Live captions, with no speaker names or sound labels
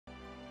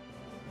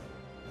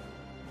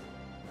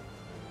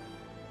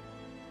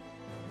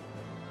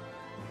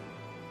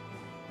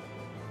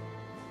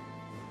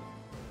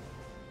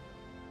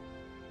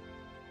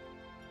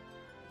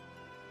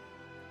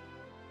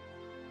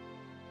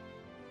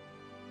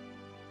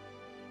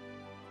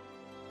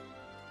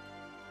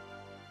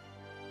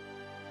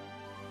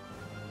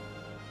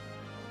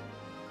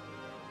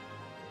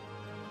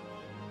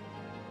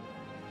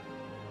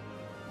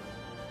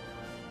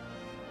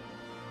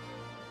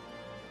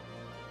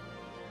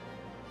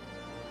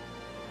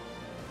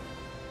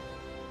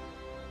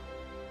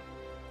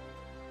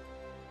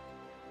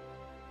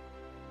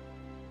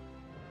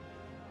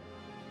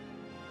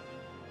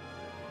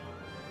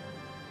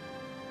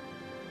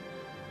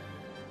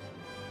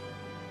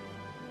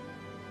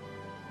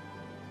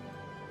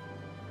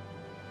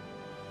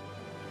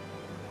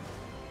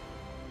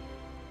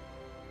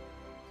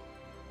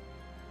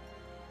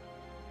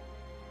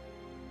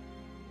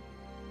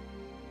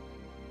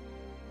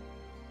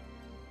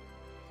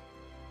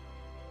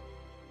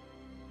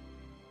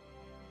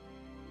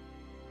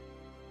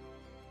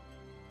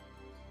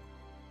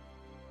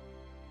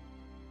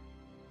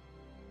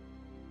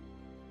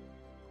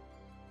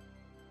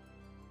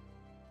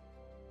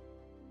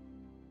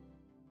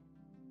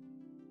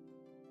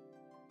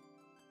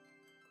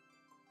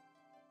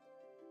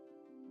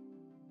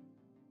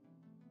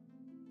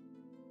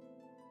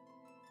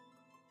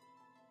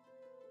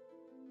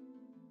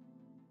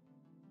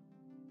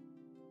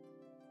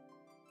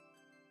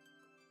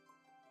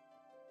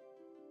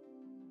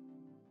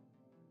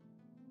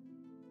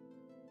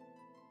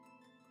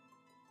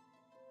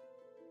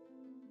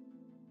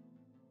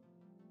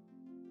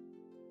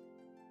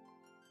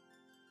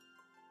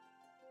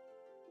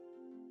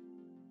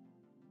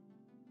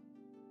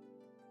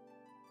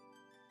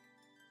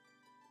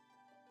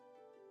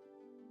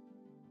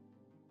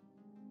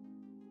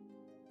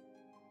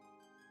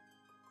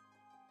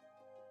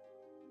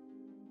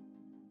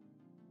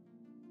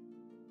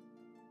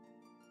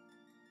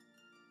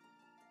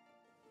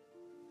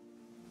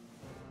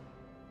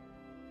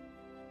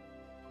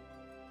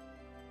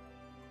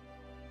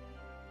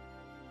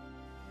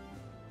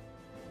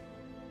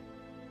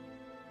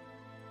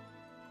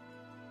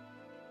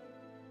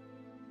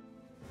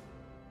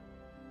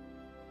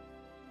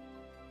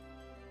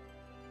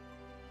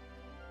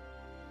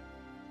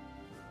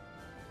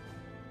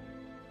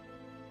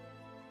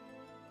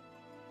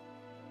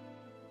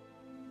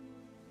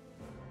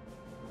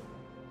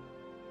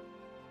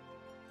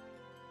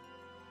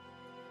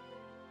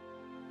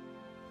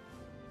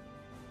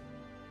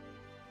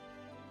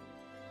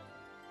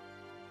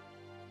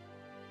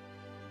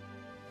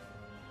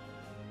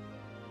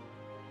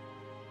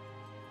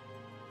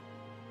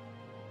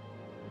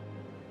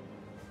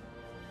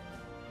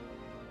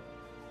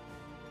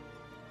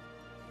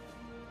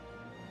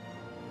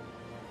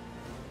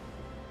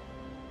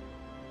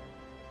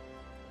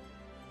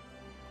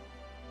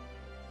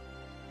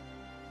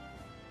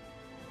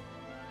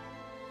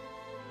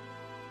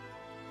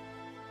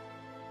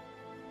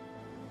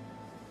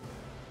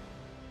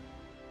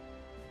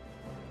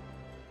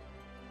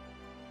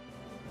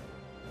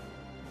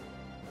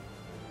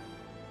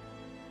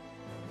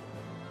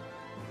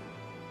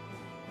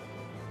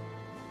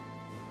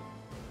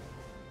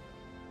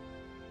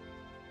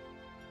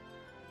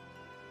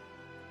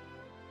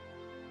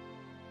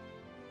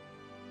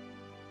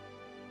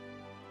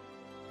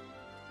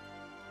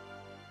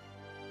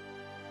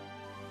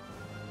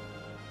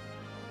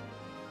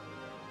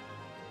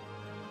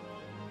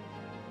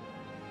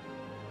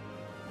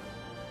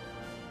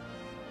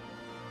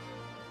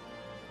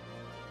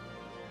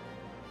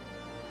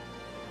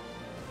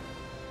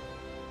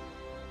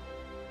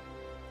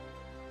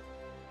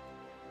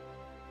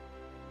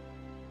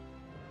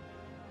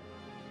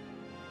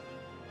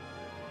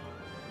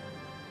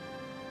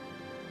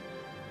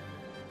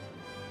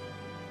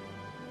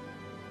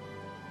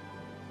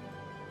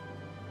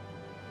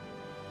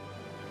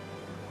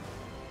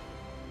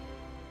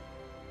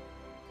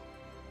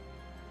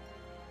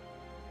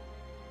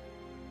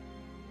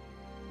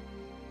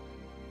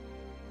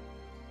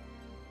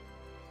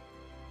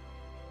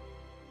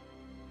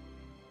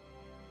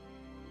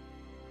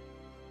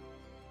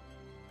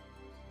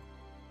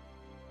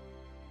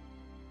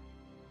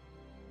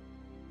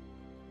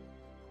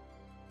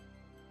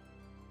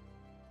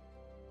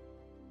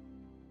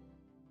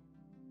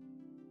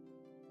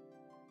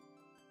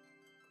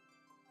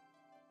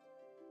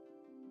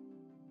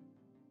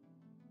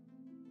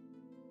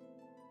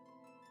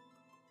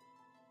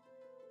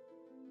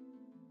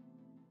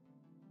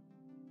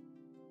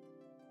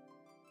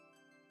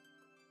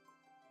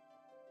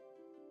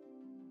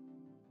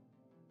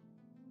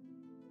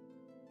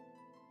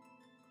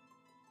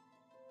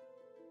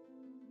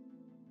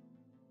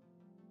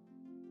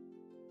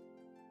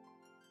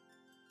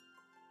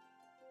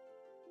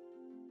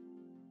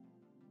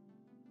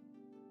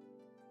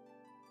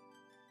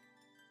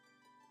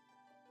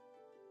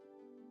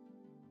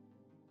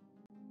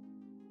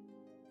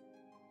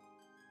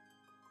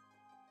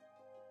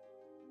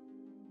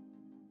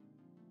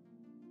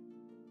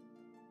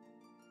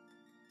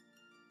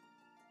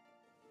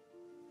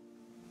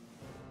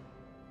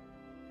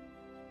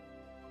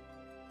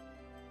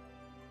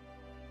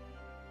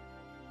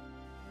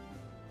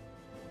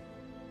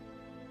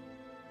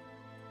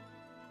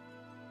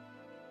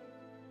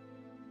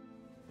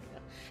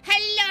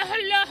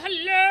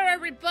Hello,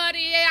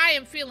 everybody. I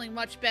am feeling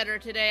much better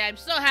today. I'm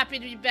so happy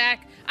to be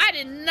back. I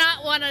did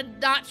not want to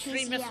not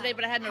stream yesterday,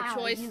 but I had no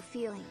choice. How are you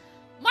feeling?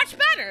 Much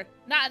better.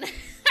 Not.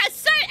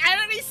 I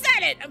already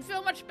said it. I'm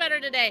feeling much better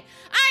today.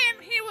 I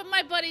am here with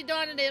my buddy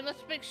Don today.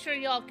 Let's make sure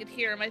y'all can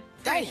hear him. I'm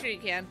pretty sure you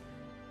can.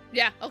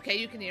 Yeah. Okay,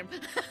 you can hear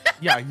him.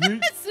 Yeah. You.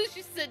 As soon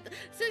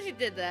as you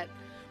did that.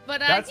 But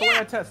that's the yeah. way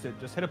I tested.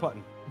 Just hit a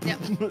button.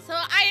 Yep. So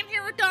I am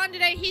here with Don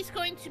today. He's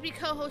going to be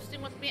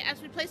co-hosting with me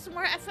as we play some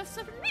more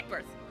Ff7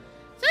 Rebirth.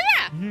 So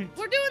yeah,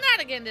 we're doing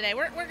that again today.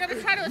 We're gonna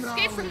try to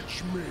escape from.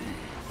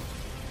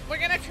 We're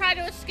gonna try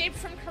to escape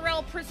from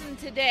Corel prison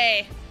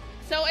today.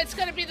 So it's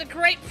gonna be the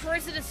Great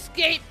Prison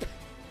Escape.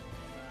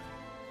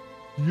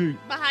 Yeah.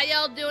 But how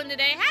y'all doing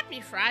today? Happy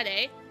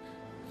Friday.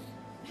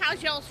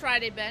 How's y'all's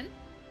Friday been?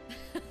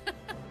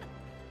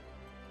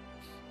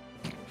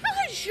 How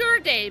has your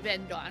day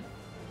been, Don?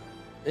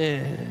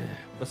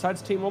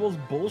 Besides T-Mobile's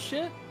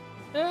bullshit,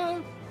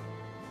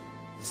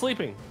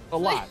 sleeping a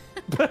lot.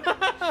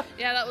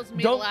 Yeah, that was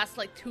me the last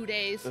like 2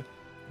 days.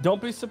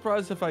 Don't be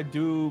surprised if I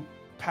do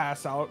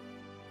pass out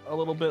a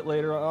little bit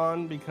later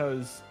on,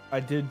 because I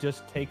did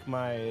just take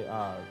my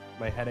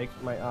my headache,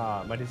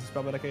 my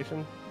dispel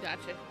medication.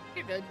 Gotcha.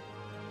 You're good.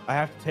 I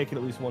have to take it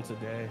at least once a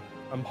day.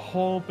 I'm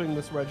hoping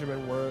this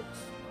regimen works.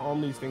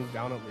 Calm these things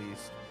down at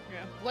least.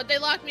 Yeah. What they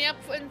locked me up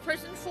in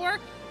prison for?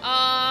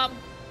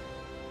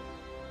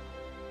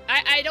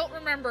 I don't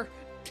remember.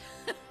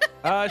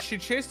 She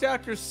chased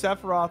after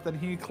Sephiroth and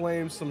he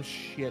claimed some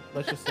shit.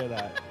 Let's just say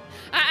that.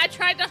 I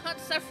tried to hunt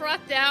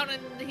Sephiroth down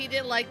and he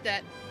didn't like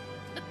that.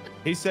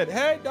 He said,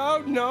 hey,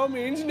 dog, no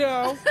means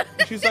no.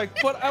 She's like,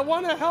 but I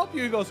want to help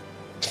you. He goes,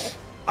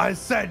 I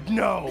said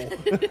no.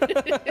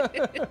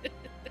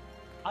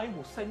 I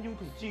will send you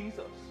to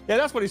Jesus. Yeah,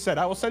 that's what he said.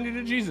 I will send you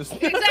to Jesus.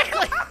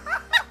 Exactly.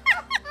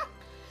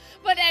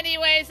 But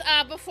anyways,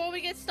 before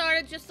we get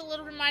started, just a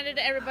little reminder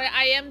to everybody,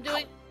 I am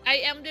doing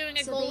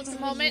a goal at the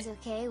moment. He's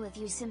okay with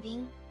you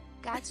simping?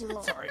 Got you,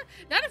 Lord. Sorry.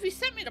 Not if he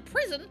sent me to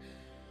prison.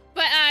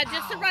 But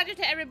just a reminder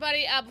to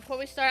everybody, before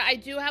we start, I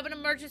do have an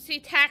emergency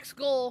tax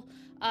goal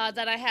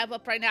that I have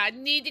up right now. I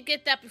need to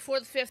get that before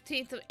the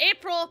 15th of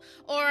April,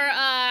 or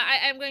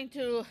I'm going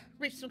to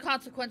reap some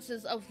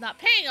consequences of not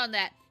paying on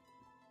that.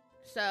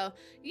 So,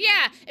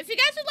 yeah, if you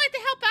guys would like to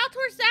help out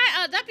towards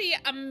that, that'd be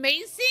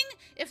amazing.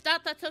 If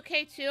not, that's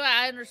okay too.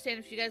 I understand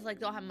if you guys like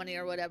don't have money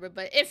or whatever,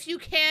 but if you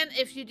can,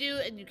 if you do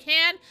and you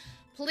can,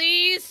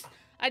 please,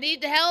 I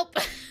need the help.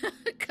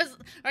 Because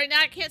right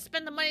now I can't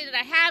spend the money that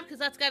I have because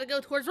that's got to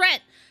go towards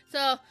rent. So,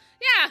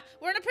 yeah,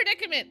 we're in a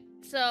predicament.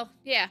 So,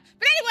 yeah.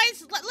 But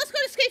anyways, let's go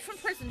to escape from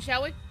prison,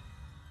 shall we?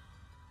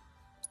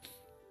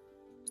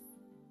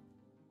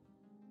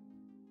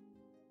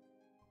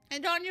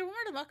 And Don, you're more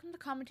than welcome to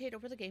commentate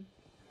over the game.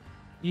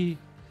 Yeah.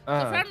 So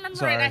if I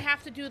remember right, I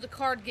have to do the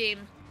card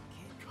game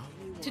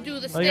to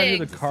do the stage. Oh, you gotta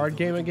do the card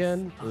game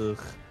again?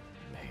 Ugh.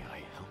 May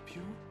I help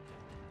you?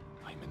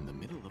 I'm in the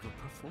middle of a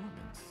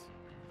performance.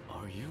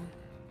 Are you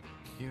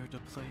here to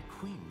play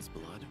Queen's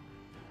Blood?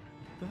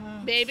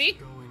 That's Baby?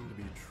 going to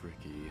be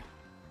tricky.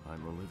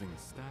 I'm a living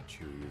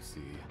statue, you see.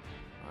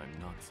 I'm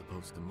not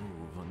supposed to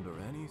move under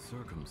any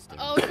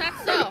circumstance. Oh, is that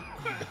so?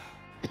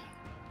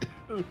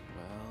 Well,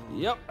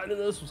 Yep, I knew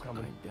this was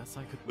coming. I guess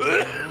I could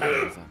win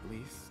at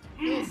least.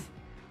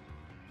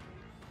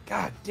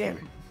 God damn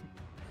it.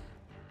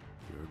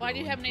 You're Why do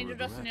you going have an to angel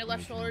dust on your regret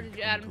left shoulder? making Did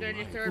you add me him during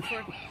your come third, to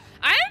fourth? life.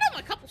 I added him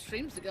a couple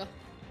streams ago.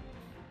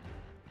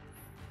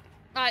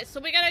 Alright,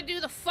 so we gotta do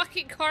the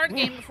fucking card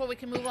game before we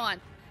can move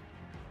on.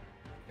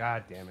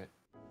 God damn it.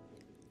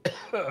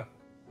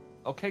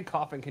 Okay,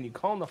 Coffin, can you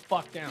calm the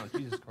fuck down?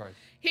 Jesus Christ.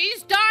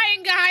 He's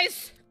dying,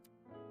 guys!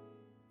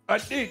 I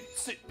need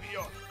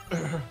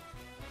CPR.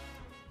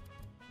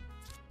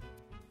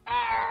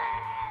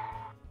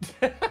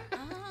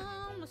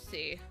 Let's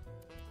see.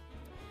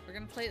 We're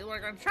gonna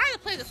try to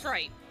play this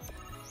right.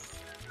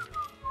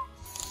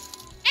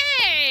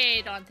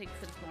 Hey, Don, thank you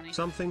for this morning.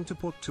 Something to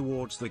put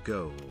towards the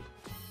goal.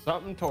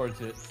 Something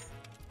towards it.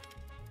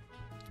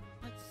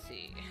 Let's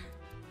see.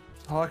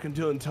 All I can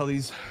do until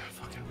these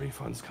fucking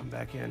refunds come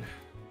back in.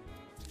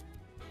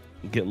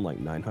 I'm getting like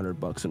 900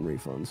 bucks in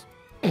refunds.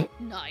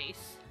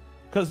 Nice.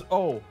 Cause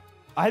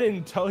I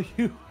didn't tell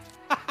you.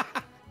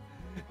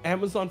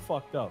 Amazon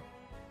fucked up.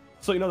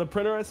 So you know the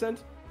printer I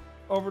sent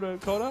over to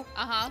Coda?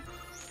 Uh-huh.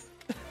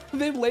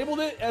 They labeled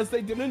it as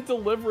they didn't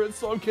deliver it,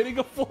 so I'm getting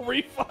a full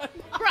refund.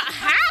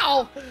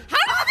 How? How did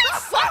they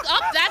fuck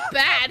up that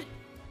bad?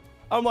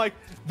 I'm like,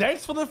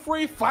 thanks for the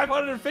free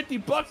 550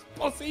 bucks,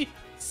 pussy.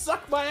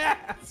 Suck my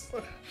ass.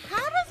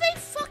 How did they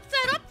fuck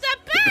that up that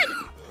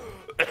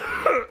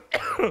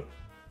bad?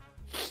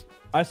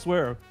 I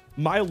swear,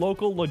 my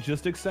local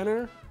logistics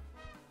center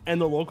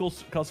and the local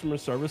customer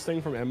service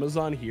thing from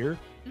Amazon here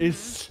is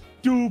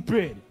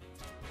stupid.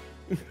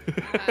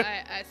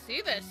 I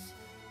see this.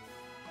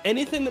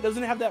 Anything that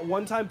doesn't have that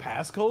one-time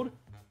passcode,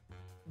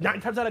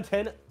 9 times out of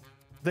 10,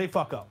 they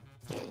fuck up.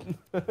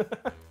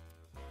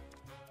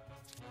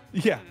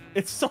 Yeah,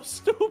 it's so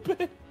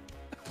stupid.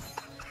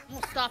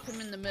 We'll stop him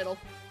in the middle.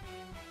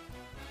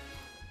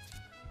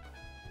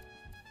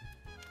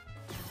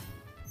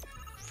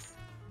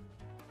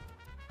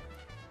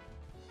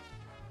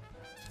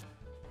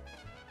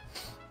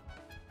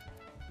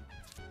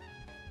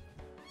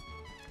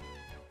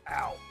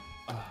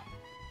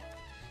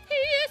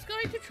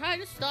 try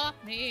to stop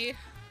me.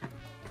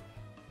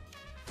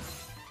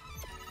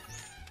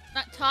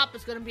 That top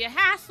is gonna be a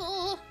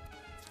hassle.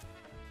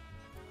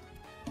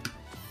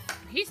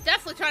 He's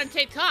definitely trying to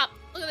take top.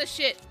 Look at this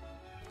shit.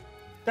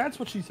 That's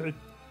what she said.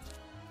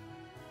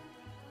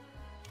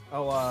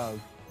 Oh,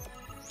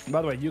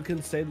 by the way, you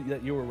can say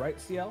that you were right,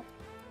 Ciel.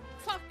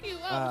 Fuck you,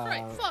 I was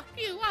right. Fuck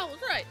you, I was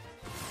right.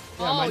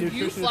 Yeah, my oh, you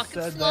nutritionist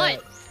fucking said slut.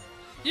 that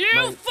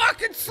You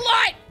fucking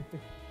slut!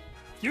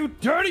 You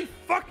dirty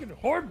fucking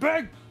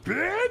whorebag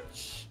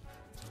bitch!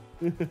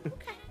 Okay.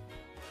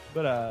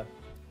 But,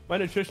 my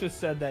nutritionist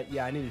said that,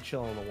 yeah, I need to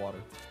chill in the water.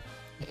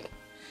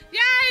 Yeah,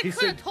 I He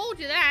could have said- told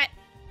you that.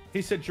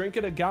 He said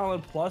drinking a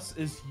gallon plus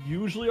is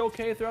usually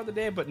okay throughout the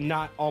day, but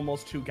not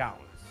almost 2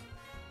 gallons.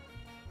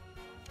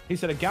 He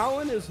said a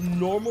gallon is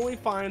normally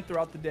fine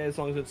throughout the day as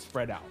long as it's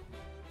spread out.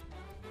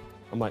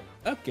 I'm like,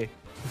 okay.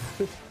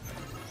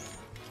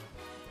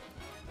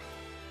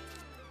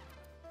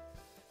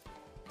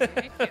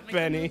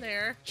 Benny,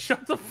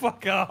 shut the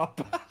fuck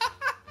up.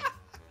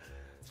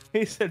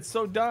 He said,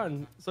 so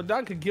Don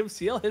could give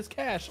Ciel his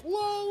cash.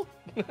 Whoa.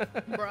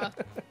 Bruh.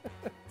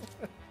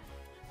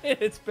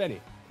 It's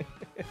Benny.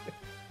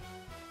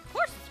 Of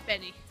course it's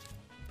Benny.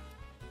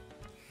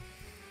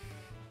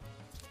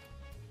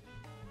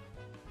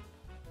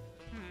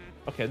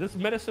 Okay, this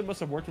medicine must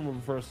have worked in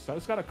reverse. So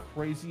it's got a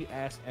crazy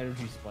ass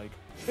energy spike.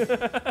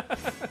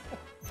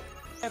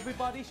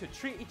 Everybody should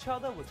treat each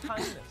other with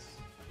kindness.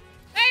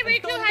 Hey, And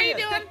Riku, don't how be you a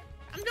doing? dick.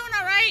 I'm doing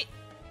all right.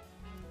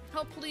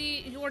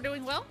 Hopefully you are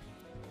doing well.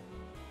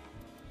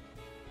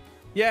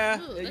 Yeah,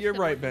 Ooh, that's you're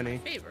gonna right, work in my Benny.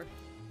 favor.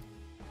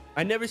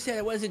 I never said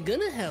I wasn't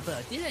gonna help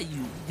out, did I?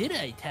 Did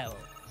I, Towel?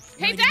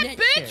 Hey, that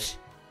bitch!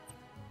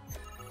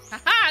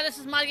 Haha, this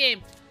is my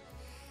game.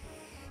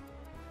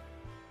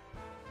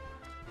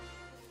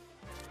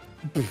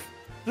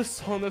 The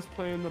song that's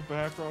playing in the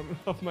background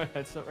of my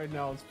headset right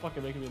now is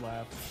fucking making me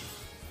laugh.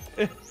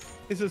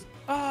 He says,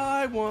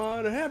 I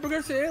want a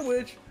hamburger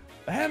sandwich.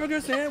 A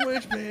hamburger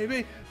sandwich,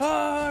 baby.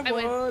 I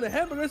want a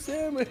hamburger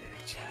sandwich.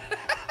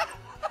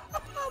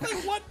 I'm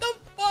like, what the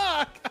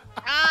fuck?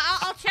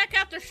 I'll check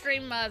out their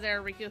stream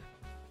there, Riku.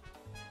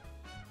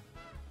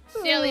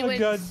 Ciel wins.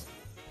 God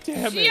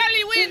damn it.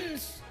 Ciel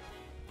wins.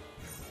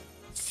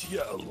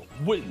 Ciel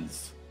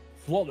wins.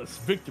 Flawless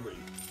victory.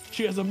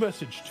 She has a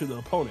message to the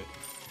opponent.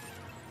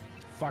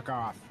 Fuck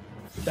off.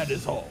 That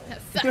is all.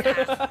 Fuck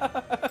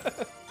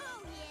off.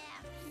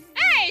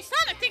 Hey,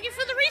 Sonic, thank you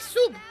for the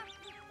resub.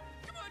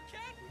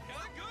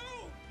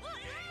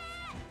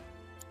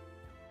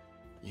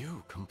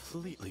 You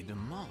completely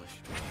demolished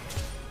me.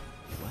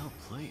 Well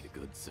played,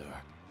 good sir.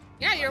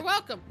 Yeah, you're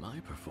welcome. My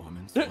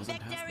performance wasn't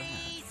as bad.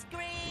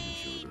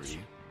 Wouldn't you agree?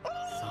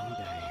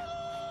 Someday,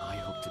 I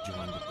hope to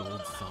join the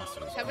Gold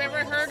Saucers. Have you ever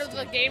heard of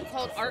the game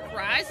called Ark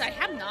Rise? I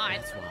have not.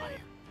 That's why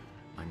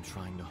I'm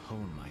trying to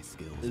hone my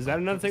skills. Is that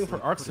another thing for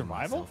purposely Ark putting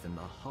Survival? myself in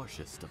the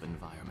harshest of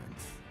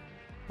environments.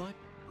 But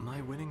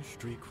my winning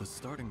streak was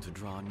starting to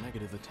draw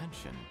negative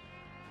attention,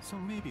 so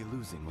maybe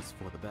losing was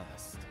for the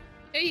best.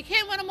 Hey, you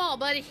can't win them all,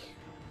 buddy.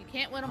 You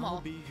can't win them I'll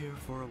all. be here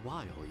for a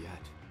while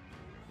yet.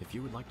 If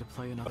you would like to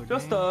play another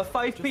Just game, a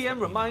 5 just p.m. let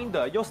me know.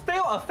 reminder, you're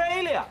still a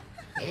failure!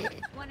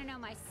 Want to know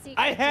my secret?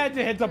 I had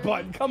to hit the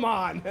button. Come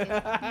on.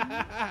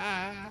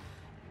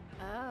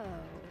 Oh,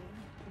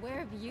 where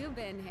have you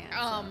been,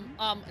 handsome?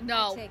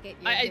 No. I take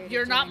it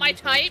You're not my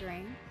type.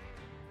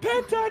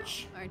 Pet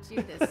touch. Aren't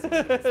you the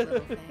sweetest little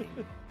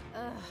thing?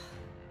 Ugh.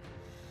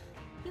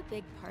 You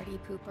big party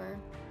pooper.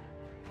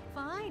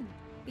 Fine,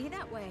 be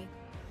that way.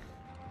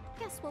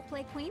 Guess we'll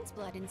play Queen's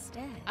Blood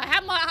instead. I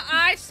have my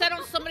eyes set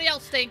on somebody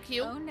else, thank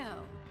you. Oh no,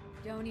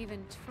 don't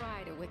even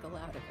try to wiggle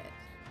out of it.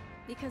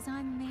 Because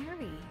I'm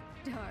Mary,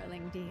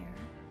 darling dear.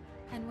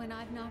 And when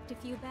I've knocked a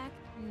few back,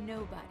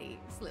 nobody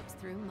slips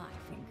through my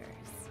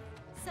fingers.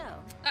 So,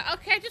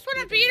 Okay, I just want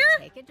to either beat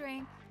we her. take a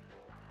drink,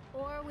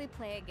 or we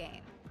play a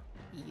game.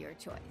 Your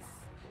choice.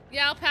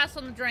 Yeah, I'll pass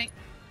on the drink.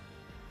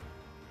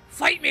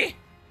 Fight me!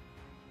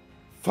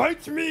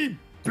 Fight me,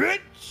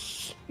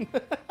 bitch.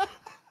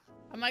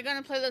 Am I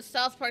gonna play the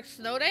South Park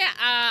Snow Day?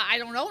 I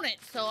don't own it,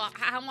 so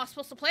how am I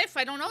supposed to play if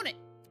I don't own it?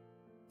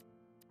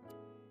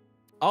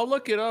 I'll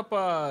look it up.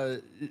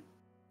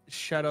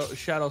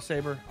 Shadow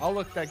Saber. I'll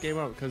look that game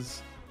up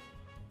because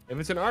if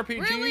it's an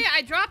RPG. Really?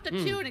 I dropped a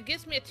 2 and it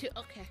gives me a 2.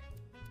 Okay.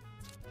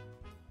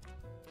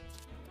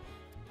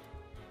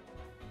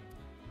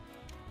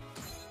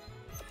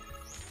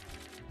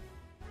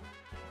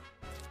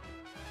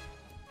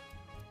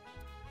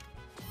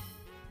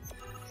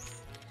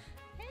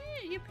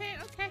 Hey, you pay?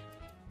 Okay.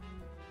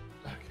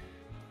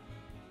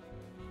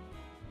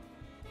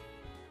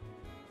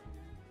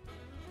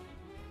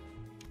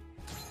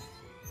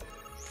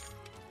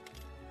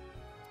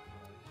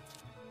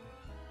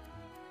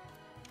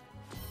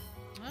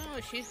 Oh,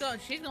 she's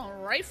going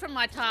right from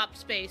my top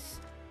space.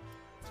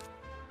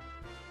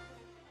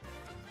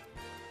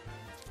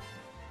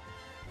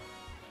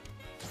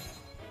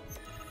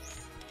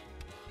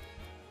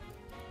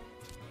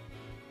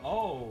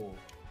 Oh.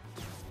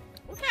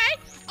 Okay.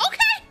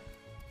 Okay.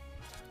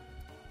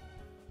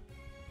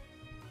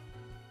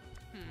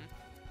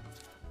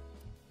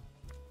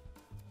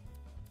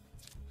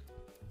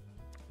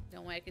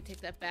 way I can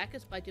take that back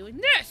is by doing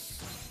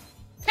this.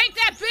 Take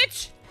that,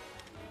 bitch!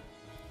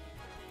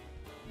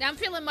 Now I'm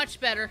feeling much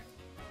better.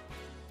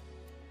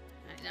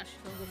 Alright, now she's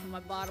gonna go for my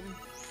bottom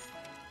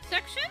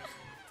section.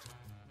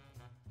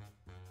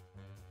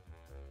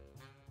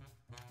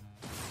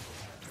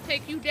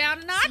 Take you down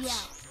a notch. Yeah,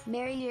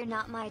 Mary, you're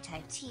not my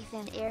type. Teeth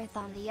and Aerith,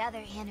 on the other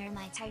hand, are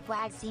my type.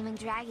 Wag seeming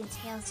dragon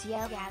tail,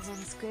 Ciel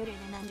gasms greater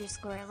than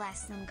underscore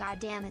less than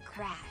goddamn it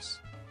crash.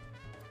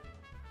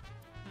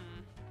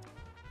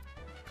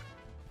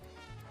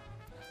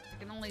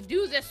 I can only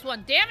do this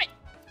one, damn it!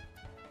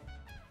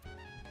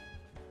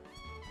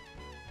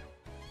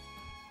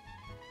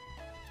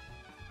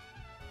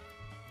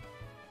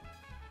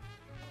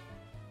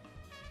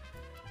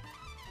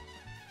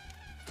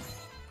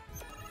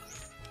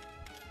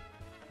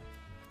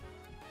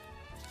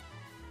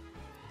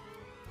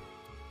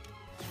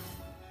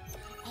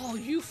 Oh,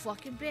 you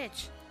fucking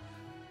bitch.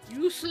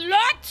 You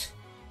slut!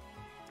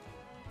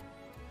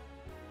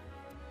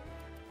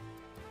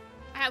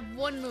 I have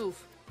one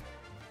move.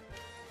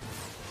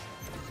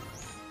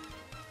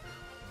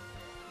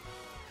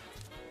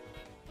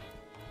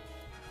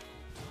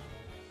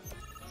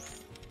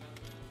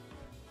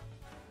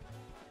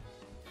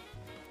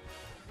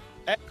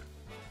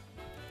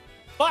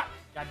 Fuck!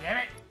 God damn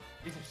it!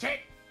 Piece of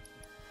shit!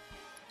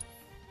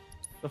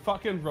 The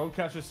fucking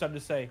roadcaster said to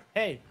say,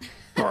 hey,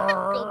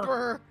 Go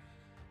brr.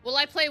 Will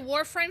I play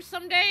Warframe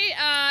someday?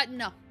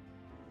 No.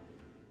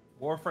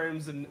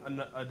 Warframe's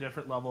a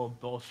different level of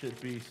bullshit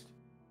beast.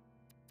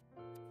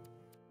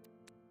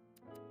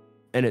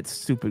 And it's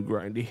stupid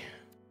grindy.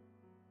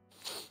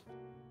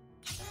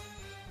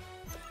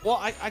 Well,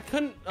 I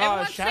couldn't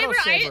Shadow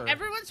Saber.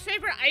 Everyone's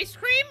favorite ice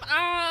cream?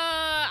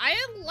 I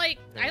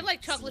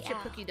like chocolate chip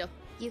Yeah. cookie dough.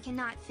 You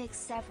cannot fix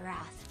Sephiroth.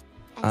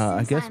 And I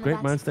since guess I'm great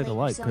about minds to think play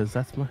alike, yourself, because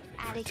that's my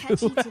add a favorite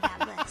too. Kachi to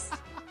that list.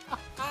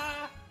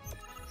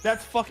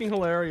 That's fucking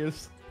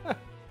hilarious.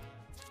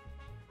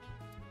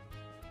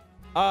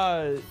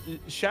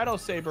 Shadow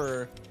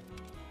Saber.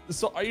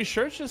 So are you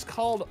sure it's just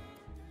called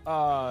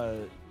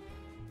Arc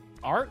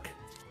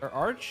or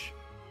Arch?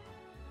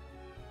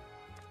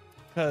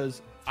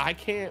 Because I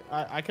can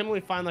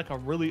only find like a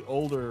really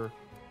older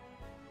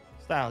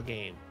style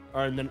game,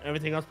 and then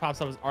everything else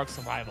pops up as Arc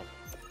Survival.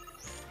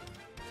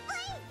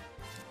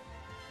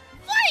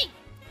 All right.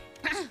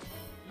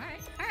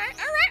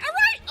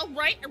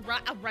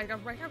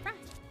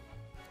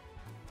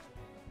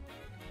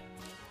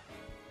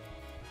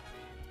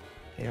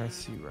 ARC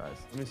Rise.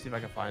 Let me see if I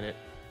can find it.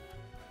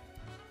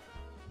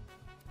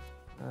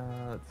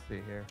 Let's see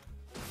here.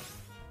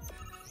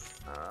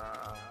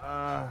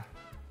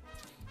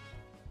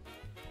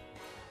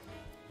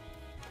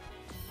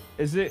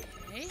 Is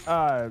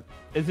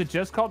it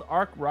just called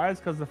Arc Rise?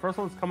 Because the first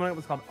one was coming out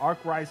was called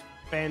Arc Rise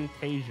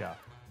Fantasia.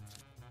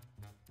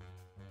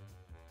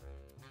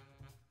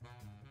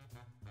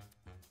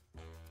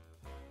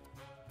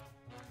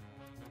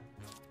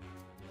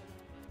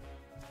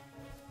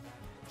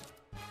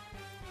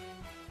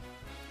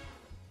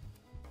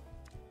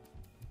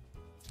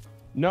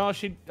 No,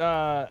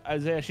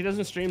 Isaiah, she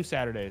doesn't stream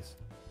Saturdays.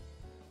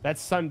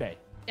 That's Sunday.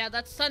 Yeah,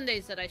 that's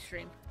Sundays that I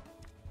stream.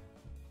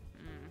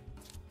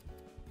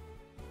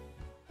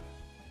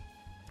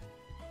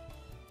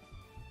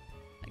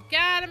 I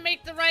gotta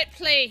make the right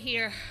play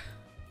here.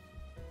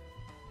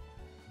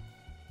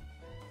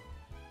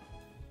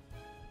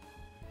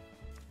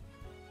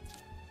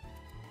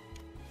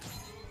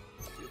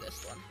 Let's do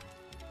this one.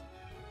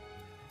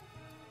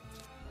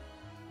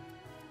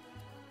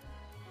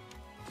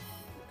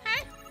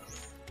 Okay.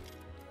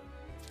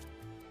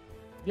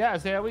 Yeah,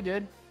 Isaiah, we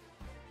did.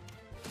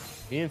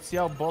 Me and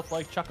Ciel both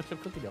like chocolate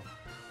chip cookie dough.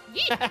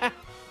 Yeah.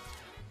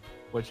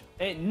 Which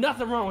ain't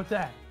nothing wrong with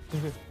that.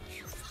 You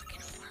fucking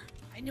whore.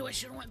 I knew I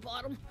should have went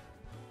bottom.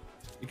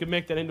 You can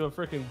make that into a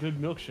freaking good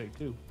milkshake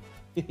too.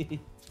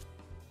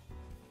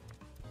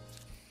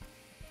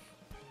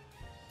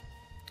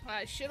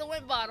 I should have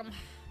went bottom.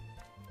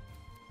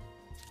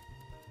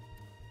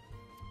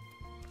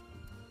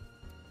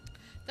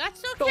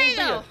 That's okay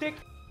though. Dick.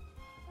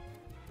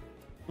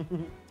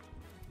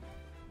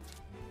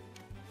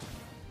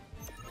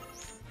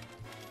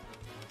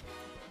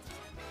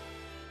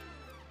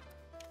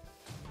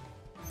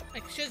 I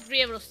should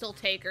be able to still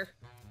take her.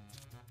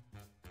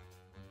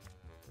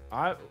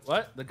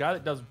 What? The guy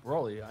that does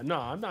Broly? No,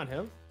 I'm not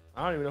him.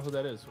 I don't even know who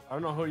that is. I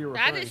don't know who you're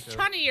referring That is to.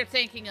 Chunny you're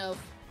thinking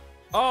of.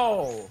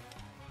 Oh.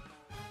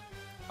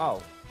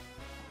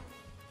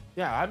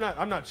 Yeah,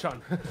 I'm not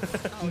Chun.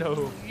 Oh,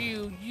 No.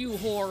 You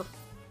whore.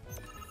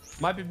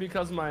 Might be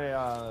because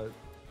my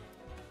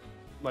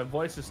my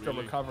voice is still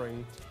Really?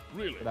 recovering.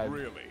 Really, But I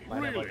really,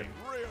 might have, like,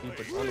 really, a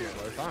deeper really, tone in my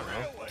voice. I don't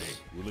know.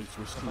 Release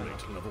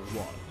restraint level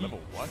 1. Level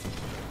what?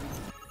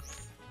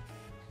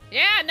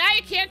 Yeah, now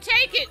you can't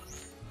take it.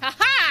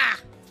 Ha-ha!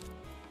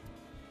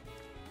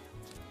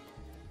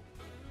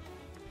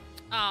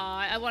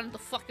 Aw, I wanted to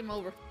fuck him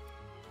over.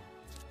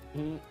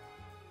 Mm.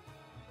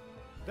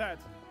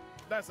 That's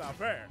not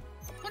fair.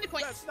 20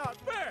 points. That's not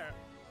fair.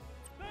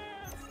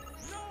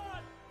 That's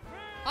not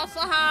fair. Also,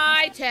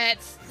 hi,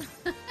 Tets.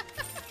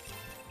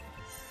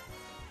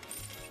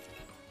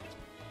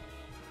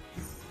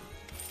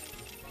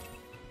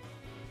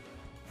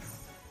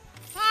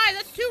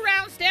 2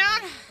 rounds down.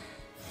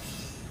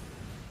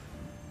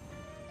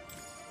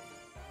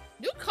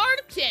 New card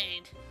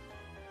obtained.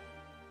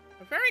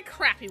 A very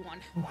crappy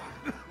one.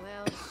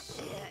 Well,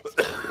 shit. You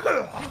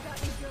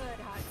got me good,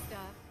 hot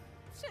stuff.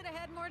 Should have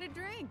had more to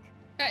drink.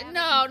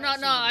 No.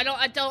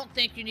 I don't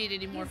think you need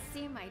any more. You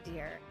see, my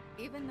dear,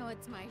 even though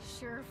it's my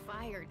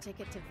surefire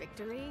ticket to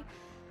victory,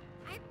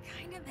 I've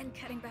kind of been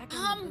cutting back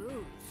on the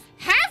booze.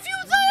 Have you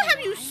though?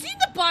 Have you seen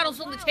the bottles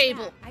on the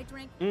table? I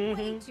drank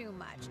way too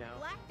much.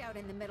 Blacked out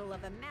in the middle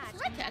of a match.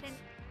 And had an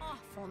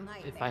awful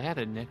nightmare. If I had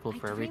a nickel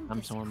for every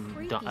time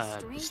someone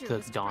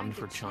took Dawn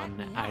for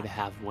Chun, I'd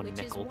have 1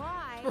 nickel.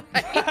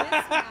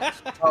 I'd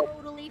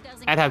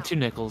have 2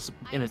 nickels,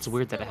 and it's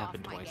weird that it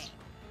happened twice.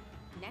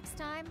 Next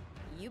time,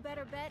 you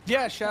better bet.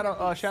 Yeah,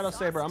 Shadow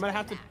Saber. I'm gonna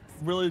have to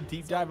really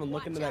deep dive and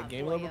look into that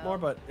game a little bit more,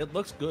 but it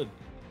looks good.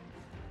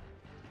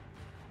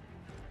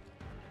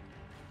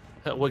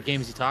 What game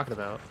is he talking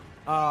about?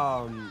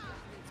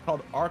 It's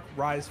called Arc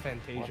Rise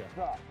Fantasia.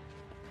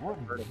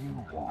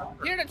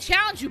 Here to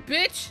challenge you,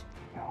 bitch.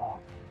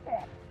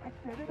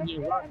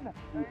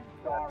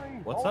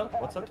 What's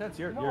up? What's up, Tets?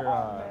 You're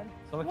sound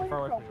like you're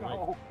far away from your mic.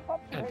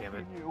 God damn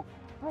it.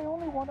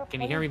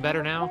 Can you hear me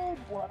better now?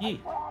 Yeah. Okay.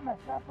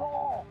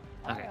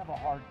 I have a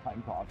hard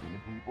time talking to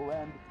people,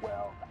 and,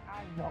 well,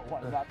 I know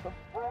I'm not the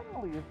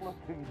friendliest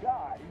looking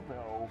guy,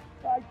 so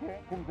I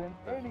can't convince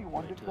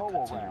anyone to go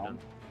around.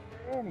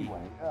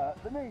 Anyway,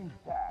 the name's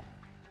Jack.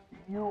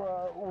 You,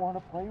 want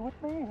to play with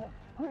me?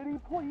 Pretty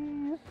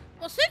please?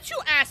 Well, since you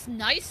asked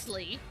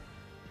nicely.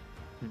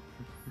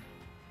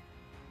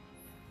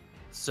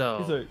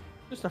 So,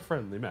 just a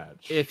friendly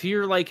match. If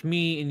you're like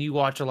me and you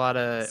watch a lot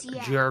of Ciel,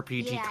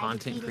 JRPG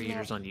content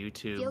creators on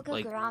YouTube,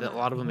 like a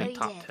lot of them make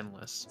top 10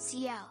 lists.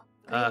 Ciel,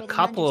 A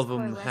couple of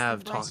them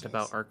have talked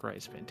about Arc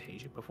Rise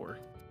Fantasia before.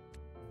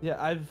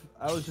 Yeah,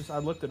 I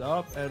looked it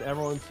up, and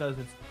everyone's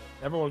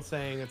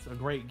saying it's a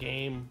great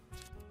game.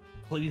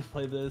 Please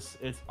play this.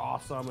 It's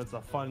awesome. It's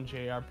a fun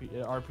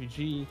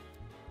JRPG.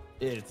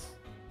 It's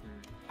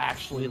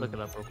actually look it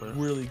up real quick.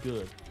 Really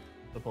good.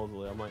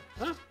 Supposedly, I'm like,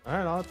 all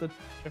right, I'll have to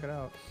check it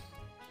out.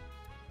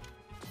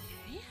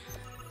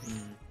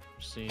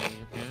 See,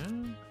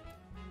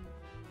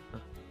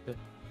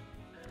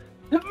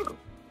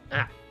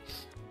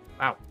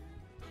 Wow.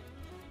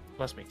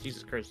 Bless me,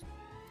 Jesus Christ.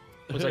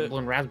 Looks like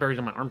blowing raspberries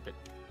on my armpit.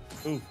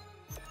 Ooh.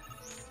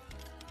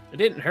 It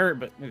didn't hurt,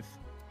 but oof.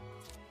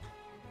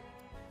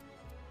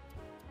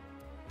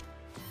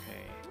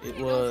 It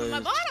was from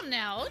my bottom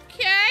now.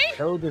 Okay.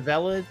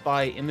 Co-developed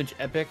by Image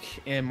Epic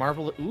and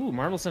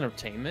Marvelous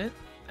Entertainment.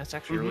 That's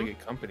actually a really good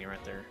company right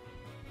there.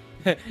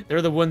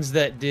 They're the ones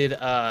that did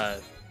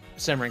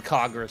Samurai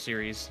Kagura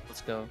series.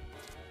 Let's go.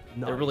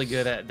 Nice. They're really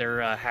good at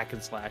their hack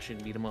and slash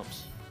and beat 'em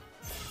ups.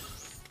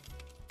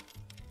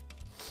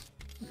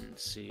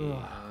 Let's see.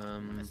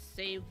 I'm gonna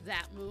save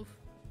that move.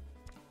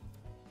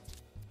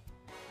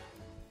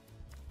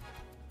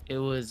 It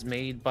was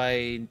made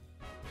by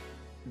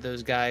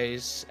those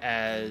guys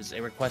as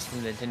a request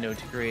from Nintendo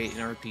to create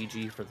an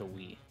RPG for the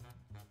Wii.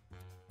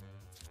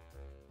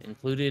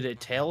 Included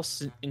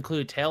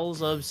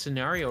tales of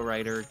scenario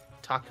writer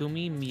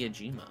Takumi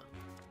Miyajima.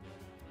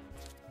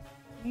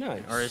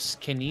 Nice. Artists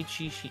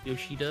Kenichi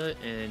Yoshida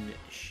and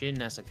Shin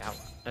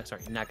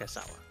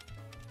Nagasawa.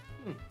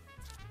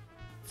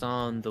 It's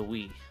on the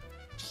Wii.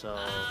 So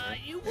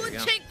you would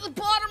take the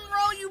bottom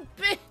row, you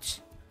bitch.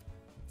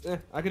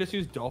 I could just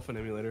use Dolphin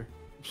Emulator.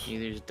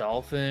 Either it's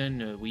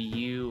Dolphin, Wii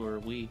U,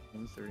 or Wii.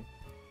 1 of 3.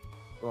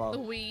 Well, the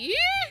Wii U?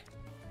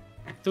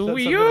 The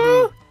Wii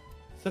U?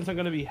 Since I'm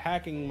gonna be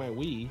hacking my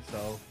Wii,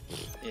 so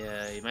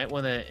yeah, you might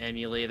want to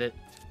emulate it.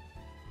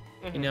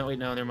 You know, wait,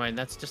 no, never mind.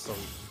 That's just a.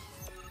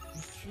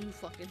 You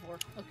fucking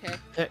whore. Okay.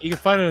 Yeah, you can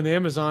find it on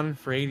Amazon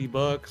for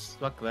 $80.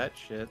 Fuck that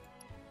shit.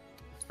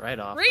 Right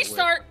off.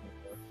 Restart.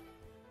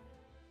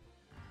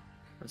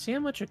 Let's see how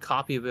much a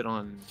copy of it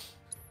on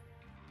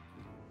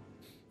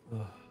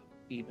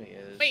eBay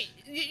is. Wait,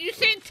 you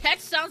saying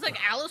text sounds like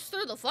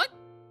Alistair? The fuck?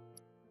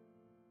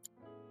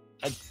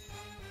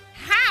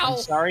 How?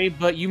 I'm sorry,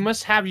 but you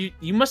must have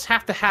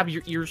to have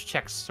your ears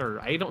checked, sir.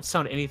 I don't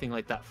sound anything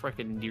like that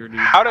frickin' dear dude.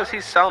 How does he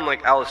sound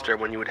like Alistair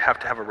when you would have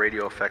to have a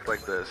radio effect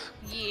like this?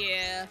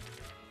 Yeah.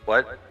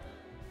 What?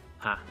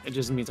 Huh, it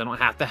just means I don't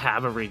have to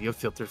have a radio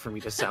filter for me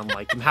to sound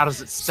like him. How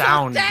does it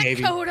sound, Suck that,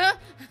 baby? Coda.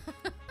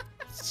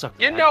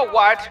 You know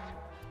what?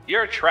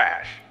 You're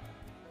trash.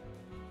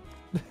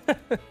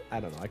 I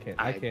don't know.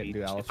 I can't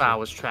do Alistair. If I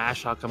was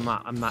trash, how come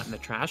I'm not in the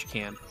trash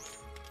can?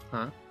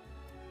 Huh?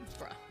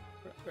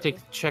 Take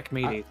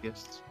checkmate,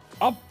 atheists.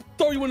 I'll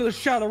throw you into the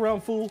shadow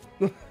realm, fool.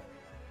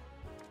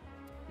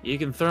 You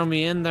can throw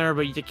me in there,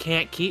 but you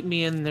can't keep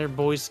me in there,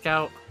 Boy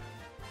Scout.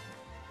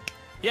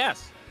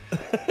 Yes.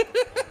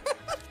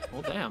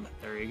 Well, damn.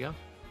 There you go.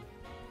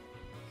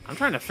 I'm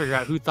trying to figure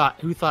out who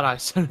thought I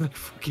sounded like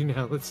fucking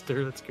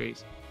Alistair. That's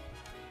crazy.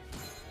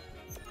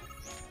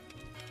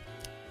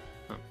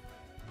 Huh.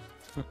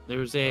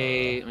 There's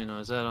a.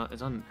 Is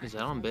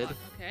that on bid?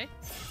 Okay.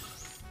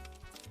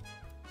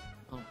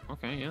 Oh, okay.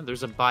 Okay, yeah.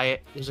 There's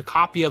a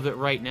copy of it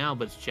right now,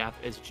 but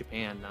it's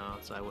Japan now,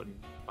 so I wouldn't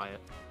buy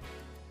it.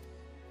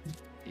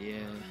 Yeah.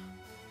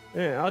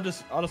 Yeah, I'll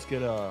just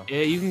get a.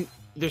 Yeah, you can.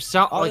 There's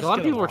like a lot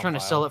of people were trying to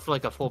file. sell it for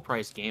like a full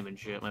price game and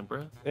shit, my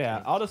bro.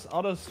 Yeah, I'll just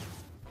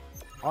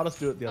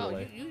do it the other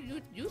way.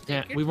 You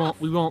Yeah, think we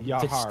you're won't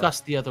Yahar.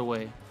 discuss the other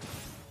way.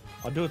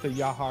 I'll do it the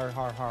Yahar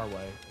har har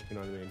way, if you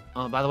know what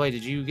I mean. By the way,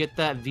 did you get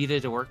that Vita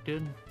to work,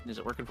 dude? Is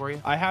it working for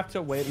you? I have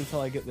to wait until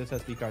I get this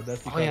SD card.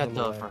 This Oh yeah, I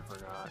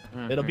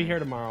forgot. It'll be here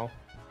tomorrow.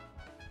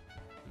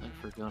 I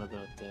forgot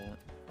about that.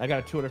 I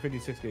got a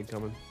 256 gig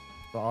coming,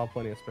 so I'll have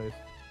plenty of space.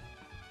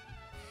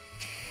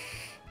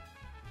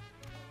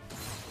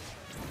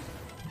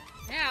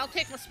 Yeah, I'll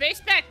take my space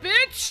back,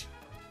 bitch!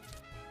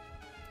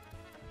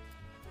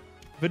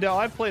 Vidal,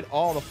 I played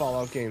all the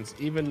Fallout games,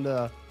 even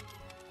the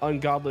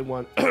ungodly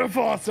one,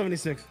 Fallout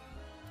 76.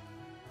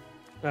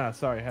 Ah,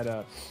 sorry, had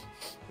a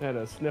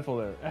sniffle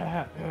there.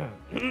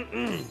 We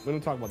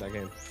don't talk about that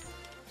game.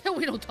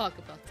 We don't talk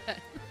about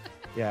that.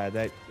 Yeah,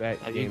 that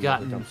Have game you was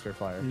gotten a dumpster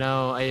fire.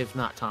 No, I have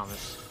not,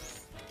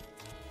 Thomas.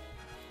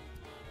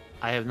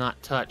 I have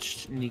not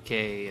touched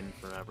Nikkei in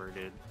forever,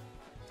 dude.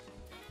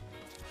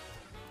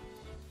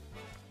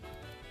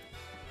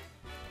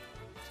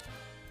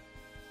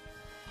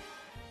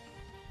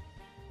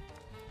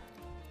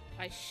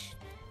 I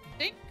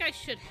think I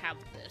should have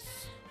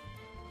this.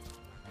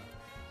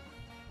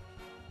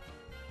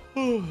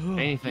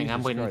 Anything, Jesus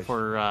I'm waiting Christ.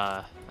 for.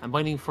 I'm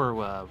waiting for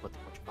what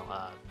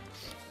the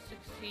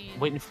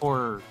waiting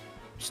for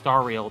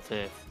Star Rail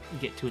to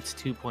get to its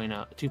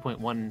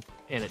 2.1,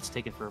 and it's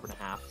taken forever and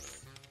a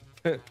half.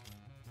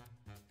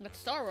 That's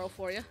Star Roll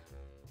for you.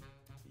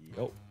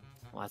 Yup.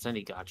 Well, that's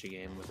any gacha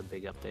game with a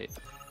big update.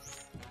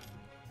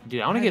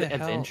 Dude, I want to get the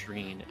hell?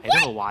 Adventuring. I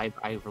don't know why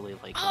I really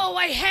like it. Oh,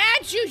 I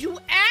had you, you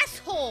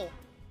asshole!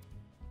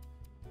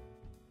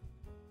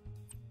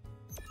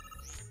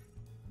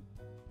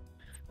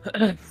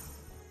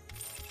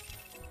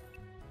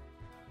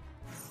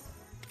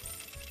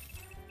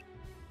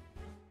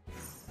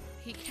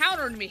 He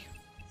countered me.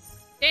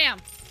 Damn.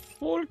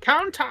 Full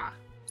counter.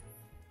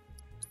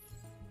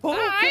 Full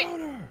Alright.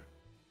 counter.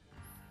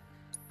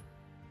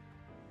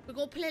 We're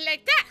gonna play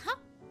like that, huh?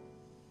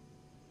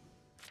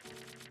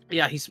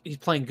 Yeah, he's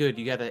playing good.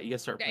 You gotta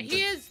start. Yeah, playing he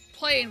good. is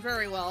playing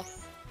very well.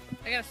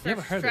 I gotta You start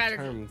ever heard strategy.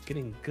 the term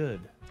getting good?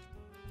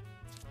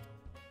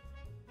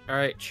 All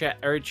right, chat.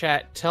 All right,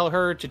 chat. Tell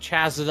her to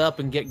chaz it up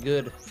and get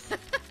good.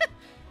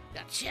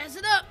 Gotta chaz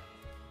it up.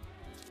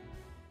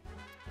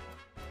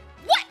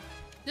 What?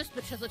 This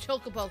bitch has a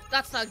chocobo.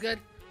 That's not good.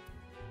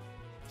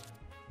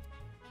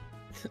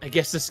 I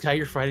guess this guy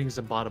you're fighting is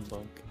a bottom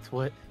bunk.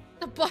 What?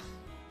 The What?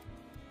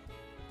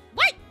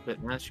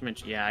 But now she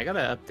mentioned, yeah, I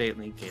gotta update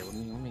Nikkei. Let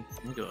me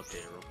go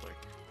update it real quick.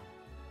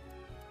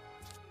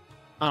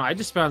 Oh, I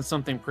just found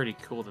something pretty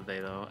cool today,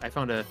 though. I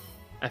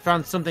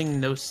found something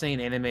no sane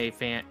anime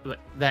fan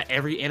that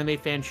every anime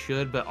fan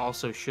should, but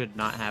also should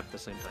not have at the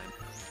same time.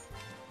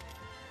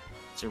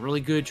 It's a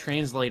really good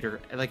translator,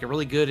 like a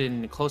really good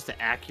and close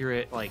to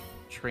accurate like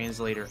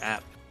translator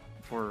app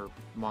for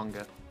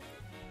manga.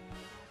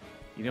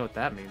 You know what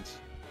that means?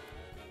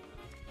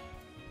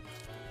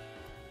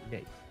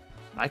 Yay.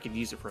 I could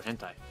use it for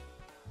hentai.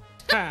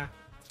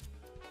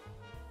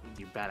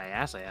 You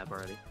badass I have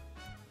already.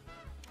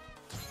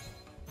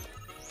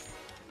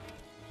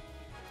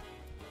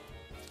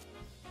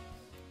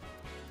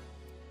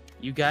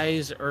 You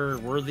guys are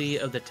worthy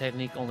of the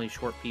technique only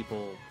short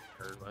people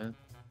heard, right?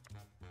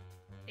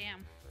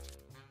 Damn.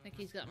 I think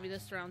he's got me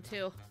this round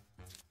too.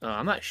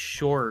 I'm not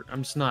short.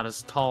 I'm just not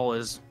as tall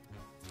as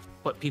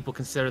what people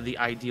consider the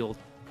ideal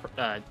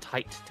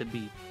height to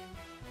be.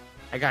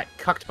 I got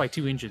cucked by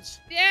 2 inches.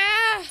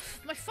 Yeah,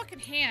 my fucking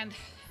hand.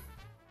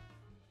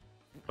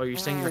 Oh, you're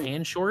saying your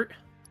hand's short?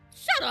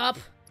 Shut up.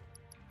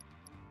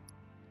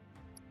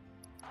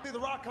 See the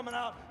rock coming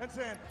out and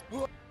saying,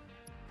 I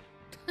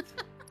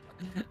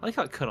like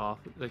how it cut off.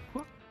 Like,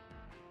 what?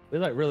 They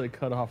like really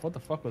cut off. What the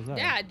fuck was that?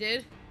 Yeah, I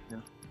did.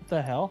 What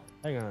the hell?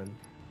 Hang on.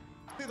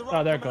 see the rock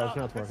Oh, there it coming goes. out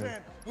Now it's and working.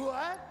 saying,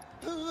 what?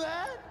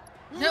 What?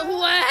 No,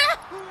 what?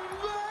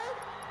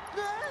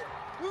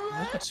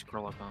 What's that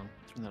scroll up on?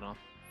 Turn that off.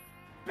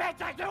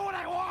 Bitch, I do what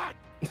I want!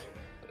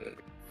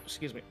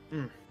 Excuse me.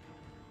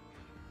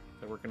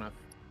 They're working off.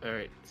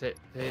 Alright, hey,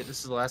 this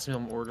is the last meal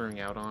I'm ordering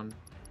out on.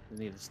 I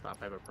need to stop.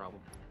 I have a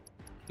problem.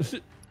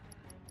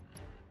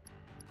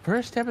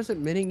 First step is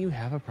admitting you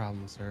have a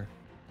problem, sir.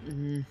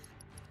 I'm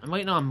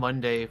waiting on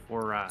Monday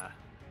for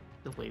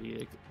the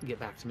lady to get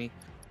back to me.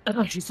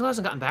 She still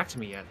hasn't gotten back to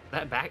me yet.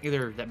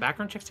 Either that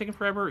background check's taking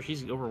forever, or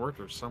she's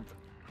overworked or something.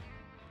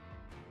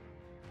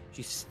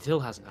 She still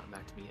hasn't gotten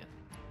back to me yet.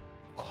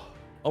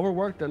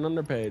 Overworked and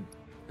underpaid.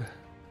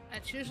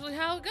 That's usually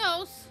how it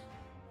goes.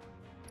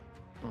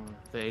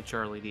 The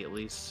HR lady, at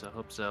least. I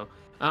hope so.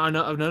 I don't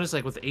know. I've noticed,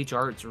 like with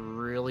HR, it's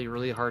really,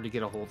 really hard to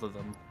get a hold of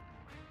them.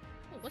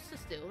 Oh, what's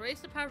this do? Raise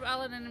the power of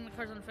allied enemy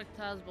cards on effect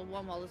tiles, but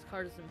one while this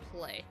card is in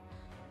play.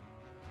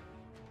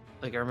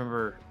 Like I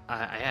remember,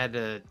 I had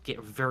to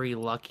get very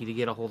lucky to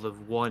get a hold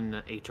of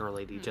one HR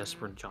lady just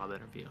for a job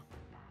interview.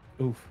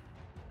 Oof.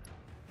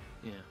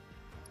 Yeah.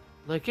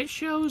 Like, it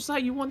shows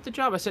that you want the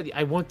job. I said,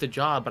 I want the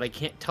job, but I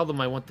can't tell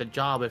them I want the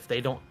job if they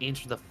don't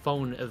answer the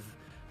phone of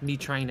me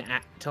trying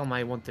to tell them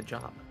I want the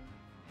job.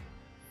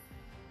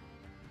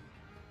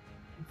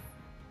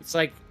 It's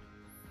like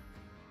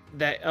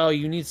that, oh,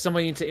 you need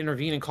somebody to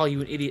intervene and call you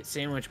an idiot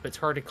sandwich, but it's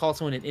hard to call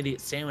someone an idiot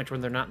sandwich when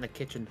they're not in the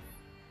kitchen.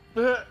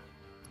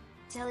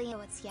 Tell you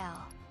what,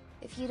 Ciel.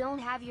 If you don't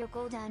have your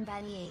goal done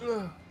by the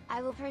 8th,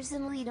 I will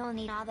personally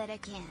donate all that I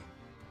can.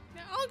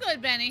 Yeah, all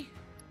good, Benny.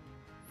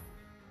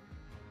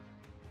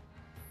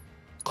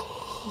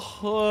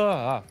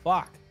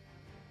 Fuck.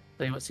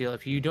 Tell you what, Ciel,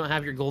 if you don't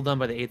have your goal done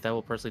by the 8th, I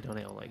will personally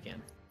donate all I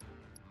can.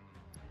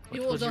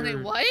 You will donate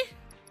what?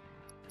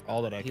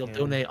 All that I He'll can.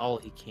 donate all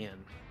he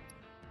can.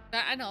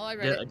 I know, I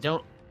read it.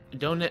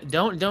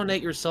 Don't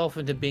donate yourself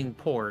into being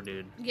poor,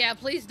 dude. Yeah,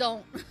 please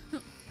don't.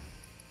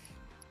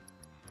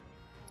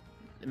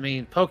 I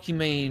mean,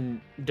 Pokemon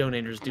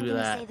donators do I'm gonna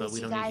that, say but we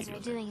you don't need guys you are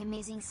to do doing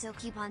amazing, so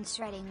keep on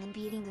shredding and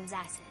beating those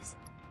asses.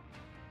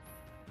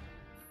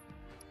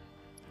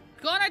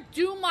 Gonna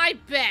do my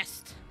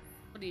best.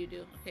 What do you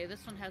do? Okay,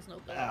 this one has no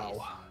abilities.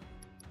 Ow.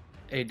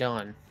 Hey,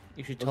 Don,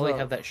 you should totally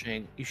have that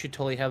Shank. You should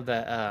totally have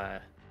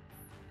that,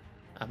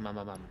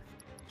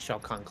 Shao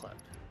Kahn clip.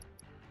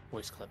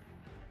 Voice clip.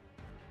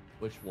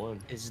 Which one?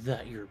 Is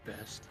that your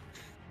best?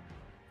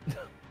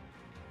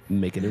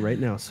 Making it right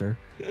now, sir.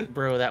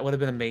 Bro, that would have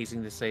been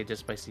amazing to say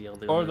just by Ciel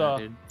doing Or that,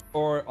 dude.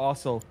 or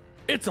also,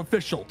 it's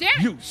official. Damn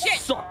it, You shit.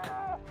 suck.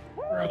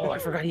 Bro, I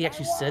forgot he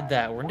actually said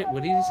that. When did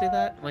he say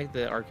that? Like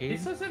the arcade? He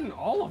says it in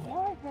all of them.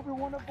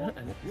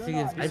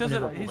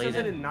 He says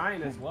it in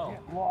 9 as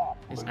well.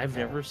 I've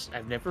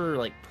never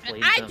like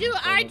played. I them, do so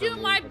I don't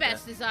know my about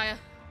best, that. Isaiah.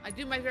 I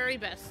do my very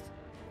best.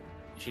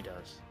 She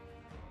does.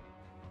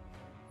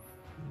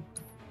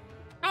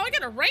 Oh, I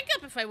gotta rank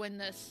up if I win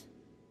this.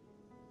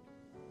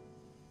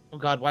 Oh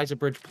God, why is the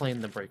bridge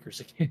playing the breakers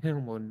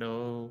again? Oh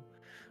no.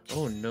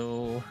 Oh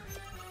no.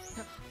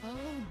 Oh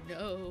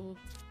no.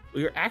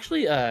 We were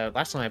actually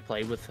last time I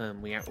played with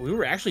him, we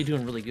were actually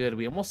doing really good.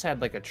 We almost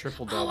had like a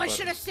triple double. Oh, I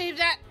should have saved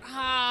that.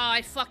 Ah,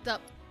 I fucked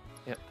up.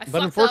 Yeah. I But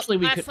fucked unfortunately,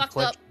 up. we I couldn't fucked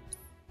clutch. up.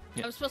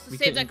 Yeah, I was supposed to we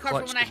save that couldn't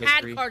card for when I clutch the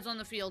had victory. cards on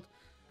the field.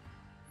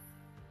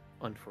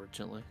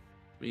 Unfortunately,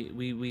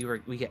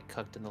 we got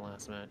cucked in the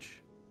last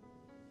match.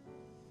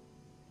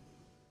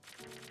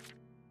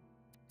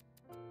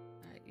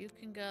 Alright, you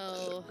can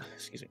go.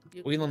 Excuse me.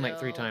 You We can won like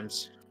 3 go.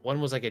 times.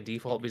 One was like a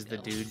default because the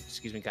go.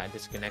 dude, got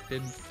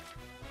disconnected,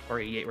 or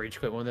he rage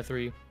quit one of the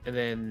 3, and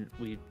then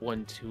we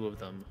won 2 of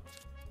them.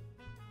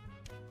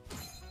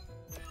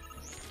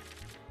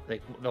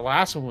 Like the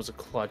last one was a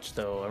clutch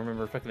though. I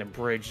remember fucking a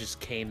bridge just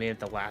came in at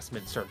the last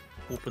minute, and started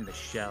whooping the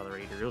shit out of the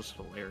Raider. It was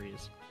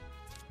hilarious.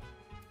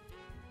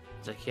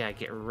 It's like, yeah,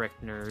 get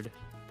wrecked, nerd.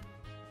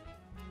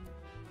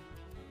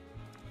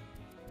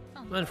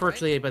 But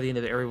unfortunately, by the end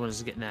of it, everyone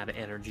was getting out of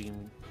energy,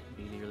 and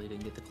we really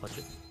didn't get to clutch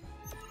it.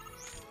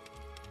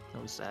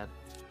 That was sad.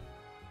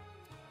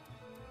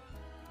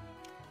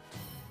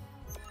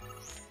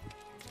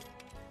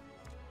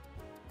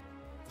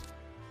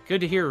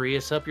 Good to hear,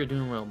 Rias. Hope you're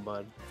doing well,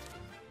 bud.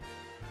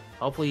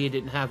 Hopefully you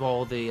didn't have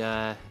all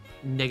the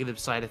negative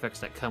side effects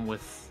that come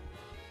with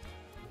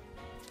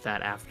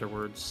that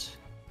afterwards.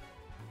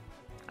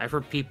 I've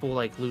heard people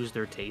like lose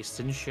their taste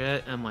and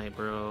shit. I'm like,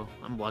 bro,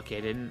 I'm lucky I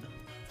didn't.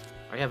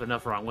 I have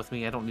enough wrong with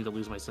me. I don't need to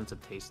lose my sense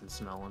of taste and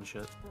smell and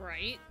shit.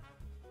 Right.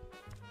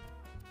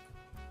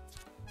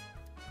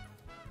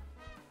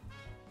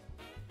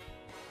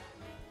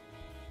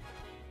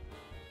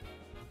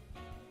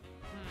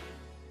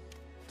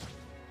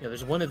 Yeah,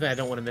 there's one event I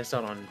don't want to miss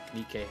out on,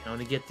 Nikkei. I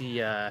want to get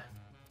the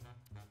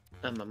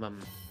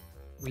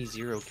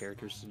ReZero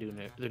characters doing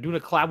it. They're doing a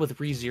collab with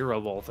ReZero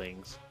of all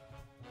things.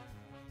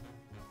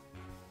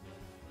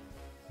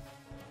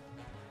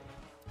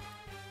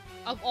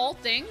 Of all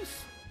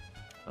things?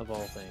 Of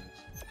all things.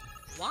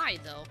 Why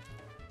though?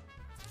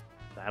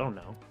 I don't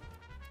know.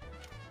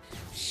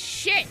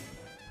 Shit!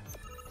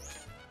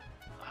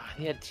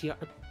 He had TR. God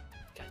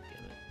damn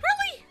it.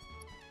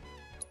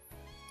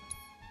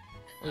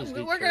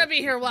 Really? We're gonna be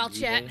here a while,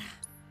 chat.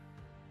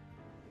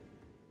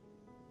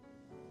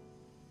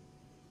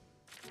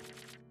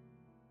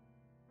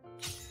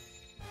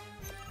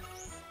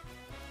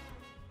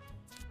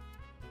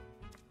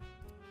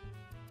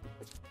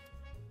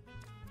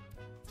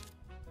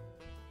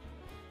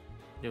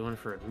 Do one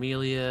for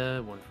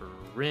Amelia, one for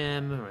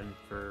Rim, one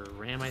for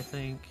Ram, I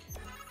think.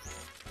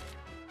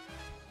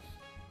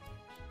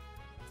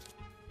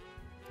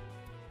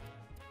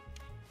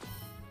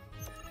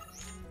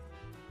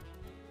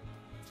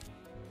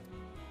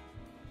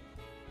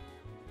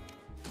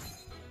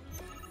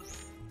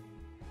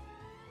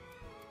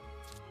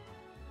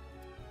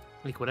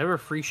 Like, whatever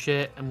free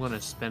shit I'm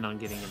gonna spend on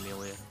getting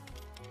Amelia.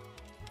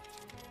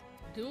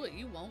 Do it,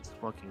 you won't. Let's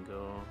fucking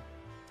go.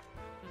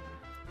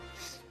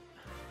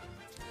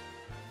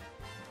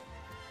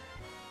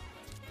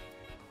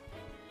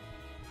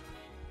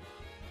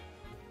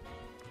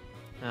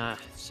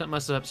 Something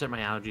must have upset my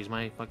allergies.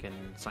 My fucking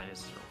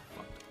sinuses are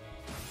fucked.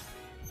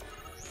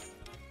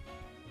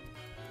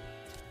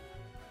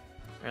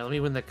 Alright, let me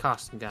win the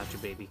costume gotcha,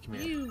 baby. Come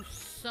here. You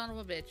son of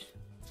a bitch.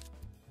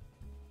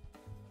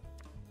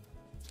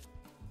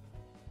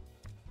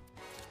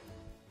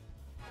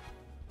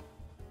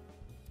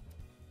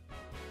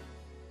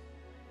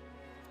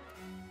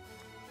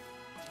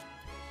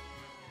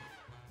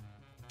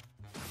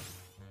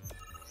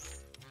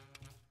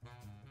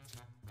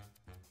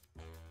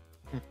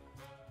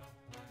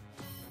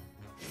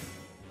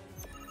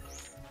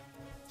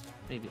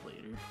 Maybe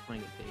later, when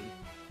I get paid.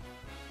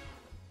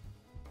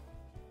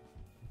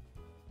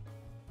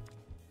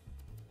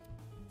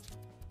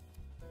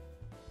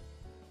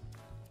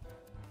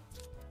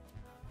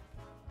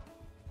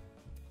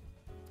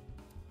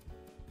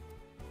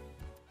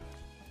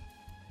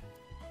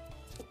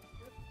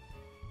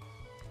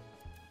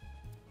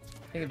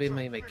 I think it'd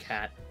be my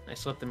cat. I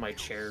slept in my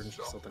chair and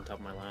she slept on top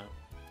of my lap.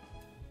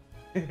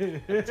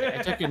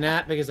 I took a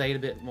nap because I ate a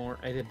bit more.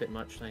 I did a bit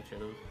much than I should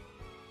have.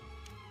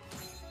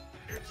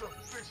 It's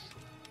official.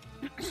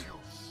 You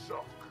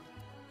suck.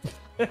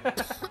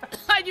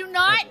 I do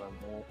not.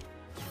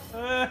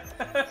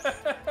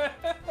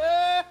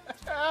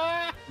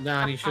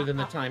 Nah, you should have done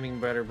the timing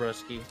better,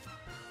 Brusky.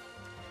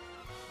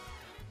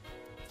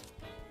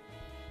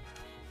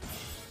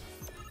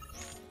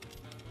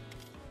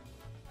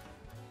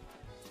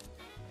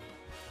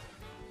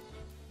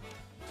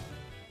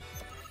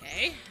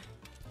 Okay.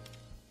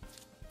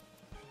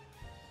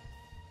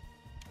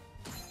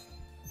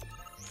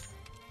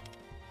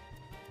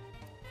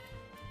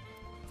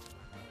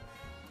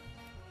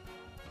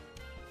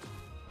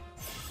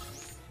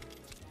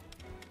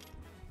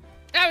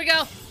 There we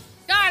go.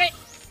 Got it.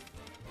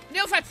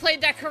 Knew if I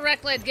played that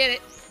correctly, I'd get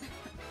it.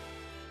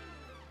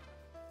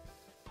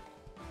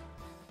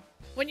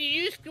 When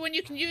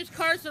you can use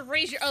cards to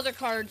raise your other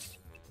cards.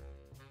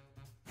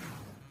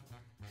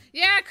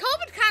 Yeah,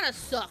 COVID kind of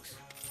sucks.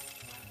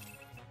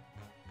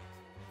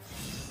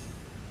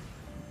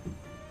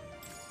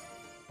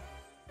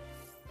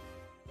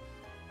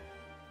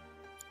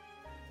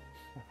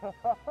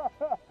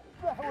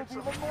 That was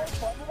even more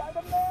fun than I'd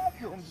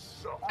imagined.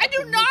 I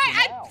do not.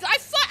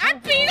 I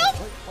beat him.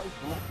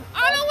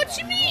 I don't know what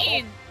you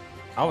mean.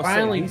 I was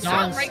Finally, saying,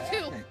 Don's right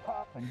too.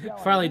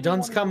 finally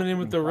Don's coming in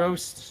with the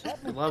roast.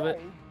 I love it.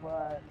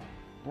 But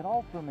it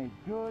also made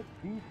good,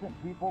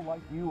 decent people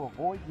like you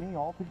avoid me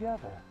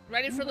altogether.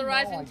 Ready for the Even though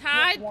rising I just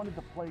tide? wanted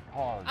to play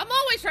cards. I'm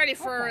always ready I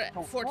for got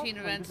so 14 frustrated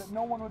events. That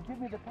no one would give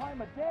me the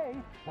time of day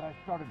that I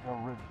started to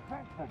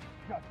resent the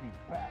gushy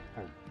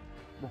bastard.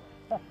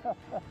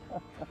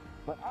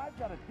 But I've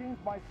got to change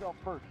myself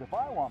first if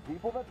I want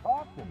people to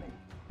talk to me.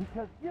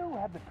 Because you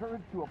had the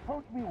courage to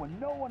approach me when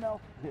no one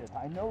else did.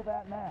 I know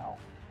that now.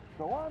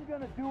 So I'm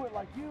going to do it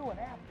like you and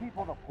ask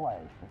people to play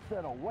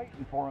instead of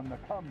waiting for them to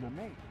come to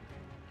me.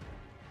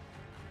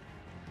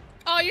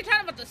 Oh, you're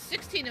talking about the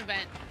 16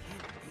 event.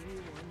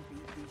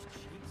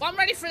 Well, I'm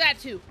ready for that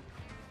too.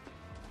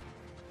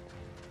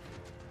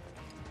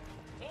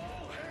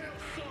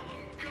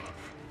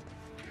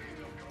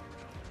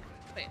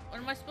 Wait,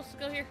 when am I supposed to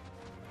go here?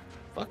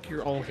 Fuck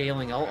your all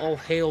hailing. I'll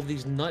hail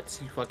these nuts,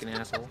 you fucking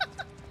asshole.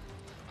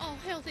 Oh,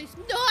 hell, these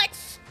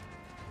nuts!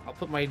 I'll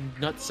put my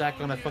nutsack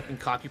on a fucking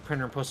copy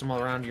printer and post them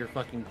all around your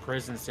fucking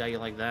prison. See how you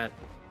like that?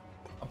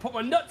 I'll put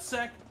my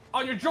nutsack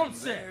on your drum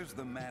set. There's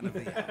the man of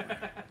the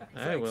hour.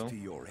 I will. Thanks to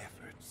your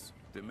efforts,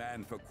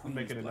 demand for I'm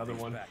making Queen's another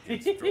Blood one.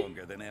 is back and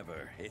stronger than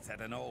ever. It's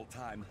at an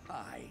all-time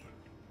high,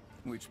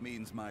 which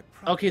means my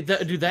Okay,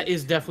 dude, that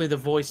is definitely the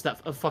voice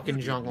that of fucking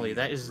Zhongli.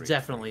 That is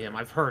definitely him.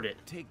 I've heard it.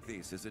 Take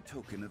this as a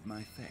token of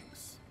my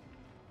thanks.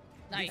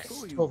 Nice.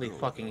 Before you Totally go,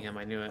 fucking him.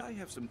 I knew it. I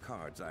have some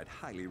cards I'd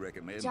highly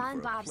recommend John for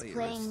a Bob's player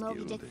playing as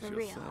Moby skilled Dick as for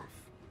real. yourself.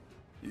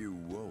 You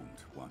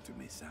won't want to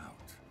miss out.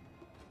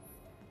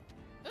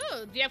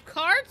 Oh, do you have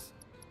cards?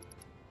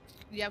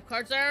 You have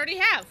cards I already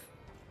have.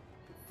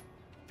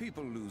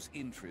 People lose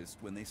interest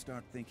when they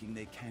start thinking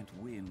they can't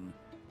win.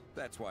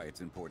 That's why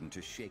it's important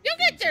to shake You'll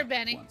get things there, up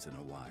Benny. once in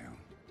a while.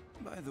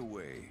 By the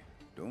way,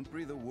 don't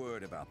breathe a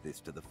word about this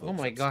to the folks Oh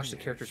my gosh, the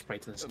upstairs, character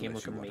sprites in this game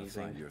unless look you want to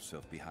amazing. find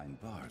yourself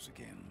behind bars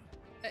again.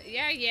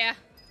 Yeah.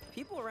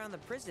 People around the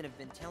prison have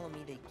been telling me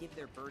they give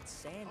their birds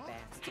sand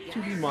baths to get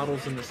 2D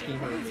models in this game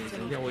are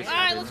amazing. They always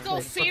Alright, have let's been. go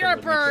Like, feed fucking our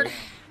really bird. cool.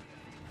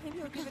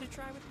 Maybe I'll give it a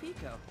try with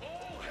Pico.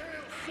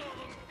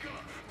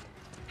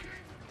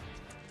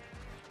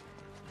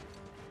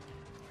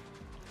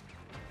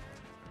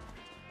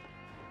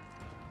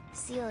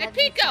 Ciel, Hey, have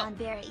you Pico! found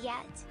Barrett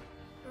yet?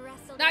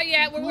 Not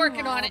yet, we're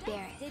working on it.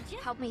 Barrett,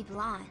 help me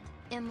blonde.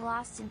 Am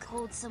lost and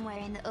cold somewhere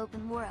in the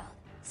open world.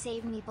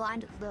 Save me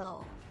blonde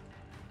low.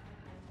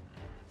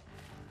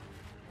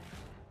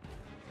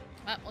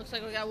 Looks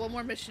like we got one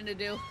more mission to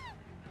do.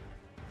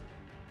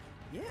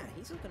 Yeah,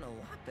 he's looking a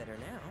lot better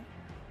now.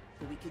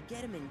 But we could get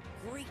him in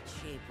great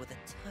shape with a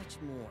touch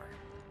more.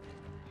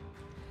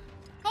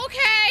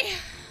 Okay!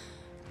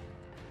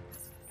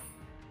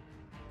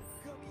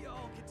 Come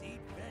y'all get to eat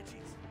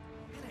veggies.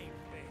 It ain't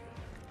fair.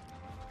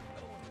 I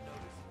don't want to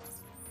notice.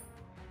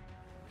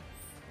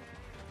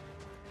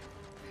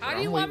 How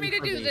do you want me to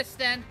do this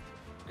then?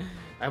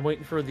 I'm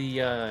waiting for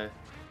the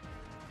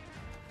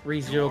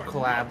ReZero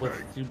collab with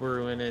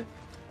Subaru in it.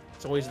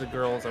 It's always the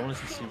girls. I want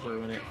to see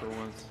Subaru in it for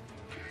once.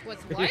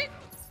 What's what?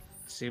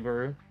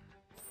 Subaru.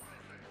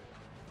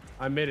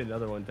 I made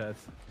another one, Tess.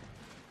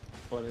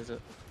 What is it?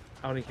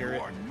 I want to hear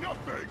it.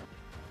 Nothing.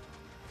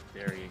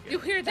 There you go. You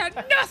hear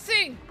that?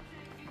 Nothing!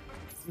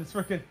 It's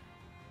freaking.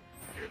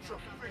 It's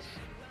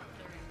official.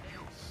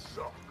 You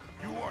suck.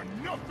 You are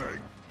nothing.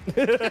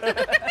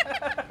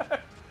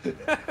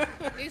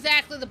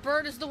 Exactly, the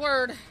bird is the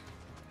word.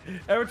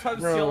 Every time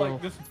Bro. Ciel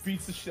like just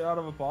beats the shit out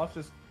of a boss,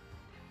 just.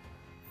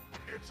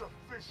 It's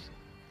official.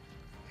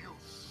 You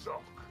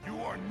suck. You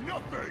are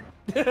nothing.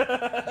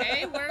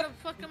 Hey, where the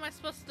fuck am I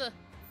supposed to?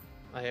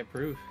 I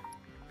approve.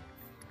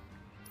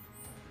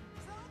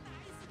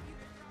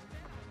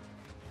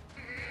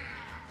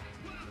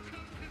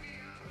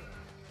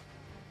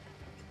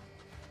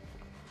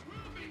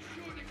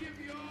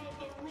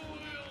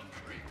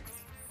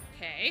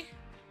 Okay.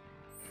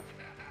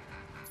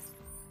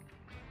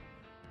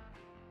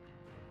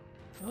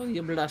 Oh,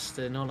 you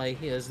bluster, and all I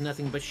hear is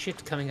nothing but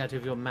shit coming out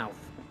of your mouth.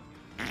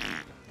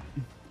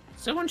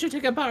 Someone should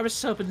take a bar of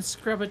soap and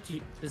scrub it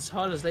as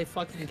hard as they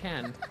fucking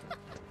can.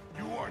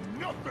 You are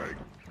nothing.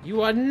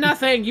 You are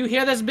nothing! You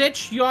hear this,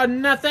 bitch? You are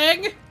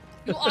nothing!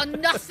 You are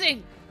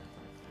nothing.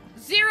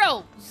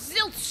 Zero.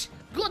 Zilch.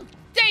 Good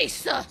day,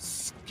 sir.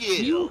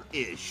 Skill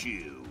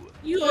issue.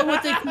 You are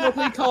what they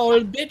colloquially call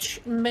a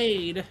bitch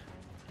made.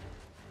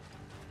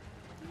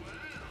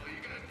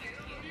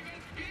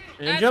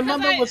 And That's Jump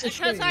Mamba was a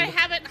because I shame.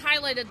 haven't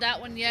highlighted that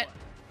one yet.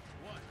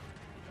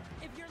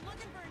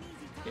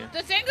 Yeah.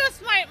 The thing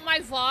with my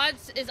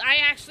VODs is I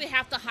actually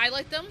have to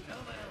highlight them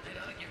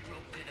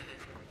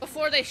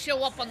before they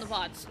show up on the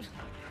VODs.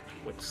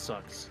 Which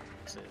sucks.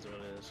 Is what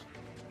it is.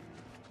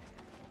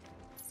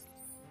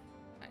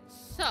 Right,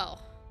 so.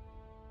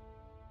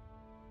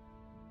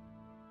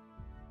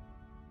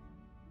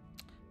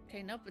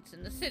 Okay, nope, it's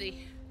in the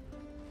city.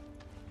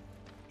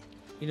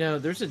 You know,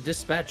 there's a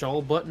dispatch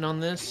all button on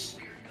this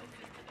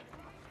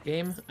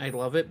game. I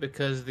love it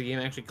because the game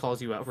actually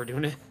calls you out for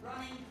doing it.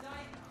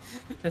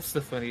 That's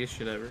the funniest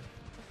shit ever.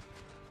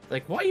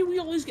 Like, why are we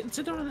always getting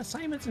sent on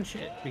assignments and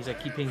shit? Because I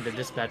keep hitting the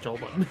dispatch all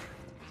button.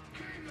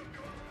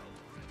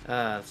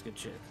 That's good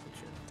shit. Good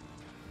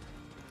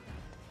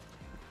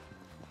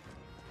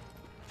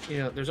shit. You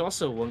know, there's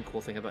also one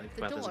cool thing about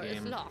The this door is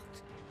game.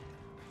 locked.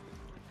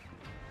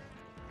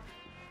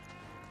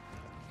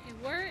 Okay,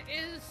 where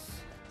is...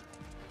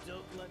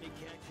 Don't let me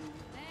catch you.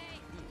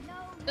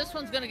 This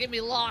one's gonna get me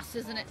lost,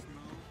 isn't it?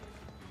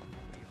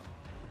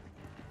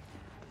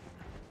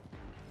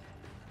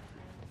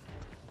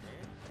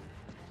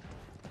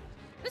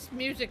 This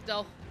music,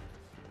 though.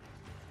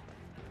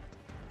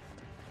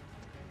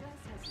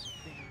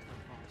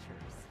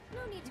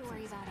 No need to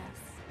worry about us.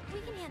 We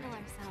can handle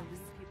ourselves.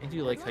 I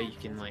do like how you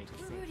can, like,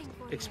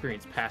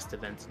 experience past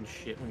events and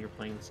shit when you're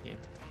playing this game.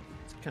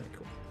 It's kind of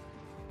cool.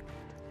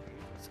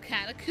 It's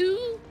kind of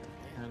cool.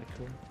 Kind of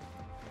cool.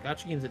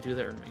 Gacha games that do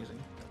that are amazing.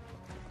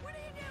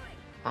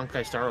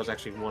 Honkai Star was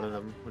actually one of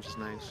them, which is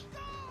nice.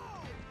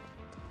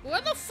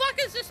 Where the fuck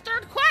is this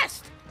third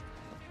quest?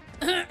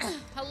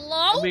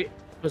 Hello? It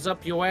was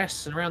up your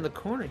ass and around the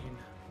corner, you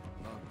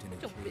know.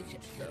 Don't bitch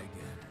ass up.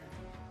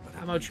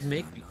 How about you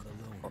make me?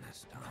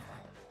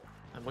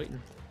 I'm waiting.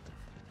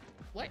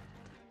 What?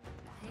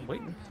 I'm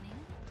waiting.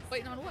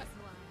 Waiting on what?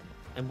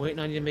 I'm waiting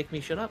on you to make me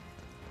shut up.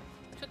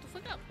 Shut the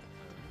fuck up.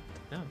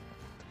 No,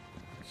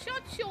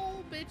 Shut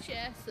your bitch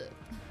ass up.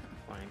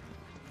 fine.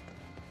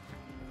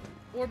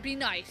 Or be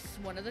nice.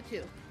 One of the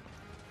two.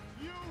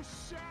 You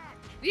suck.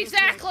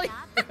 Exactly.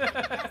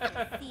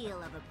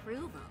 Seal of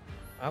approval.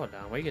 Oh no,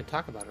 why you gonna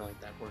talk about her like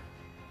that for?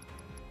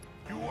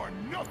 You are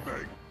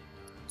nothing.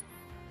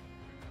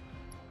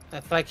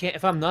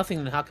 If I'm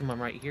nothing, then how come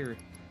I'm right here?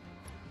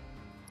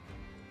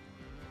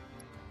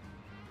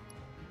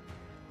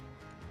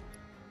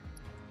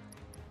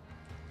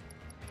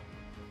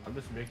 I'm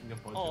just making a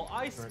bunch Oh, of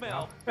I things right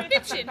smell. now.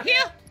 Bitch in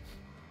here.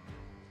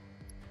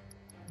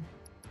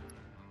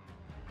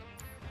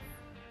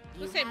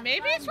 I say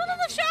maybe it's one of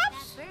the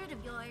shops. That bird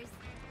of yours.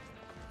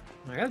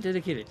 I gotta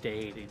dedicate a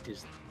day to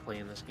just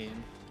playing this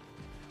game.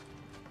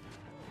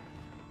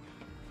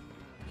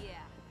 Yeah,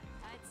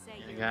 I'd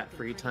say I got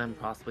free time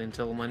possibly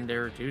until Monday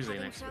or Tuesday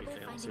Having next week.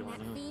 trouble I don't see finding why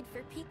that not. feed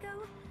for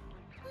Pico?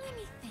 Let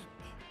me think.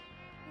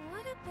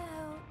 What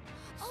about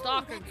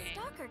Stalker that game.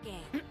 Stalker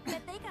game?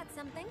 Bet they got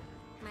something.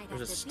 Might There's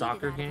have a to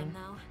stalker beat it out of game?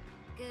 them,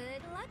 though.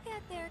 Good luck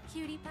out there,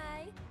 cutie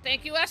pie.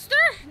 Thank you, Esther.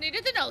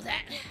 Needed to know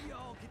that.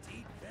 Y'all get to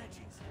eat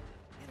veggies.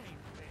 It ain't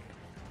fair.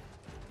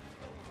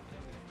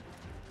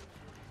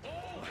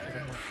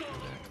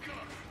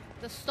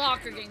 The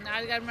stalker gang. Now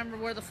I gotta remember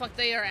where the fuck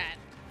they are at.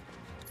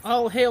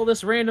 I'll hail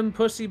this random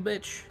pussy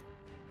bitch.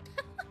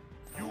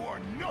 You are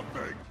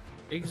nothing.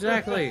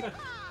 Exactly.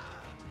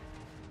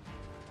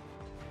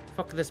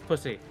 Fuck this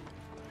pussy.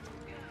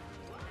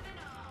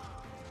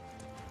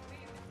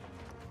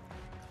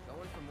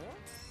 Going for more?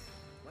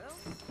 Well,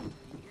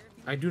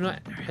 I do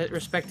not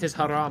respect his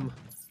haram.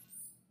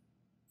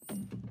 I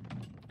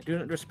do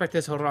not respect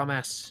his haram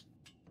ass.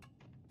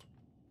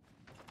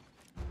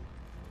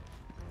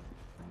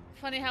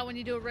 Funny how when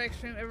you do a reg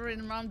stream, everybody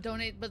and mom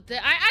donate, but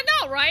I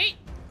know, right?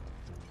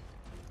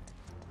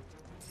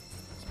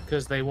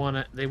 Because they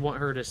want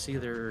her to see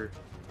their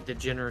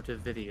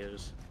degenerative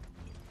videos.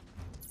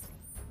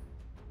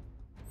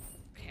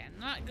 Okay, I'm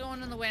not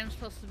going in the way I'm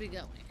supposed to be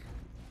going.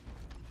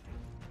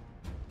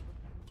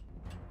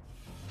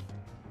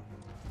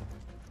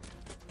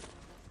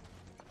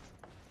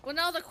 Well,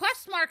 no, the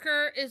quest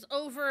marker is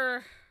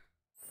over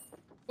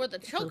where the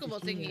chocobo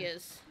thingy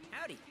is.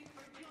 Howdy.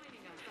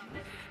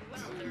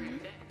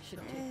 Should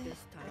take this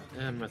time.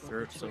 And my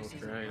throat's so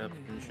dried up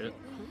and shit.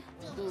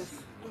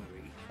 Oof.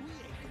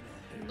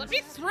 Let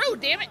me through,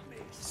 damn it!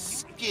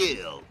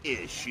 Skill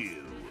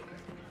issue.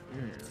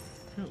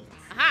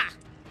 Aha!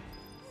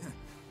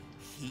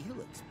 He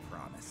looks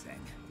promising.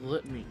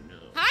 Let me know.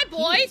 Hi,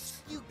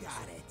 boys! You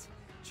got it.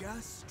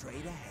 Just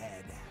straight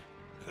ahead.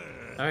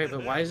 Alright,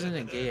 but why isn't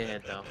it gay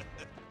ahead, though?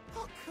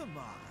 Oh, come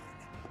on.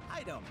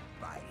 I don't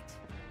bite.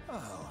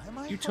 Oh, am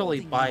I You totally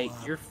holding bite. you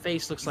up? Your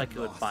face looks like it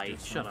would Lost or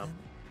bite. Shut up. something?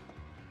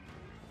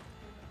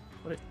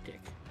 What a dick.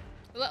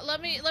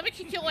 Let me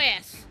kick your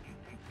ass.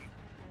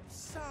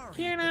 Sorry.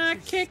 Can I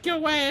kick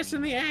your ass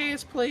in the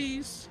ass,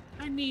 please?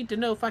 I need to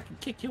know if I can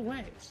kick your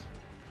ass.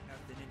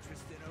 Nothing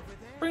interesting over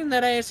there? Bring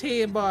that ass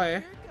here,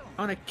 boy. I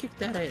wanna kick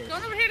that ass.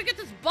 Going over here to get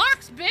this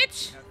box,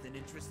 bitch! Nothing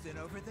interesting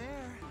over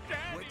there.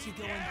 What you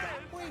going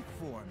that way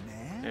for,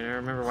 man? And I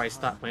remember why I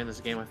stopped playing this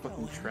game. I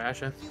fucking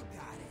trash it. You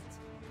got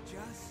it.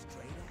 Just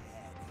straight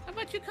ahead. How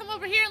about you come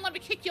over here and let me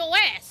kick your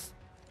ass?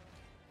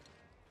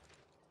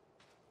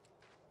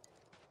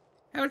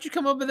 How about you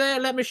come over there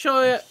and let me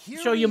show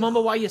your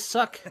mama why you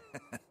suck?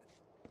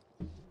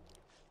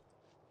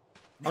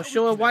 I'll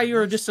show her why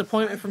you're a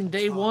disappointment from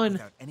day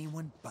one.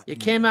 You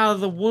came out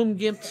of the womb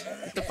gimped.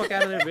 Get the fuck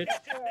out of there, bitch.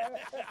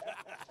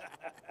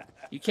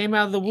 You came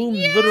out of the womb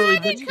literally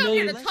bitch come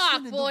here to million.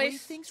 talk, boys.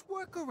 Things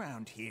work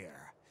around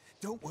here.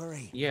 Don't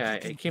worry. Yeah,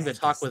 it came to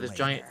talk with his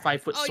giant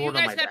 5-foot Oh, you sword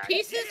on my guys got back.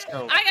 pieces? Let's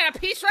go. I got a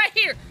piece right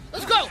here.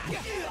 Let's go.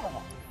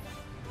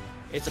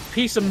 It's a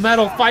piece of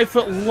metal 5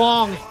 foot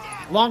long.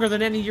 Longer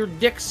than any of your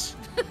dicks.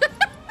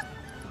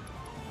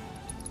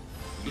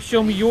 You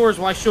show me yours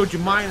while I showed you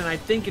mine, and I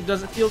think it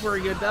doesn't feel very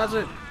good, does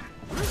it?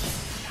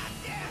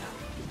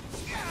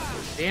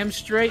 Damn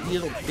straight, you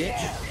little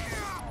bitch.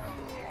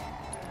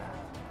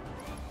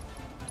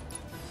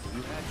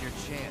 You had your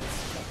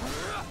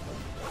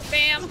chance.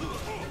 Bam.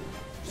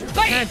 You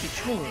had your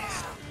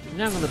chance. You're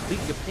not gonna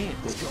beat your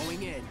pants.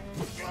 Going in.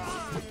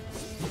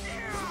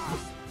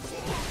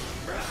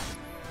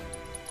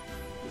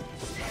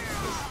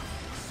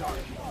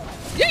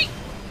 Yeet!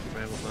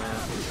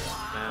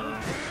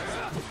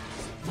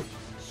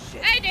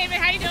 Hey, David,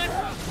 how you doing?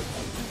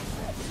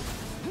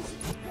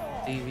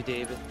 Davey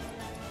David.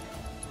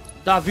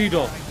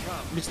 Davido.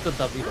 Mr.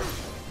 Davido.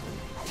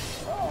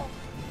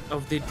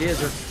 Of the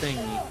desert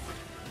thingy.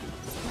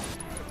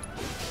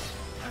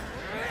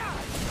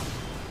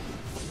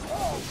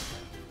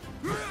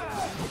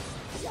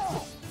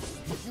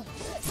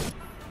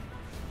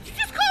 You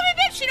just call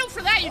me bitch, you know,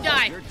 for that you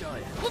die. You're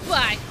done.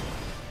 Goodbye.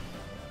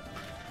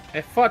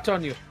 I fought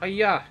on you.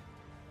 Hiya.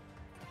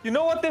 You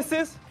know what this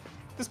is?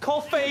 This is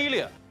called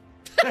failure.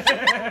 You could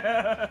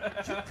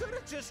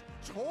have just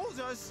told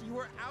us you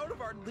were out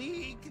of our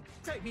league.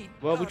 I mean,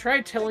 Well, we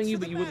tried telling thanks you,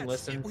 for but the you wouldn't match.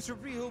 listen. It was a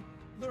real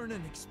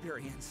learning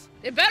experience.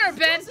 It better,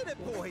 Ben. Wasn't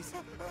it, boys?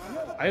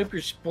 I hope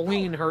your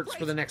spleen hurts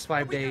for the next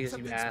 5 We have days, you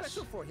something ass.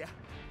 special for you.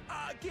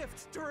 A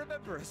gift to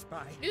remember us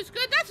by. It's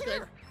good, that's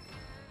good.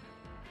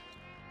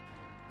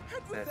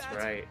 And with That's that,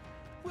 right.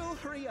 we'll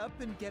hurry up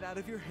and get out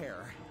of your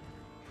hair.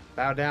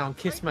 Bow down,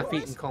 kiss my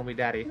feet, and call me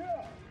daddy.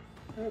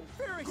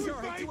 Very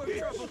sorry to have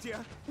troubled you,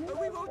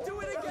 but we won't do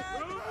it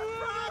again.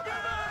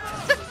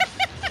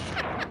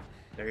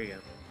 There you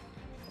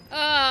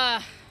go.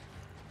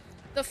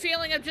 The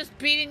feeling of just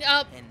beating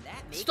up And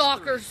that makes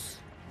stalkers.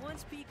 3.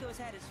 Once Pico's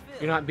had his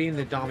fill, You're not being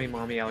the Dommy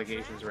Mommy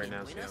allegations right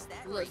now, win Ciel. us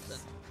that Listen.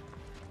 race.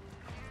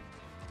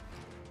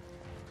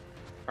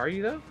 Are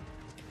you, though?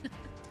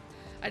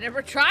 I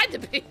never tried to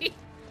be.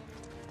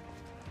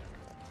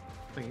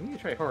 Like, you need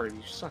to try harder.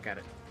 You suck at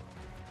it.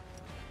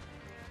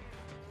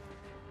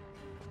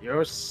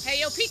 You're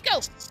Hey, yo, Pico.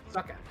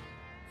 Suck at it.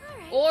 All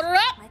right. Order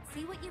up. Let's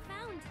see what you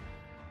found.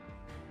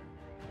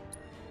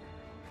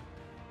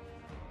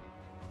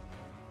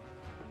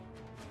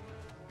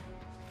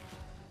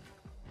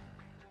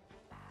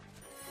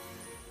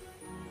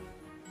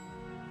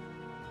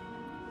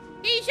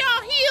 He's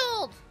all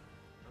healed.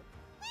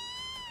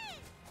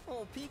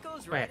 Oh,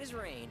 Pico's right Wait. as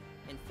rain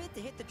and fit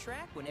to hit the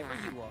track whenever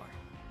you are.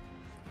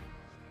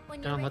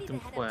 When Don't you're let ready to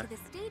them head quack. up to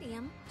the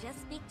stadium, just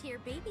speak to your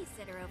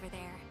babysitter over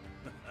there.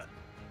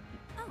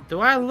 Oh,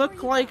 Do I before look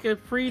you like go, a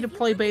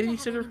free-to-play if you happen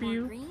to have babysitter any for more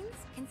you? Greens,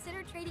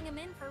 consider trading them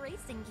in for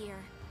racing gear.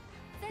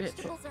 Bitch.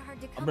 Vegetables are hard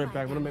to I'll come be right by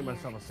back. I'm gonna down make here,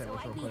 myself a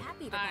sandwich so real I'd be quick.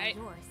 happy to buy Alright.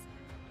 yours.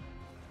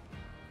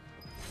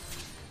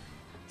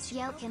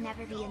 Ciel can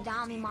never be a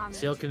Dommy Mommy.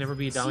 Ciel can never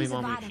be a Dommy She's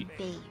Mommy. A bottom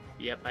babe.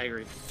 Yep, I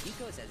agree.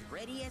 Pico's as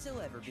ready as he'll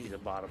ever be. She's a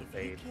bottom If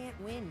fade. you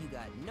can't win, you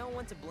got no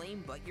one to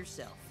blame but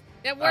yourself.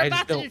 Yeah, we're I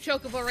about just to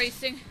do chocobo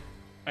racing.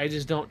 I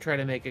just don't try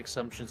to make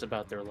assumptions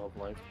about their love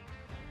life.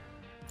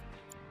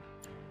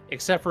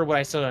 Except for what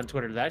I said on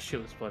Twitter. That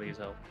shit was funny as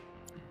hell.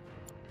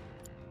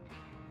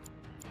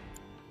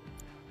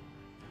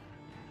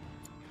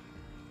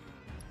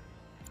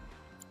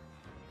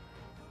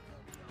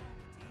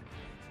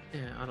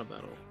 Yeah, auto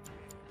battle.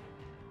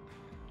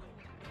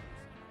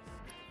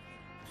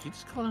 Did you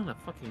just call down a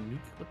fucking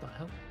nuke? What the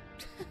hell?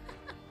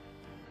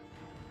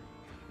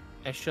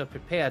 I shall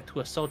prepare to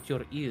assault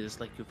your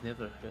ears like you've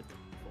never heard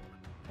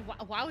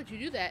before. Why would you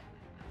do that?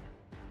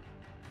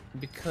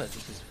 Because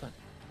it is fun.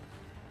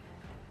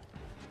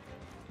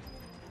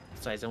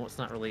 Besides, it's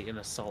not really an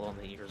assault on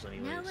the ears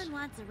anyways. No one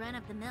wants a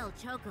run-of-the-mill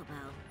chocobo.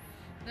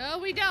 No,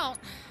 we don't.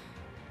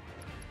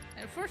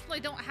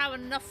 Unfortunately, don't have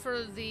enough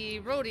for the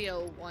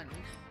rodeo one.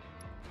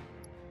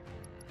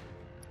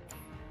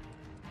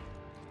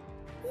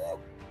 Go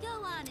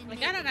on and I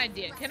got an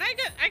idea. Can I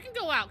get? I can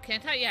go out,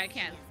 can't I? Yeah, I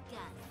can.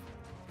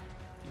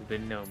 You've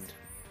been gnomed.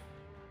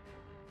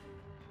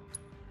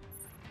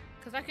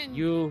 Cause I can.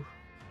 You,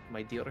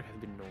 my dear,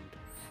 have been gnomed.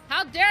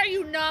 How dare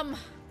you, numb? I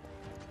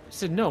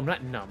said gnome,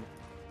 not numb.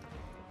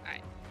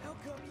 Alright. How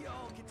come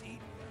y'all get to eat?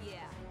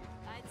 Yeah,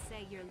 I'd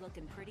say you're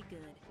looking pretty good.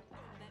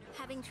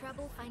 Having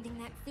trouble finding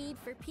that feed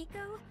for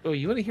Pico? Oh,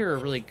 you want to hear a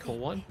really cool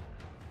one?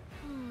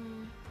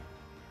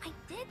 I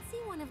did see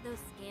one of those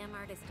scam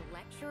artist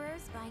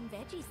lecturers buying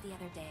veggies the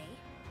other day.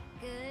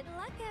 Good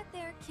luck out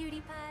there,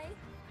 cutie pie.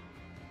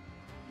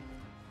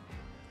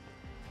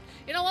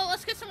 You know what?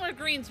 Let's get some more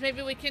greens.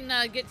 Maybe we can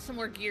get some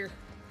more gear.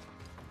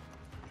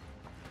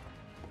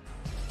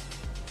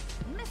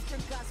 Mr.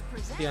 Gus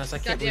presents. To be honest, I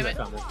can't believe I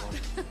found this one.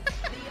 The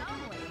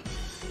only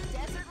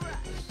Desert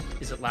Rush.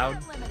 Is it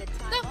loud? Limited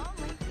time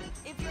only.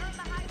 If you're in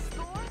the high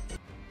score,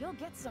 you'll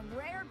get some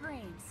rare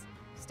greens.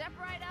 Step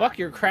right up. Fuck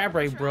your crab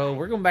ray, bro.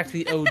 We're going back to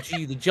the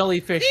OG, the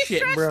jellyfish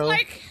shit, bro.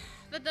 Like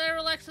the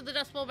Derelict of the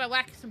Dust Bowl by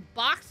whacking some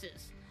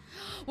boxes.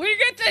 We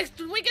get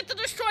to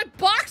destroy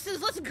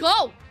boxes. Let's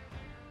go.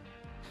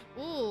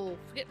 Ooh,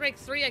 get rank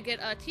 3. I get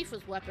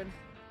Tifa's weapon.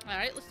 All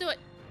right, let's do it.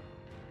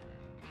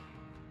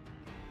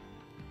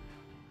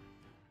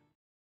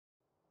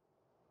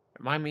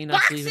 Remind me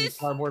not to leave any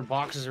cardboard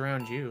boxes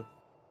around you.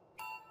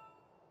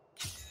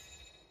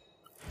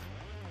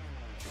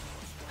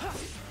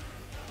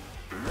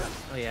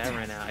 Oh yeah, I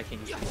ran out. I can't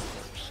use the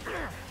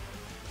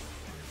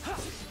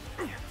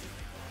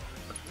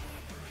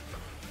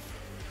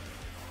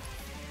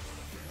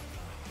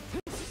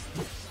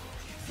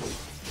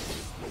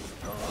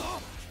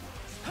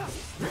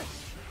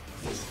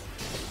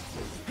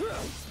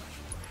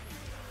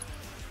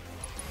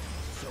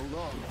So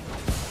long.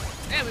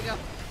 There we go.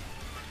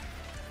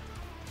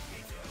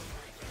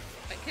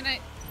 Wait, can I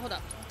hold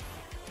up?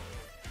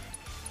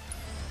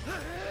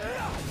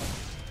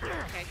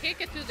 Okay, I can't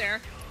get through there.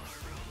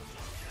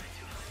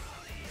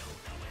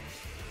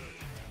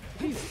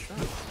 You,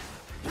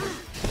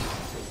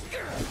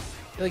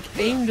 like,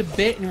 aimed a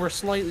bit and were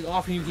slightly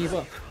off and you gave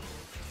up.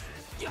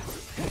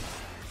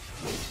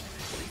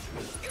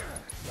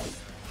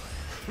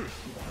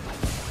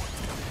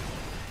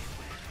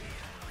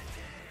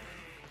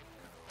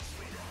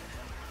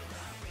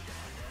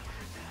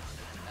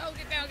 Oh,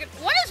 get down, get.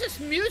 What is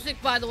this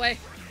music, by the way?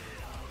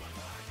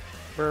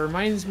 But it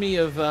reminds me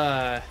of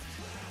that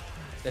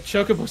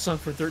Chocobo song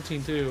for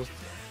 13-2.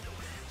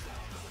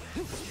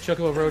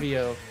 Chocobo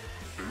Rodeo.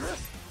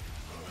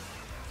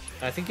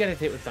 I think you had to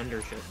hit with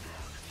thunder shit.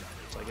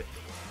 Looks like it.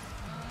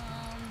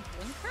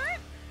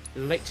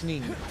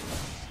 Lightning.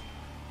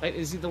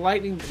 Is it the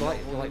lightning? The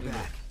lightning.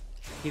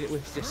 Hit it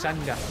with the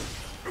thunder.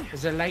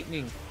 Is there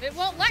lightning? It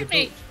won't let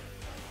me.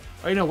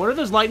 Oh, you know, what are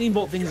those lightning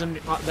bolt things on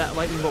that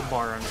lightning bolt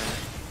bar on there?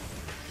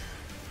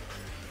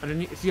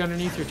 Underneath, see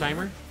underneath your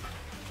timer?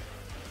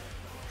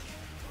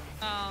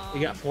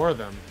 You got 4 of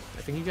them.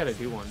 I think you gotta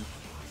do one.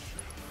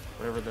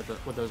 Whatever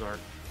what those are.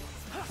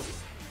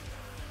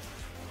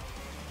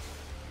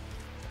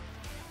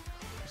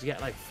 You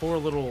got like 4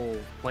 little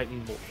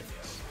lightning bolt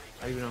things.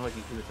 I don't even know what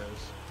you do with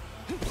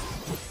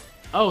those.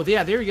 Oh,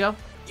 yeah, there you go.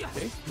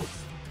 Okay.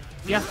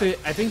 You have to.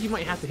 I think you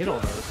might have to hit all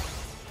those.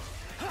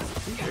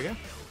 There you go.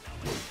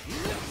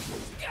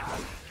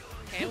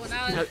 Okay, well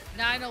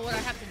now I know what I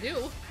have to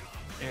do.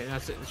 And now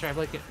try to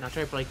break it. Now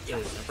try to break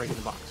breaking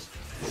the box.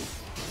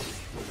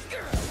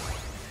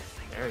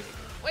 There you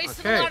go.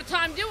 Wasted a lot of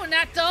time doing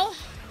that though.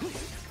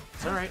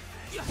 It's all right.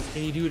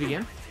 Can you do it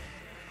again?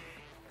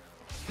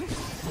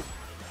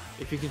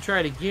 If you can try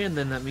it again,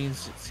 then that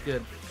means it's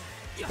good.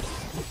 I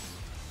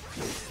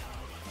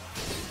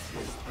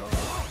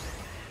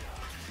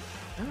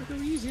don't go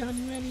easy on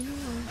you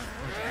anymore.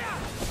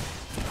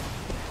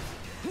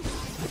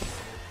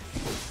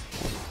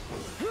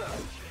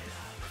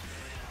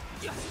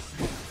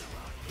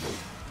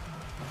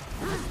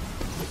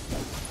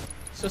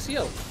 So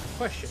Ciel,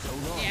 question.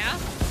 Yeah?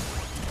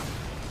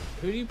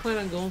 Who do you plan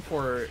on going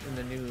for in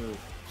the new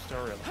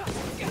story? Are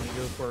you gonna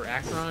go for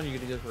Acheron? Are you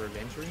gonna go for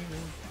Adventuring?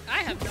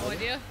 I have no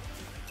idea.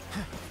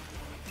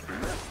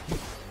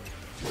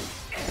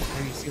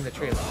 Have you seen the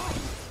trailer?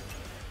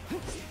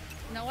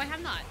 No, I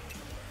have not.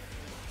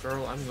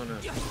 Girl, I'm gonna...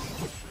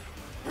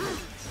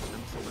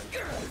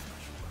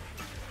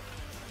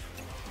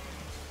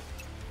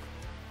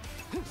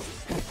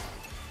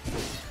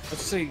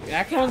 Let's see,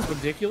 Acheron's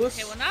ridiculous.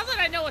 Okay, well now that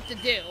I know what to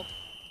do,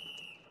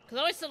 because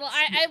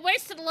I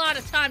wasted a lot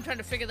of time trying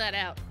to figure that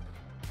out.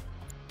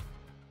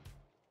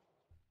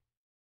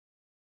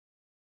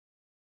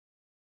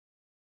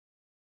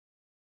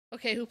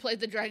 Okay, who played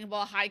the Dragon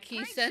Ball High Key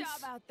Great sense?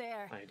 job out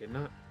there. I did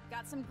not.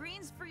 Got some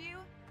greens for you,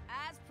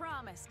 as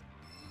promised.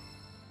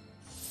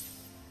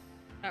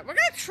 Alright, we're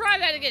gonna try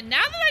that again.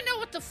 Now that I know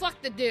what the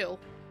fuck to do.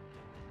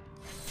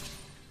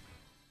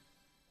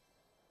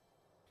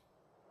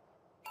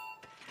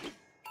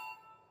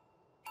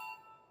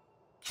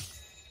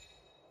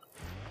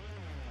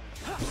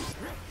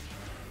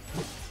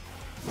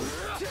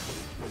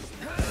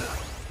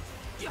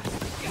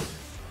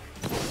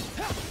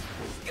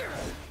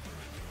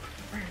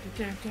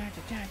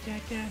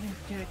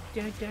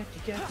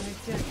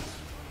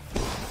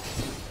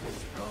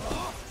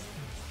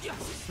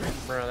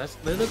 Bro,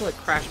 they look like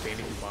Crash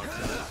Bandicoot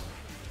boxes.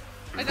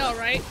 I know,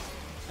 right?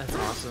 That's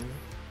awesome.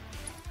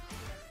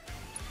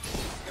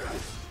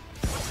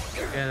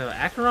 Yeah, no,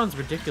 Acheron's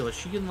ridiculous.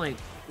 She can, like,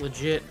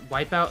 legit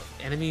wipe out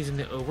enemies in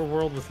the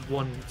overworld with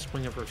one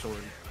swing of her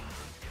sword.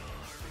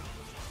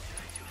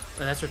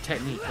 And that's her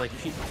technique. Like,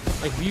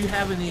 if you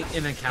have an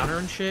encounter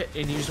and shit,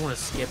 and you just want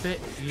to skip it,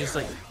 you just,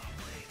 like,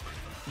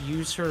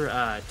 use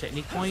her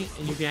technique point,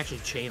 and you can actually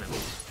chain them.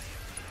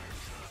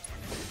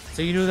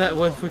 So you know that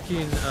one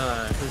freaking,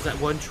 there's that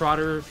one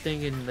trotter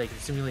thing in, like,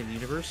 Simulated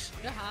Universe?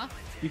 Uh-huh.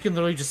 You can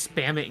literally just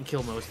spam it and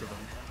kill most of them.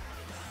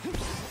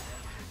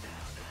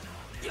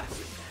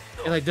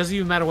 And, like, doesn't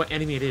even matter what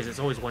enemy it is, it's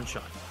always one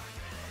shot.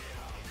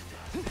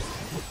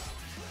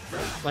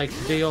 Like,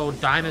 the old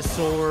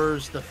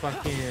dinosaurs, the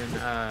fucking,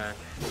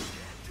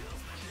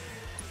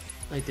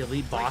 like, the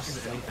elite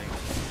bosses, anything.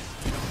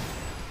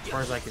 As far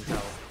as I can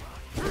tell.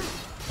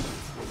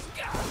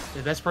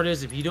 The best part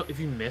is if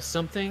you miss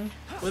something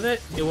with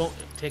it, it won't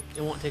take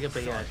up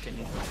a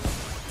technique.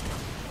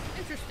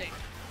 Interesting.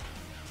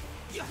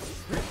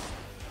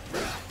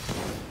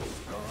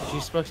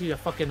 She's supposed to be a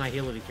fucking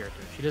Nihility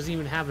character. She doesn't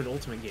even have an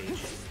ultimate gauge.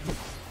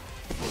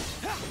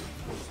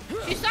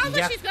 She sounds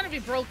like she's gonna be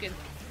broken.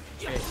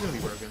 Yeah, she's gonna be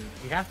broken.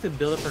 You have to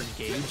build up her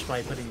gauge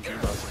by putting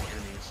debuffs on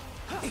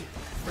enemies.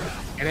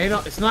 And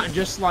it's not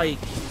just like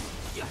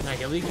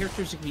Nihility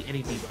characters, it can be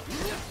any debuff.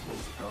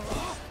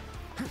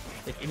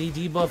 Like any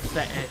debuff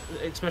that,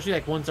 especially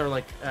like ones that are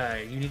like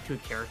unique to a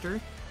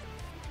character,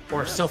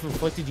 or a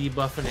self-inflicted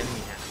debuff an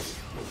enemy has.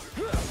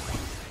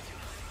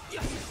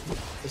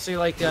 Let's say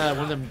like one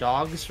of them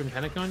dogs from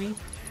Pentaconi.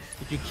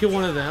 If you kill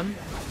one of them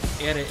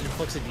and it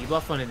inflicts a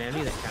debuff on an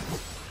enemy, that counts.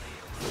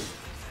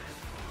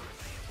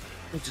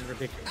 Which is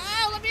ridiculous.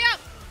 Oh, let me up!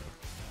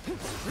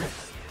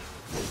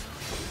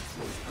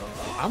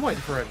 I'm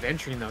waiting for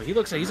Adventuring though. He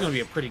looks like he's gonna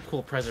be a pretty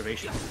cool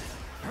preservation.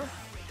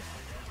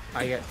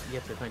 I get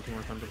the 19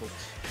 more Thunderbolts.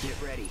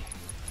 Get ready.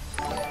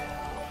 So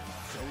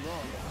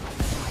long.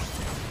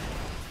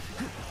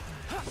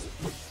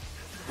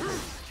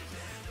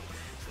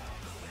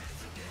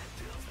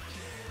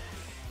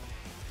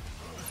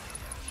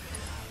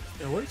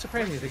 Yeah, what is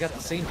surprising is they got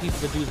the same people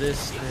to do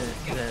this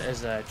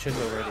as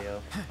Chico Radio.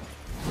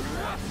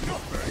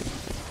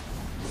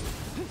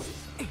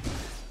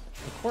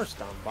 Of course,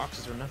 Dom.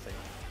 Boxes are nothing.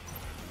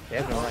 They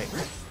have no rights.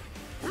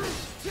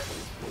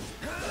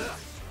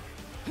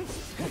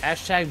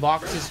 Hashtag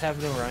boxes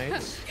have no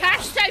rights.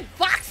 Hashtag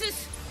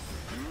boxes!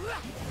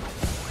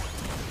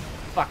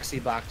 Foxy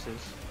boxes.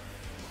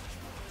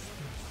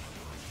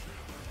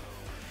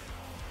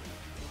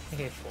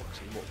 Hey,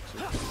 foxy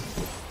boxes.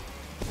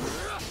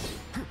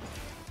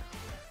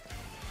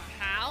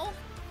 How am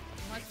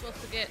I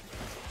supposed to get?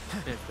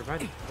 Yeah,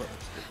 provided.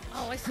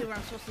 Oh, I see where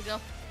I'm supposed to go.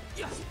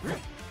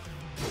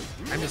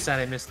 I'm just sad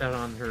I missed out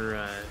on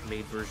her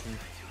maid version.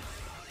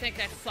 I think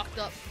I fucked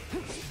up.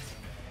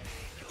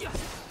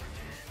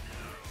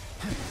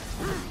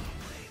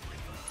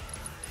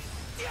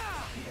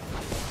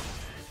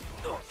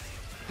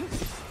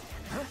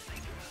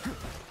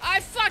 I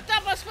fucked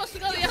up! I'm supposed to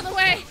go the other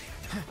way!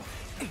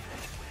 I'm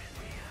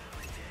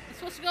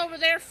supposed to go over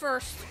there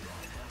first.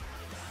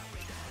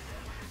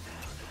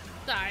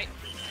 Alright.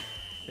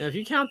 Now, if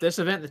you count this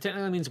event, that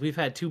technically means we've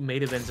had 2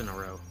 maid events in a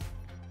row.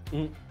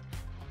 On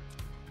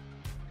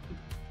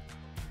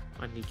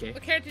DK.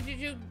 What character did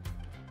you...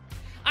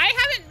 I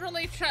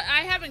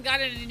haven't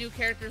gotten any new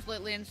characters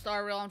lately in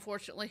Star Rail,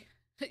 unfortunately.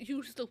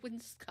 Use the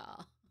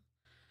Windscar.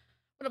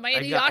 What am I,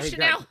 Inuyasha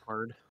now?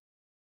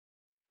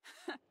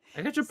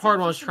 I got your part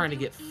while I was trying to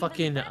get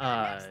fucking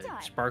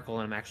Sparkle,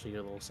 and I'm actually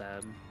a little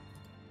sad.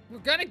 We're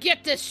gonna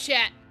get this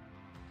shit.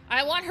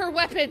 I want her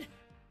weapon.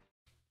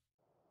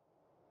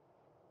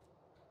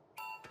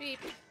 Beep.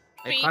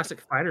 A Beep.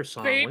 classic fighter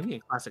song. Beep. What do you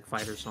mean a classic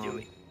fighter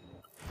song?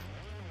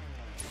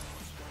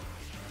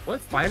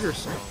 What fighter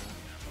song?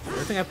 The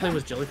only thing I played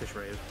was Jellyfish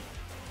Rave.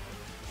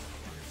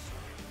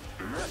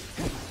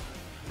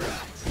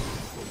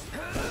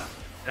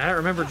 And I don't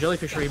remember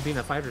Jellyfish Rave being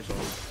a fighter song.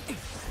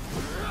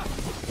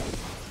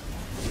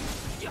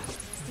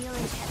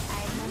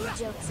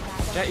 jokes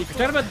about If you're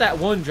talking about that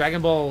one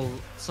Dragon Ball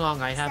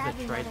song, I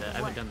haven't tried that. I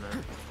haven't done that.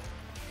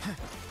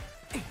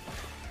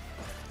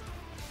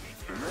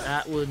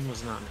 That one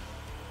was not me.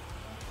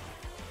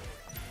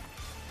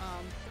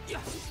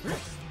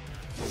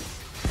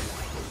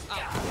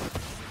 Oh.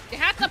 You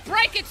have to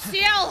break it,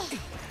 Ciel!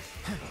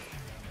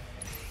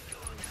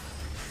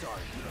 Sorry.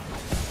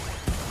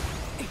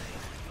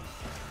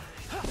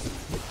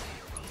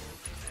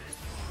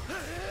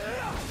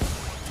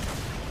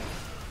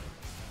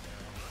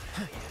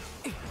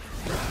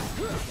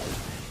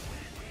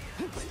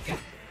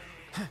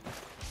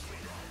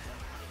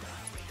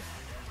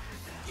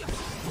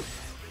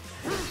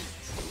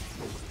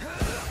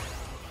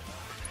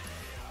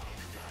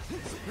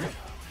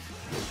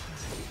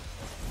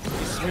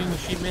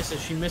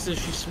 She misses,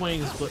 she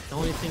swings, but the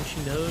only thing she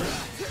knows,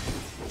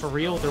 for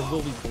real, there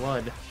will be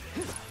blood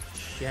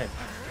shed.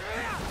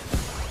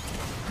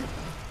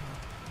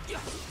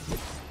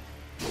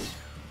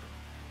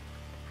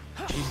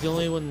 She's the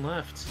only one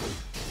left.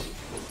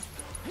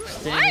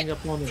 Standing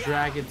up on the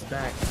dragon's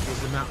back,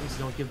 because the mountains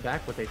don't give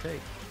back what they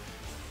take.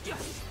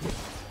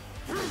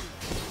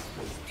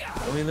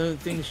 The only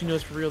thing she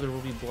knows for real, there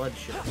will be blood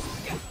shed.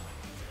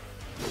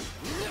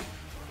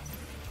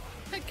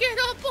 Get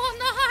up on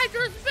the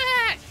Hydra's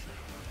back!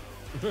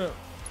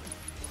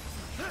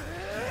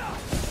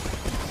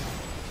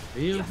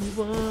 Feel the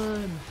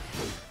one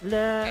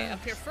Okay,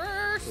 up here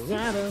first.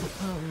 Right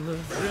up on the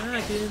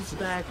dragon's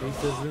back,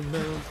 because the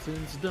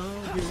mountains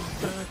don't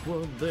give back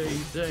what they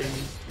take.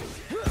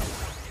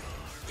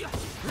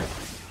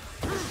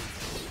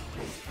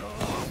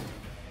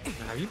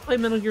 Have you played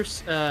Metal Gear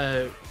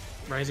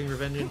Rising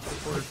Revengeance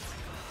before?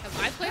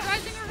 Have I played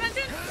Rising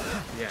Revengeance?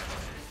 Yeah.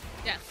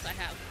 Yes, I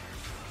have.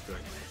 Good.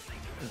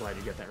 I'm glad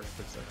you got that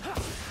reference there.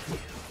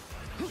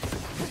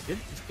 Good.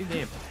 It's a good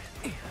game.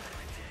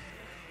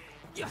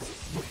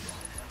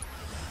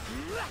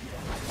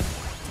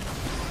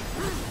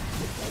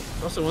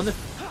 Also, one of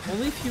the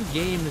only few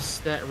games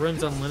that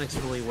runs on Linux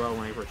really well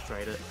when I first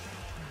tried it.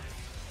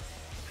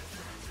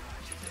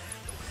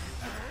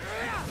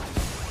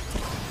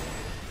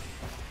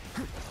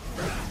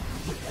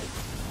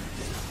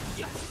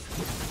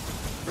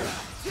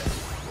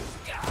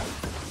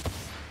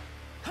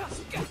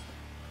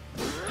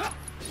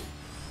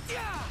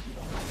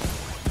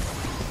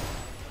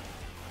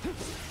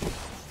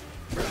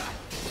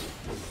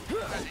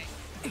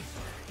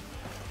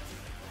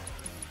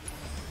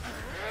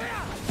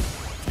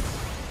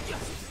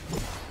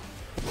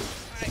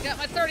 Alright, got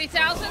my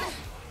 30,000.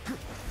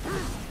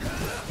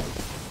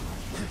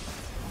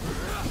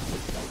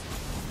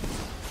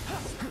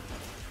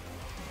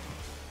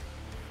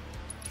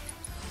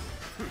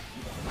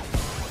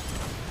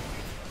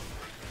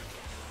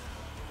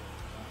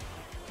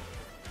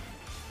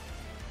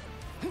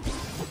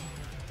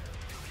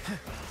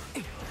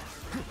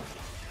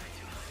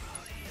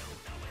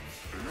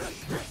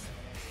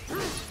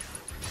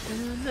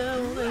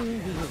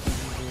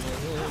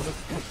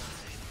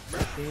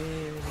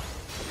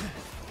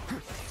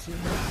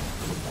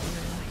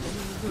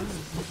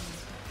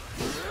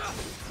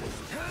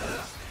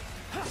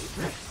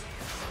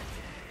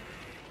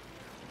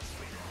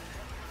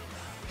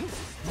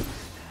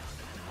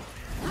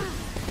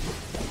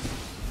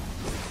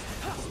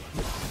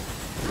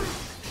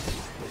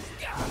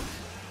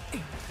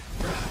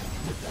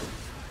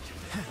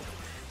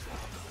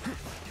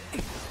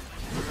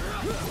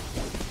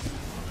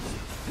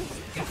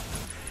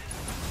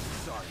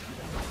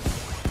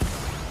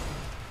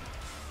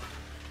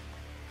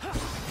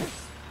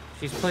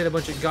 She's played a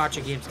bunch of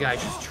gacha games,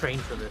 guys. She's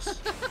trained for this.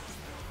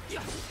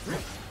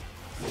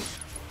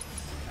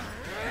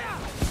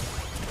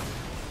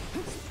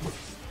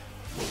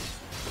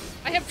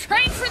 I have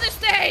trained for this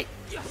day!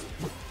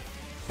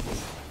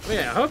 Well,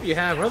 yeah, I hope you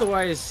have.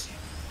 Otherwise...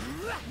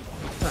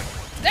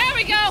 There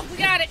we go! We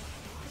got it!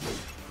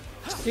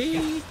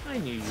 See? I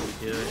knew you would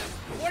do it.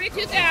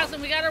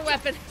 42,000, we got our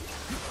weapon.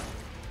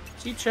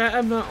 See, chat,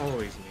 I'm not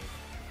always me.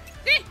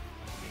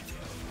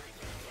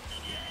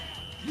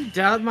 You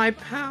doubt my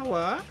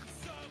power?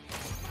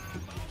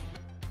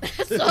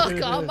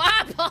 Suck on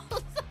my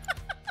balls!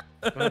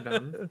 Well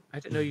done. I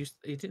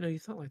didn't know you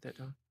thought like that,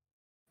 Don.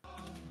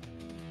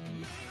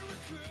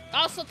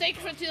 Also, thank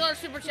you for the $2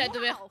 super chat,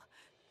 Deville.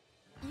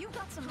 You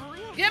got some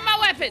real. Get my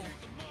weapon!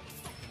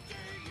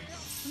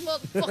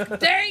 Motherfucker,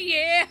 there,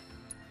 yeah!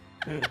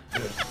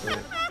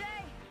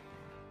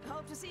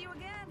 Hope to see you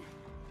again.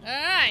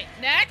 Alright,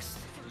 next.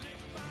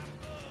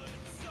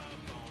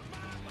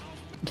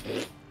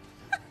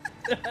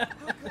 Shut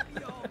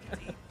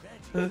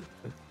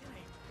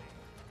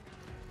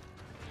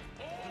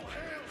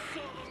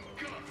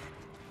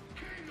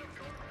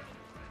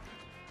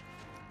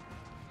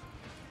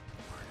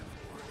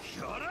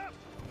up!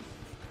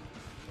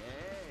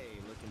 Hey,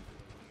 looking.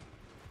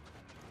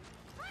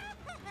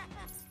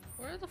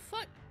 Where the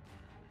fuck?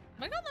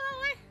 Am I going the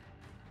wrong way?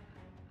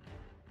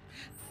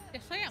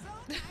 Yes, I am.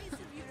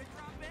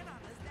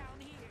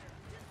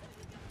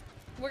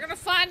 We're gonna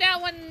find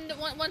out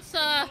once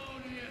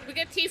we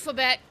get Tifa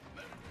back.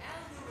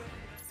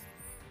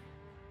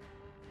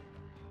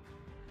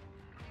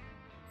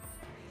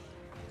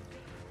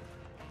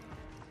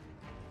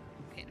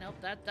 Nope,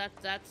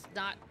 that's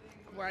not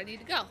where I need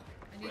to go.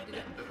 I need to go.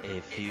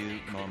 A few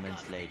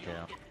moments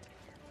later.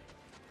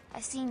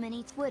 I've seen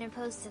many Twitter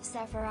posts of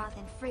Sephiroth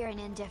and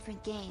Frieren in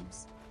different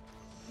games.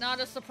 Not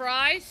a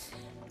surprise.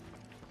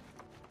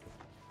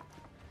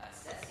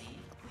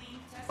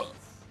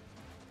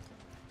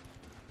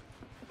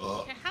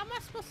 Okay, how am I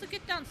supposed to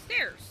get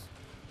downstairs?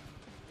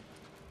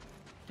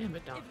 Damn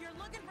it, down. If you're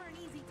looking for an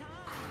easy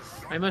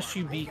time, Why must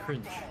you be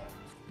cringe?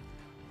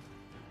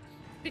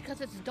 Because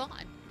it's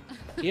dawn.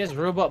 He has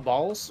robot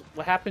balls?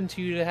 What happened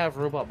to you to have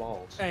robot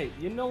balls? Hey,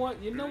 you know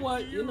what? You know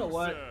what? You know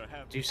what?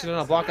 Do you sit on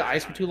a block of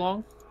ice for too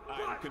long?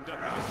 I'm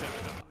conducting a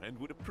seminar and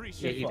would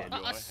appreciate Yeah, he did.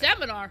 A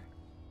seminar?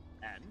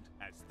 And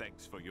as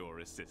thanks for your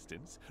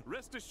assistance,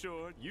 rest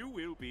assured you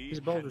will be His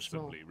balls are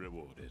small. handsomely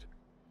rewarded.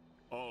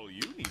 All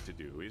you need to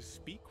do is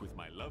speak with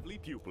my lovely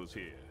pupils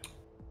here.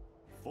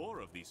 4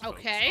 of these folks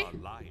Okay. are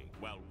lying,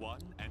 while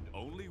one and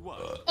only one.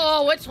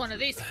 Oh, it's one of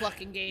these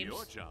fucking games.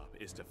 Your job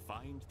is to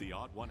find the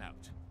odd one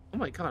out. Oh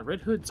my god,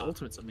 Red Hood's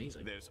Ultimate's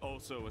amazing. There's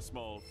also a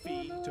small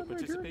fee to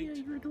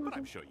participate, but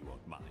I'm sure you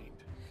won't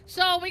mind.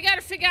 So we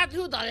gotta figure out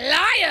who the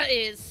liar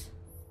is.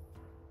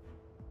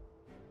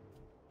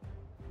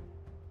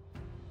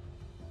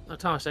 Oh,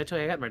 Thomas, did I tell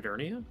you I got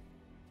Modernia?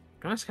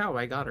 Can I ask how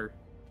I got her?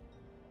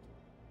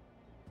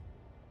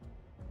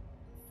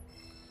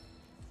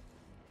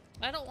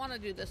 I don't want to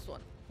do this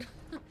one.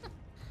 I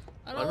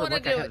I don't want to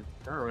do it.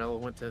 Darrell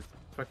went to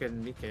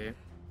fucking Nikkei.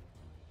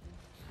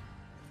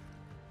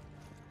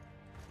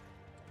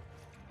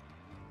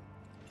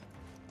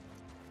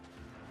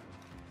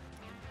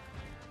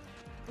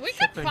 We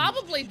could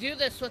probably do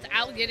this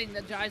without getting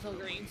the Jizel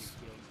greens.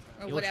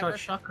 Or You'll whatever. try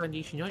shotgun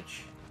these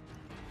nuts.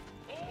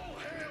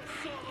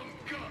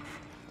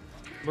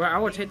 Bro, I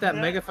would take that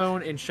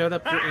megaphone and shut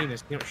up your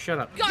anus. You know, shut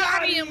up.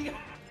 Got him!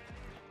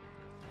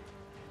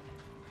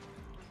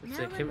 Let's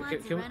see,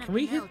 can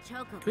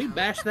we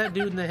bash that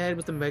dude in the head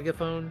with the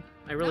megaphone?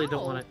 I really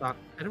don't want to talk.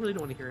 I really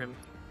don't want to hear him.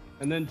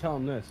 And then tell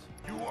him this.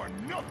 You are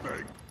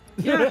nothing.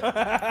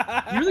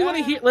 Yeah. You really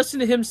want to listen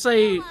to him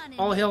say,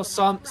 "All hail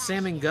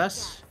Sam and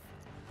Gus"?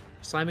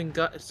 Simon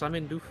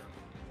Doof.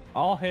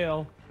 All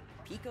hail.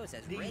 Pico's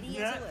as ready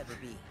as he'll ever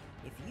be.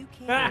 If you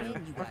can't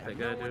win, you got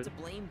no one to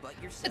blame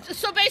but yourself.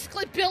 So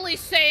basically, Billy's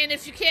saying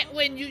if you can't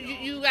win,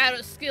 you got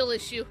a skill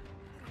issue.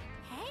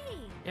 Hey,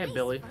 Yeah, nice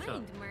Billy. find, Shut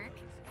up. Merc.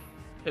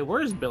 Hey,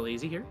 where is Billy?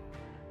 Is he here?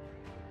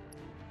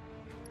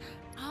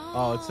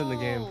 Oh, it's in the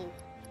game.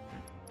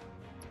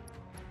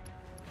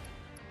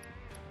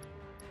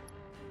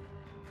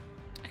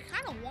 I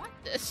kind of want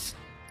this.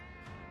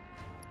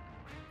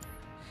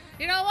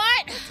 You know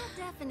what? This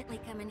will definitely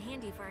come in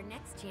handy for our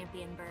next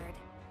champion bird.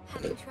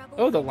 Having trouble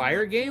Oh, the finding liar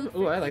that game? field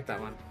Ooh, for I like that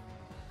Pico? one.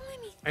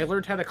 I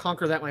learned how to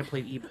conquer that when I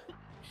played Eve.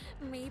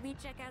 Maybe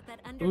check out that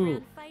underground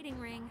Ooh. fighting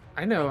ring.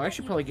 I know. I bet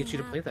should you probably can get you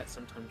to have play that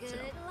sometime. Good So.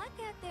 luck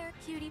out there,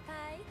 cutie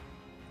pie.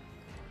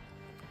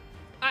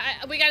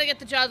 We gotta get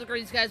the Jizel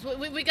greens, guys.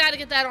 We gotta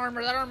get that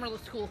armor. That armor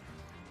looks cool.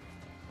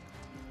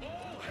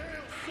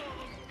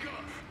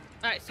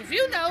 Alright, so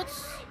few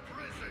notes.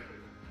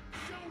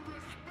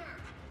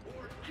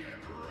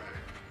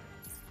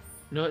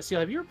 No, see,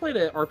 have you ever played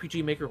an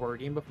RPG Maker horror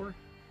game before?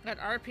 That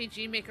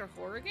RPG Maker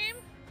horror game?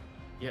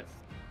 Yes.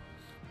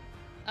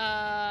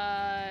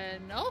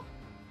 No?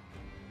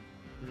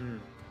 Hmm.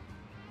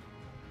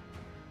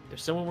 If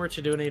someone were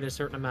to donate a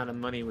certain amount of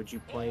money, would you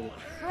play one?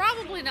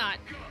 Probably not.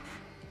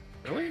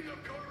 Really?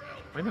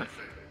 Why not?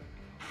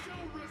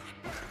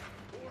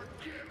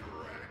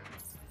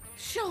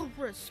 Show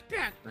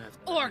respect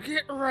or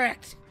get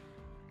wrecked.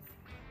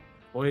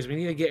 Boys, we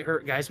need to get her.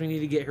 Guys, we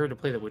need to get her to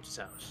play the witch's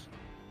house.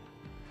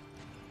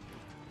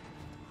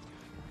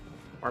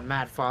 Or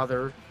Mad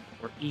Father,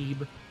 or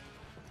Ebe,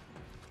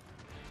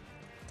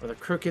 or the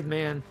Crooked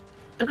Man,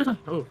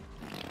 oh,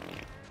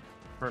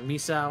 or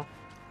Misao.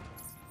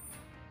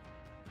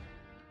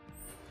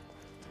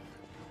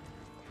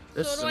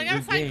 This is So do I some gotta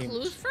good find games.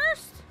 clues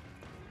first?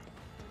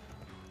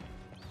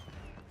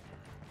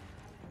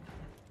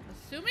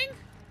 Assuming?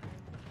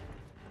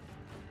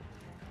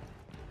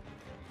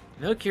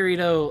 No,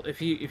 Kirito,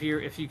 if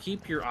you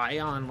keep your eye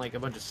on like a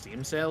bunch of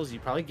Steam sales, you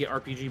probably get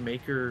RPG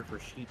Maker for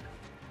cheap.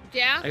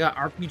 Yeah. I got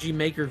RPG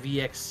Maker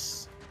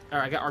VX, or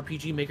I got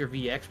RPG Maker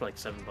VX for like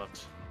 $7.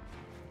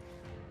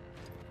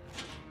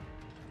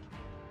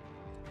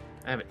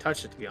 I haven't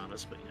touched it to be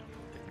honest, but you know.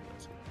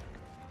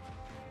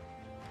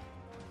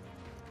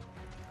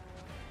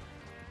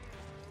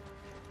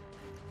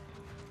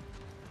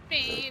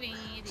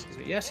 Excuse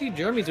me. Yeah, see,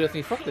 Jeremy's with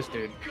me. Fuck this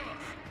dude.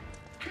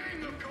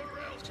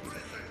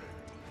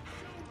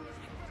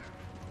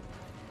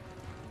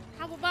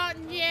 How about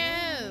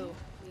you?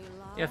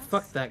 Yeah,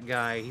 fuck that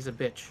guy. He's a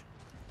bitch.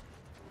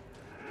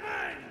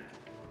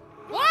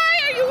 Why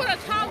are you in a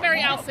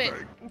Tomberry outfit?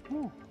 It's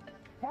me.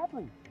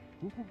 Sadly,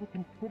 this is a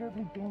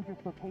considerably dangerous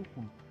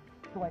location,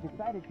 so I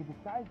decided to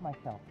disguise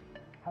myself.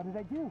 How did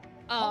I do?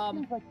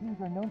 Costumes like these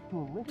are known to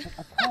elicit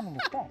a calming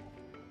effect,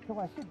 so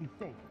I should be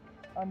safe.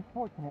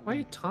 Unfortunately, Why are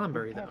you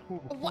Tomberry though?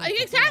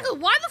 Exactly.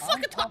 Why the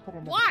fuck a Tom?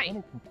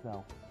 Why?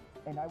 Though.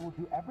 and I will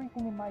do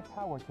everything in my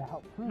power to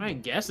help prove I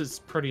it. guess it's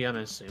pretty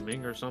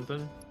unassuming or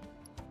something.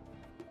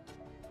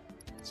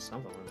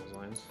 Something along those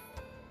lines.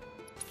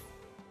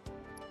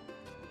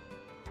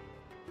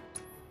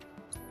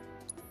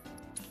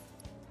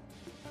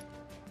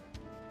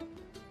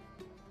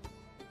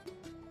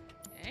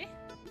 Okay.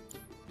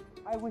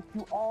 I wish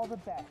you all the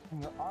best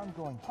in your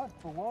ongoing hunt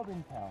for world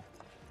intel.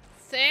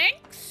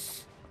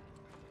 Thanks.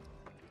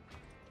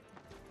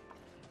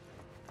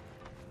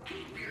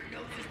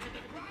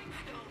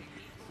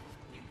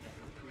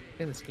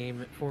 In this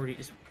game at 40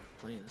 is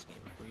playing this game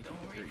at 42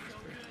 degrees.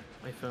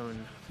 My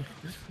phone.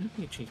 I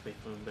need to change my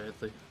phone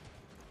badly.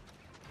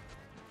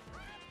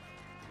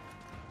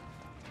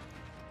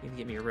 You need to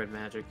get me a red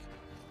magic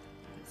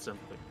at some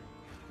point.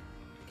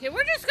 Okay,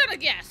 we're just gonna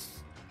guess.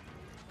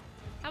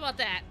 How about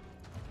that?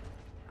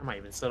 I might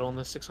even settle on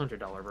the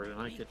 $600 version.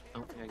 I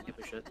don't think I can give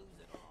a shit.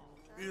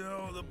 You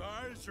know, the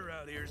bars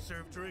around here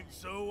serve drinks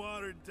so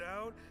watered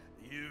down,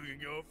 you can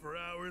go for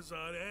hours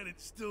on end and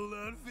still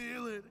not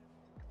feel it.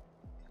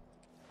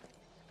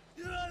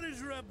 You ought to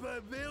drop by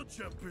Mail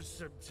Jumpers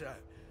sometime.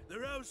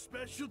 Their house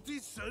specialty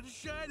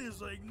sunshine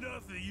is like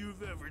nothing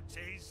you've ever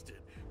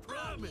tasted.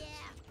 Promise.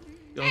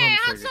 Hey,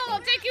 Han Solo,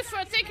 thank you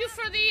for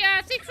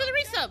the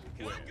resub.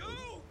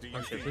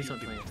 Oh shit, please don't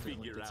tell me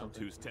Figure out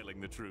who's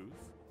telling the truth.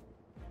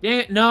 Dang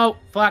it, no,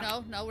 fuck.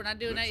 No, we're not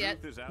doing that yet.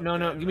 No,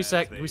 give me a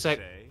sec,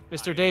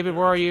 Mr. David,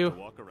 where are you?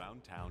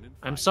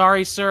 I'm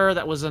sorry, sir,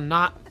 that was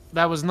not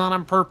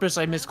on purpose,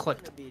 I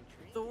misclicked.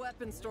 The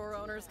weapon store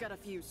owner's got a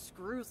few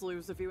screws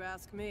loose, if you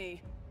ask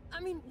me. I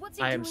mean, what's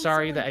he I am doing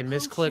sorry that I selling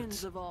misclicked.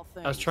 potions of all I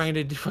was things? trying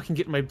to fucking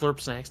get my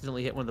blurps and I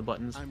accidentally hit one of the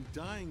buttons. I'm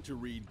dying to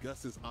read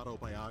Gus's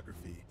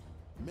autobiography,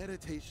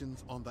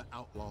 Meditations on the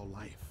Outlaw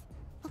Life,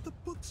 but the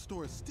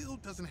bookstore still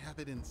doesn't have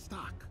it in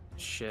stock.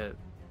 Shit.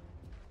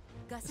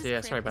 Gus's So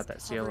yeah, sorry crib about is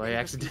that, Ciel. covered I in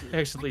accidentally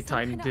graffiti,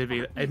 timed like some did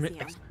kind of me. art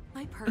museum.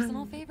 My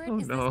personal favorite Oh,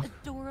 is no. this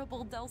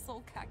adorable Del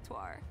Sol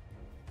cactuar.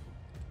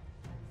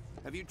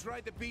 Have you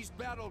tried the Beast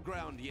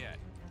Battleground yet?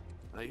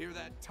 I hear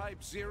that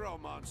Type Zero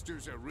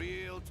monster's a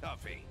real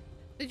toughie.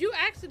 Did you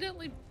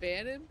accidentally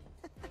ban him?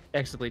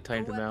 Accidentally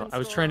timed him out. I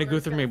was trying to go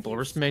through my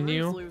blurps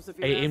menu.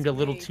 I aimed a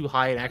little too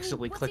high and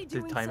accidentally clicked the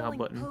timeout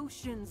button.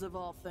 Potions of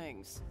all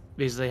things.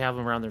 Because they have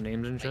them around their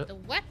names and Like shit. the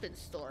weapon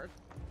store.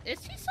 Is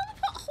he selling?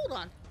 Hold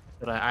on.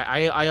 But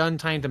I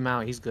untimed him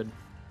out. He's good.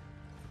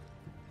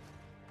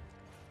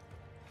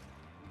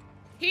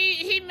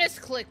 He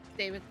misclicked,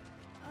 David.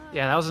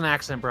 Yeah, that was an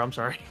accident, bro. I'm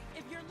sorry.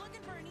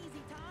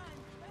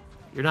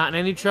 You're not in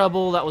any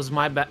trouble. That was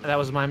my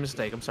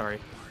mistake. I'm sorry.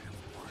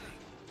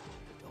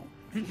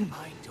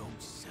 I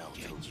don't sell.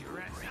 Get your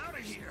ass out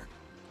of here!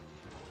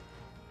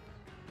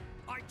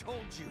 I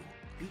told you,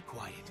 be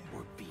quiet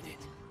or beat it.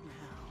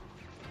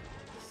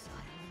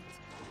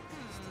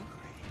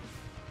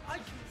 I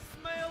can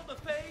smell the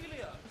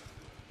failure.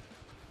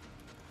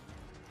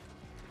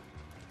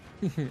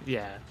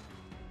 Yeah.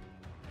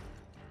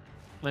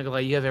 Like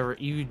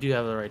you do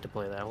have the right to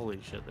play that. Holy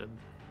shit, dude.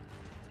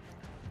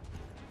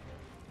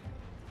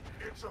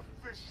 It's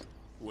official.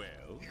 Well,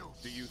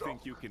 do you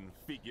think you can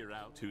figure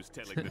out who's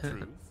telling the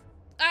truth?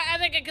 I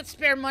think I could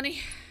spare money.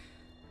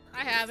 I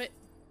have it.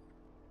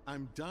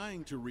 I'm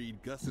dying to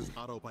read Gus's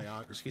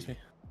autobiography. Excuse me.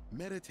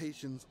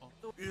 Meditations on...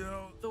 You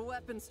know, The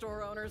weapon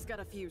store owner's got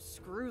a few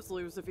screws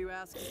loose, if you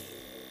ask me.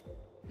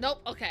 Nope.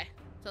 Okay,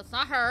 so it's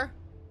not her.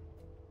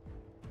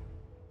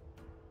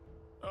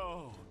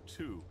 Oh,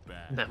 too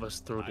bad. That was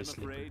throw the I'm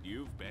sleeper. afraid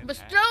you've been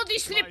Must hacked. throw the My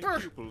slipper.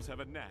 pupils have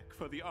a knack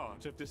for the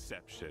art of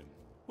deception.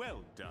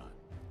 Well done.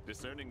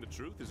 Discerning the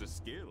truth is a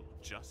skill,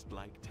 just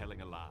like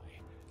telling a lie.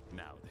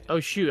 Now then. Oh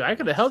shoot, I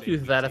could have helped you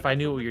with that if I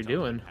knew what you're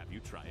doing. Have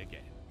you try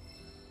again?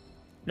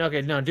 No,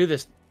 okay, no, do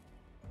this.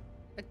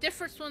 A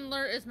different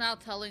swindler is now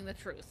telling the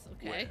truth.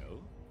 Okay.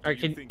 All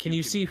right, can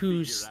you see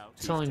who's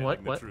telling what?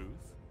 All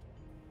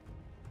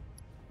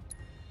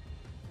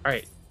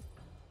right.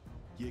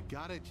 You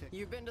gotta check.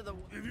 You've been to the.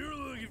 if you're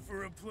looking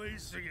for a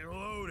place to get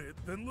loaded,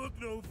 then look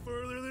no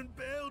further than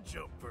Bail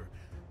Jumper.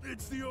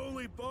 It's the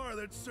only bar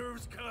that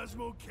serves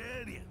Cosmo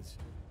Canyons.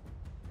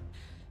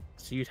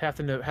 So you'd have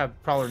to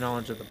have prior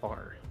knowledge of the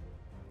bar.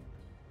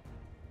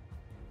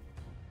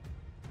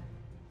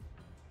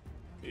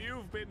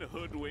 You've been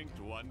hoodwinked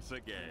once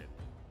again.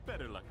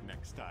 Better luck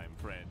next time,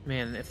 friend.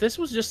 Man, if this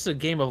was just a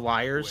game of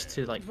liars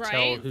to like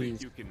tell who's.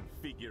 Think you can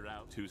figure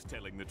out who's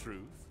telling the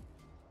truth?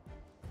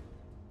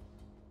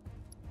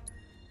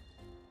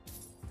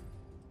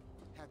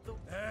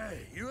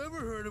 Hey, you ever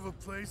heard of a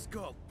place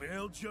called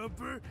Bail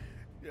Jumper?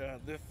 Yeah,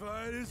 the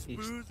finest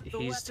booze.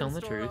 He's telling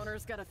the truth.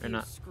 Owner's got a Or few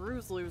not.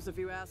 screws loose, if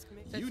you ask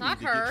me. You need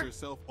to get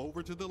yourself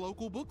over to the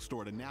local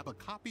bookstore to nab a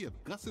copy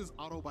of Gus's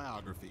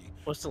autobiography.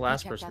 What's the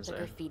last Checked person out the say?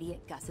 graffiti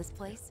at Gus's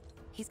place.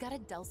 He's got a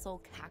Del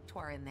Sol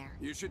cactuar in there.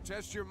 You should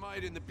test your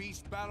might in the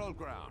Beast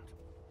Battleground.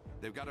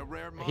 They've got a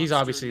rare monster He's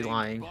obviously named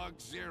lying. Bug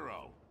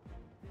Zero.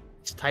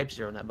 It's Type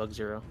 0, not Bug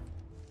 0.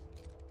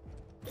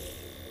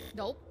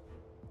 Nope.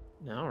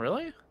 No,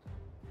 really?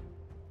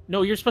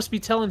 No, you're supposed to be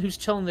telling who's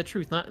telling the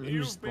truth, not who's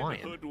You've been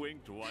lying.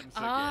 hoodwinked once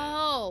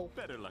Oh.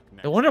 again. Better luck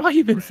next I wonder why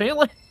you've been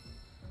failing.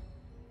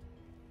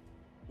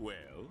 Well,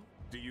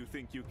 do you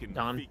think you can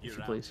Don, figure if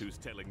you out please. who's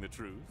telling the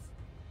truth?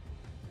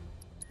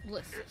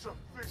 Listen.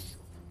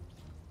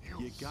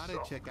 You gotta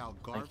check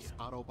out Garf's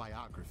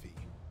autobiography.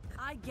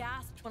 I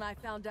gasped when I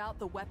found out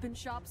the weapon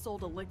shop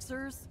sold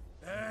elixirs.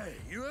 Hey,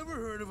 you ever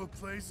heard of a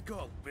place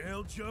called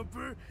Bail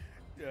Jumper?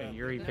 And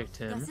Yuri picked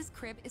him. Gus's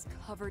crib is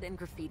covered in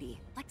graffiti,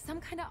 like some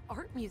kind of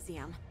art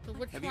museum. So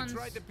which Have one's... you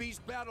tried the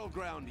Beast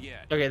Battleground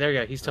yet? Okay, there you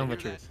go. He's telling the I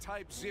hear truth. that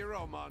Type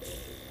 0 monster.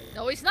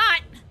 No, he's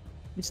not.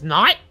 He's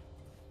not?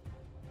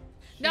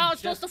 No,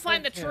 it's supposed to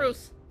find the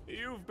truth.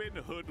 You've been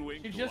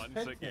hoodwinked just once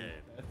picked him.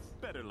 again.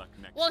 Better luck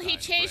next Well, time. he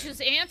changed friend.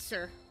 his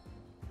answer.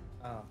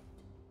 Oh.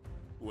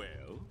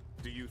 Well,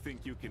 do you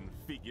think you can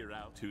figure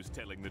out who's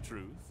telling the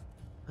truth?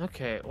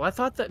 Okay, well, I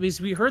thought that because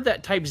we heard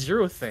that Type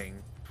 0 thing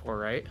before,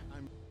 right?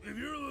 If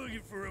you're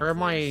looking for Or a am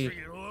place I... to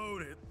get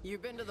loaded,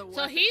 You've been to the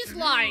So weapon... he's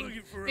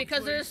lying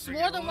because there's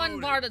more than one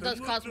bar that does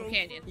Cosmo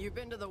Canyon. You've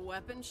been to the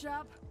weapon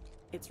shop?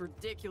 It's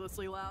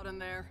ridiculously loud in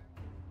there.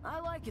 I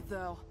like it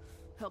though.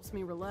 Helps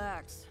me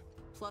relax.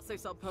 Plus they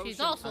sell potions. She's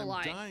also I'm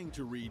lying. dying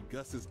to read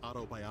Gus's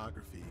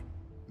autobiography,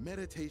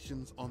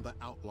 Meditations on the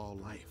Outlaw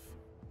Life.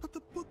 But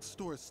the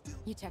bookstore still...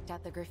 You checked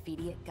out the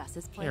graffiti at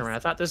Gus's place? Cameron, I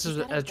thought this was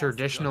a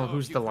traditional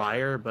who's the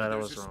liar, but I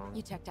was wrong.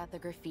 You checked out the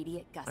graffiti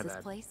at Gus's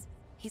bad. place?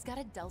 He's got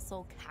a Del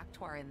Sol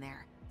cactuar in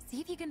there.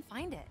 See if you can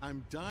find it.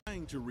 I'm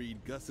dying to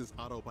read Gus's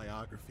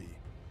autobiography,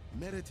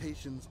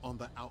 Meditations on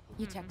the Outlaw...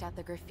 You checked out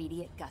the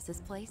graffiti at Gus's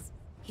place?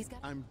 He's got...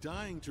 I'm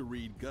dying to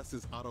read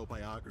Gus's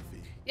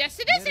autobiography. Yes,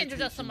 it is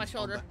introduced on my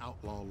shoulder. The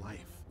Outlaw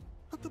Life.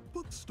 But the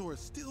bookstore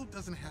still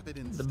doesn't have it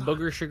in The stock.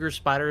 booger sugar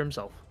spider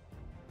himself.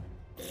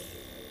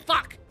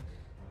 Fuck!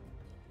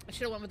 I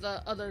should have went with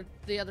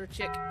the other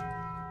chick.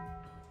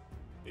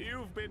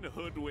 You've been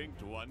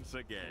hoodwinked once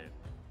again.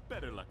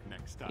 Better luck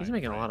next time. He's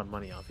making a friend. lot of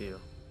money off you.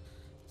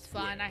 It's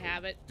fine, I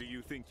have it. Do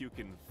you think you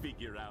can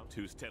figure out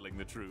who's telling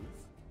the truth?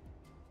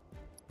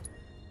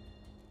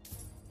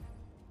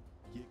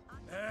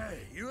 hey,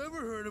 you ever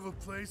heard of a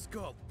place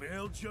called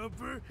Bail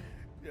Jumper?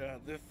 Yeah,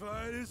 the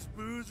finest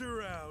booze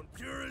around,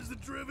 pure as the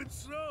driven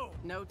snow.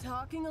 No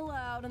talking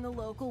aloud in the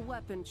local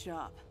weapon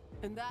shop.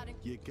 And that...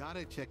 You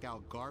gotta check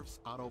out Garf's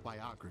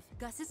autobiography.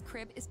 Gus's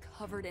crib is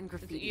covered in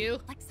graffiti. You?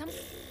 Like some...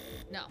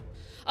 No.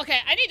 Okay,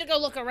 I need to go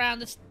look around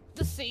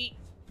the seat.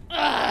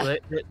 The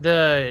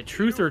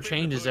truther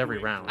changes every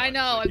round. I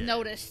know, I've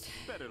noticed.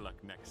 Better luck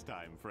next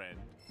time, friend.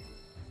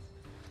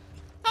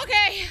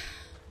 Okay.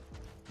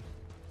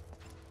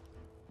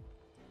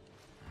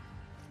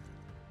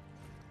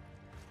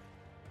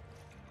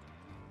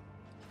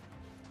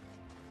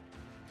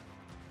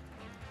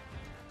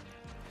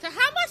 So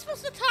how am I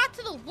supposed to talk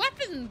to the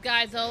weapon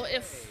guy though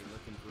if...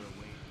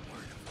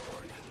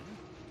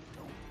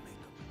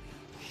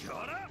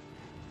 Shut up!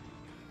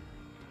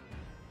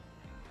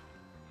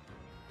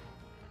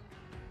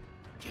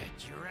 Get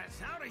your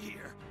ass out of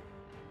here!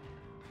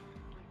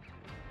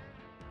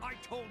 I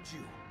told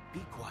you, be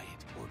quiet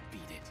or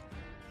beat it.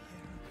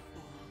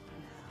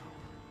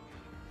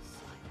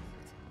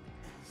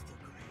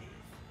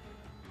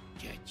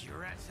 Get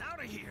your ass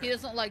out of here! He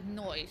doesn't like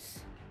noise.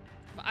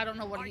 But I don't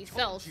know what he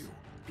sells. You,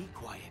 be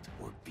quiet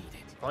or beat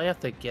it. Probably have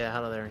to get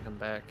out of there and come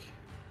back.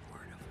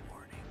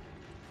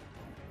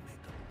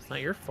 It's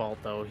not your fault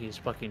though. His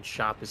fucking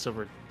shop is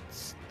so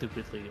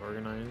stupidly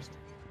organized.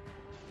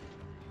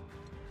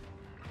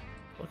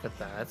 Look at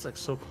that. That's like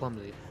so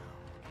clumsy.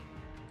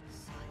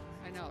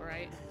 I know,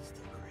 right?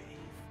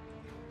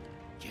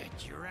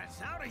 Get your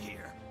ass out of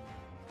here!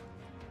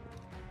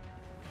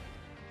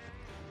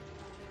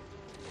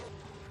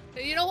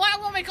 You know what? I'm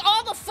gonna make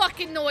all the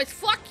fucking noise.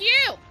 Fuck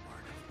you!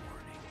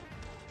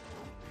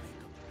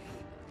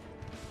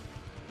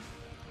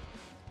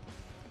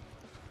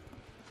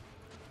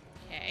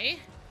 Okay.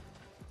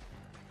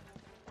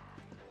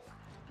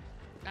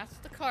 That's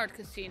the card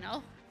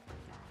casino.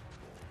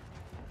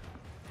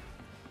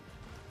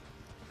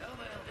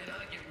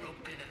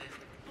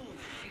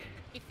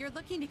 If you're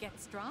looking to get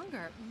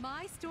stronger,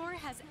 my store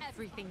has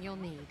everything you'll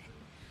need.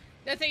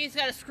 I think he's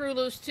got a screw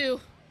loose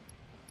too.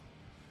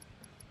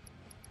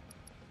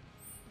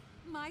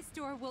 My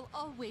store will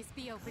always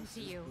be open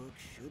to you. Book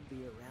should be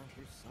around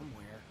here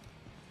somewhere.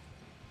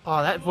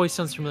 Oh, that voice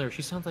sounds familiar.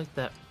 She sounds like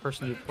that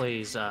person who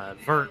plays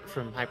Vert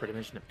from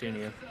Hyperdimension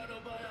Neptunia.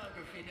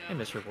 I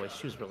miss her voice.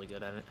 She was really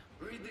good at it.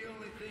 Read the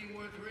only thing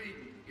worth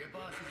reading, your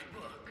boss's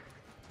book.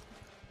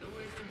 The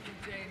wisdom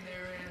contained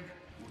therein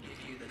will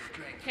give you the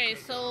strength. Okay,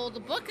 so the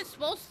book is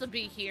supposed to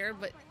be here,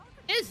 but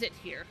is it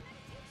here?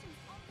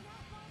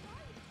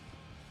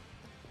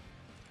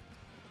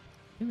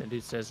 I think that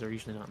dude says they're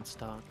usually not in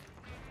stock.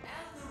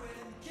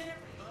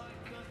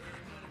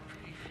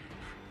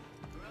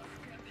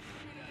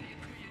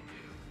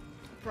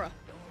 Bruh.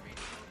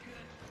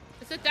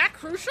 Is it that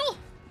crucial?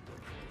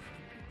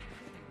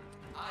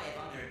 I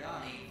have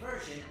undergone a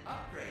version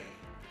upgrade.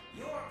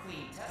 Your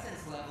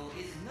quintessence level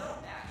is no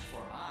match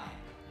for mine.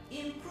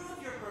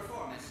 Improve your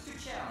performance to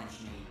challenge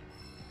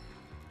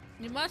me.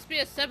 You must be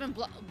a 7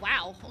 blood.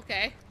 Wow,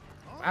 okay.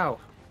 Wow.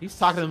 He's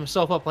talking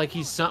himself up like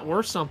he's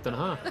worth something,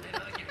 huh?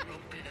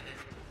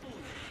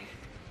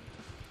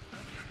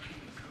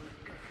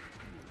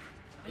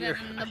 And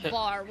then the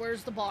bar.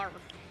 Where's the bar?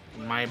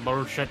 My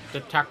bullshit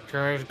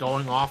detector is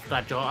going off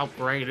that your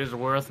upgrade is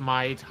worth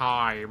my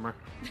time.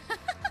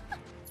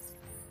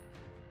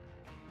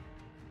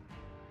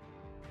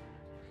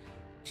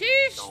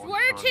 Cheese,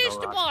 where cheese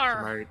the bar?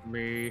 Underestimate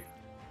me.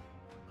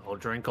 I'll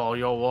drink all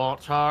your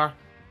water.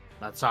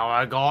 That's how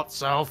I got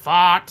so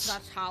fat.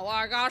 That's how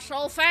I got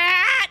so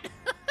fat.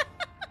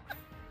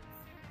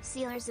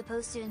 Ciel are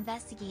supposed to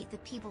investigate the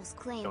people's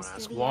claims. Don't through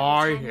ask the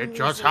why, every time it who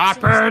just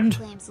researchers happened.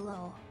 Claims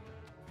low.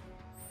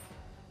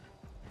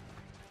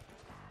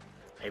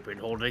 I've been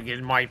holding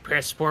in my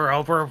piss for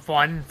over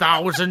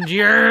 1,000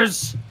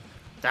 years.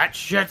 That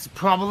shit's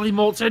probably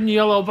molten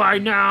yellow by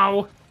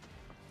now.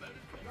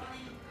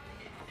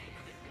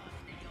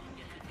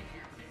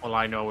 All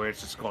I know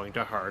is it's going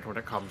to hurt when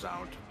it comes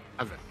out,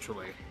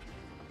 eventually.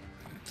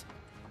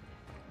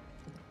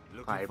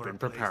 I've been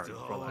preparing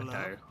for that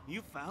day.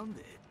 You found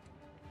it.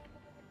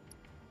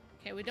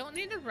 Okay, we don't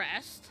need to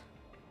rest.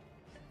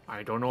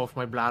 I don't know if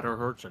my bladder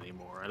hurts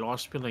anymore. I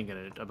lost feeling in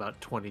it about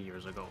 20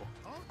 years ago.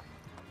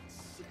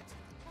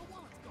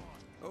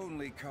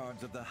 Only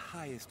cards of the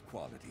highest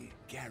quality,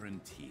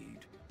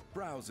 guaranteed.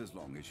 Browse as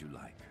long as you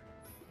like.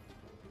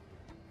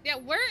 Yeah,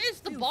 where is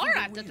the bar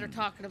at that they're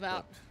talking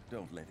about? But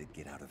don't let it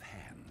get out of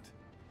hand.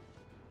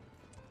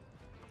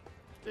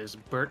 This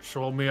Bert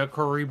sold me a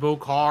Karibo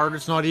card.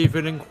 It's not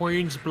even in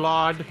Queen's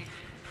blood.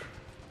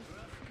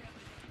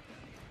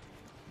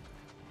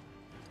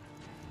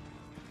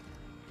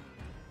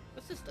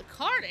 This is the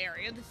card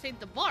area. This ain't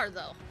the bar,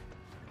 though.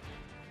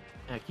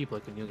 Yeah, keep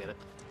looking. You'll get it.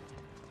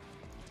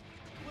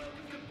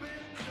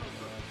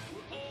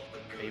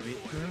 Maybe.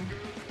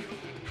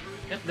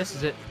 Yep, this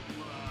is it.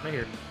 Right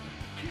here.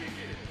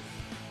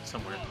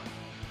 Somewhere.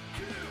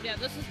 Yeah,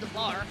 this is the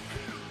bar.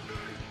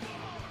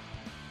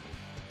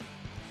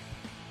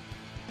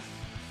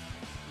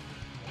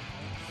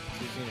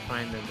 So you just need to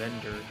find the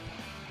vendor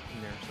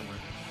in there somewhere.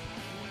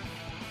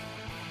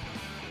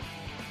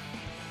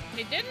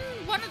 Hey,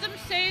 didn't one of them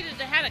say that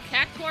they had a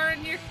cactuar in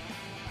here?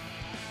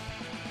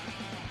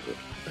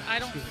 I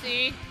don't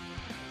see.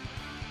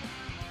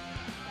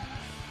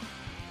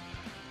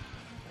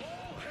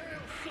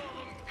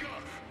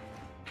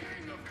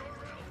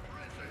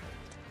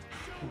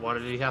 What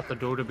did he have to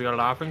do to be a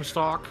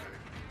laughingstock?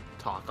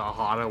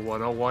 Takahata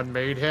 101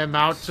 made him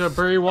out to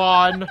be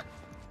one.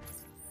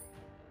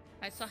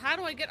 Alright, so how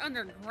do I get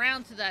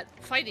underground to that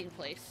fighting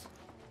place?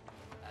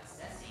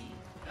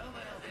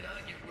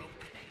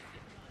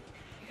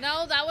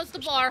 No, that was the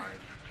bar.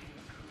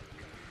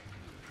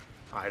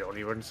 I don't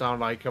even sound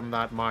like him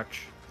that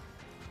much.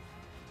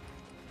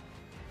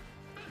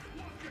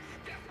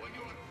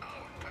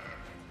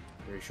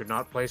 You should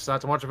not place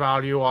that much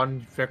value on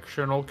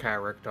fictional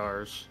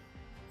characters.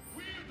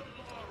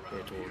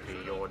 It will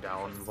be your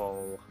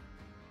downfall.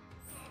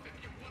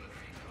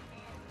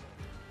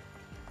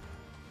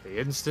 The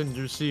instant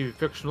you see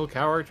fictional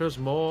characters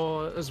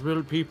more as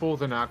real people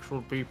than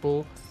actual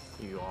people,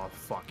 you are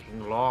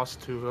fucking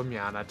lost to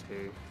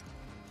humanity.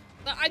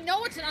 I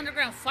know it's an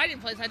underground fighting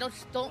place. I don't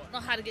know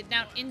how to get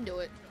down into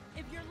it.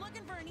 If you're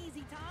looking for an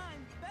easy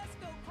time, best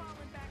go crawling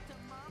back to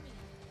mommy.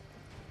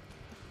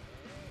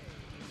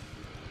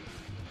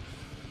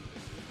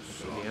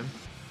 Again.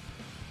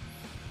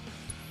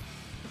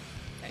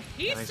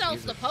 He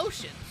sells the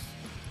potions.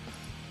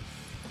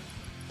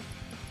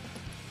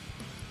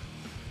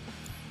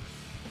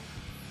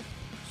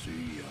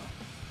 See ya.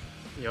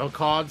 Your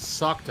cards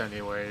sucked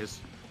anyways.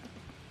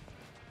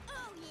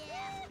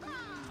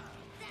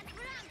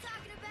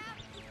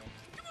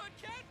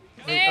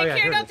 Hey, oh, yeah,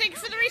 here it Kira, is. thank you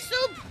for the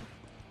resoup.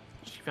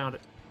 She found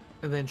it.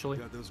 Eventually.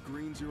 Got those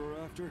greens you were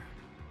after?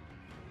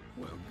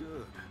 Well,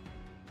 good.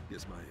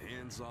 Guess my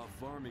hands-off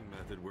farming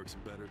method works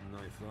better than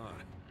I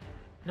thought.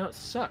 No, it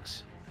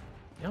sucks.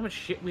 You know how much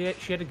shit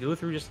she had to go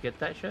through just to get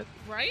that shit?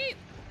 Right?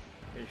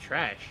 It's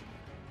trash.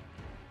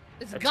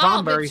 It's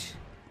Tom garbage.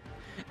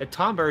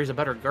 Berry's a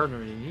better gardener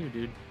than you,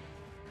 dude.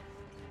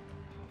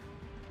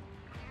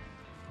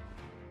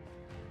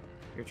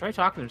 Here, try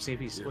talking to him, see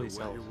if he's what he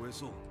sells. Your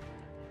whistle.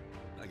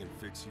 I can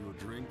fix you a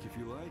drink if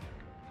you like.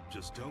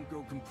 Just don't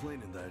go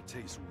complaining that it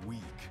tastes weak.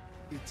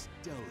 It's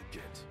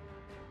delicate.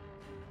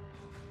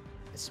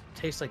 It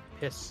tastes like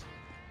piss.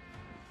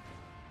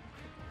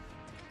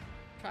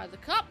 Try the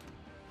cup.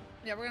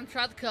 Yeah, we're gonna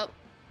try the cup.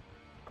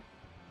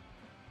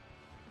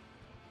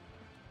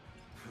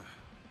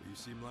 You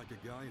seem like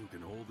a guy who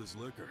can hold his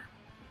liquor.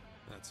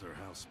 That's our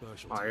house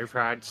special. I've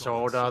had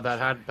soda that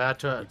had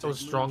better. It was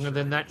stronger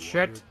than that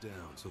shit.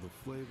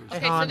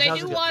 Okay, so they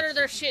do water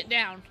their shit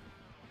down.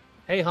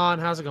 Hey Han,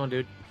 how's it going,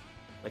 dude?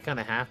 They kind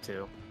of have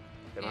to.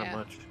 They're not Yeah.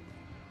 much.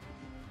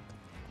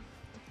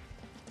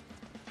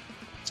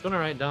 It's going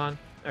alright, Don.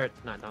 Or,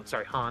 not Don,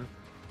 sorry, Han.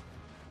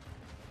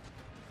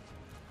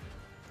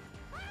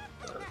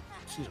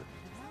 Excuse me.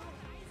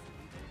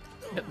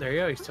 Yep, there you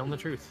go, he's telling the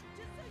truth.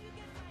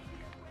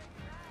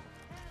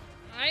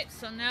 Alright,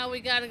 so now we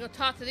gotta go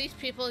talk to these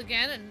people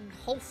again and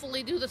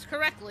hopefully do this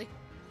correctly.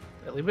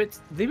 Yeah, leave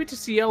it to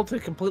Ciel to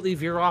completely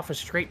veer off a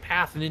straight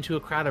path and into a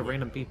crowd of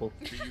random people.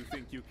 Do you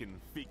think you can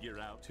figure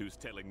out who's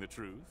telling the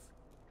truth?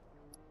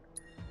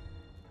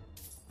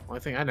 Only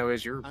thing I know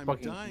is you're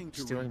fucking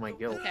stealing my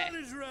guild. That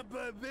is run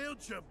by mail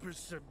jumpers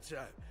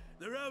sometime.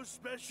 Their house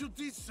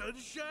specialty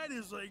sunshine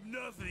is like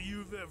nothing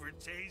you've ever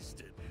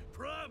tasted.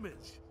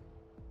 Promise.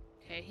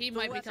 Okay, he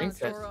might be telling the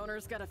store truth.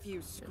 owner's got a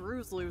few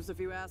screws loose, if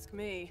you ask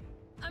me.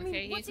 I mean,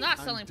 Okay, he's not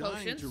selling I'm dying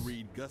potions. to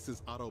read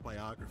Gus's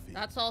autobiography.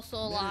 That's also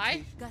a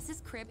lie.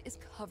 Gus's crib is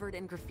covered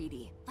in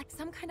graffiti, like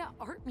some kind of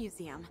art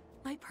museum.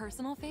 My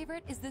personal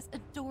favorite is this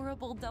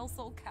adorable Del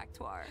Sol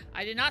cactuar.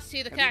 I did not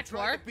see the Have you tried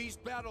cactuar. the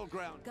Beast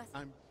Battleground?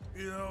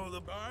 You know, the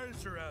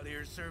bars around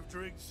here serve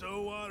drinks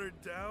so watered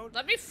down.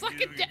 Let me fucking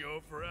you can go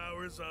for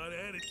hours on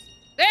end.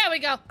 There we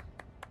go.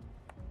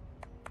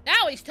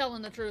 Now he's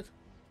telling the truth.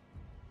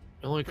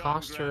 It only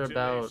cost her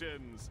about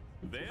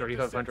Their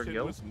 3,500 deception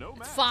gil. was no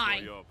match Fine.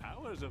 for your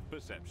powers of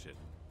perception.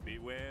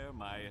 Beware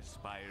my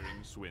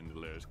aspiring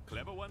swindlers.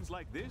 Clever ones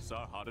like this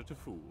are harder to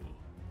fool.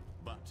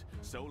 But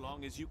so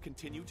long as you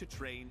continue to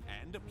train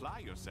and apply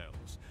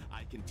yourselves,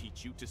 I can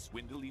teach you to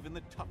swindle even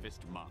the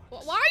toughest marks.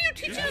 Why are you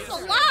teaching us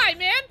a lie,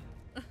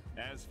 man?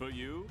 As for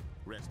you,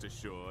 rest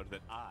assured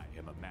that I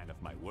am a man of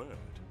my word.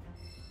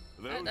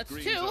 Those That's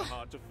greens two. are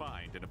hard to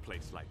find in a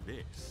place like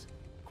this.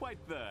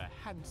 Quite the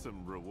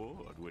handsome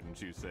reward, wouldn't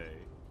you say?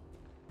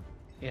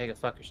 Yeah, go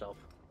fuck yourself.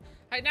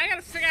 Alright, now I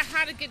gotta figure out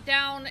how to get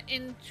down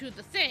into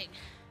the thing.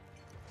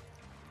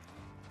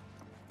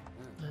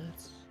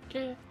 Let's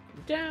get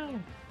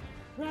down.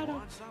 Right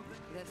on.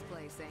 This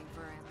place ain't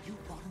for him. You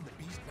fought in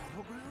the Beast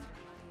Battleground?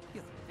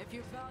 If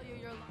you value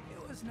your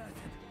life, It was nothing.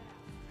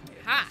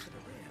 Ha!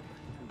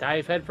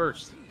 Dive head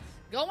first.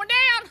 Going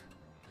down!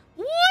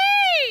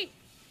 Whee!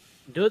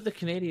 Do it the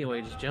Canadian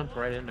way. Just jump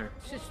right in there.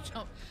 Just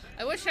jump.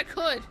 I wish I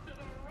could.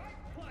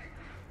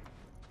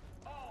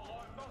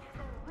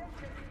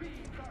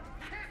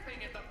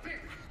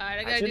 Alright,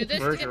 I gotta do this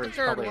to get the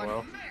third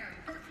one.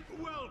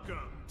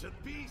 Welcome to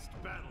Beast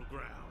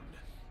Battleground.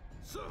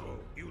 So,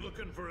 you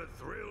looking for a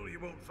thrill you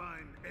won't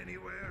find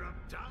anywhere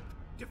up top?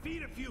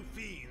 Defeat a few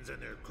fiends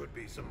and there could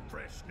be some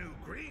fresh new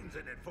greens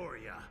in it for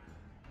ya.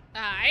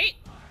 Alright.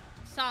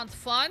 Sounds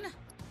fun.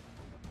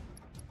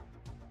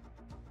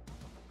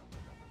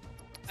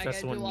 I That's gotta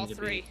the do one all you need to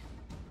three.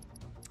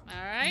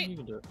 Alright. You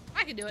can do it.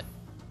 I can do it.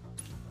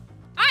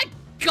 I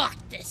got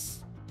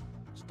this!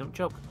 Just don't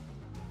choke.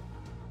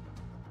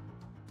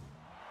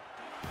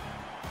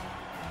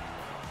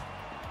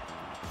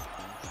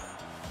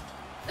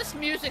 This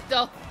music,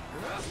 though.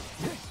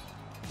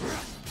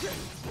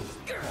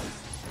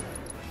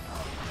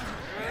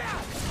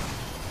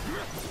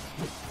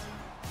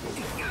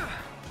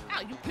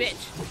 Ow, you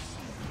bitch.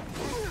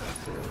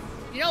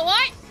 You know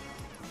what?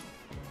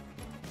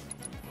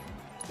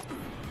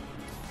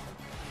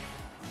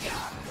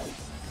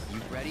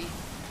 You ready?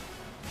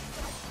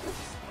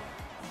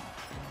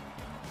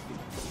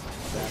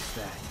 That's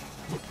that.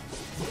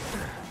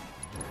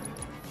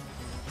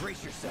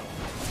 Brace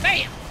yourself.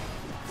 Bam!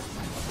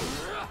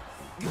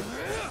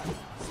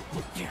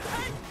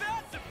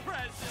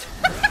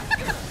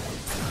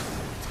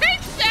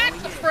 Take that,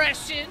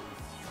 depression!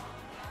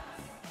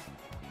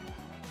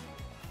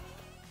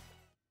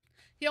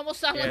 You almost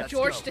sound Yeah, like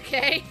George let's go.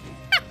 Takei.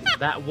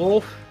 That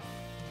wolf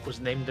was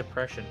named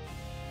Depression.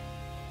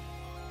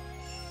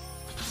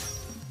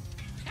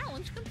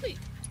 Challenge complete.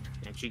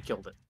 And she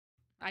killed it.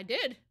 I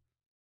did.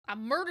 I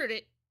murdered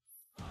it.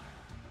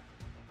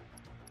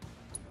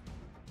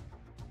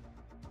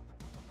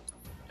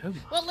 Oh.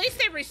 Well, at least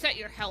they reset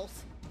your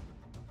health.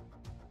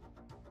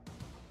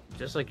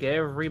 Just like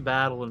every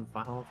battle in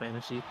Final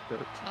Fantasy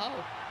 13.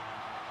 Oh.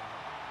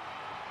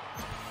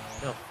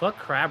 Yo, fuck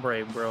Crab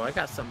Rave, bro. I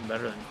got something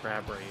better than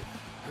Crab Rave.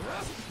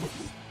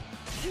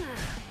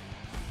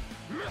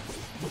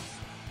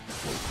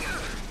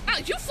 Oh,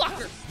 you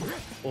fucker!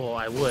 Well,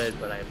 I would,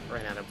 but I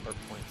ran out of perk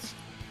points.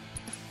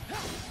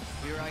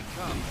 Here I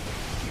come.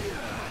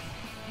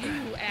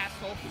 You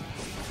asshole.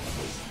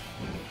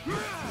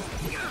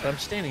 But I'm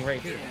standing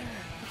right here.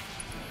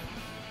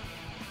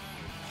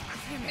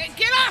 Hey,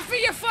 get off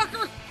me, you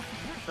fucker!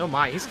 Oh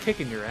my, he's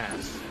kicking your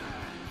ass.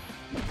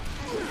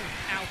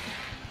 Ow.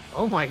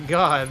 Oh my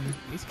god,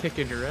 he's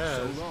kicking your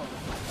ass.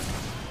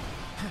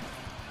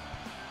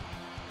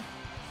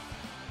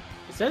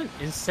 Is that an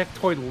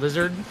insectoid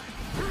lizard?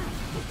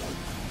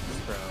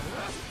 Bro.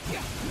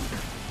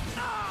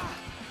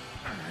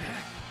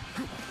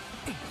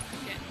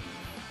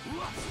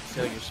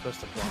 So you're supposed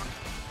to block.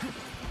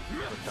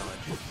 Or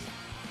dodge.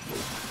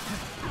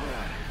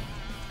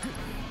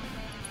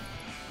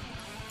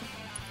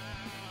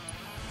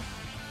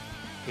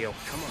 Heal.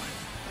 Come on.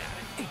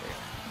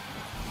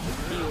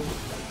 Heal.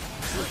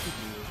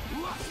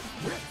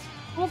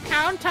 Oh,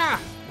 counter!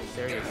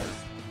 There you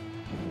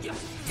go.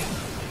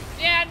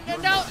 Yeah,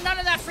 no, none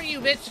of that for you,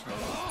 bitch.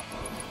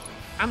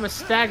 I'ma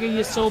stagger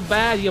you so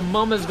bad your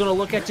mama's gonna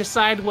look at you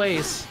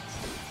sideways.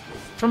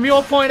 From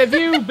your point of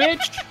view,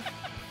 bitch!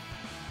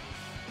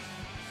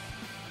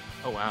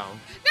 Oh wow.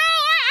 No,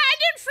 I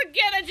didn't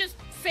forget. I just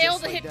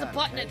failed to hit the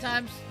button at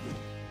times.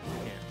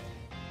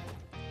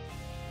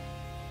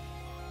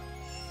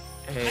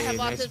 Hey, I have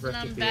nice autism and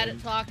I'm birthday bad feeling.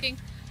 at talking.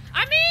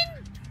 I mean,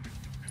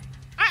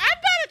 I'm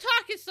bad at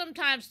talking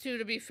sometimes too,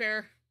 to be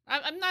fair.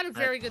 I'm not a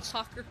very good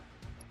talker.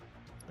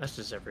 That's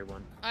just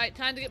everyone. Alright,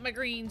 time to get my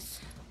greens.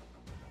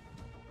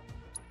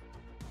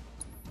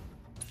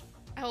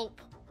 I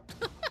hope.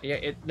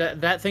 Yeah,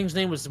 that thing's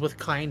name was with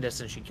kindness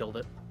and she killed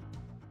it.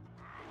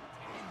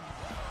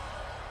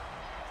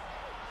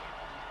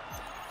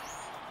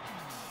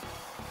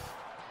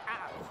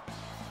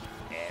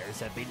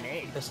 Errors have been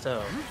made.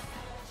 Pesto.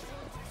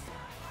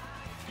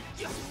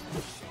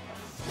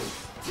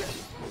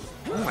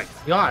 Oh my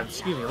god,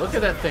 excuse me, look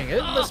at that thing.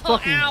 It looks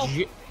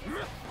fucking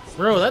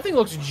bro, that thing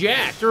looks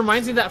jacked. It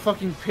reminds me of that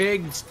fucking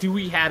pig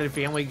Stewie had in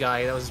Family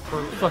Guy that was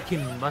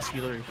fucking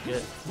muscular and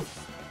shit.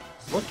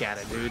 Look at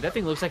it, dude. That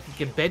thing looks like you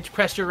can bench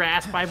press your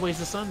ass 5 ways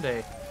a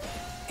Sunday.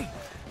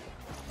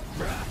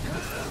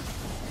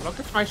 Look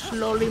at my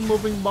slowly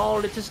moving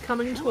ball. It is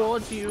coming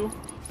towards you.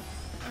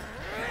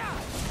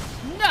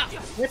 No!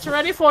 It's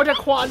ready for the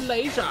quad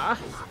laser.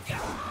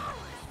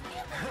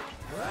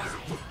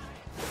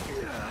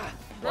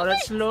 Well, it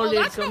slowly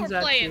that's comes what we're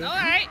at playing. you. All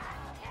right.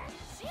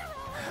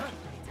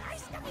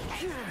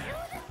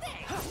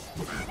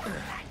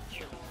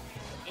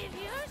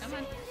 Come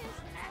on.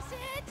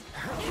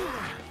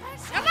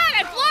 Come on,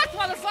 I blocked,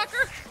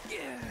 motherfucker!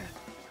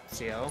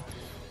 Ciel?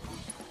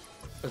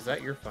 Is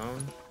that your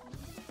phone?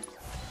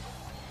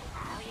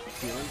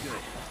 Feeling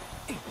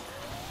good.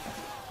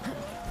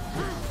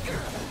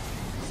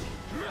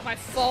 My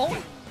phone?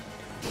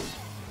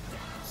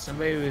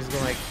 Somebody was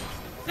going like,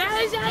 something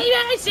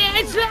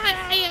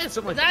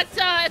like that's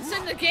it's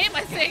in the game,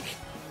 I think.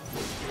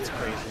 It's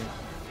crazy.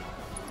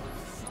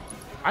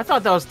 I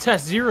thought that was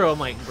test 0. I'm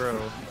like, bro.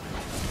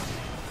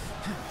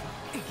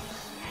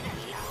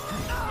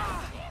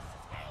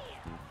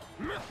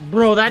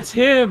 Bro, that's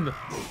him.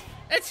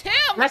 It's him.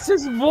 That's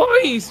his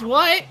voice.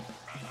 What?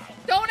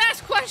 Don't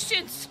ask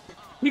questions.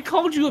 He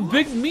called you a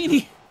big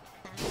meanie.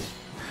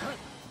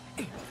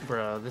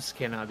 Bro, this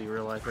cannot be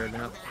real life right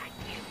now.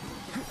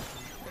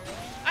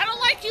 I don't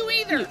like you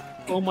either.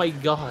 Oh my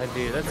god,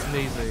 dude, that's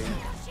amazing.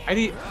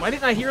 Why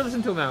didn't I hear this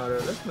until now?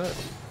 That's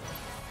nuts.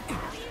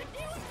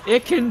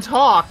 It can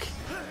talk.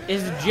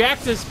 It's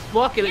jacked as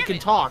fuck and it can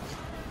talk.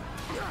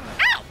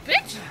 Ow,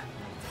 bitch!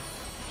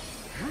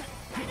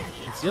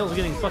 Ciel's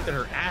getting fucking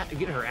her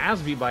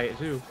ass beat by it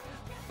too.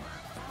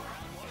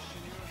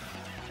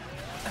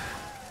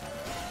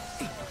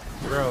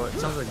 Bro, it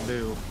sounds like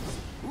Boo.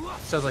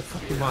 It sounds like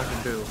fucking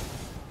Majin Boo.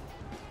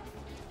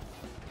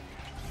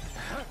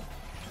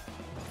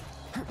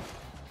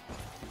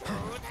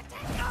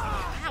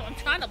 Ow, I'm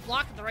trying to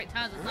block at the right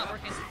times. It's not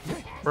working.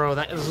 Bro,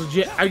 that is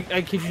legit.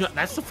 I kid you not.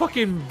 That's the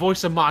fucking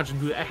voice of Majin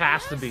Buu. It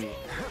has to be.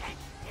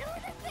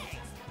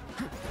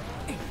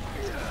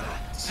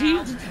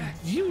 See,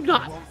 you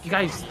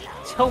guys,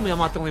 tell me I'm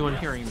not the only one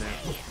hearing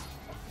that.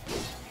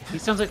 He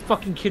sounds like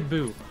fucking Kid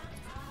Buu.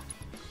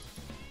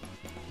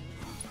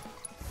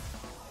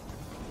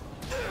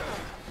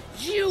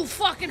 You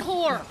fucking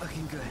whore!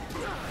 Looking good.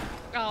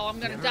 Oh, I'm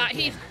gonna die.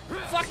 He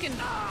fucking.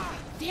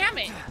 Damn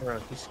it! Bro,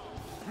 he's.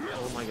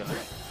 Oh my god.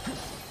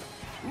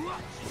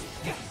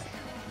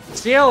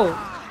 Ciel,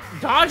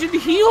 dodge and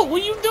heal.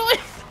 What are you doing?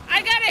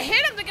 I gotta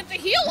hit him to get the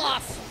heal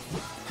off.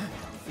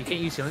 You can't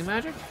use healing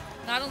magic?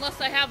 Not unless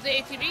I have the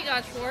ATB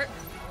dodge for it.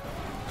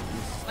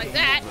 Like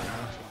that.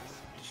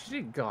 Did you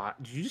say god?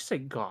 Did you just say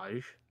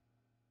gauge?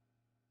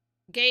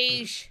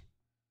 Gauge.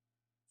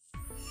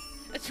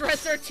 It's Red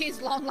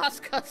 13's long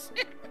lost cousin.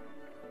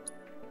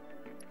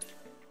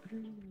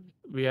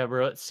 Yeah,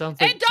 bro. It sounds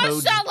like It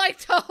does sound like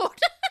Toad.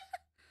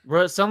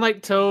 Bro, it sounds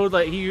like Toad.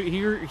 Like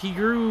he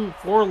grew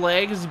 4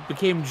 legs,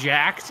 became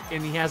jacked,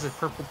 and he has a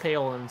purple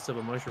tail instead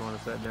of a mushroom on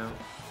his head now.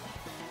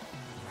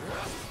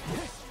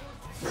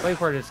 The funny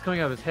part is it's coming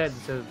out of his head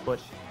instead of his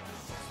butt.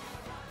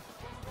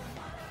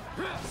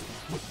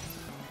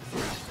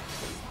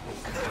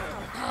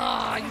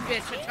 Oh, you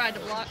bitch! I tried to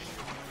block.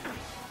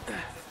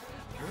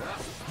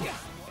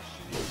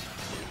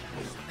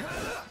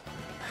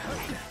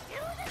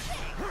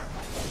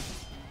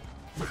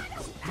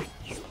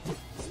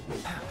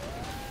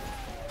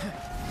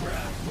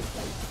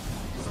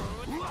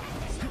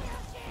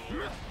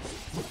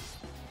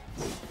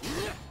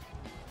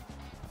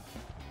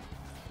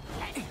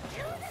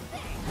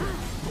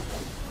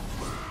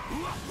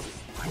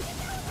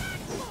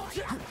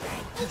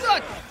 Oh,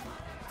 good.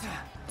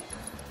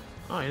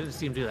 Oh, he didn't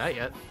see him do that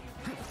yet.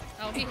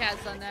 Oh, he has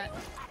done that.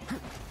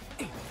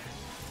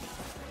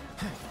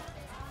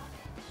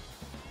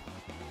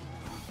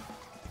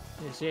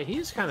 Yeah,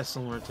 he's kind of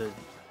similar to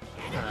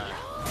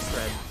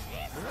Fred.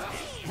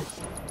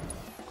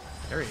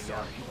 There you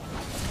go.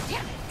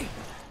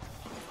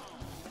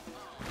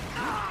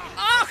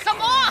 Oh,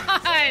 come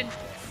on!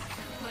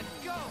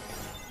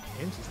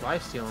 James is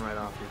life stealing right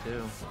off you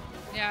too.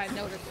 Yeah, I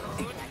noticed.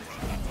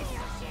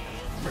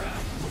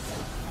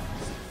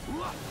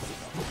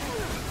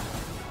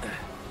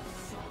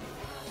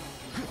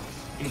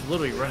 He's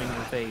literally running the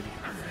fade.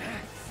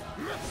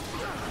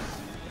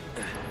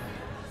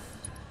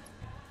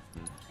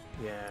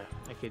 Yeah,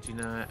 I kid you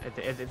not.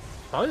 It's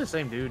probably the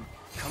same dude.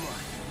 Come on.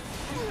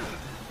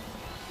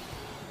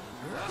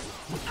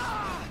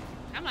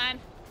 Come on.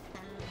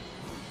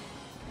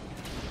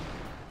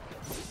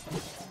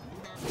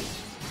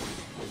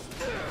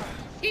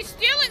 He's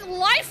stealing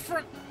life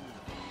from.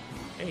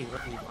 Hey,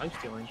 he's life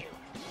stealing.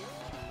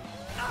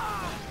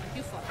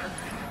 You fucker.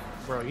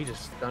 Bro, he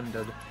just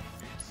thundered.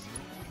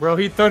 Bro,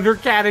 he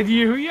thundercatted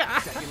you. Yeah.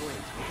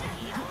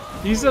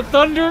 He's a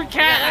thundercat.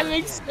 That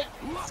makes sense.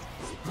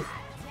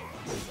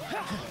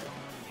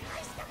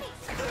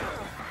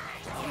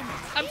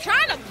 I'm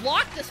trying to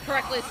block this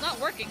correctly. It's not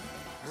working.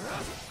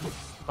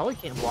 Probably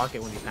can't block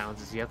it when he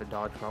pounces. You have to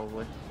dodge,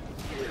 probably.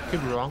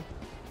 Could be wrong.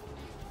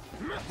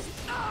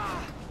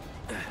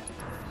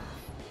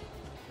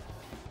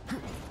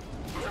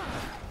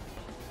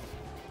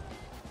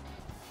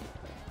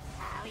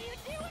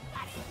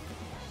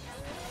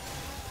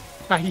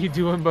 How you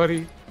doing,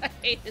 buddy? I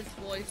hate his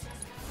voice.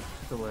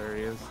 It's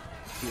hilarious.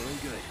 Feeling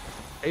good.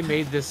 They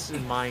made this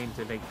in mind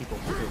to make people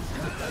pissed.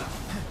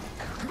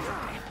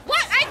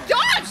 What? I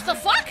dodged! The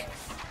fuck?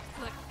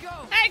 Let go.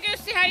 Hey,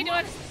 Goosey, how you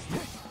doing?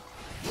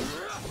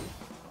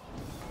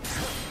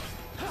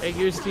 Hey,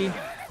 Goosey.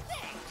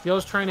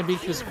 Ciel's trying to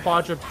beat this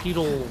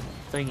quadrupedal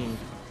thingy.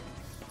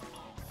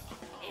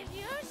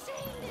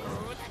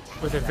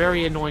 With a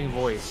very annoying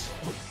voice.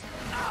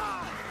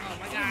 Oh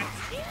my god.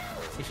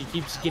 If she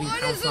keeps getting Why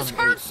does pounced on. this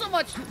hurt so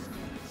much?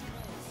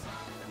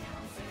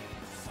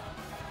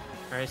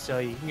 Alright,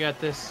 Ciel, you got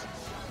this.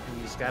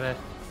 You just gotta...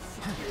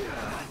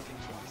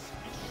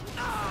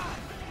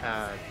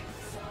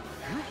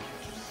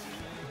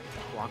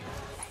 block.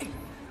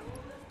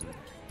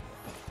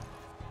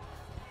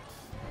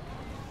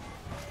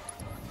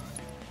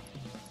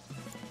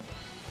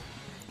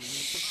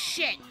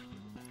 Shit.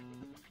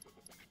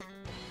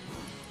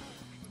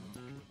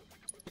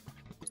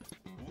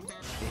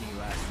 Any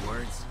last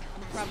words?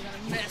 I'm probably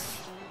gonna miss.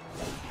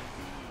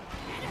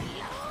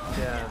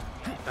 Yeah,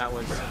 that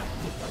was...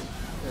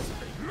 That's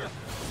pretty good.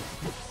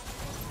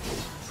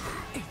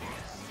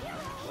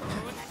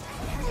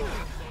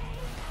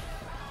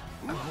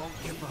 I won't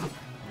give up.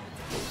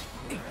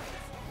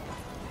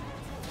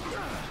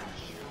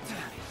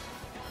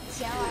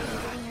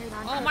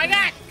 Oh my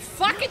god!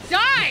 Fucking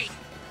die!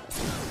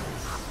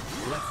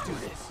 Let's do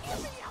this.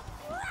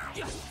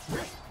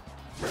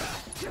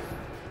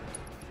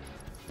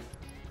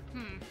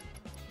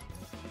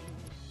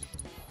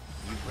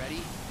 You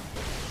ready?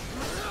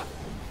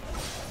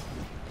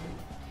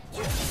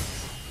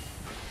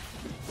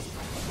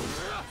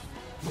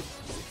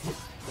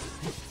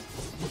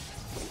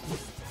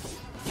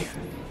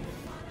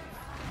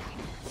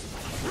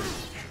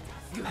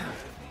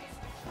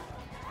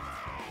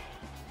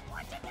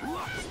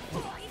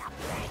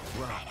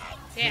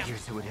 Damn.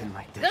 Figures it would end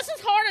like this. This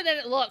is harder than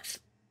it looks.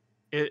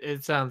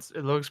 It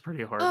looks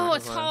pretty hard. Oh, not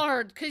it's gonna lie.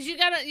 hard because you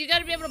gotta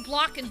be able to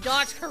block and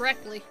dodge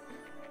correctly.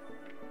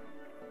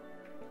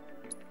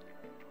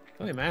 I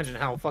can imagine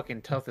how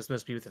fucking tough this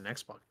must be with an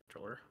Xbox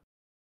controller.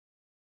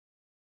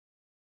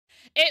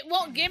 It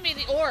won't give me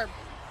the orb.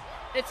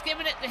 It's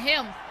giving it to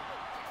him.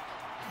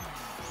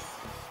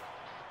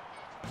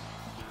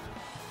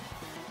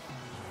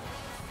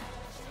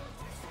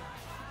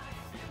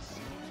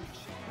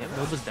 Yeah,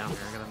 Nova's down there.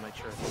 I gotta make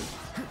sure.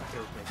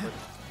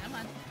 Come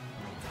on.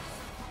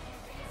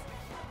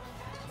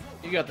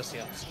 You got this,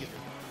 Ciel. Excuse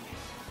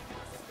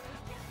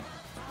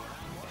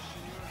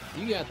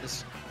me. You got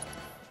this.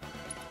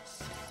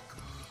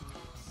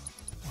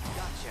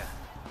 Gotcha.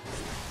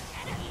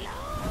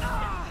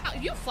 Oh,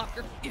 you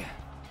fucker.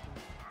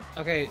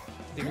 Okay,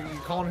 you're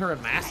calling her a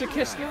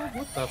masochist now?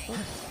 What the fuck?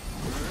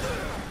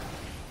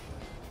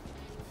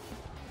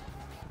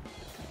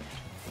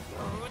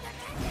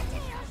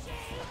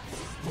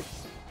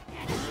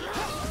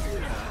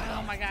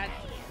 Oh my god.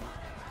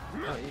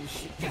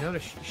 You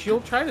notice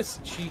she'll try to.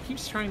 She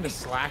keeps trying to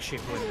slash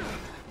it when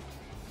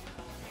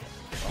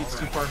she gets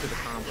too far to the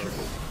combo,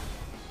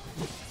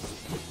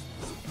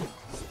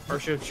 or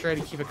she'll try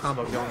to keep a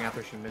combo going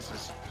after she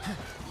misses.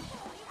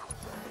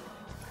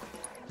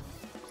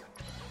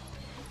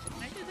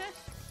 Can I do this?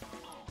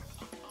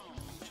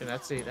 So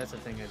that's a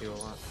thing I do a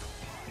lot.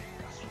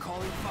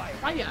 Calling fire.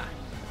 Fire!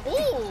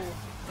 Ooh!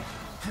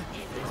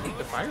 Take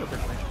the fire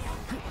quickly.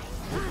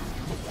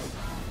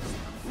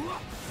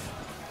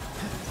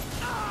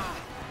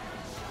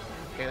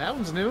 Okay, that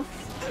one's new.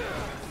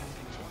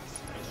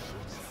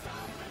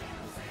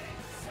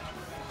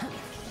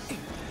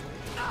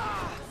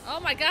 Oh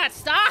my god,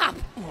 stop!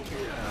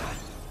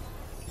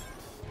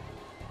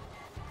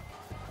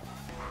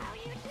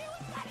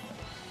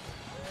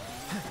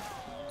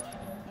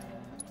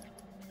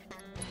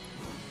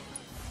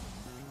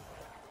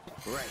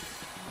 Right.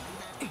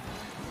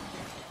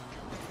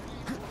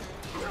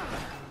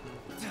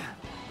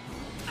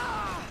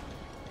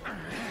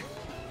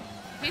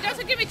 He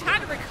doesn't give me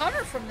time to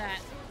recover from that.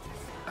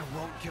 I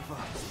won't give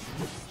up.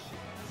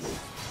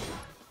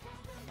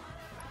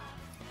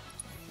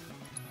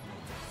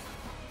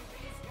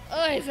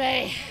 Oy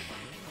vey.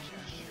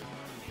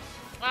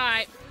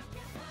 Alright.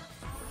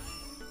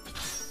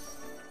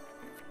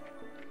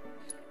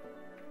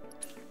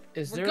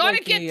 Is We're there gonna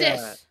like get a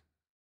this.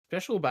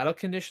 special battle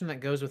condition that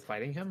goes with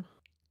fighting him?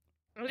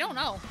 I don't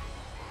know.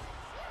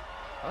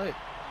 Maybe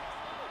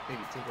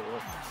take a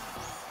look.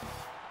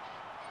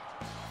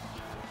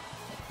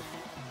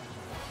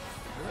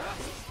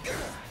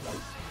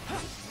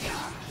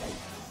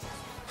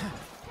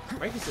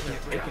 Mike is sitting there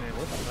taking it.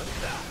 What the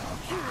fuck?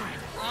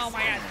 Oh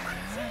my god.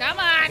 Come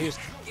on!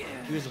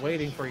 He was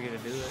waiting for you to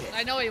do it.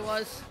 I know he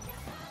was.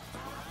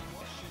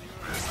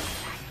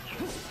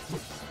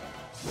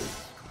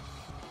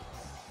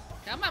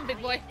 Come on,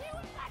 big boy.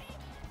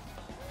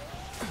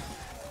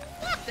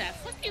 Fuck that.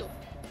 Fuck you.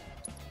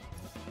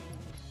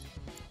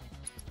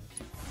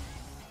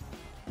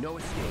 No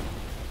escape.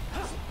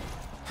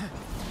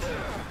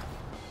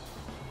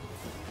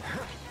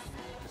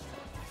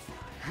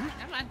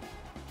 Come on.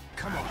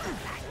 Come on.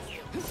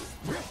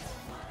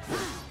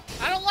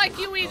 I don't like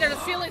you either. The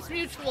feeling's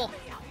mutual.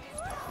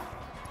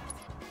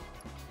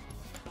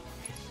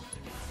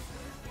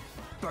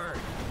 Burn.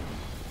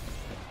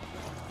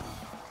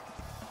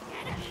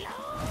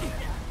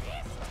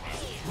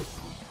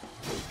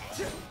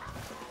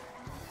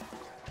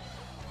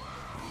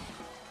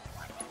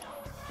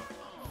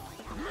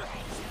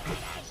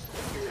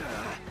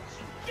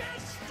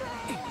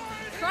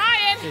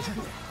 Trying.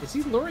 Is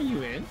he luring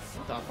you in?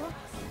 Dappa?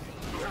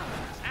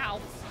 Ow.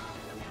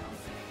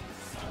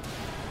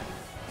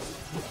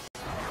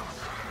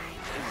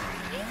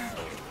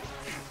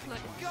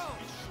 Let go.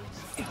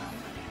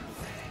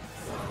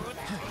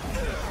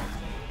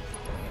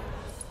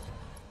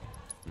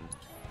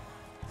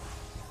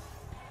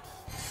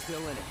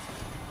 Still in it.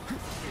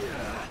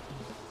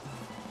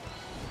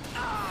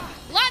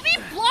 Let me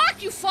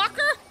block, you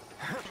fucker!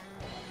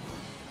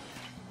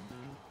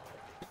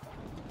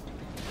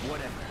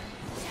 Whatever.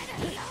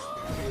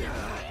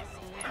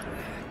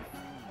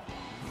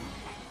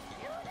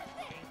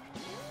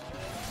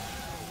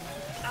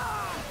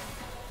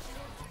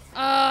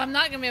 I'm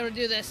not gonna be able to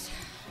do this.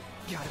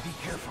 Gotta be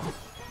careful.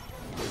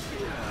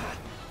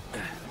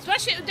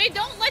 Especially, they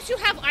don't let you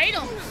have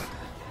items.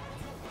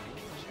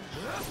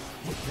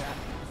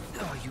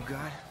 Oh, you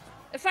got?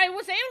 If I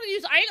was able to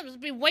use items,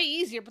 it'd be way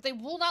easier, but they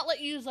will not let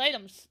you use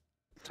items.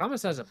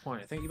 Thomas has a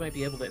point. I think you might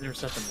be able to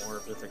intercept them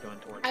more if they're going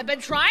towards I've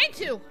been trying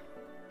to.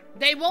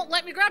 They won't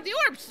let me grab the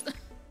orbs.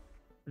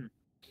 I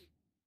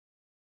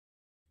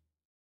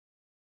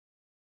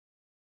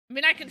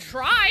mean, I can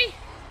try.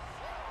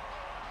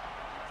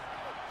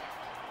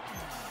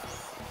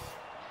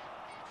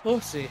 We'll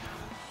see.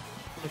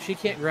 If she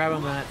can't grab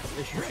him, that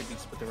issue should be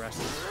with the rest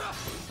of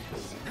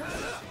us.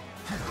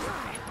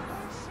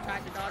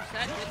 Tried to dodge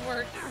that, didn't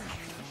work.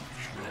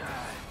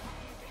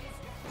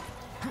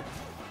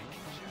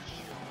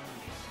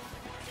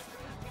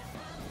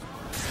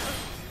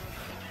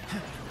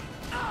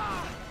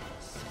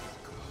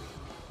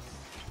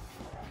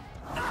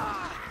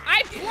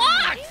 I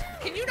blocked!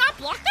 Can you not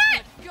block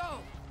that? Go.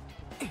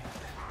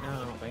 No,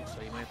 I don't think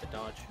so. You might have to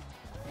dodge.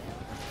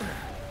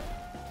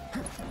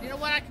 You know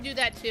what? I can do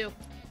that too.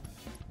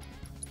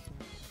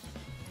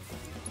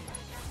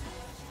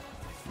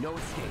 No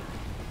escape.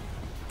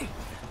 It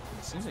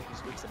seems like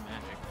he's weak to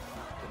magic.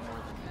 But more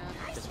than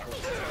physical.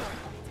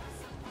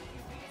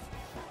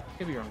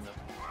 Could be wrong though.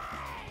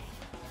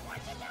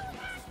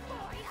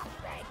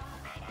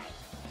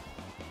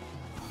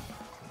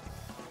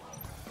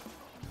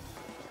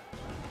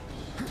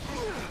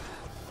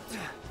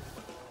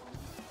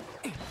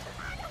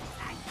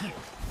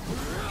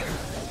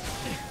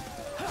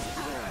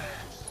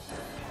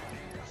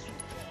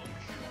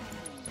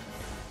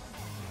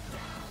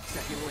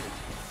 Second wind.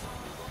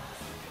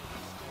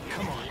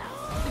 Come on.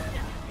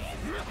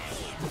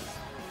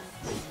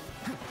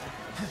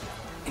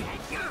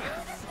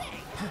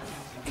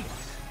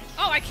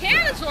 Oh, I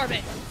can absorb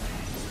it.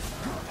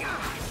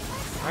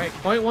 All right,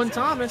 point one,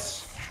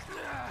 Thomas.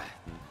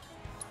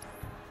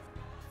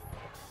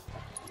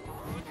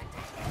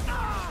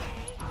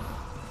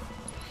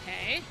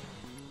 Okay.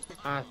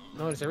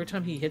 Notice every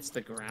time he hits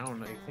the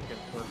ground, I think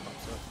a word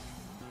pops up.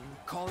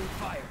 Calling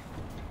fire.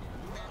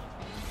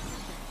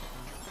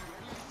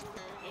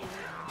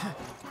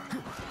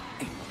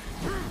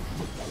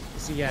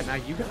 See, yeah, now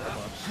you got the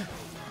buffs.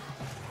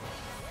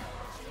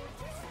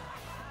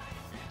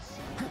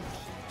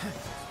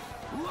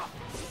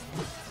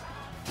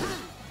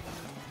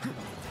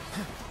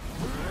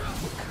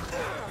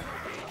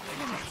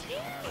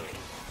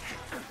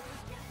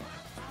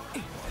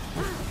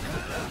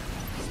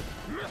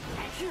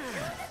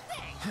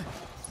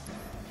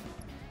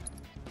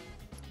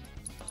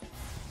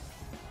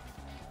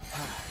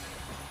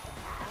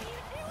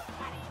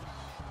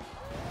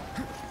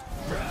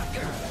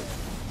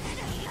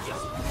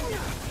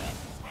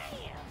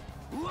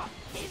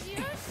 If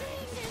you're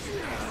seeing this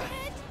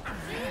message,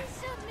 please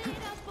submit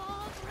a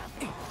bold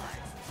report.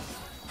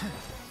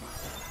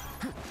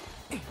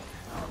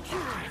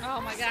 Oh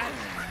my god.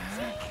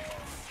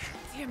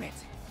 Damn it.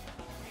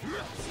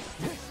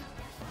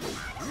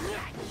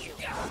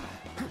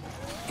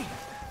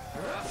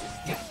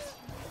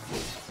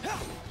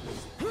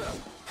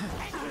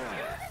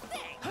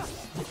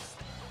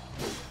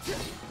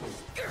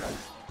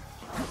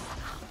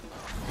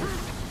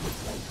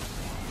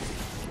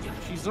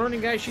 She's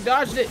learning, guys. She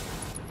dodged it.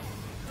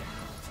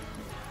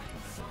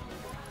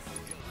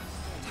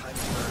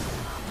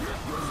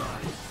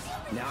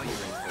 Now you're in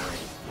for it.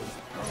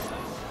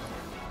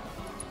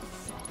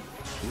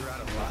 You're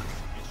out of luck.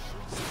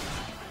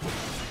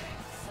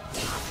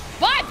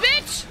 Bye,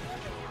 bitch! You're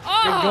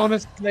Oh! gonna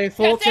stay Yeah,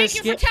 full thank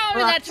you for telling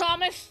me that, rocks.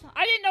 Thomas.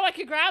 I didn't know I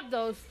could grab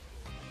those.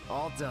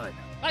 All done.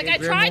 Like, Hey, I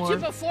tried to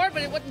Grimoire. before,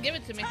 but it wouldn't give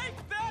it to me.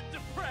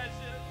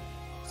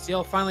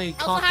 Ciel finally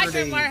Also, hi,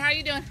 conquered Grimoire. a How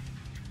you doing?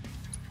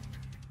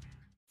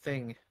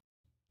 thing.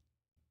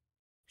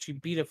 She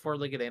beat a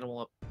four-legged animal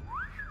up.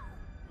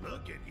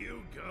 Look at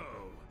you go.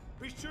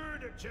 Be sure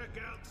to check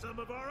out some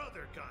of our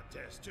other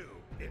contests too,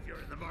 if you're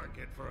in the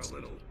market for a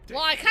little.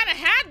 Well, I kind of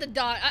had the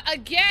dot.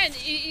 Again,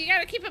 you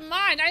gotta keep in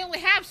mind, I only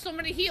have so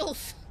many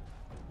heals.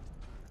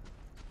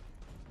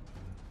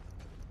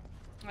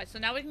 Alright, so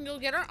now we can go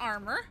get our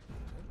armor.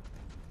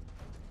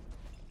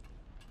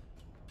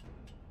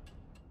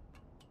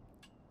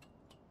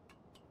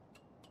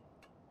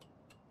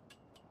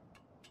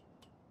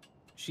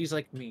 She's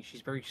like me.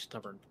 She's very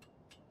stubborn.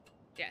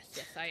 Yes,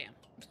 I am.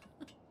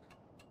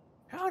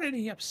 How did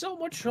he have so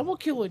much trouble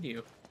killing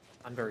you?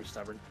 I'm very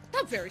stubborn.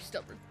 I'm very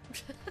stubborn.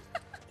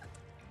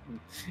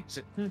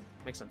 So,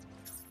 makes sense.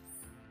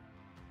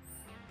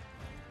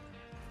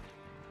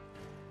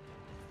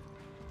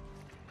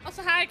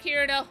 Also, hi,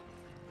 Kirito.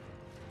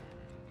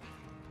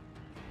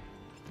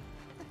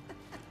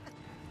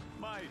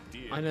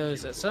 I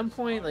notice at some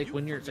point, like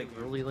when you're it's like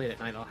really late at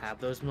night, I'll have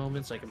those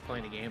moments. Like I'm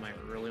playing a game, I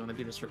really want to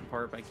beat a certain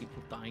part, but I keep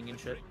dying and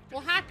shit.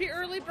 Well, happy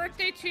early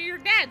birthday to your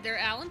dad there,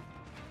 Alan.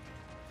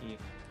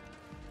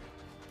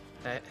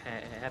 Yeah.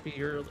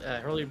 Happy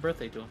early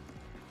birthday to him.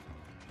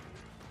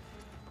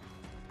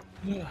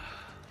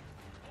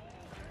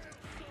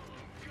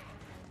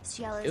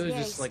 Ciel is It was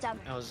very just like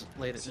stubborn. I was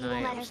late at She won't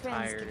night, let I her was friends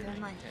tired. give her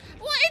and money.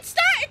 Well,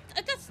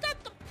 that's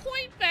not the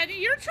point, Betty.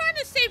 You're trying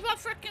to save up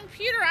for a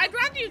computer. I'd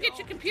rather you get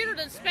your computer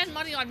than spend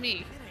money on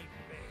me.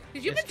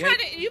 Cause you've been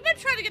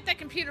trying to get that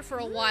computer for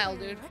a while,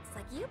 dude. Looks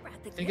like you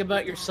brought the Think good about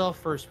with yourself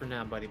first for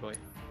now, buddy boy.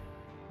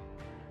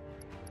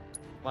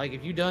 Like,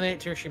 if you donate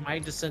to her, she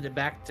might just send it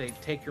back to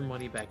take your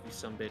money back, you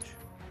son bitch.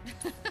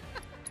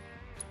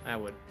 I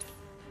would.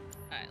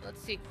 Alright,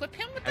 let's see. Equip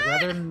him with I'd that.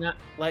 rather not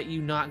let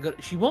you not go.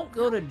 She won't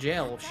go to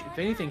jail. If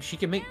anything, she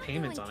can make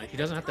payments on it. She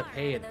doesn't have to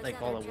pay it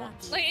like all at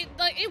once. Like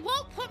it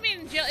won't put me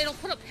in jail. It'll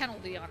put a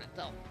penalty on it,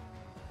 though.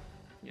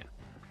 Yeah.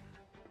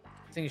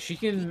 The thing is, she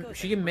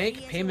can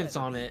make payments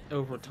on it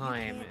over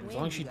time, and as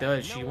long as she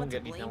does, she won't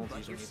get any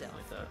penalties or anything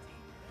like that.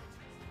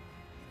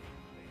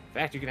 In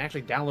fact, you can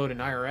actually download an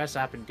IRS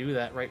app and do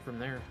that right from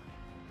there.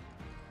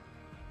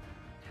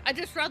 I'd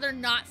just rather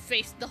not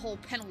face the whole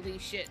penalty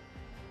shit.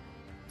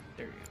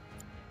 There you go.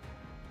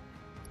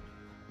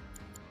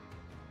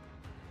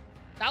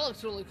 That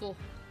looks really cool.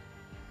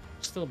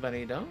 Still,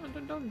 Benny,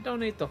 don't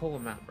donate the whole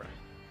amount, Brian.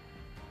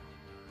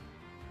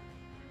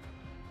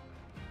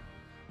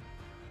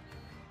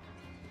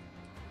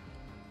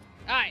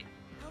 Alright.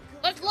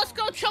 Let's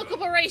go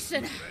chocobo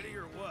racing. Ready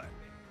or what?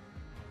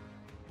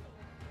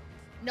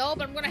 No,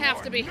 but I'm gonna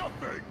have to be.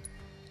 Nothing.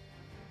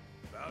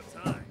 About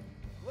time.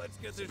 Let's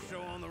get this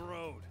show on the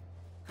road.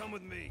 Come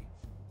with me.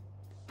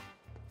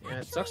 Yeah,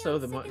 it sucks though,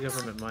 the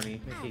government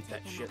money. I hate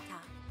that shit.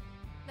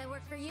 That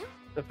work for you?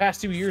 The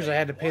past 2 years, I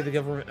had to pay the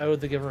government,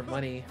 owed the government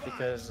money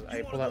because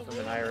I pulled out from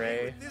an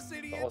IRA,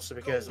 but also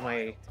because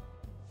my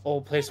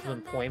old place of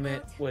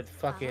employment would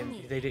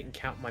fucking, they didn't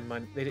count my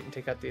money, they didn't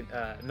take out the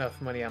enough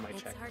money on my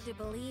check. It's hard to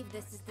believe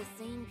this is the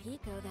same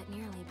Pico that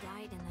nearly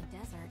died in the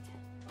desert.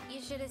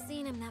 You should have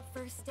seen him that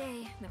first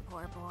day, the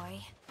poor boy.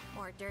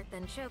 More dirt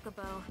than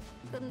Chocobo.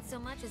 Couldn't so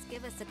much as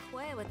give us a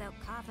quay without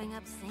coughing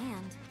up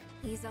sand.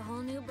 He's a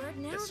whole new bird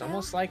now, It's though.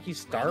 almost like he Might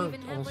starved,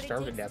 even have almost what it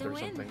starved to takes death or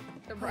win. something.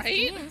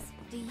 Right? Question is,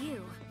 do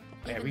you?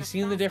 Have Even you the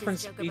seen the fastest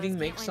difference Chocobos eating can't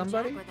makes win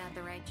somebody? Jack without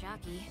the right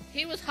jockey.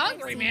 He was I've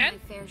hungry, seen man.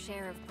 my fair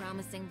share of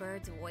promising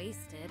birds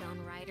wasted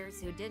on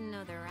riders who didn't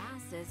know their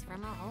asses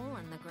from a hole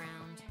in the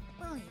ground.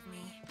 Believe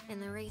me,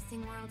 in the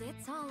racing world,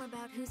 it's all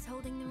about who's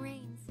holding the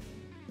reins.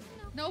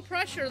 No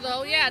pressure,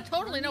 though. Yeah,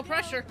 totally no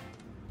pressure.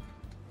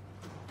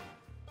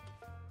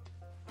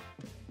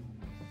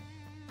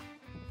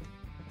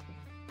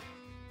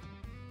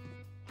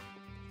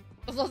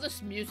 I love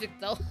this music,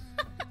 though.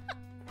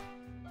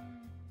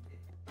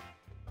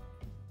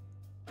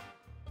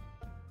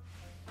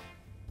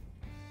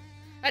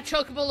 That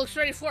Chocobo looks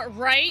ready for it,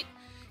 right?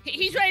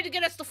 He's ready to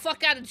get us the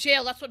fuck out of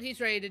jail. That's what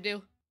he's ready to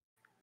do.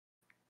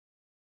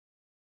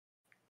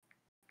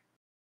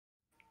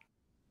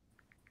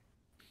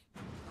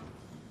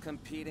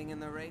 Competing in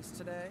the race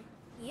today?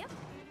 Yep.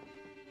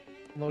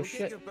 No We'll shit.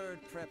 get your bird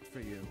prepped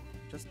for you.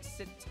 Just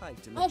sit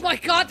tight in the Oh my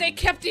jungle god, they and-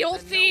 kept the old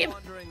and theme! No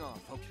wandering off,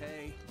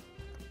 okay?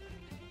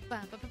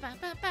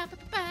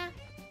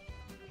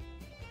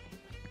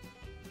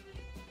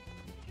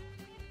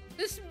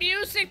 This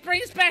music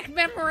brings back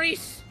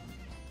memories.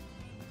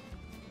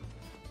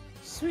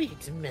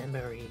 Sweet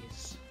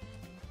memories.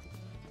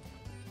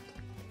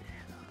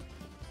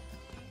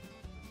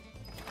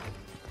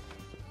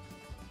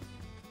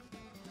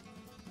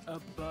 A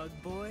bug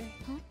boy?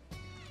 Huh?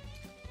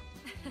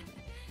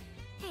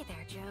 Hey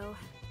there, Joe.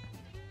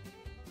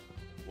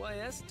 Why,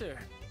 Esther,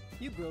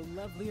 you grow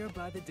lovelier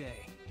by the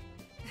day.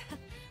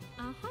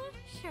 Uh-huh,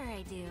 sure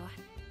I do.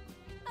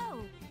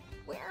 Oh,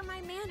 where are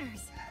my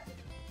manners?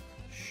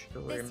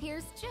 This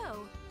here's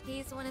Joe.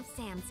 He's one of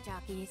Sam's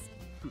jockeys.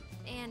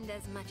 And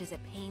as much as it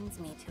pains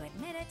me to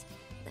admit it,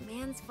 the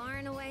man's far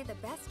and away the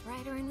best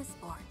rider in the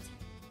sport.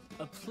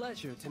 A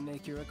pleasure to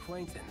make your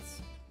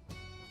acquaintance.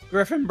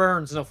 Griffin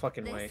Burns, no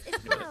fucking This way. is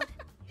Cloud,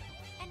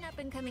 an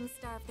up-and-coming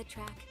star of the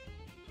track.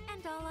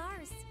 And all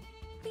ours.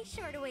 Be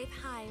sure to wave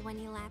hi when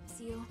he laps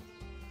you.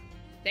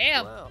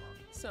 Damn. Well,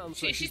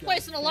 sounds like She's you got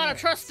placing a lot of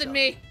fair trust in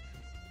me.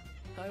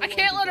 I I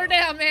can't let wonder her though,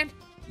 down, man.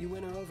 You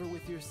win her over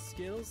with your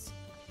skills,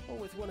 or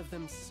with one of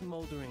them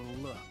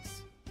smoldering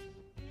looks?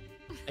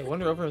 I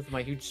wander over with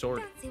my huge sword.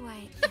 Don't see why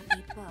it can't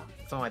be both.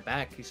 It's on my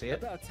back. You see it?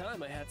 About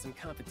time I had some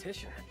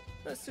competition.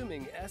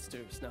 Assuming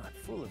Esther's not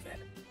full of it.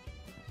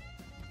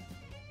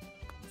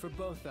 For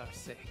both our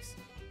sakes,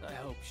 I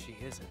hope she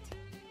isn't.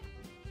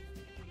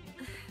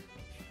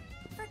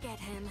 Forget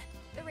him.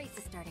 The race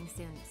is starting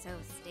soon, so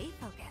stay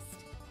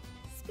focused.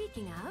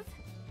 Speaking of,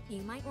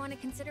 you might want to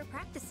consider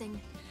practicing.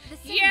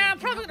 Yeah, I'm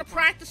probably gonna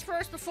practice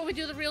first before we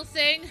do the real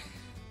thing.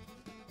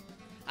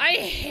 I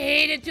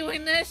hated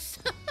doing this.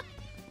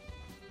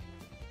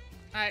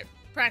 Alright,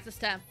 practice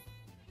time.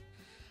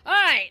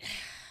 Alright.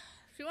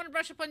 If you want to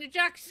brush up on your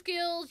jockey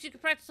skills, you can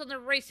practice on the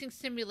racing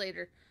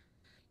simulator.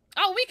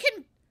 Oh, we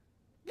can...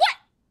 What?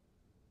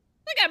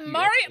 We got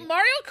Mario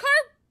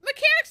Kart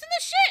mechanics in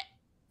this shit?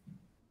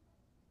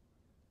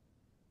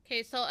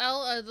 Okay, so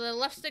L, the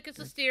left stick is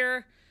the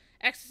steer,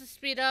 X is the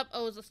speed up,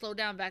 O is the slow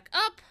down back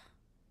up.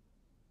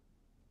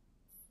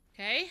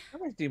 Okay. I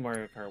might do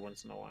Mario Kart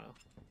once in a while.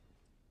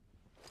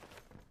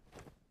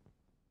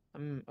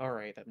 I'm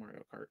alright at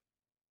Mario Kart.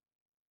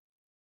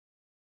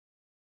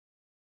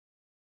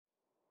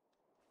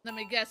 Let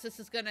me guess, this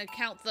is gonna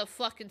count the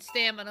fucking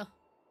stamina.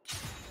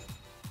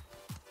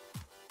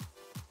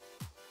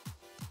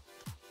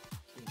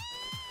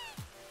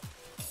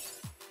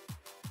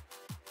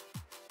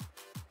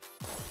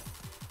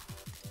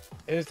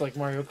 It is like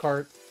Mario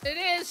Kart. It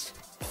is!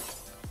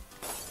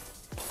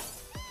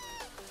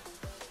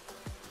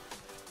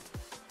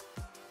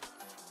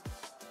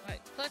 Alright,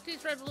 collect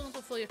these red balloons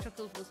will fill your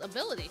Chocobo's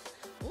ability.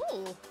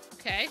 Ooh,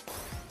 okay.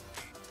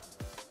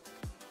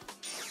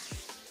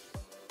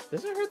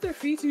 Does it hurt their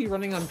feet to be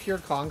running on pure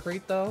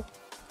concrete, though?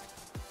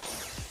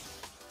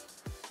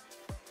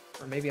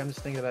 Or maybe I'm just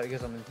thinking about it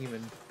because I'm a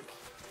human.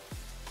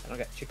 I don't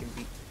got chicken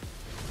feet.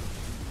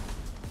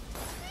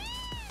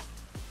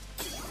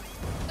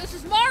 This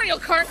is Mario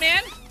Kart,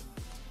 man!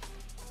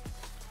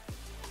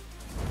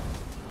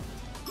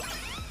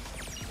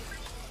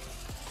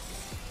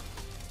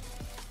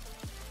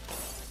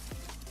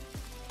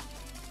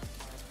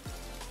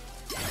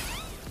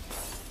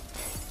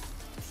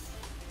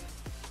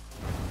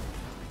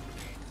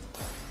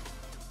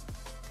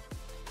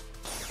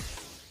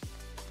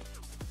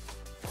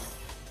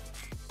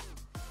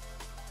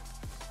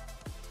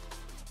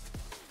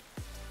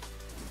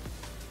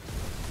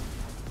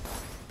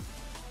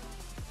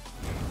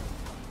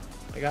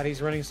 My god,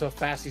 he's running so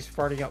fast, he's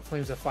farting out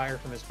flames of fire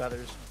from his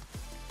feathers.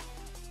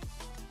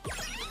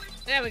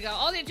 There we go.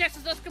 All the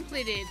objectives are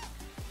completed.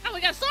 Oh,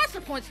 we got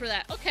saucer points for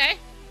that. Okay.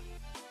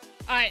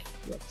 Alright.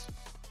 Yes.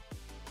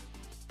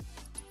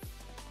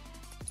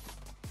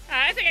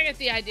 Alright, I think I get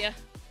the idea.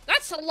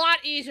 That's a lot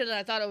easier than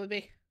I thought it would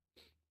be.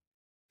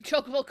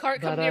 Chocobo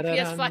Kart coming to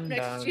PS5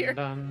 next year.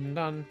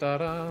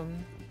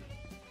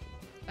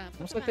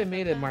 Almost like they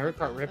made a Mario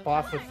Kart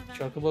ripoff with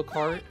Chocobo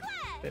Kart.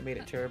 They made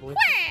it terribly.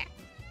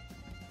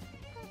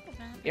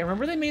 Yeah,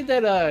 remember they made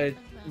that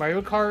Mario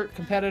Kart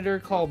competitor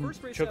called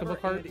Chocobo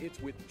Kart?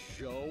 It's with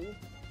Joe.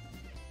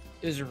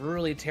 It was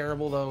really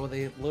terrible though.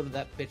 They loaded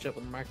that bitch up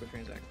with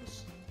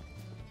microtransactions.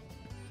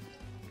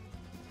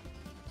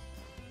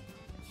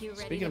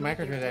 Speaking of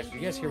microtransactions, you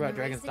guys hear about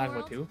Dragon's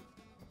Dogma 2?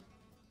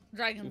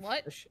 Dragon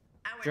what?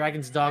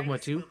 Dragon's Dogma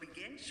 2?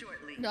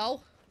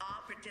 No.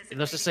 And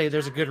let's just say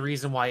there's a good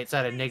reason why it's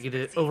at a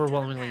negative,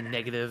 overwhelmingly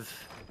negative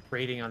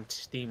rating on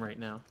Steam right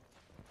now.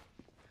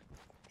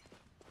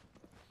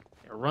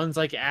 It runs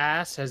like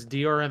ass, has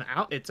DRM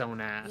out its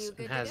own ass,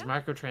 and has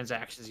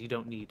microtransactions you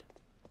don't need.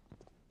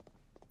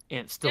 And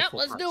it's still full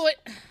let's price. do it.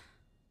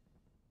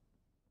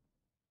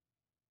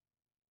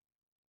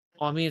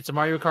 Well, I mean, it's a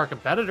Mario Kart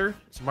competitor.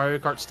 It's a Mario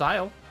Kart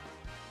style.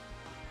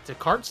 It's a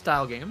kart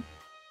style game.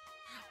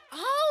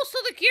 Oh, so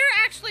the gear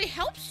actually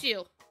helps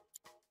you.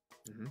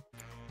 Mm-hmm.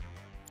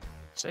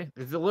 Say,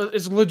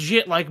 it's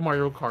legit like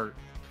Mario Kart.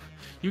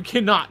 You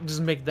cannot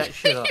just make that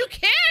shit up. You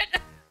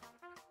can't!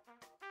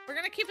 We're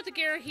gonna keep with the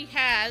gear he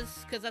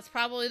has, because that's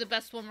probably the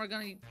best one we're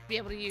gonna be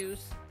able to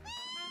use.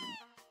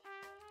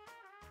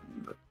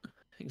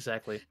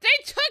 Exactly. They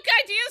took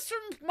ideas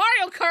from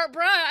Mario Kart,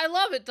 bruh. I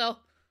love it though.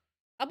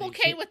 I'm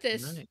okay with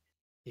this. Deny.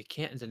 You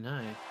can't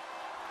deny.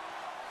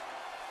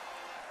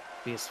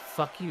 Because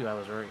fuck you, I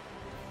was right.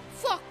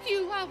 Fuck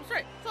you, I was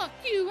right. Fuck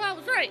you, I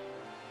was right.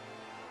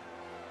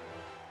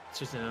 It's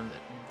just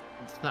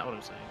it's not what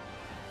I'm saying.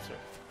 Sorry,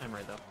 I'm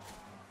right though.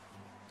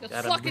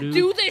 Let's fucking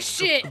do this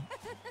shit.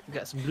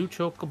 Got some blue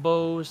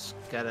chocobos.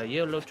 Got a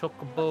yellow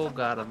chocobo.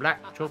 Got a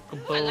black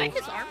chocobo. Ooh, I like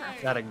his armor.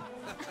 Got a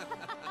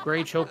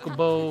gray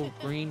chocobo,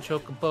 green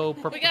chocobo,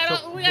 purple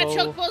chocobo. We got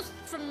chocobos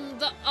from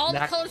all the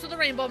colors of the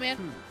rainbow, man.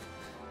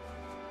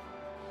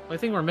 Only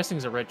thing we're missing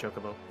is a red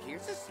chocobo.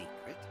 Here's a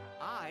secret.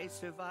 I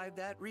survived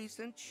that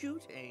recent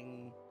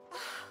shooting.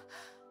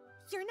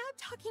 You're not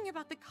talking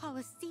about the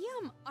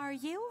Colosseum, are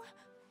you?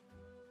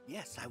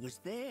 Yes, I was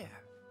there.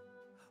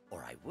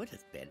 Or I would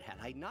have been had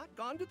I not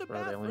gone to the Bro,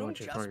 they only bathroom want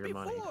you just for your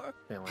money. before.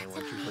 They only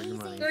want you for your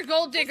money. They're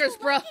gold diggers,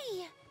 bro.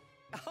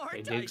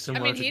 They dig so I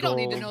much mean, he gold.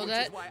 don't need to know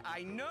that. Which is why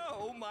I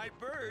know my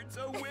bird's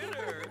a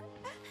winner.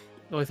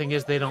 The only thing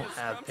is they don't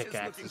have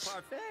pickaxes.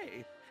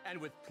 Parfait, and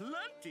with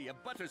plenty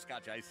of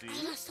butterscotch, I see.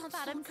 Oh, that sounds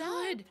so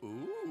good.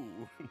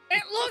 Ooh.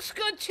 It looks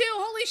good too.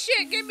 Holy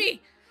shit, give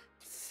me.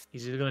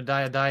 He's either gonna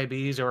die of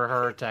diabetes or a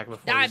heart attack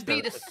before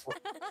Diabetes.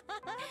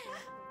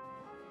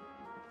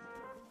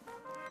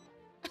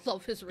 I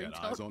love his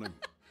ringtone.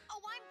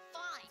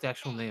 It's the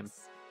actual name.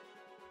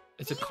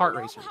 It's a kart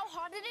racer. How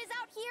hot it is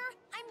out here?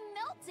 I'm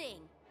melting.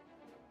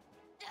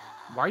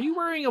 Why are you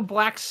wearing a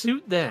black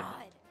suit then,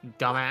 you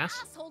dumbass?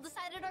 Asshole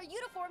decided our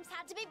uniforms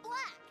had to be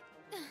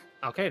black.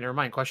 Okay, never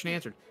mind. Question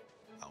answered.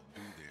 I'll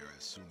be there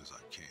as soon as I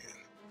can.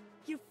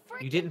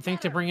 You didn't think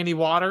to bring any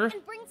water?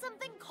 And bring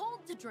something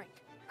cold to drink.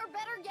 Or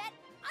better yet,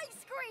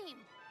 ice cream.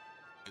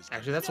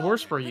 Actually, that's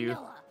worse for you.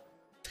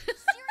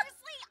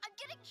 Seriously, I'm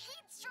getting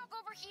heat stroke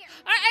over here.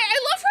 I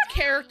love her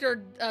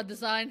character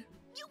design.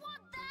 You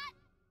want that?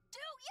 Do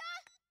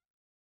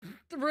ya?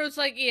 The Root's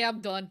like, yeah, I'm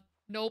done.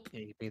 Nope.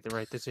 Yeah, you made the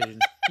right decision.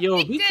 Yo,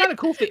 it'd be kind of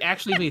cool if they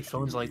actually made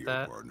phones like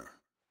that.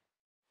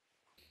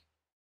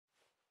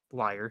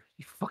 Liar.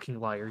 You fucking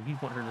liar. You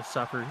want her to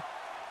suffer.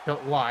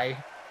 Don't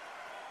lie.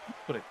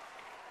 Put it.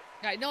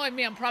 I know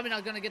me, I'm probably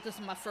not gonna get this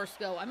in my first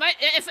go. I might,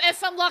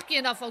 if I'm lucky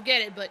enough, I'll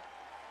get it, but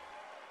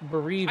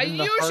Bereaved I in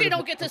the heart usually of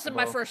don't the get this in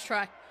my chocobo. first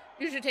try.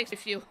 Usually takes a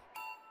few.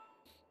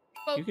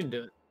 Boop, You can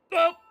do it.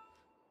 boop,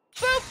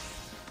 boop.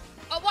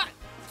 Oh, what?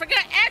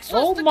 Forget X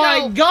was Oh to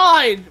my go.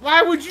 god!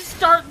 Why would you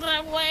start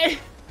that way?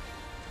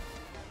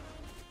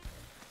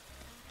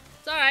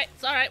 It's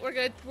alright, we're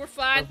good. We're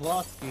fine.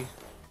 Pavlovsky.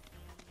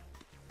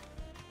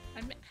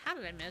 How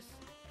did I miss?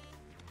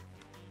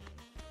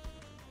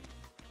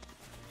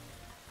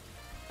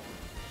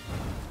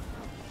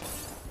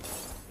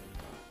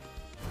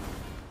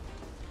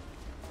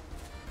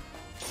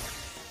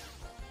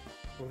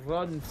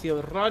 Run,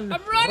 Ciel, run!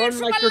 I'm running Run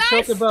for like my your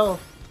life! chocobo!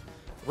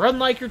 Run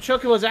like your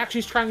chocobo is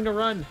actually trying to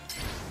run!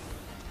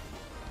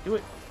 Do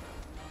it!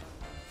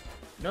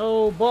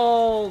 No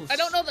balls! I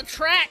don't know the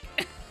track.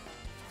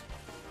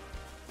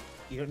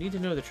 You don't need to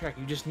know the track,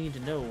 you just need to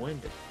know when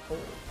to hold.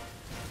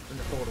 When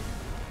to hold them.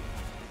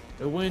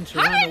 Know when to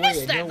How run did I away miss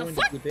and that? know The when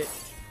fuck? to keep it.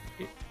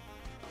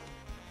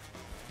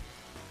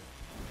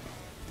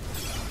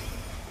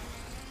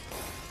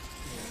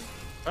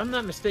 If I'm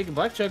not mistaken,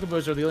 black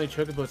chocobos are the only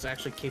chocobos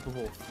actually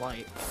capable of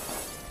flight.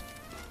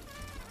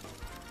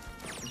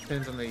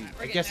 Depends on the.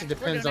 I guess it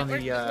depends on the.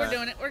 We're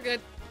doing it. We're good.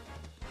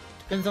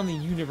 Depends on the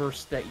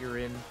universe that you're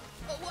in.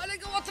 Oh, why'd I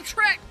go off the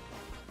track?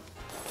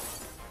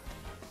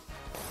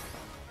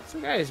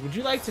 So guys, would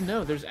you like to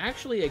know, there's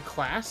actually a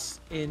class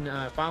in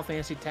Final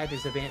Fantasy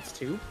Tactics Advance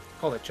 2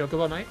 called a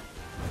Chocobo Knight.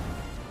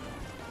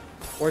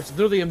 Or it's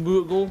literally a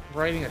Moogle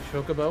riding a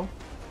Chocobo.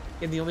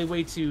 And the only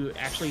way to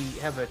actually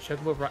have a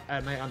Chocobo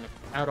Knight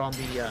out on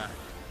the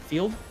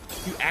field,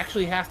 you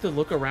actually have to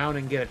look around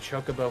and get a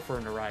Chocobo for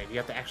him to ride. You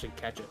have to actually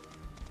catch it.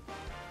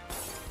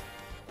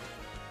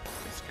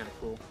 It's kind of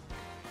cool.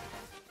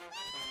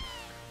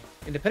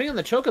 And depending on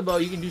the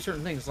Chocobo, you can do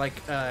certain things. Like,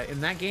 in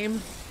that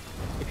game,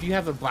 if you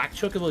have a black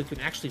chocobo, you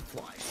can actually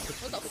fly.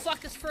 What the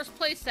fuck is first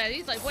place at?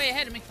 He's like way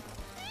ahead of me.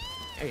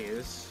 There he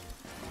is.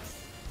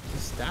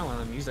 He's styling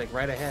him. He's like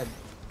right ahead.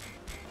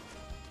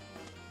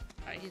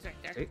 Alright, he's right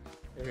there. See?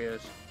 There he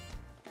is.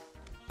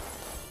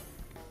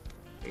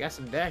 He got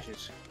some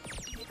dashes.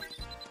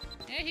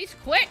 Yeah, he's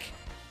quick.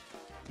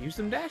 Use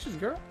some dashes,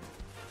 girl.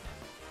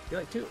 You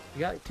got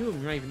like two of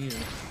them. You're not even using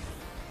them.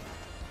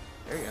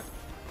 There you go.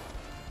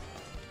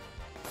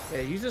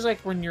 Yeah, use this like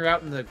when you're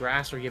out in the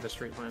grass or you have a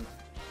straight line.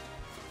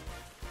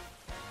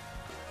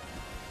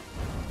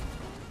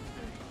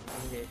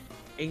 Okay.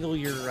 Angle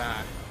your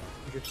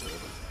sword.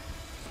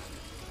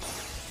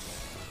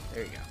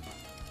 There you go.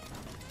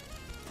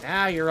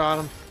 Now you're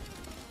on him.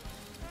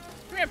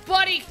 Come here,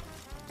 buddy.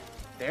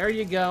 There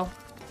you go.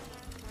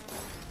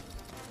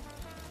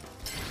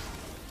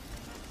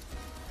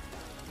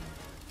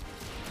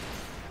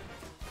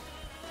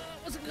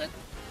 Wasn't good.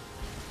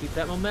 Keep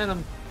that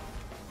momentum.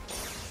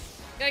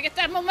 Gotta get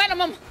that momentum.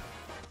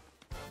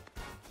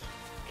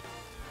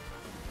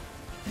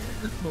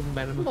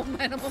 Momentum.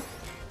 Momentum.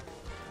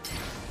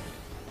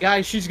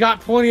 Guys, she's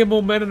got plenty of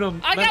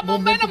momentum. I got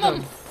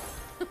momentum.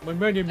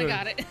 Momentum. I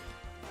got it.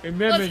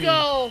 Momentum. Let's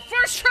go.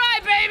 First try,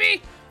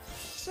 baby.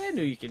 I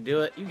knew you could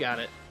do it. You got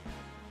it.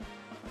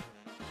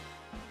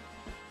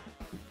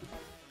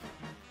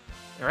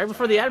 Right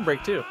before the ad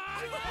break, too. Look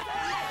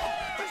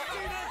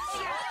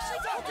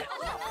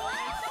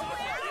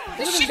at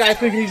this guy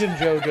thinking he's in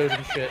JoJo's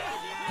and shit.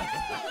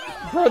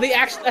 Bro,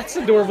 that's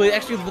adorable. They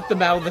actually let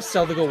them out of the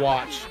cell to go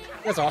watch.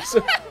 That's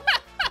awesome.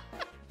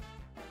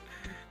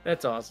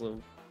 That's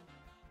awesome.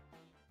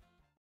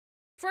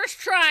 First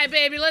try,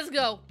 baby. Let's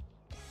go.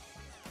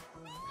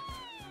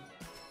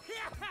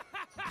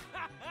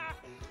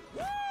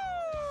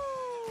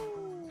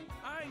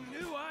 I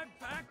knew I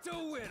backed a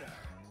winner.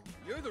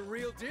 You're the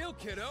real deal,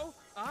 kiddo.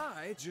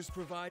 I just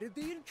provided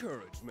the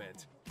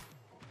encouragement.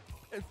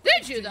 And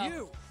did you, to though?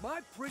 You, my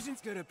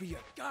prison's gonna be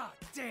a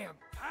goddamn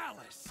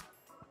palace.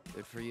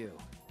 Good for you.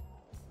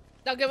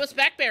 Now give us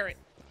back, Barrett.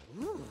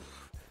 Ooh,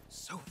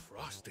 so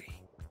frosty.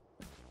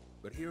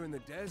 But here in the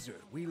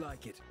desert, we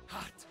like it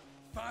hot,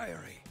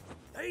 fiery,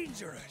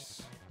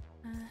 dangerous.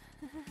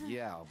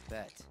 Yeah, I'll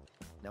bet.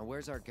 Now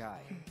where's our guy?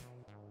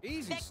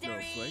 Easy,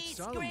 Snowflake.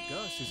 Solemn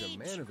Gus is a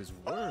man of his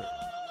word.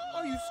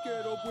 Are you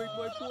scared I'll break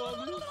my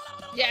promise?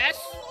 Yes.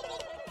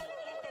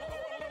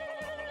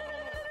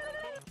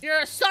 You're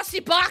a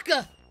sussy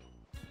baka.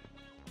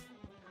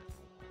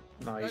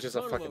 No, he's That just a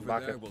tunnel fucking over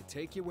baka. there will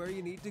take you where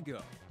you need to go.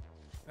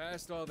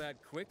 Past all that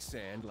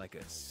quicksand like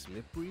a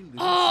slippery little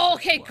Oh,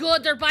 okay, sidewalk.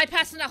 good. They're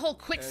bypassing that whole And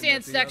quicksand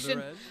at the section.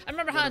 other end, I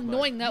remember one how of my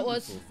annoying that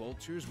was. beautiful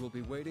vultures will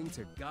be waiting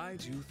to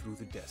guide you through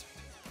the desert.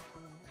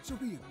 So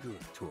be a good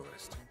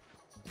tourist.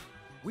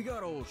 We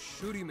got old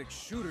Shooty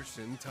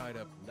McShooterson tied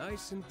up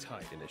nice and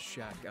tight in a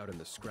shack out in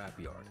the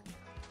scrapyard.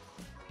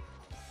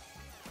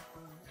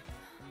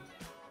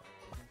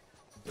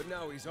 But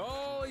now he's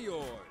all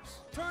yours.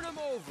 Turn him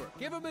over.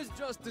 Give him his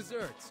just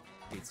desserts.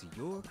 It's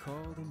your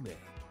call to make.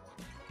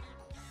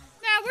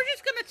 Nah, we're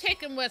just gonna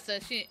take him with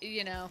us,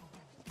 you know.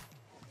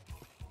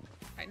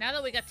 Alright, now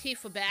that we got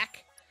Tifa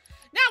back,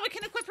 now we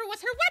can equip her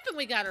with her weapon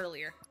we got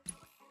earlier.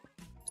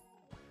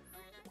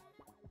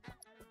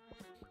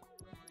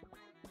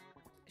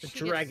 The She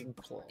Dragon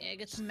Claw. Yeah, it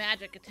gets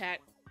magic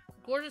attack.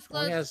 Gorgeous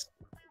Only gloves.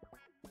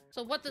 has,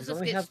 So what does it this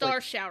only get? has, Star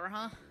like- shower,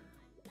 huh?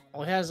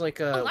 only has like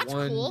a Oh, that's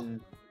one. cool.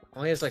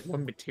 Only has like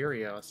one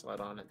material slot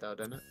on it though,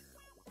 doesn't it?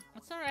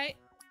 That's alright.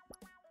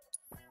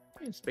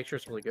 Just make sure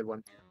it's a really good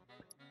one.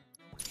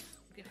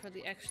 Give her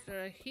the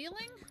extra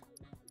healing.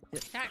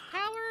 Attack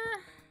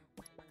power.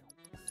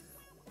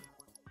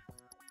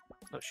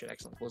 Oh shit!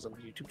 Excellent. Close up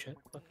the YouTube chat.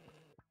 Fuck.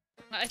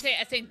 I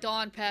think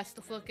Dawn passed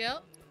the fuck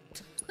out.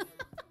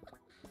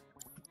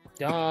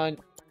 Dawn.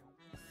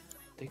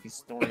 I think he's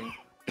snoring.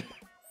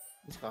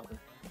 He's coughing.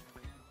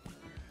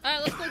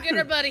 Alright, let's go get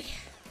her, buddy.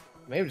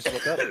 Maybe just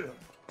look up.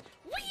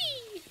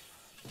 Whee!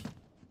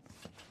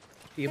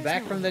 You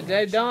back from the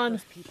dead, Dawn?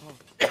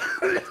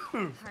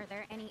 Are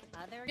there any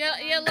other? You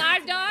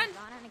live, Dawn? Gone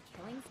on a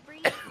killing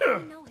spree? I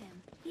know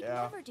him. He'd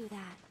Yeah. never do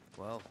that.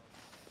 Well,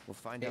 we'll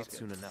find out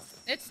soon enough.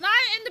 It's not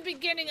in the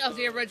beginning of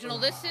the original.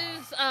 This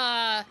is,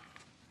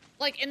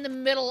 like in the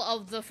middle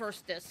of the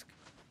first disc.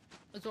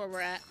 That's where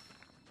we're at.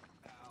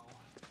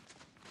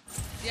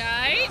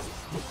 Yikes!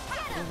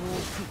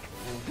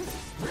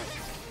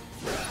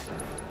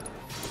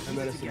 And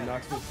then it's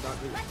knocks me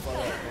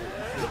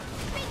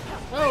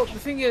Well, the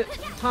thing is,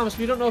 Thomas,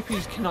 we don't know if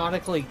he's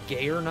canonically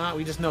gay or not.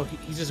 We just know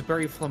he's just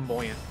very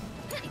flamboyant.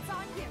 It's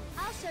on you.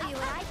 I'll show you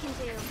what I can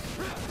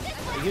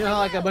do. You know how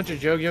like a bunch of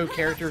JoJo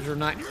characters are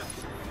not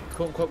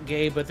quote-unquote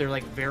gay, but they're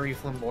like very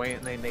flamboyant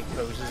and they make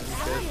poses and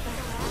shit?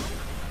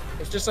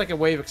 It's just like a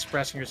way of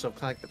expressing yourself,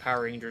 kind of like the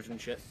Power Rangers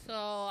and shit. So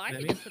I You know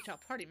need what to switch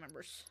out party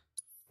members.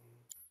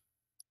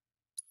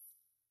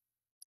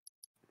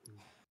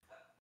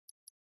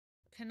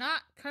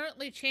 Cannot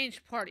currently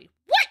change party.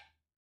 What?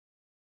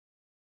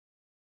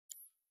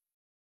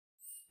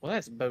 Well,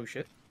 that's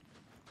bullshit.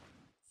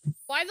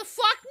 Why the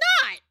fuck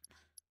not?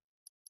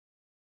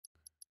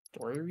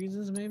 Story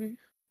reasons, maybe?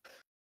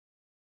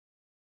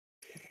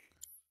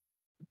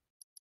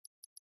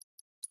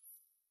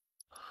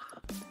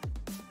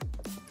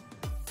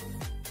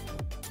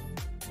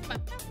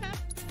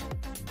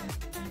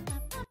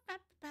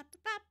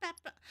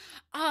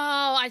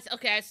 Oh,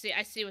 okay,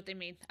 I see what they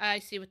mean. I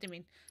see what they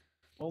mean.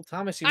 Well,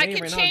 Thomas, you I may or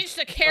can may not change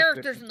the fuck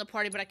characters with- in the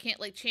party, but I can't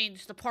like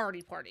change the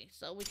party,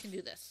 so we can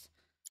do this.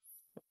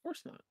 Of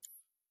course not.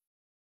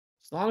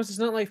 As long as it's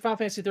not like Final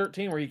Fantasy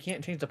 13 where you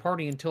can't change the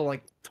party until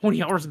like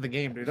 20 hours of the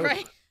game, dude.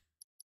 Right.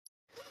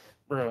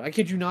 Bro, I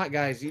kid you not,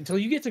 guys. Until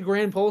you get to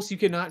Grand Pulse, you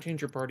cannot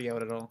change your party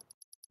out at all.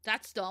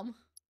 That's dumb.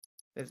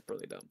 That's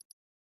really dumb.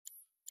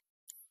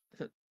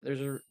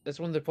 That's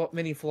one of the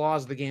many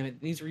flaws of the game.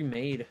 It needs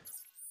remade.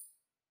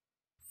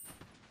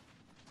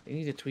 They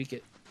need to tweak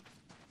it.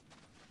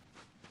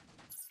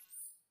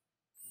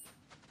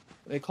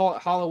 They call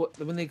it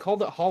when they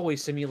called it Hallway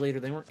Simulator,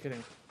 they weren't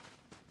kidding.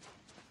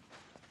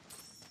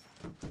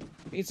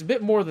 It's a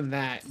bit more than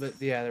that, but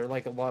yeah, they're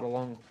like a lot of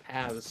long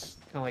paths,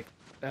 kind of like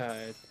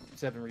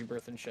Ff7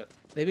 Rebirth and shit.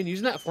 They've been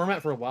using that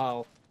format for a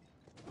while.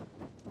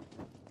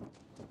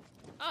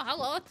 Oh,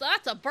 hello.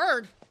 That's a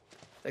bird.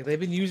 Like, they've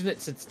been using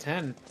it since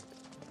 10.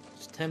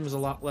 Just 10 was a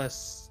lot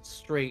less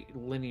straight,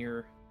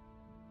 linear.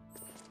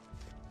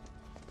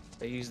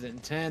 They used it in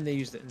 10, they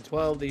used it in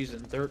 12, they used it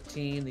in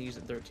 13, they used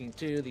it in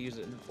 13.2, they used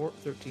it in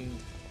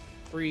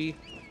 13.3.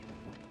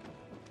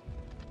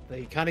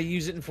 They kind of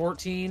use it in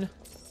 14,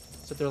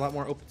 so there are a lot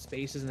more open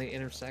spaces and they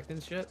intersect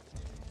and shit.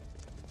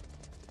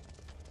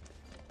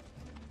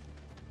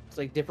 It's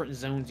like different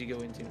zones you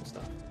go into and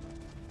stuff.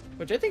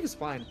 Which I think is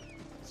fine.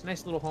 It's a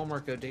nice little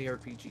hallmark of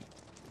JRPG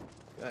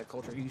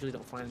culture you usually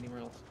don't find anywhere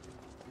else.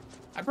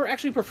 I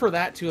actually prefer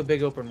that to a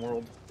big open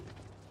world.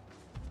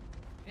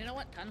 You know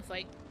what? Ton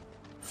fight.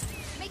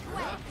 Make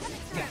way.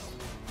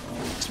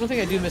 That's one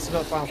thing I do miss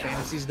about Final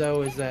Fantasies,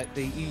 though, is that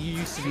you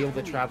used to be able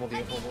to travel the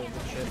open world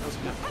and shit. That was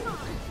kind of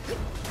cool.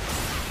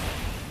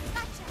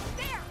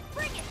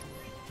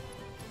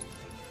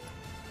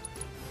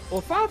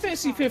 Well, Final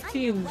Fantasy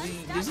 15,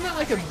 isn't that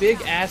like a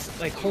big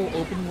ass, like, whole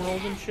open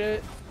world and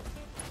shit?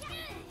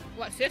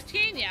 What,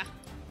 15? Yeah.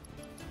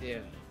 Yeah.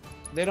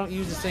 They don't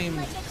use the same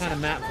kind of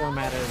map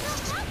format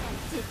as,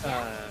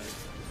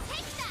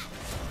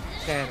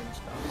 CAD and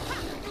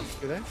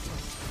stuff. Do they?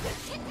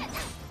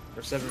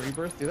 Or Ff7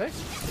 Rebirth, do they?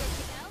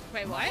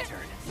 Wait, what?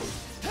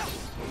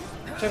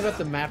 Talk about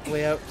the map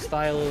layout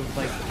style of,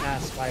 like, the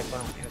past 5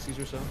 Final Fantasies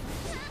or so.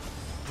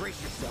 Brace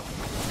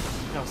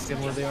yourself. How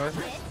similar they are.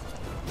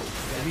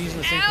 They've been using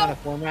the same kind of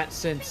format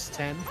since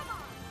 10.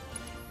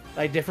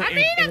 Like different. I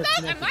mean,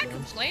 I'm not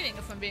complaining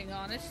if I'm being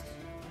honest.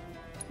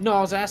 No, I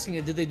was asking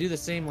you, did they do the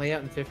same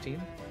layout in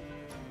 15?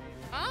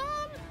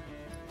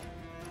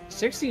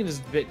 16 is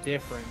a bit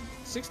different.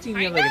 16,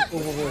 you have like an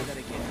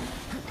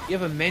overworld. You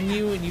have a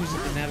menu and use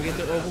it to navigate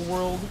the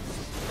overworld.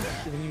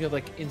 And then you have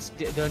like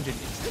dungeon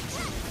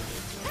instances.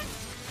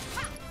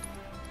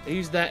 They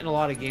use that in a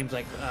lot of games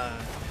like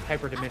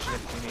Hyper Dimension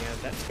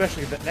Neptunia. That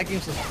especially that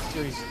game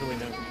series is really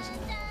known for using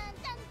that.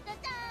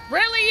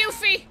 Really,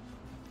 Yuffie?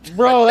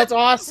 Bro, that's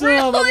awesome!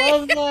 Really? I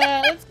love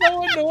that! That's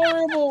so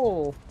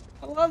adorable!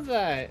 I love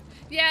that.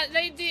 Yeah,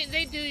 they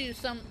do use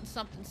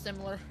something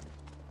similar.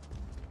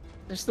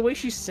 Just the way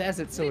she says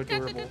it's so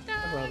adorable.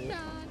 I love it.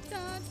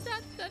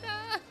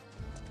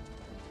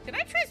 Can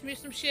I transmute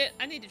some shit?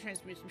 I need to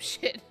transmute some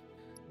shit.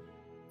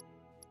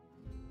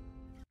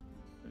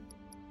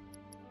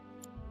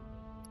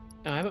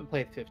 No, I haven't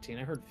played 15.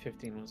 I heard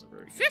 15 wasn't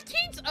very good.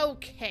 15's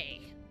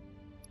okay.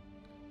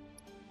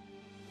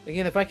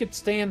 Again, if I could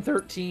stand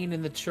 13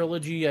 in the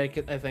trilogy, I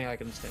think I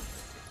can stand.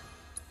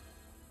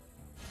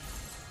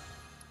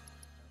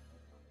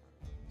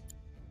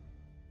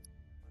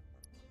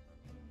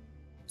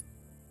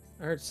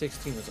 I heard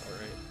 16 was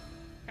alright.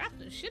 Crap,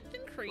 the shit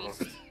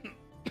increased.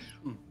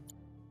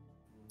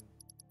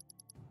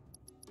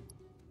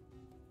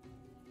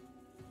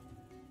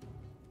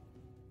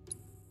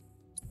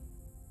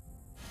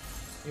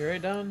 You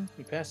alright, Don?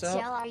 You pass out?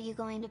 Ciel, are you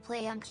going to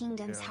play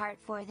Kingdom's Heart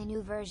for the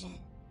new version?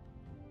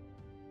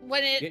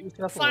 When it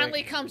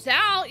finally comes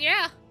out,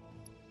 yeah.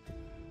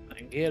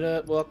 Get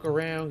up, walk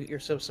around, get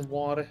yourself some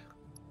water.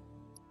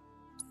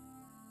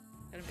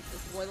 Gotta make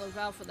this boiler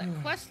valve for that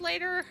quest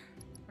later.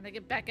 When I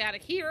get back out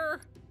of here.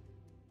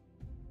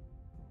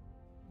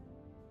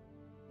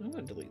 I'm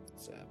gonna delete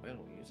this app. I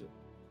don't use it.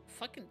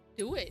 Fucking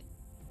do it.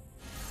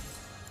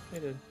 I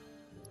did.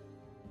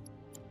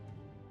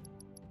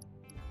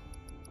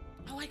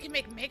 Oh, I can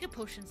make mega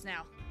potions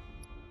now.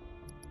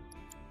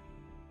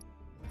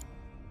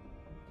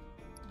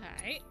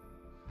 Alright.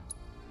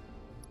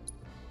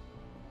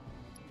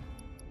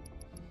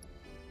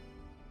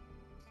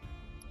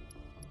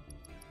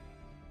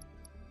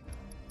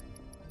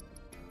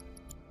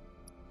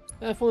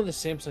 If only the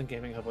Samsung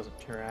Gaming Hub wasn't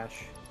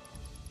trash.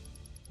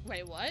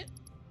 Wait, what?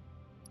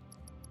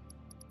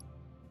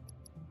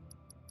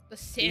 The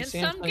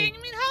Samsung Gaming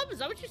Hub? Is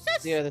that what you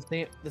said? Yeah,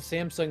 the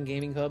Samsung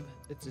Gaming Hub.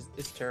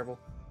 It's terrible.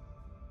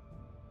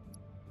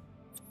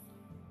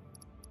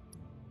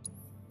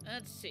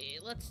 Let's see.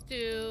 Let's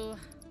do.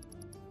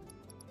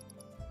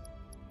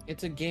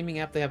 It's a gaming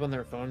app they have on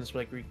their phones,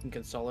 where you can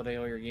consolidate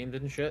all your games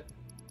and shit.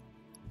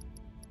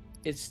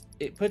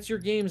 It puts your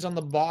games on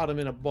the bottom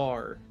in a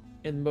bar,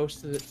 and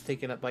most of it's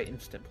taken up by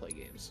instant play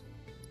games.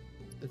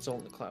 It's all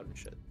in the cloud and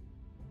shit.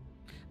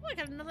 Oh, I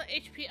got another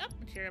HP up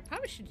material.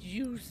 Probably should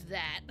use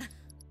that.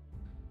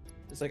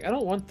 It's like, I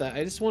don't want that.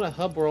 I just want a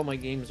hub where all my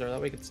games are. That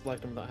way I can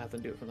select them without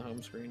having to do it from the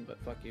home screen, but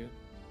fuck you.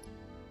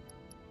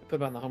 I put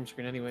them on the home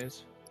screen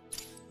anyways.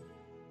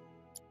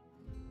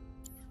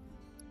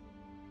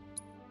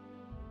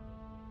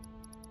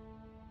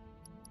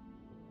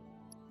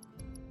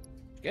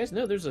 You guys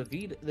know there's a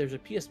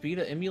PS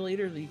Vita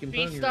emulator that you can put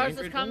on your Beastars is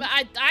Android coming.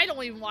 phone? I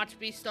don't even watch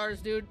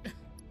Beastars, dude.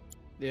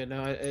 Yeah,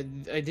 no,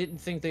 I didn't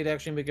think they'd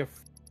actually make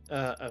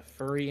a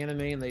furry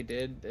anime, and they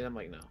did. And I'm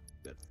like, no,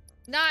 good.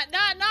 Not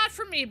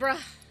for me, bruh.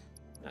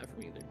 Not for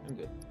me either. I'm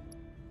good.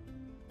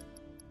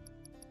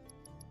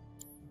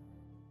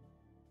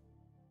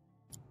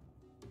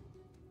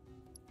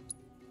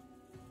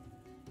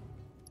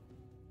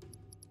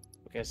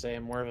 Like I say,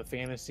 I'm more of a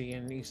fantasy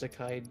and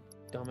isekai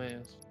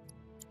dumbass.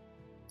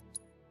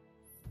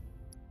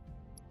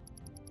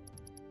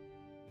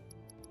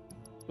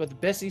 But the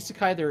best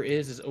isekai there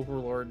is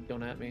Overlord.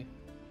 Don't at me.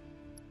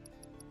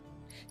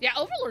 Yeah,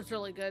 Overlord's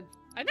really good.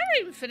 I never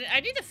even finished.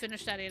 I need to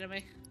finish that anime.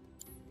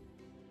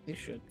 They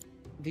should.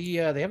 They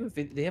have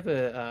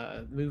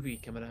a movie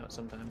coming out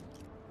sometime.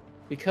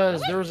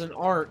 Because there was an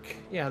arc.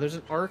 Yeah, there's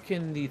an arc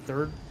in the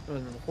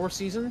fourth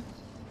season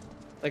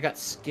that got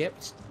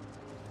skipped.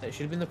 That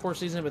should have been the fourth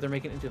season, but they're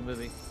making it into a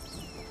movie.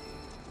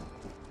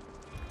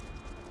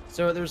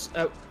 So there's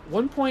at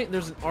one point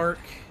there's an arc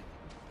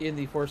in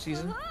the fourth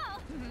season.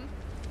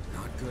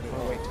 Not good at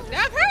all.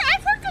 Yeah,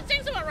 I've heard good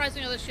things about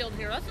Rising of the Shield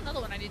Hero. That's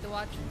another one I need to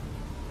watch.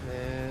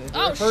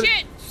 Oh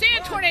shit!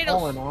 Sand tornadoes!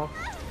 Falling off.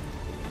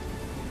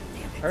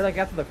 I heard like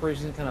after the first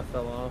season kind of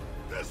fell off.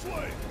 This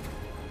way.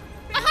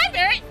 Hi,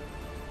 Barry.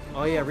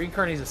 Oh yeah,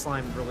 Reincarnated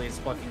Slime really is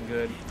fucking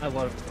good. I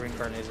love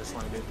Reincarnated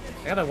Slime, dude.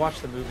 I gotta watch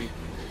the movie.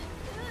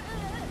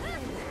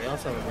 They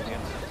also have a movie.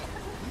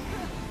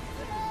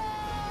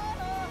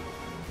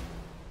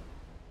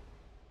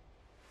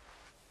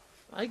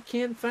 I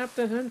can't fap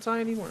the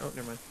hentai anymore. Oh,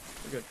 never mind.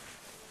 We're good.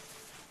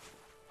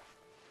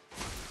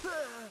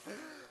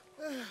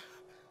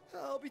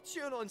 I'll be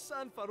chewing on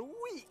sand for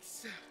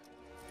weeks.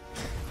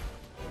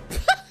 He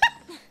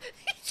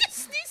just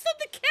sneezed on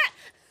the cat.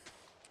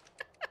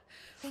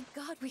 Thank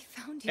God we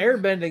found you.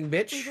 Airbending,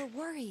 bitch. We were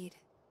worried.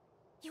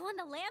 You on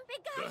the land,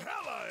 big guy? The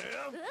hell I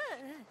am.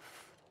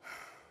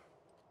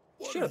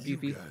 What Shut are up, you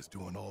Yuppie. guys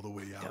doing all the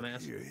way out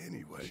Dumbass. here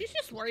anyway? She's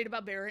just worried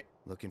about Barrett.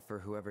 Looking for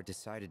whoever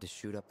decided to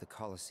shoot up the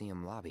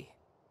Coliseum lobby.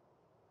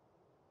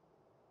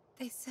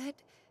 They said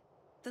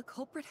the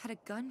culprit had a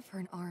gun for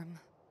an arm.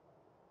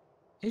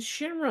 It's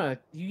Shinra.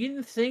 You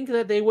didn't think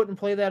that they wouldn't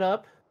play that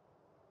up?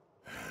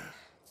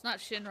 It's not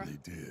Shinra. They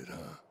did,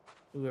 huh?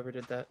 Whoever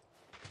did that.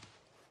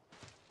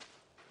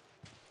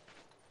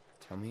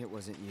 Tell me it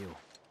wasn't you.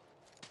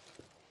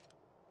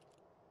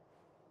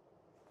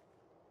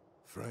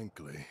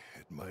 Frankly,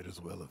 it might as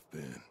well have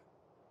been.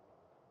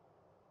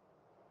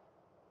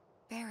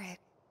 Barrett,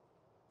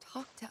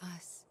 talk to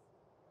us.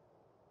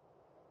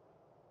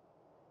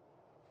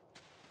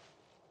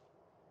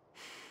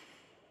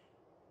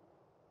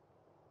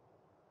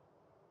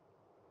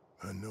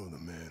 I know the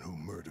man who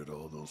murdered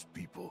all those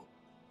people.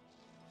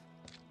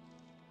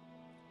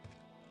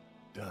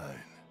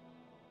 Dine.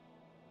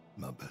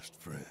 My best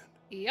friend.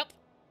 Yep.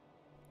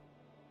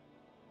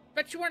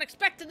 Bet you weren't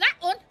expecting that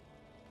one.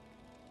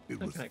 It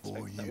was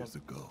 4 years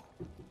ago.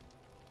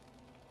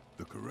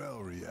 The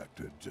Corral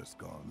reactor had just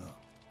gone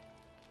up.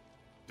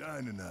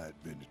 Dine and I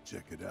had been to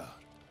check it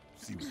out,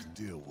 see what the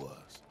deal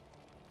was.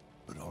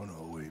 But on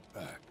our way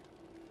back...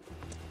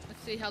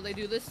 Let's see how they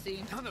do this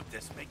scene. None of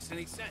this makes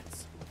any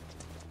sense.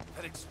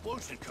 That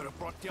explosion could have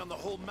brought down the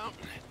whole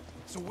mountain.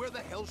 So where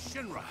the hell's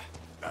Shinra?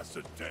 That's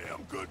a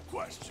damn good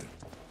question.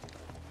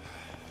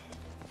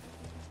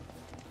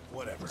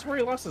 Whatever. That's where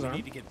he lost his We arm.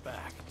 need to get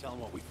back. Tell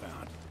him what we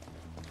found.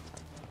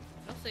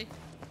 We'll see.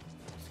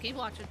 Just keep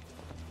watching.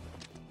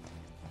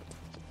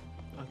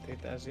 I'll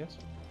take that as yes.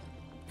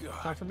 God.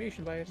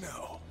 Confirmation bias.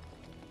 No.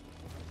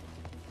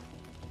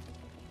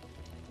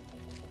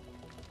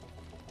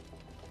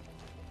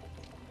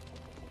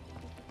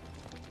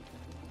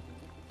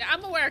 Yeah,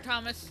 I'm aware,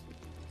 Thomas.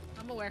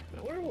 I'm aware.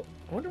 I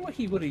wonder what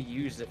he would have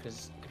used if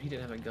he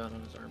didn't have a gun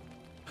on his arm.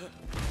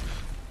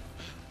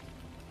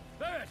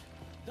 Barrett!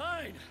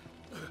 Dine!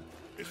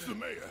 It's the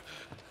mayor.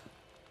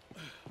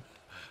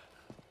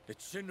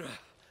 It's Shinra.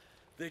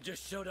 They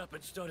just showed up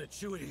and started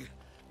shooting.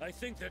 I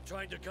think they're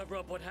trying to cover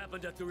up what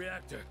happened at the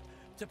reactor.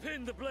 To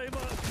pin the blame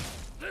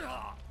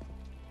on...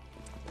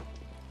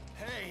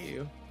 Hey!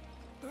 You.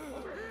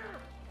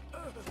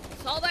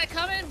 Saw that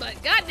coming,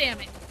 but goddamn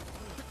it.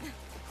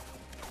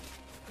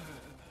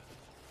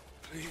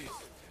 Please.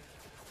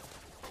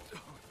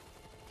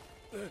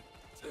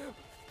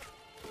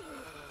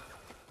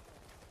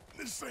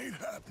 This ain't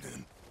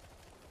happening.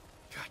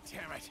 God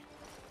damn it.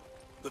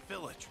 The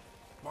village.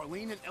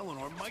 Marlene and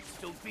Eleanor might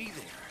still be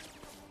there.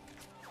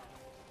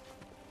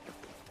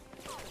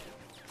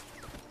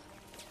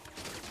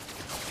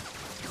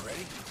 You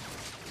ready?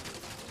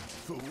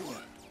 For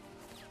what?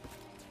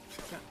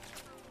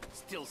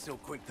 Still so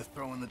quick to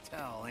throw in the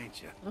towel,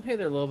 ain't you? Oh, hey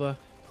there, Loba.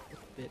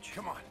 Bitch.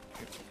 Come on.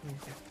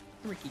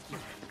 Come here, Kiki.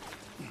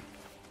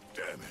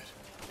 Damn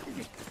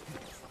it.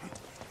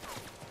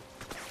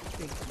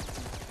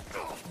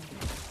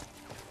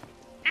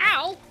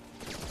 Ow!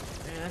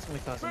 Man, that's gonna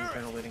cause some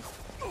adrenaline.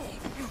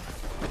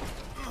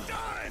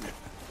 Dine!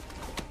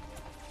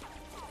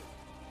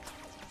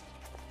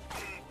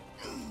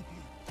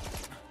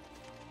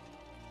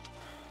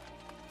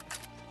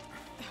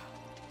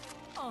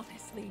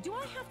 Honestly, do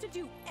I have to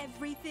do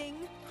everything?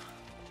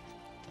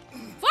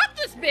 Fuck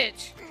this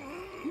bitch!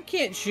 You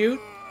can't shoot.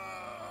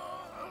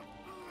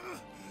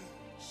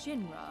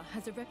 Shinra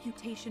has a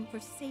reputation for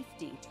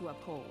safety to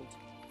uphold.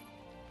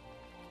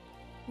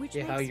 Which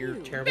Yeah, how makes you're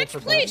you. terrible Bitch, for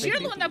please, both you're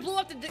the one that blew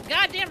up the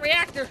goddamn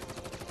reactor.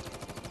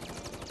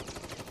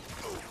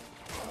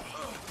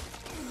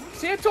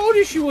 See, I told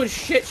you she was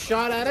shit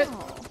shot at it.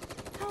 Oh,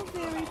 how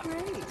very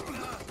brave.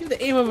 You're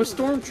the aim of a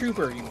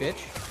stormtrooper, you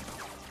bitch.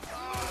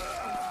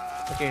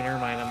 Okay, never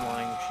mind. I'm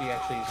lying. She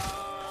actually.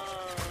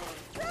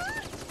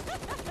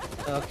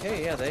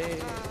 Okay, yeah, they.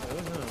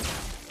 Oh no.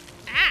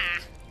 Ah.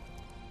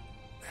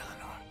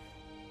 Eleanor.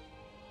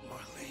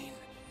 Marlene.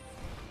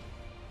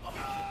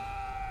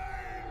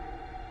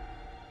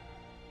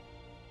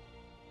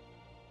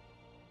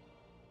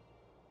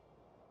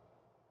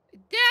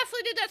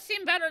 Definitely did that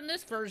seem better in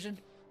this version.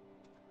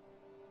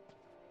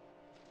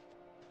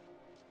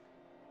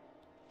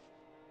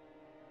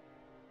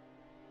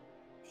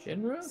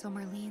 Shinra So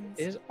Marlene's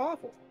is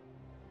awful.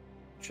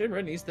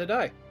 Shinra needs to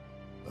die.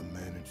 I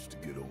managed to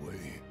get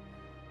away,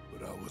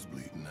 but I was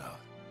bleeding out.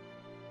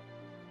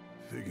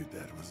 Figured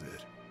that was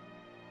it.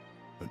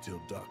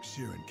 Until Doc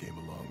Sheeran came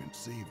along and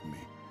saved me.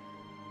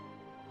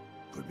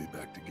 Put me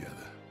back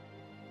together.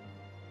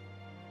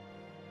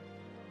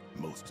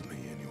 Mostly,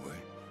 anyway.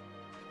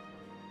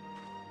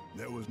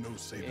 There was no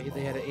saving Yeah,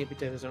 they had to all,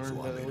 amputate his arm so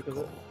by I the made a look of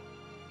it. call.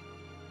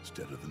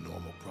 Instead of the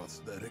normal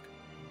prosthetic,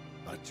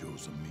 I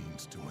chose a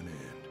means to an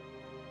end.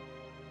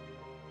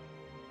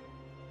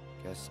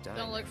 Guess dying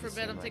Don't look had for the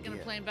bed. I'm same thinking of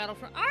idea. playing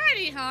Battlefront.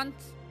 Alrighty, Hunt.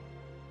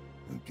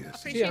 I guess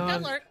Appreciate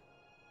that alert.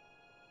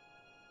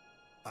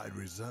 I'd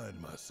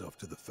resigned myself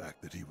to the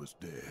fact that he was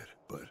dead,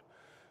 but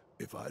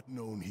if I'd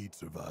known he'd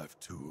survive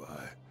too,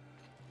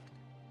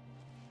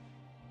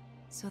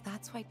 So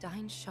that's why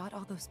Dine shot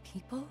all those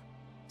people?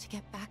 To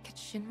get back at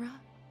Shinra?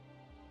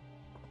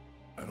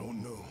 I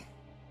don't know.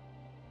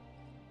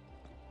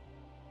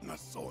 And I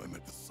saw him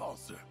at the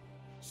saucer.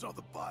 Saw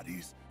the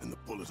bodies and the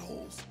bullet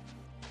holes.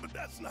 But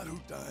that's not who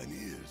Dine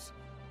is.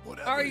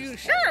 Whatever Are his you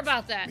sure faults,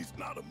 about that? He's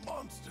not a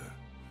monster.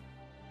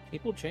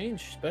 People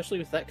change, especially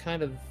with that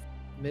kind of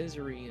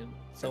misery and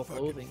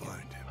self-loathing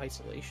and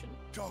isolation.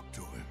 Talk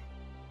to him.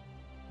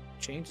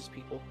 Changes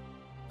people.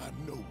 I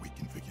know we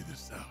can figure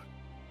this out.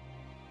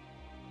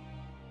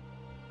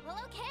 Well,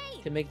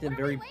 okay. Can make them What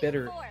are very we waiting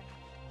bitter. for?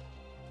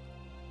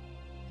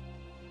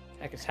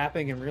 Heck, it's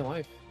happening in real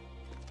life.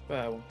 But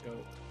I won't go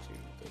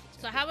to.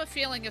 So I have a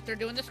feeling if they're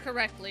doing this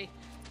correctly,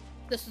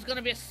 this is going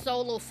to be a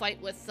solo fight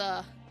with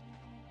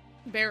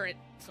Barrett.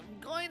 So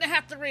I'm going to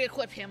have to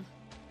re-equip him.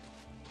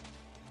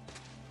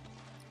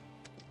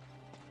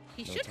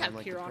 He No should time have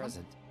like cure the on him.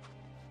 present.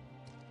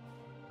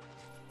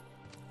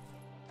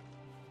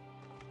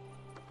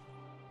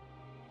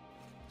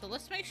 So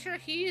let's make sure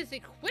he is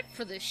equipped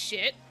for this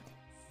shit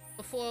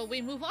before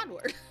we move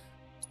onward.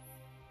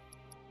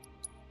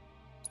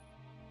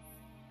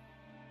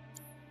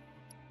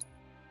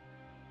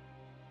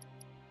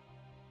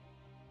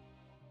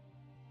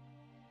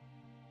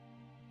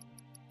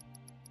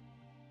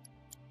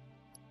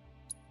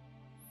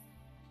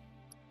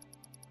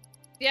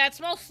 Yeah,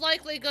 it's most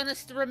likely gonna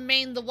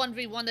remain the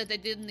 1v1 that they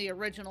did in the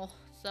original.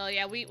 So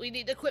yeah, we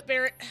need to equip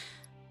Barrett.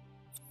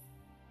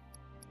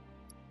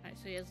 Alright,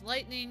 so he has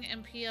lightning,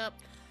 MP up.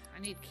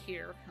 I need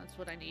cure. That's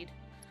what I need.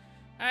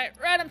 Alright,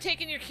 Red, I'm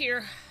taking your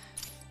cure.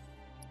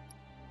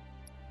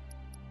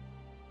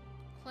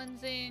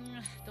 Cleansing.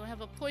 Do I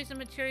have a poison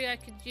material I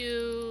could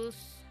use?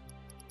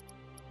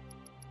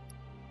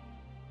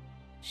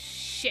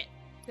 Shit.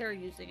 They're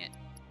using it.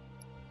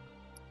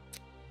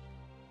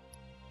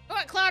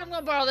 Alright, Cloud, I'm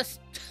gonna borrow this.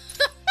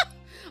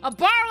 I'm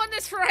borrowing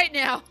this for right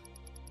now.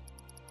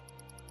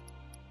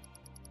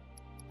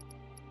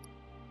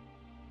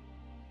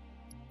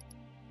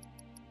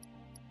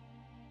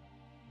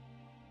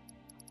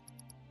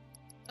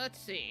 Let's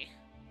see.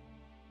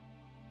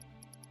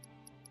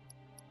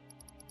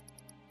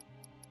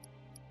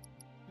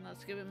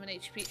 Let's give him an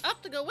HP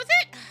up to go with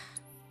it.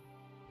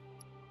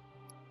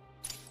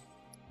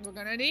 We're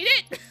gonna need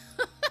it.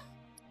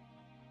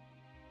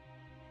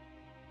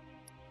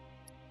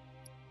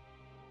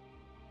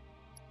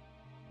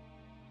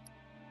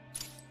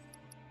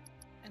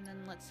 And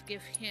then let's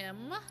give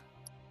him... Let's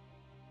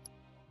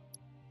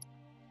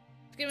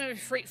give him a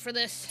freak for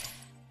this.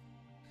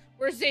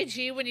 Where's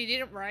AG when you need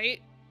it right?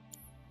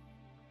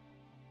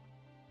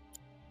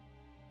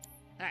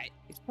 Alright.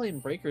 He's playing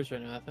Breakers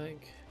right now, I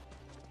think.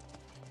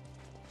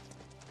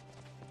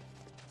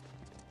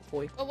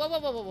 Boy. Whoa, whoa, whoa,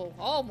 whoa, whoa, whoa.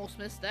 Almost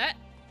missed that.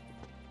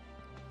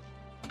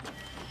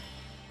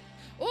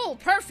 Oh,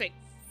 perfect.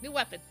 New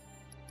weapon.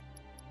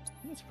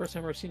 It's the first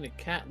time I've ever seen a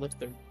cat lick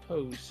their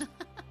toes.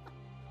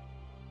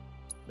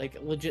 Like,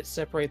 legit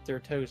separate their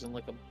toes and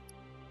lick them.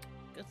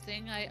 Good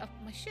thing I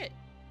upped my shit.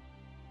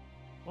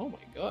 Oh my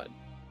god.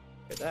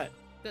 Look at that.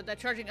 Good, that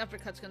charging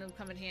uppercut's gonna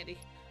come in handy.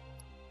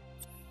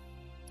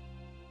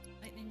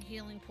 Lightning,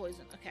 healing,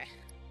 poison. Okay.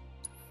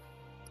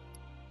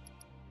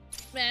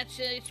 Match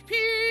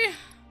HP!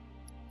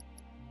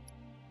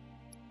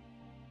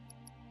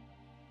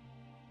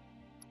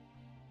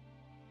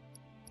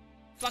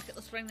 Fuck it,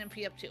 let's bring the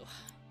MP up too.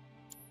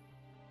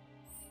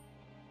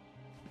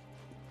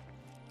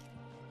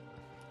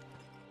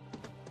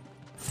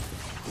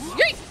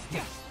 Yeet!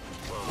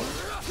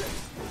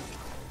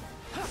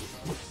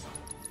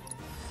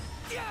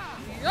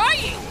 Yay!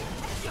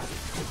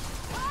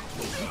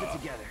 Keep it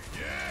together.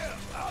 Yeah,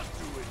 I'll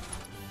do it.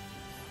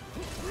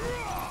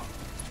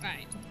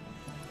 Right.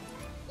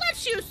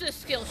 Let's use this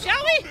skill,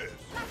 shall we?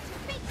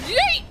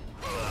 Yeet!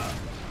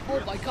 Oh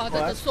my god,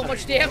 that does so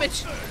much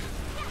damage.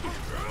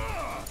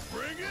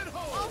 Bring it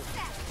home.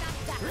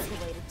 That's the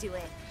way to do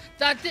it.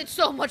 That did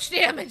so much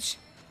damage.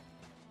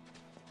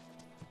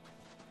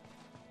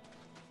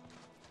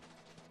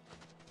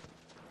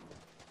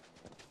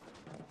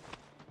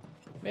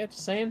 Man,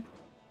 just saying,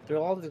 through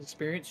all this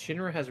experience,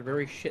 Shinra has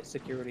very shit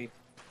security.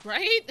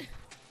 Right?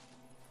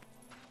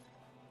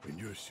 And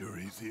you're sure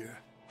he's here?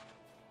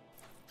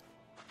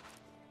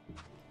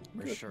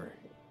 For sure.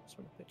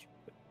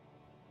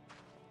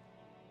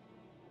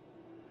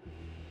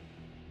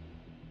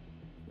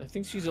 I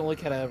think she's the only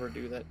cat I ever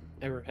do that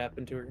ever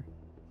happened to her.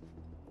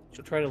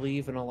 She'll try to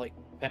leave and I'll like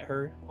pet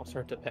her. I'll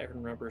start to pet her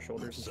and rub her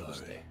shoulders and she'll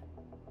stay.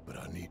 But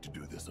I need to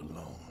do this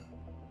alone.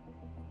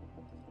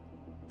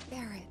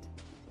 Barrett.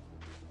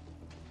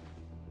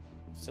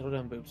 Settle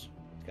down, boobs.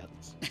 Got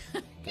this.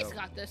 He's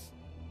got this.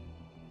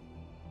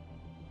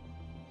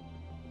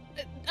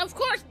 Of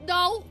course,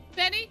 no,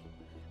 Benny.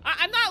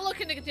 I'm not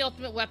looking to get the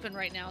ultimate weapon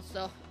right now,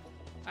 so.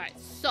 Alright,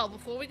 so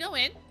before we go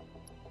in.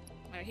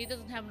 Alright, he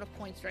doesn't have enough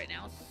points right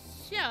now,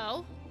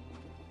 so.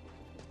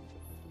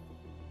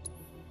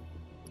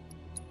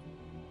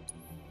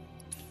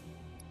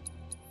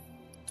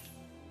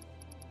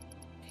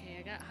 Okay,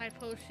 I got high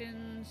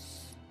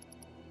potions.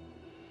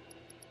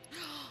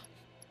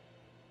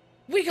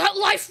 We got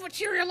life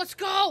material, let's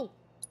go!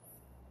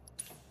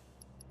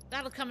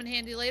 That'll come in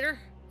handy later.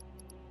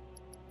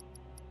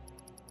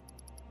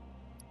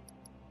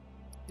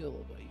 Heal a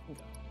little bit, you can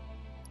go.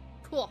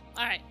 Cool,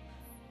 alright.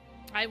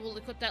 I will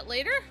equip that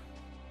later.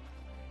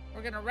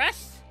 We're gonna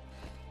rest.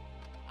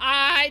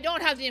 I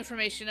don't have the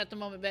information at the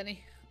moment,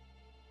 Benny.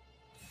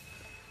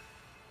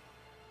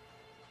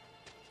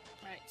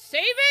 Alright,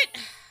 save it!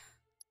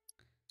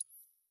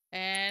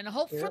 And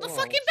hope for the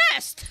fucking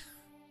best!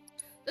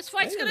 This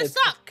fight's gonna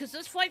suck, because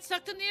this fight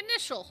sucked in the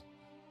initial.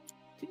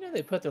 Do you know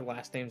they put their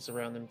last names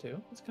around them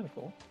too? That's kind of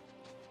cool.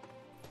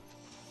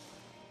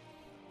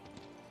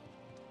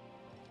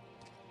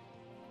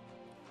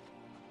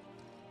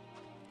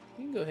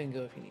 You can go ahead and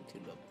go if you need to,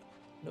 love.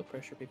 No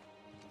pressure, baby.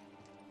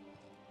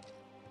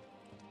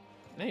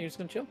 Now you're just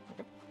gonna chill.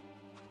 Okay.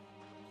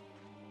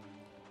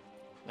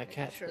 My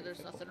cat. Sure,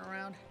 there's nothing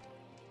around.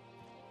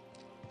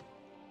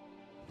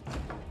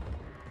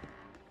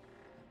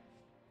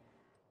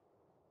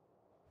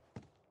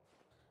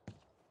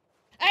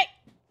 Hey!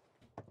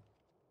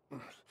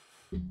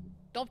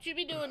 Don't you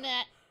be doing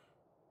that.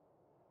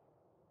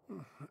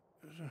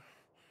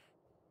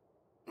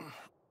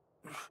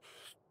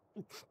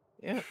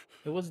 Yeah,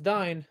 it was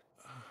dying.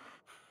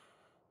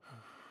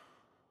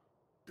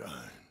 Dying.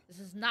 This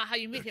is not how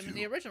you meet him in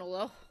the original,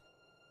 though.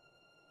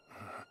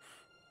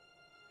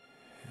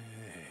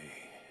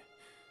 Hey,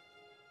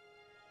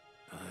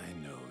 I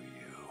know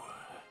you.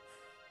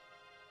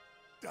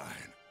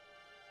 Dying.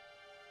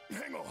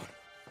 Hang on.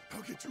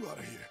 I'll get you out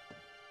of here.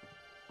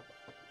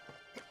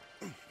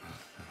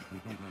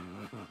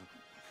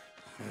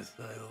 As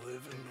I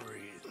live and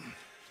breathe,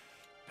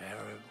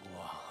 Barrett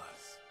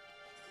Wallace.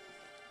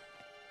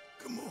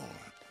 Come on.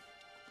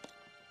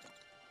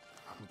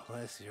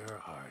 Bless your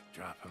heart,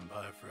 dropping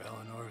by for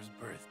Eleanor's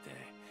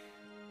birthday.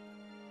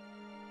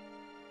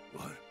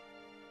 What?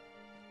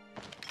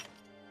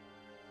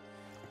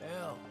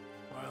 Elle,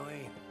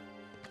 Marlene,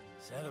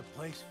 set a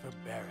place for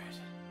Barrett.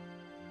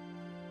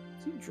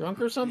 Is he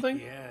drunk or something?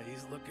 Yeah,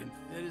 he's looking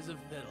fit as a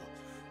fiddle.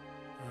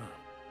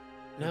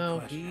 No,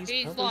 question. he's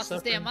He's lost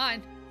his damn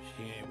mind.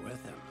 She ain't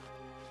with him.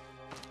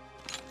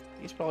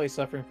 He's probably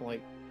suffering from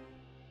like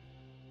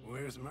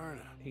Where's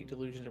Myrna? heat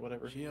delusions or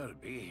whatever. She ought to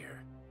be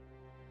here.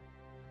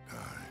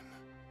 Dying.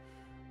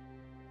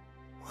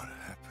 What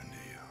happened to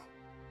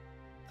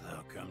you?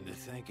 Though come to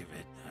think of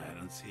it, I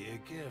don't see a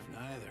gift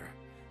neither.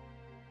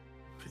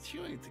 But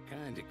you ain't the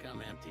kind to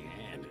come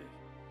empty-handed.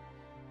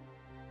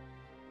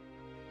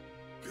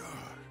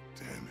 God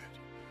damn it.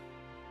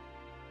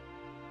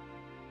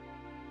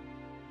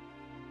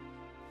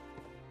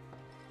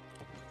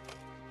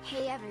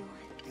 Hey everyone,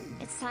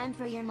 it's time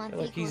for your month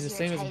Like equals he's the your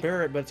same as title.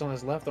 Barrett, but it's on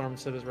his left arm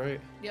instead of his right.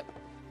 Yep.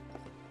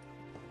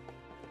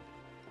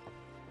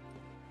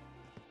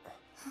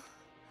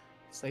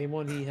 Same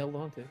one he held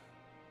on to.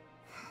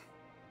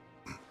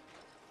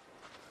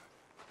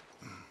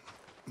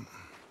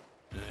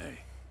 Hey.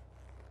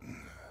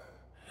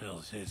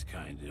 Hell's his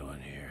kind doing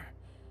here?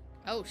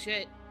 Oh,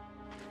 shit.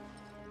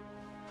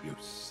 You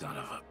son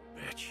of a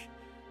bitch.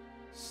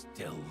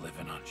 Still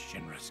living on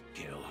Shinra's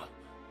gill.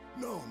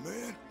 No,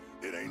 man.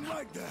 It ain't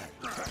like that.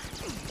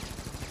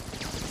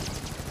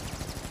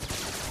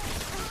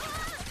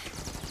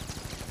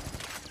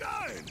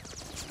 Dying!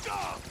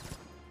 Stop!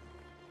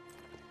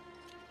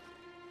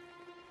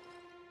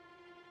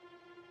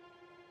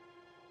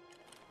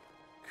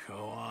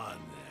 Go on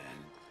then.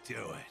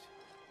 Do it.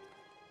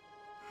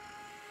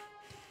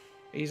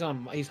 He's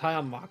high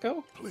on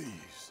Mako?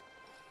 Please.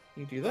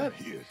 You do that?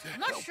 I'm here to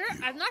I'm not help sure. you.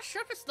 I'm not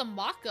sure if it's the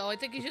Mako. I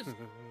think he's just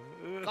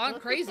gone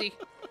crazy.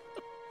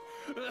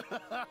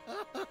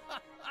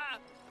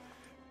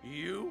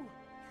 You?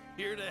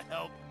 Here to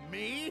help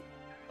me?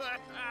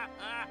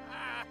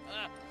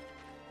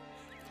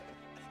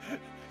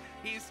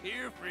 He's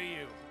here for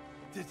you.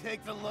 To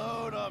take the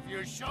load off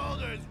your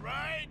shoulders,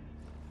 right?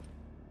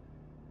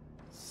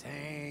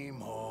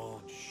 Same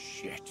old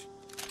shit.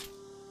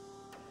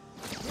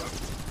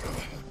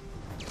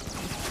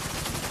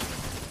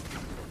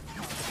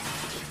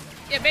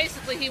 Yeah,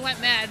 basically he went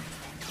mad.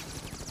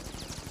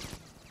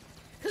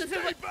 Because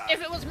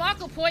if it was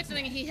Mako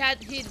poisoning, he'd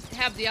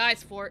have the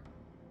eyes for it.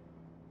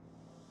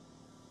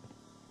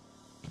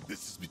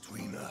 This is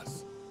between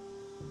us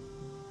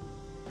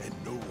and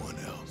no one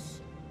else.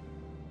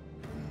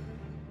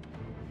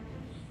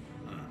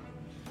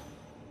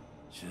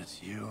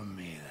 Just you and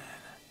me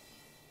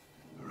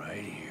then.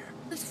 Right here.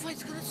 This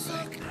fight's gonna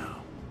suck. Right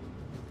now.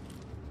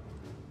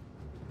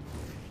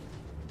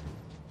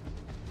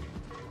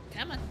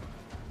 Come on.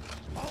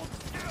 Hold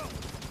still.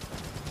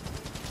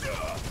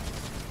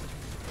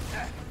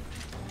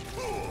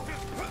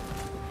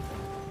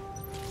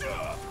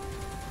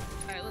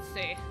 Alright, let's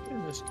see.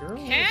 This girl?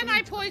 Can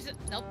I poison?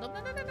 Nope, nope,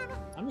 no.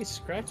 How many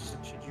scratches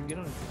should you get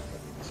on?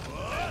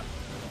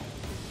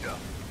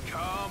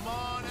 Come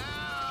on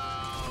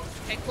out.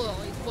 Okay, cool.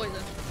 He's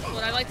poisoned. That's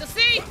what I like to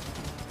see.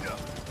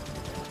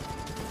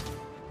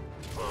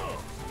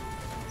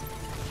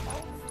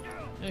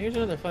 Now, here's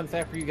another fun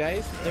fact for you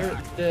guys. They're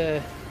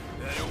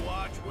Better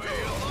watch where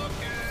you're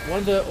looking. one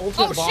of the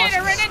ultimate bosses. Oh shit! I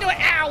ran into it.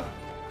 Ow!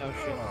 Oh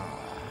shit.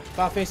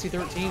 Final Fantasy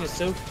 13 is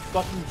so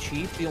fucking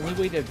cheap. The only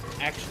way to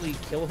actually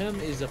kill him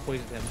is to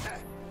poison him.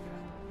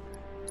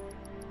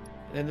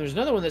 And then there's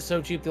another one that's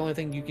so cheap. The only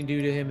thing you can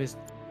do to him is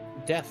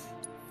death.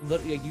 You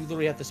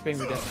literally have to spam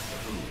your death.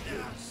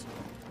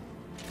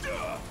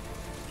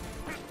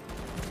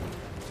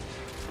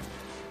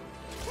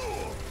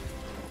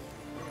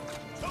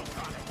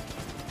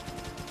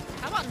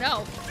 How about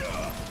no?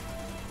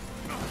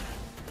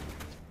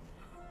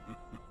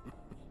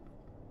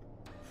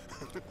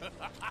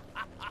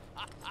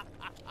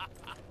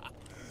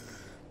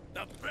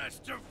 The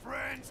best of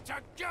friends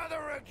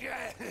together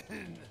again!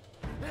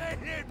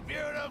 Ain't it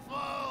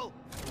beautiful?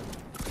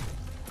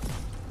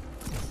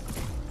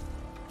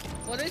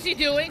 What is he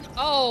doing?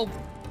 Oh,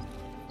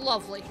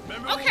 lovely.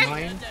 Remember Okay. when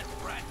we had that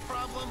rat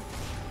problem?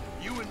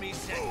 You and me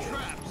set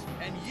traps,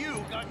 and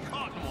you got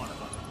caught in one of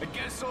them. I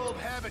guess old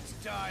habits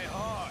die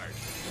hard.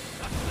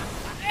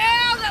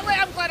 Ow, that way.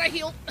 I'm glad I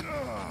healed.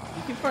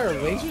 You can fire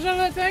lasers out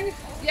of that thing?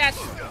 Yes.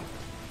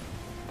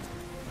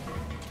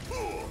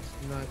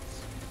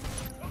 Nuts.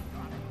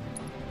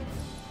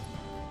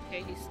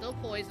 Okay, he's still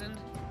poisoned.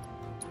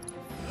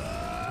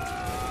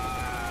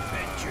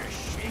 Bet you're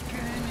shaking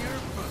in your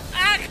boots.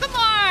 Ah, come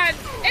on!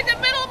 In the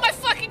middle of my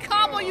fucking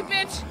combo, you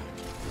bitch!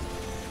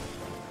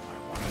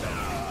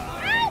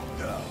 Ow!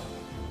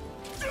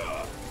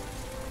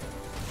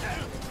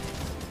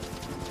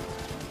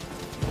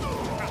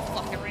 Oh,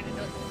 fuck, I ran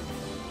into it.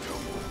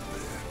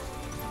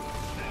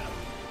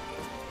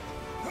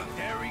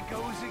 There he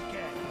goes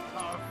again.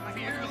 Our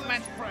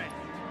fearless friend.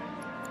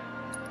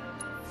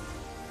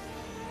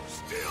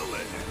 Still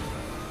in it.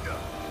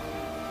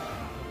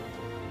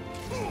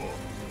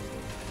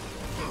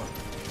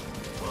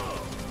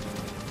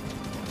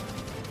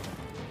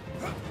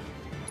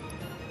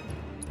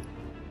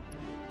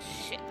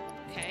 Shit.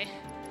 Okay.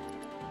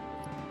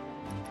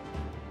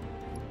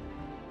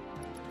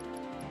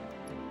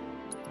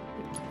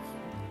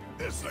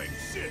 This ain't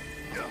shit.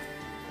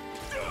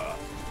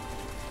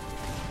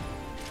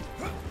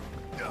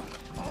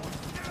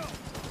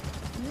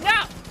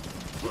 No!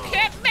 You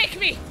can't make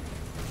me!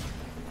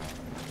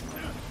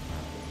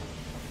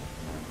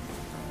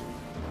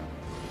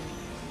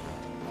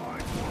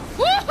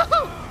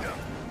 Woo-hoo-hoo!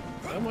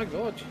 Oh my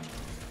god.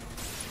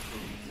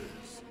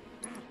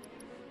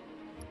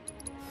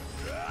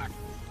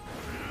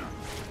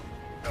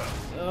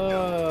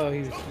 Oh,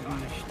 he did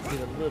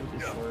a little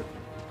bit short.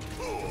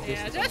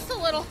 Yeah, just a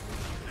little.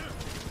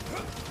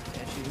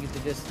 Yeah, she didn't get the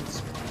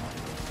distance.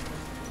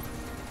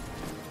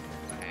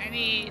 I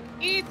need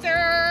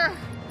ether.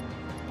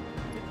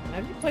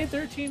 Have you played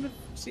 13 with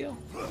Ciel?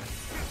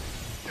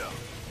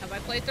 Have I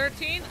played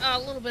 13? A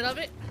little bit of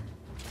it.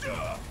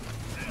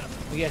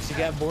 Yes, you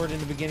got bored in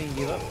the beginning and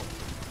gave up.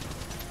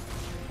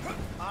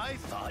 I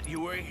thought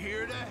you were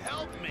here to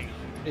help me.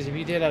 Because if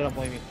you did, I don't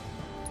blame you.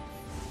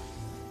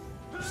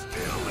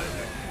 Still in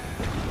it.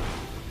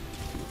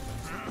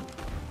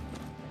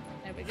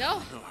 There we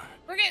go.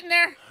 We're getting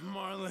there.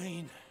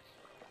 Marlene,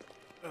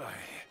 I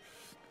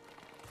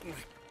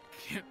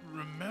can't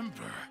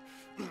remember.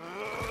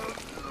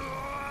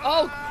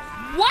 Oh,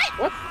 what?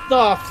 What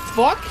the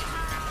fuck?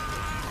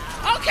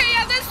 Okay,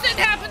 yeah, this didn't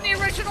happen in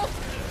the original.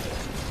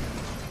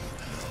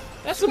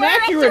 That's some Square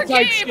up accurate their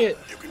type game. shit.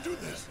 You can do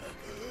this.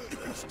 You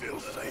can still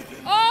save it.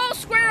 Oh,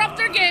 square up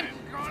their game.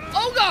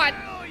 Oh, God.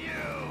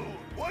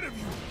 What have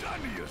you done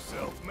to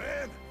yourself,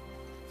 man?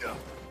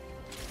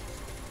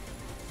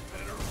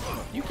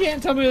 You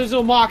can't tell me there's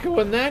no Mako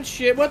in that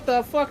shit. What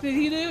the fuck did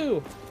he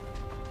do?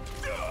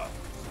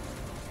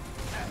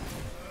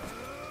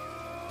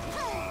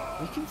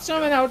 You can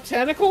summon out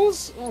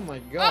tentacles? Oh my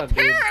god,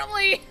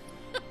 Apparently.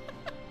 dude.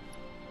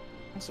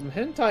 That's some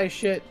hentai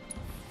shit.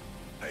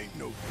 Ain't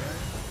no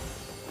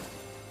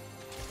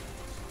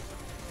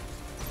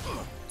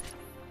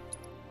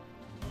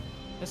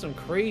That's some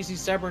crazy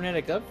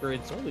cybernetic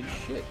upgrades. Holy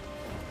shit.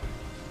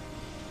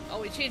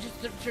 Oh, he changes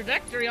the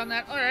trajectory on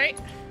that. All right.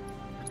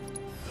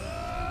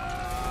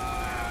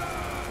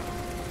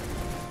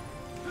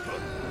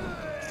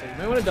 So you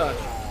might want to dodge.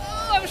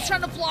 Oh, I was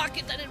trying to block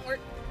it. That didn't work.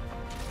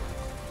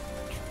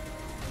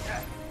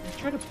 You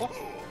tried to block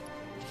it.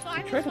 It's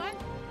fine. You It's fine.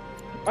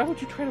 Why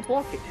would you try to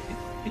block it?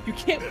 You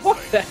can't block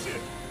that.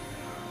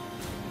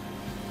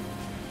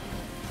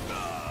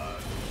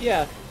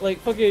 Yeah, like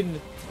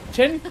fucking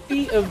 10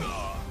 feet of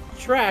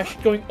trash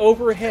going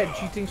overhead.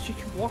 She thinks she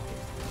can block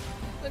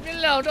it. Leave me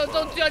alone.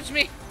 Don't judge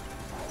me.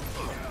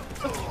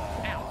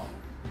 Ow.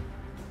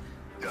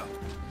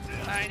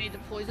 I need to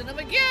poison him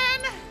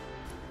again.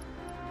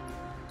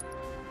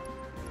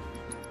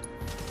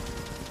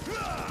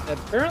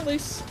 Apparently,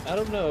 I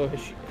don't know.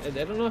 I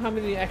don't know how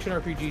many action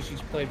RPGs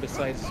she's played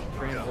besides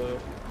Grand Blue.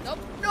 Nope.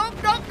 No.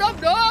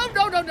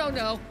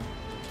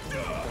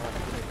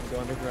 Go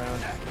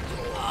underground.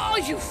 Oh,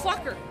 you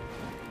fucker.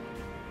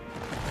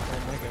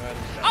 Oh my god.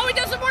 Oh, he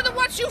does it more than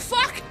once, you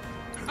fuck.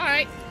 All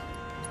right.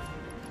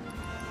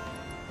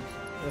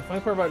 The funny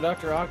part about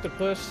Dr.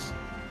 Octopus.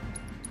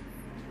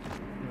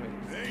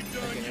 Ain't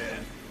done yet.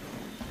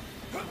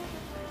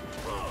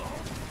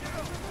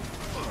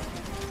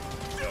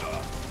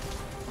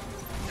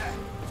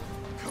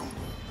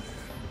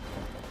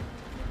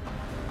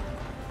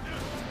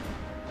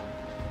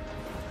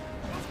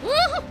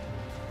 Woo!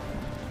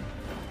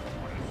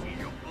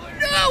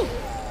 No!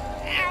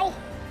 Ow!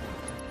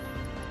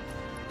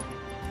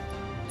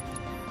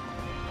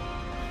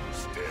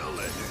 Still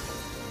in it.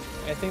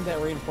 I think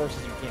that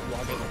reinforces you can't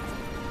block it.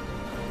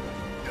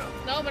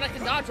 No, but I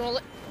can dodge roll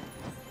it.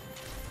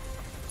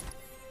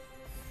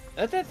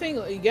 That thing,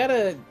 you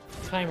gotta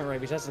time it right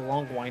because that's a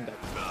long windup.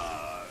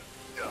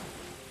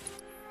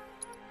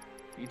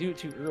 If you do it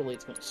too early,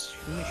 it's gonna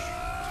swoosh.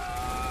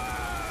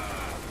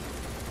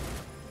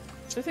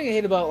 The thing I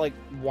hate about like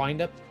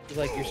wind up is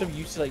like you're so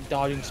used to like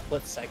dodging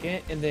split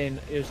second, and then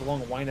there's a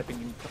long wind up and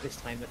you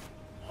time it.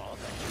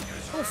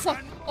 Oh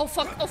fuck! Oh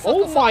fuck! Oh fuck!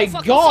 Oh fuck, my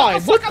fuck,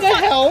 god! fuck, What fuck, the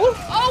hell?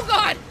 Oh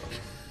god!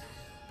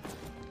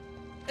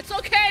 It's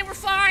okay. We're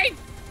fine.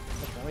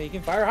 I mean, you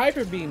can fire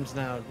hyper beams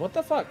now. What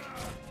the fuck?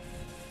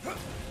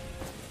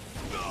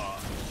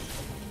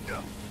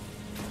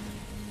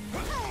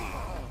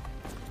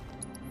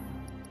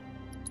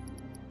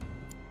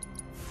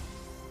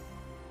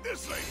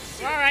 This ain't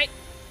shit. All right.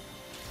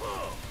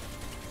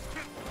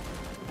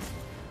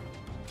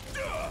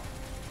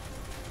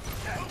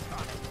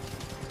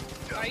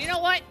 You know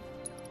what?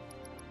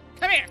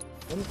 Come here.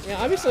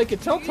 Yeah, obviously I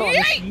could tell Tom.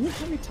 Yay! She used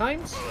how many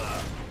times?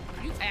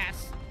 You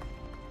ass.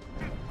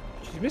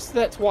 She missed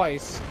that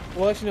twice.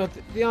 Well, actually, no.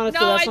 To be honest,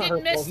 No, though, that's I not her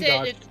didn't fault. miss He it.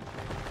 dodged.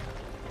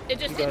 It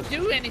just He didn't dodged.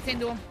 do anything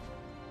to him.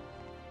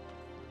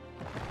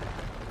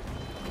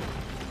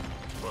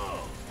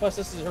 Plus,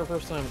 this is her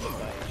first time in the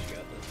fight. She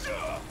got this.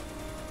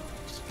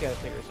 Just gotta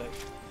take her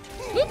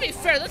sec. To be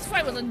fair, this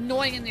fight was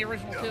annoying in the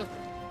original too.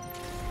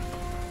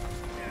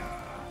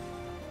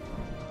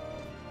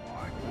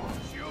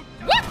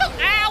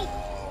 Woohoo! Ow!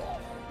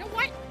 You know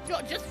what?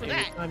 No, just for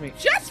Yeah, that. timing-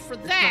 Just for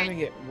You're that. timing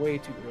it way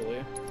too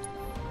early.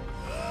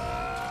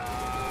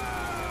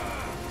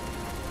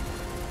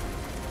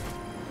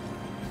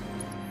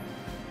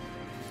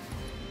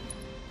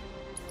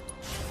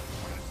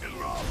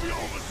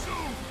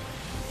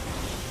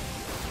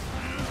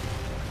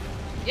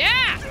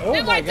 Yeah! Oh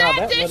Didn't my like god, that,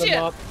 that did lit him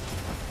you? up.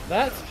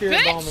 That spirit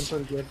Bitch! bombing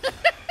pretty good.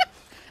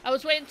 I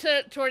was waiting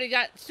till he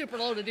got super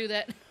low to do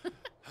that.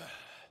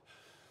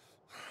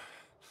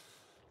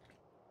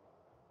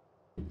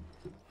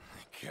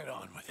 Get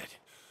on with it.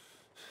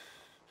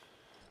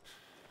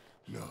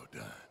 No,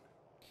 Don.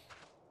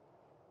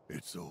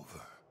 It's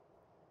over.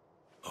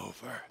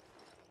 Over?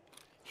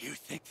 You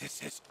think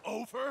this is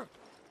over?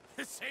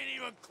 This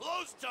ain't even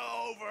close to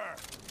over!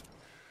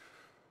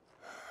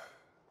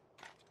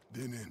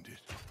 Then end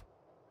it.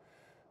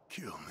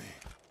 Kill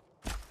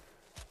me.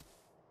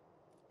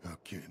 I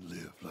can't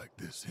live like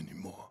this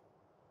anymore.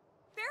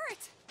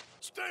 Barrett!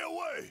 Stay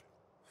away!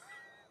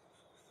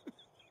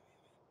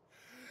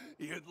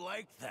 You'd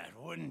like that,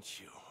 wouldn't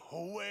you?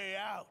 A way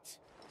out.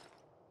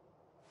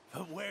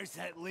 But where's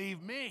that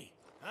leave me?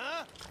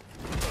 Huh?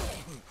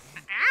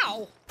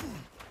 Ow!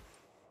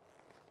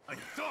 I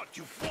thought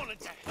you wanted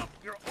to help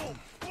your own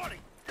buddy.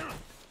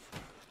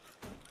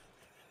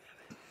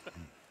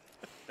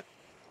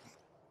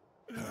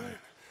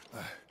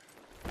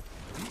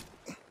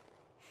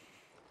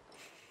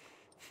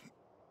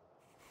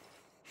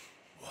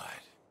 What?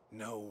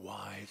 No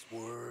wise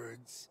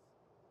words?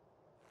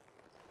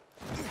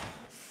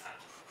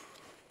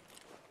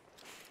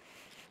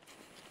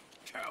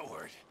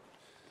 Coward.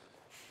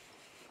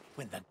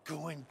 When the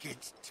going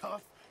gets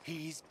tough,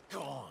 he's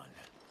gone.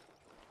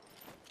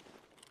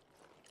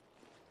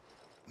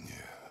 Yeah,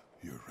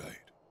 you're right.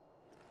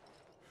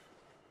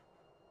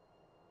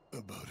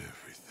 About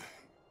everything.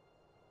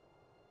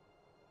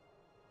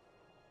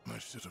 I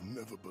should have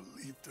never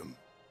believed him.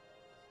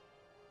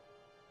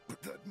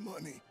 But that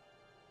money...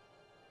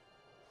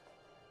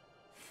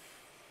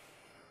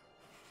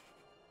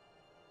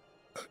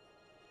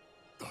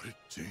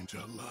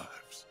 change our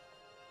lives.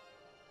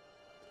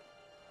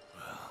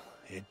 Well,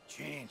 it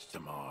changed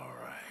them all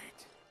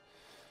right.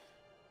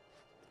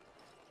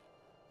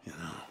 You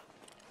know,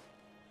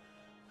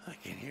 I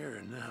can hear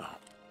her now.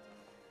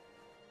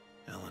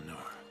 Eleanor.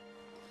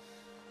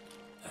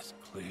 As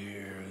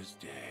clear as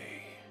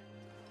day.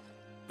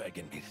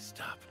 Begging me to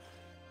stop.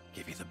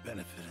 Give you the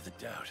benefit of the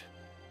doubt.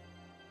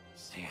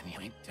 Saying you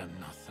ain't done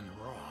nothing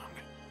wrong.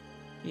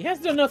 He has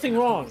done nothing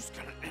wrong. Who's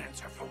gonna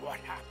answer for what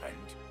happened?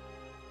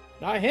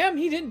 Not him.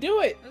 He didn't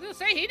do it. I was gonna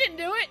say he didn't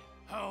do it.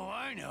 Oh,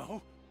 I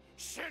know.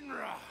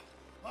 Shinra!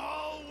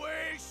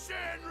 Always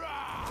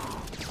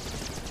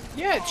Shinra!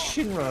 Yeah, it's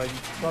Shinra,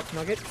 you buck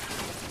nugget.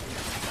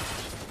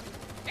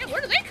 Hey,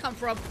 where do they come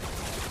from?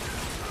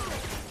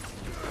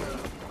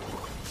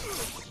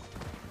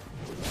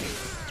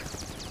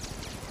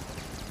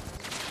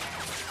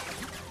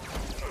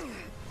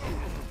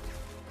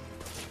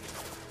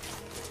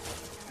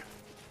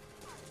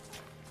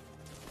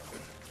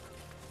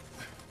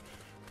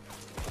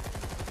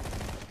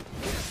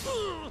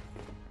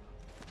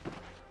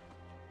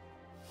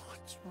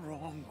 What's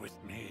wrong with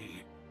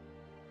me?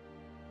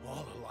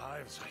 All the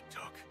lives I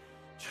took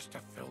just to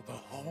fill the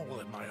hole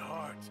in my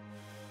heart.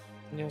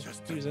 Yeah,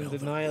 Just he was to in know the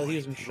denial. He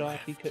was in void shock.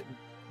 left. He couldn't.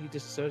 He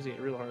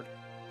dissociated real hard.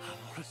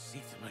 I want to see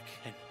them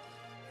again,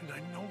 and I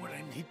know what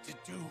I need to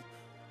do,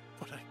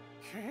 but I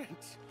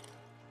can't.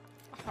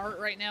 Heart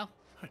right now.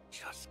 I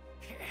just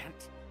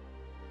can't.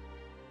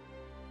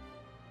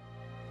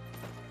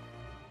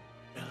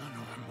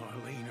 Eleanor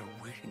and Marlene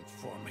are waiting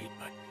for me,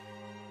 but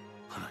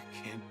I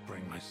can't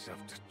bring myself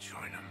to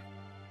join them.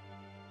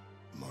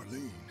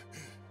 Marlene,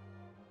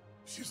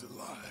 she's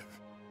alive.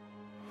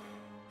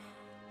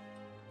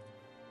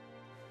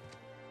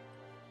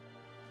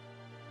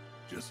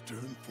 Just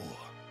turned 4.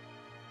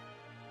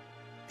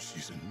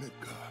 She's in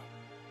Midgar.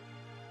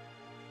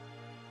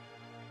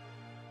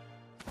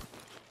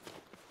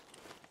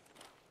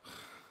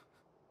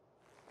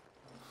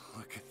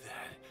 Look at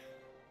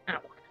that.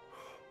 Ow.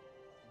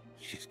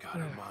 She's got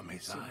her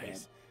mommy's so bad.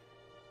 eyes.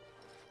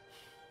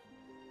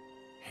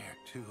 Hair,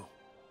 too.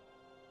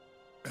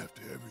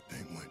 After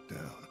everything went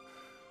down,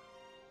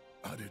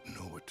 I didn't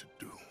know what to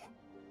do.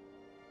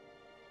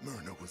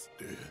 Myrna was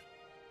dead.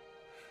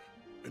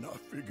 And I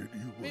figured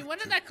you I were mean, when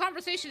too. in that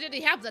conversation did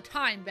he have the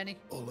time, Benny?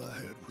 All I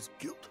had was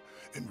guilt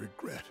and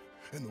regret,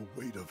 and the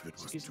weight of it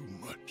was too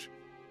much.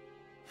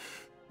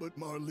 But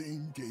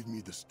Marlene gave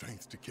me the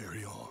strength to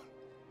carry on.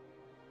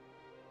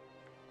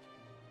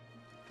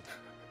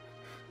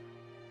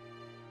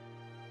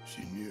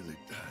 She nearly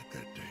died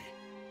that day.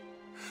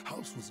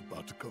 House was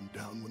about to come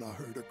down when I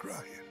heard her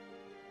crying.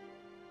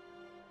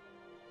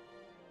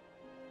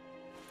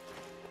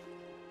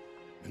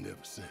 And ever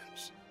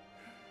since,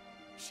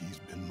 she's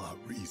been my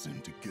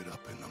reason to get up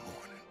in the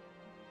morning.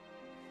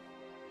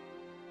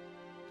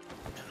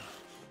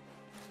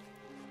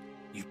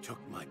 You took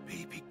my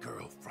baby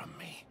girl from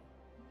me.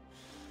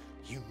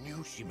 You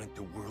knew she meant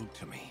the world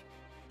to me.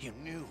 You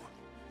knew.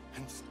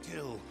 And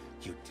still,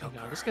 you took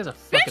her. This guy's a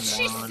fucking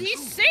Bitch, moron. he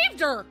saved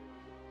her!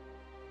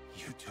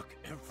 You took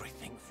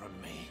everything from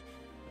me.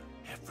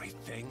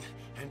 Everything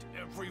and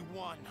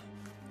everyone.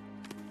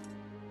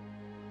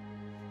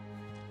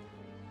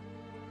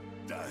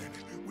 Diane,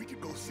 we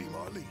could go see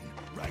Marlene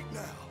right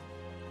now.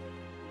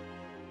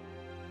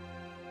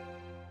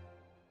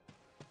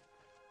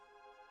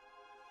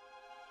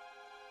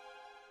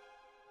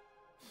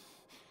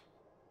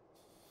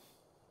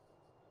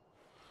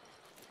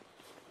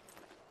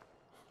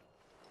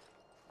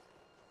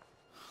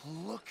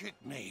 Look at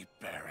me,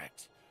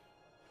 Barrett.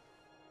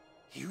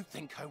 You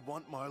think I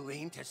want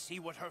Marlene to see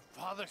what her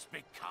father's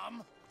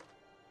become?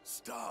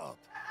 Stop!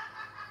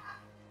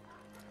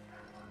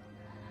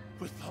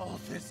 With all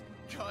this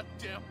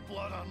goddamn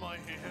blood on my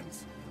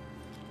hands,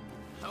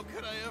 how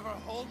could I ever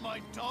hold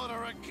my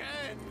daughter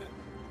again?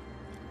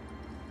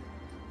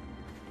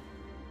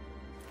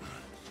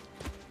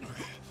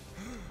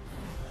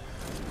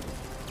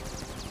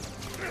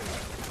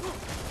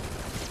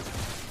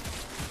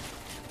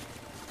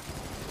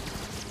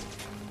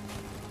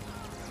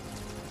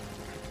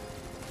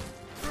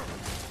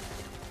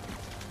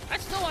 I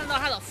still want to know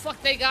how the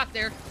fuck they got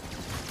there.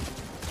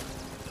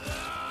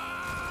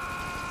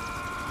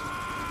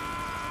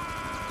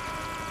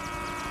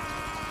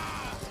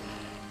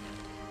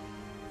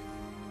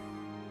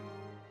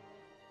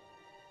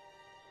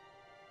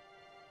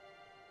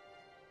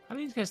 How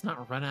do these guys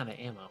not run out of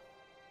ammo?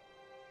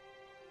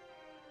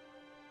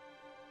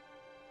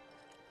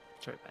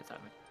 Sorry, bad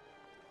timing.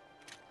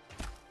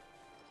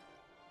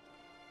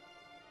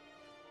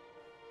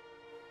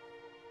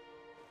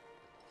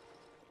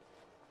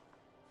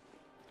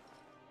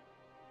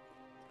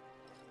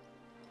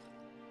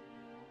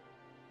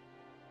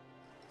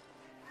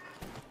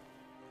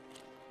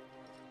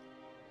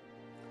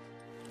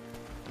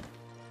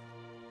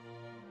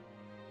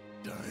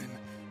 Diane.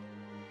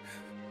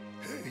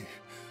 Hey.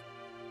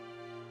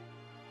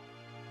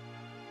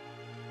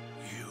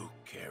 You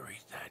carry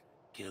that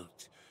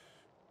guilt,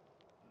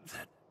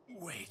 that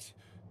weight.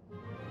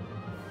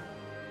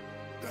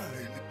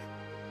 Diane.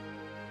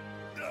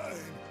 Diane.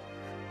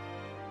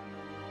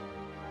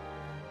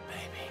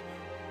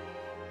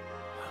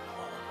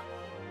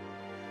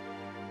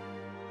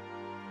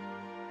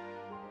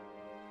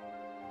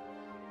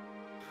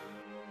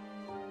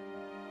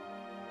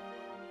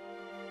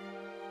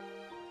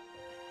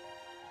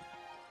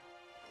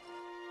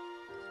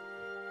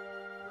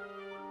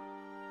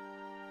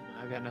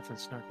 I've got nothing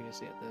snarky to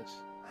say at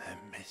this.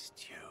 I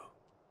missed you.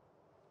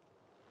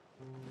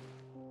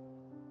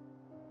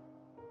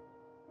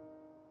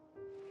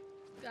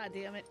 God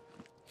damn it.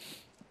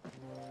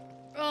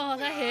 Oh,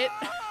 that hit.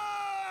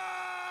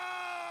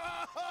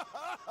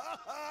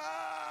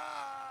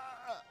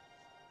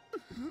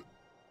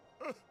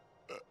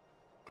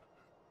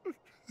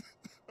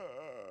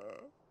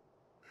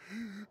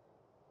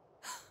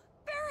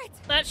 Barrett!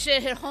 That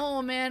shit hit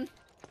home, man.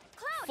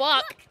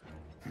 Fuck.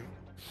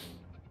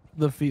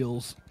 The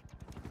feels.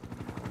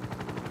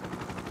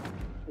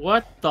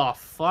 What the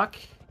fuck?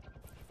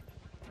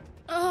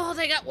 Oh,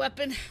 they got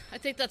weapon. I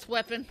think that's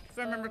weapon, if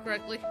I remember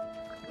correctly.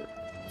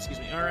 Excuse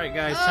me. Alright,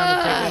 guys, time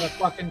to take out a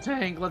fucking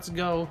tank. Let's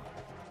go.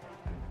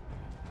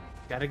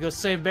 Gotta go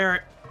save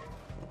Barrett.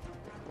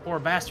 Poor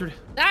bastard.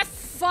 That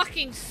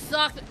fucking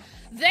sucked.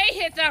 They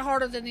hit that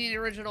harder than the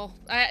original.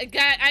 I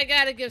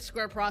gotta give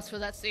Square props for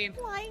that scene.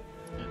 Why?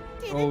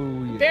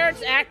 Oh, yeah.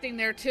 Barrett's acting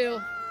there, too.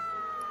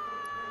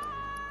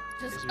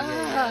 Just,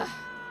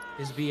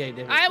 His VA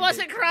did. I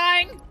wasn't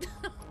crying.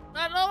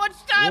 I don't know what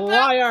you're talking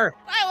about. Liar.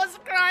 I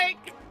wasn't crying.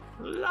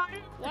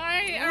 Liar.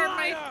 Why are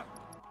my...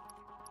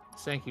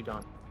 Thank you,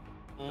 Don.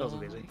 That was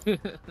amazing.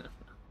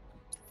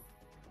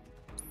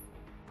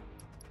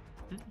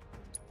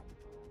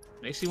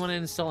 Makes you want to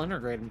install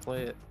Integrate and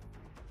play it.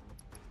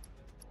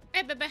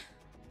 Hey, baby.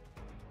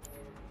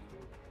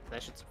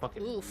 That shit's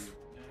fucking... Oof.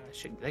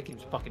 That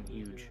game's fucking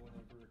huge.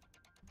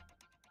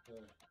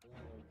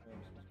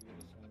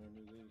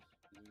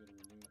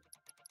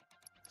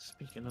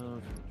 Speaking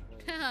of...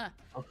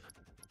 Oh.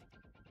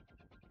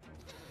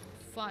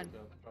 Fun.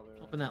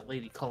 Hoping that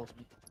lady calls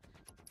me.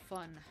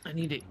 Fun. I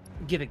need to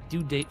get a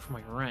due date for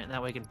my rent.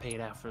 That way I can pay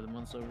it after the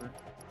month's over.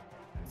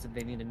 Said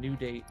they need a new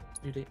date.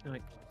 New date. I'm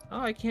like, oh,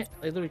 I can't.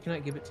 I literally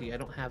cannot give it to you. I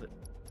don't have it.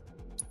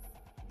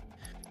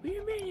 What do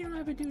you mean you don't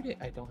have a due date?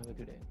 I don't have a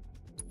due date.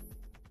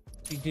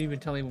 You didn't even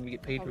tell me when we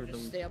get paid I'll for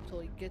just stay up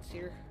till he gets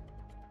here.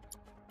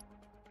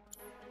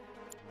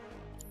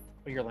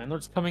 But your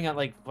landlord's coming at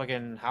like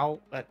fucking how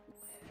at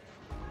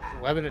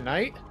 11 at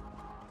night?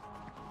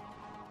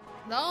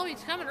 No,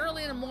 he's coming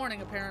early in the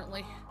morning,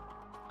 apparently.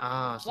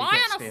 Ah, so why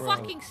on a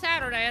fucking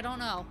Saturday? I don't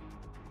know.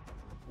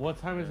 What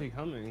time is he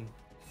coming?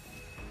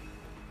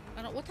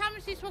 I don't. What time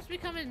is he supposed to be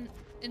coming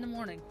in the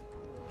morning?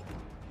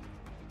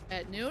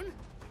 At noon?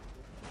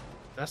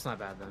 That's not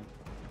bad then.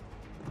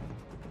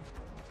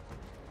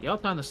 Y'all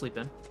time to sleep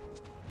in.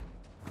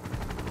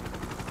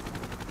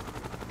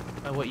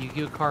 What you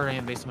give a card I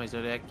am based on my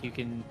zodiac. You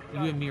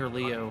and me or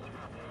Leo.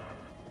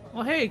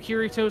 Well, hey,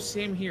 Kirito,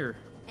 same here.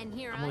 And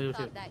here I'm I Leo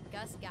thought too. that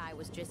Gus guy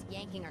was just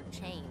yanking our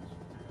chain.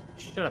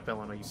 Shut up,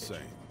 Eleanor, you bitch.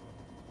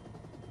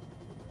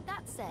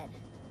 That said,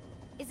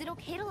 is it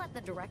okay to let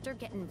the director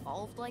get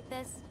involved like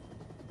this?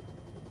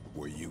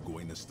 Were you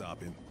going to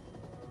stop him?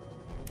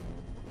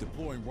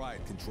 Deploying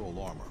riot control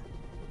armor.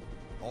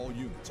 All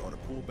units are to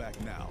pull back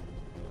now.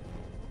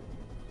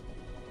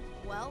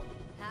 Well,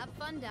 have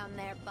fun down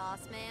there,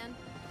 boss man.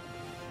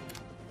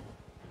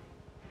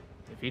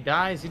 If he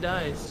dies, he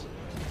dies.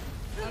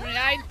 I mean,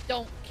 I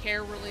don't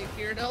care really,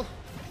 Kirito.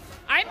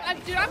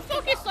 Dude, I'm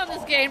focused on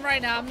this game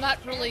right now. I'm not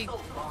really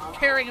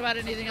caring about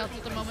anything else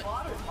at the moment.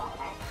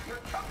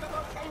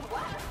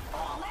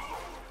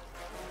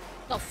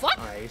 The fuck?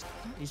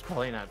 He's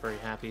probably not very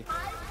happy.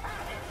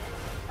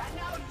 And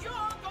now you're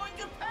going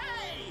to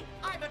pay!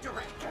 I'm a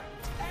director,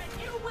 and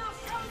you will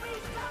show me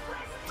some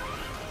respect!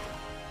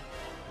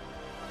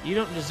 You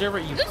don't deserve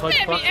it, you This pudge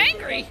made me fuck.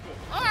 angry.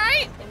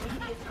 Alright.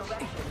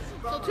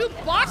 So 2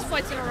 boss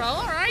fights in a row,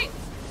 alright.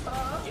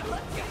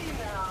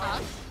 Huh?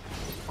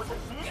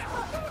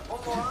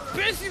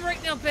 Busy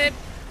right now, babe.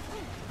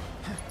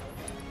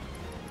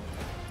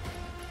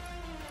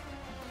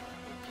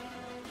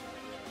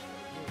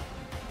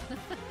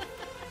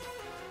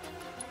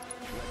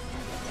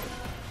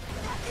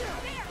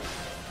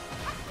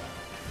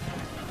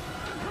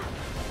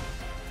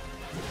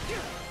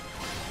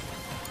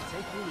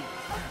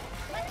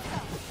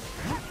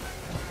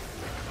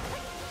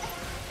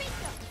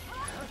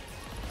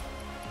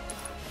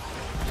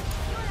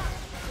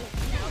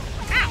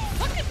 Ow,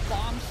 fucking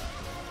bombs.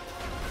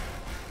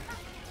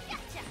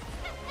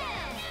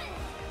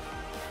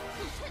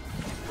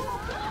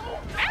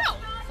 Ow,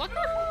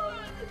 fucker.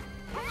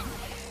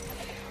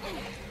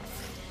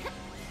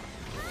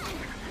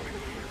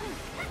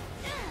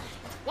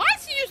 Why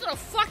is he using a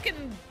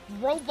fucking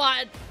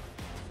robot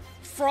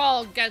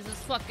frog as his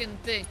fucking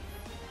thing?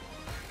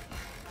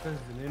 Because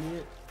he's an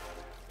idiot.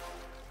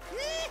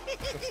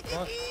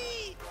 Fuck?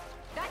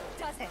 That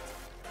does it.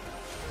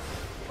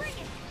 Bring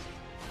it.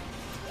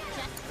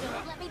 Just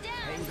don't let me down.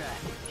 Hang back.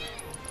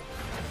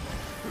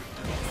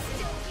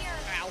 Still here.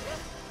 Ow.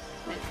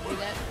 Didn't do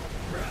that.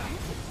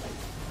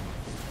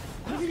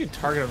 I wonder if you can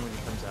target him when he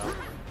comes out.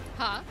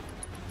 Huh?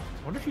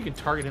 I wonder if you can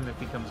target him if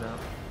he comes out.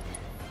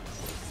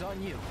 It's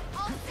on you.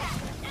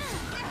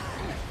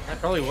 That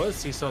probably was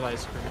sea salt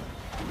ice cream,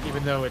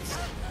 even though it's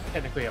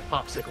technically a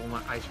popsicle,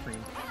 not ice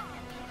cream.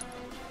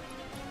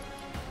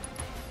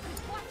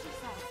 Watch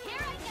yourself. Here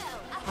I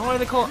go. Oh, why do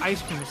they call it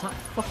ice cream? It's not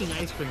fucking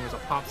ice cream, it's a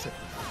popsicle.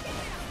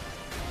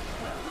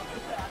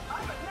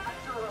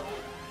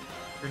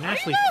 You're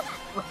naturally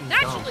fucking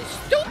naturally dumb.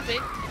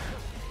 stupid.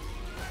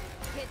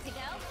 Good to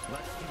go?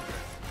 Let's do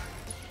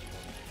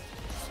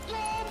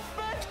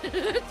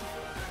Stupid!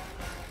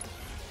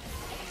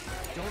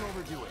 Don't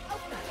overdo it.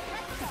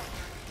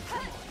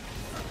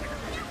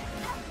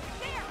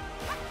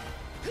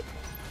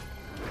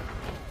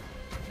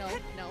 No,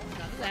 none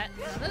of that.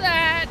 None of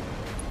that.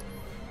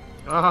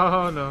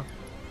 Oh no.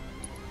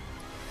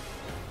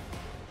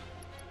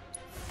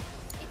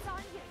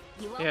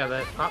 Yeah,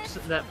 that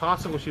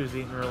popsicle she was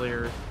eating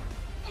earlier.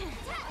 You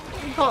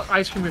can call it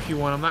ice cream if you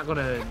want. I'm not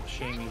gonna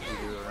shame you if you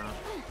do it around.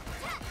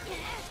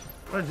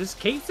 What, does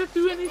Kate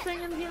do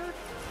anything in here?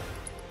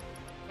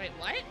 Wait,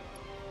 what?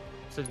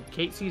 So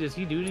Kate C, does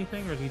he do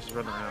anything or does he just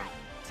run around?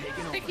 I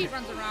think he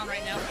runs around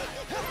right now.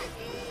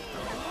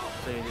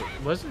 So,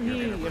 wasn't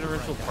he an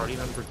original party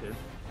member too?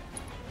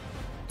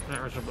 Not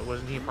original, but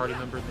wasn't he a party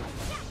member?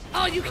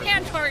 Oh, you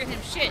can target him.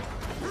 Shit.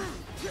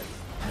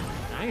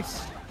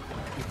 Nice.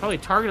 You probably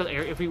target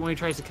if when he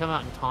tries to come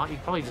out and taunt, you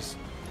probably just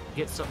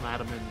get something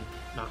at him and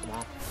knock him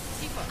off.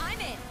 I'm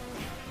in.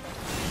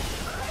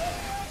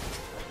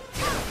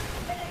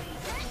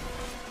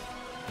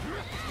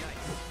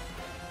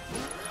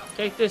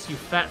 Take this, you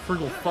fat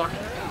frugal fuck.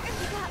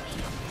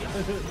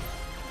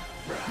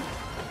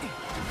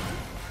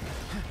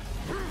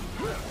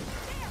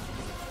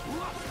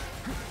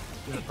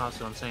 Is it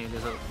possible I'm saying?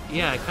 Does it?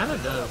 Yeah, it kind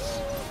of does.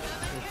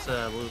 It's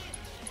blue.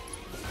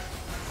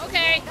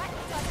 Okay.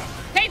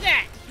 Take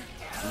that.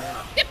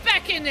 Get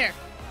back in there.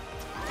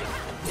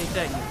 Take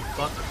that, you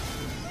fuck.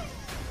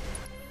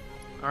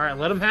 All right,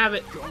 let him have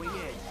it.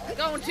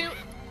 Going to.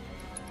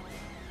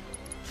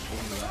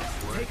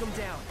 Take him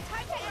down.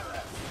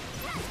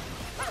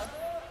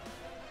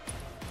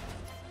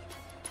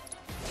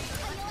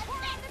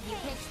 You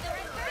pitched the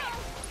right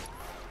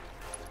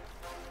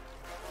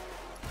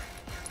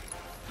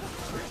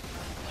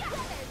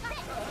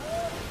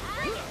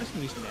This can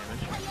do some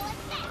damage.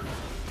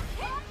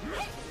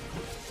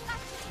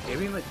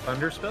 Maybe like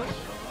thunder spells?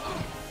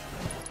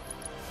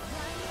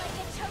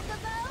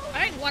 I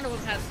think one of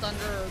them has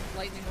thunder or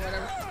lightning or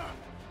whatever.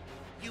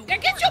 Yeah,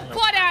 get your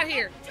butt out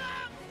here!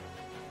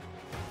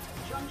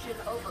 Junction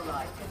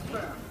override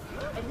confirmed.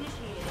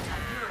 Initiating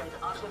Adherent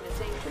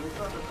optimization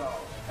protocol.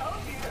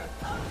 Oh dear!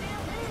 Oh dear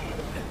me!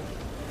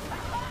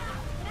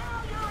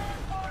 Now you're in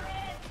for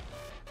it!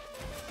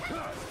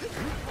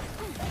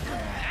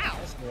 Ow!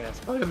 Yeah, it's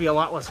probably gonna be a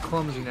lot less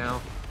clumsy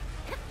now.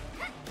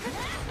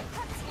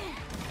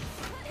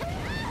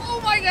 Oh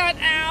my god,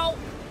 ow!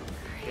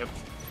 Yep.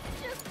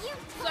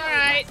 It's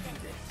alright.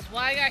 That's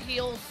why I got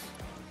heals.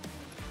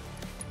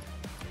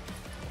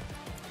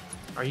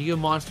 Are you a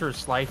monster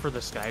Slifer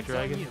the Sky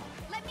Dragon?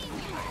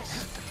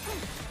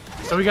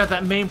 So we got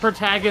that main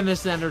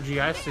protagonist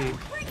energy, I see.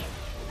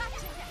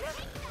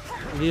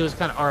 Leos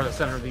kind of are the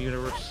center of the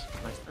universe.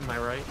 Am I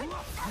right?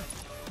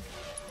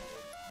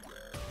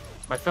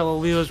 My fellow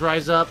Leos,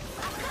 rise up.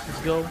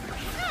 Let's go.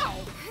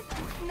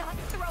 Not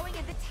throwing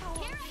in the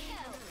towel.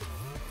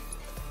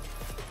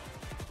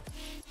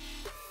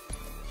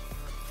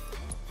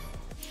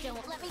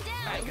 Don't let me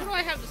down. Alright, who do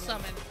I have to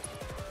summon?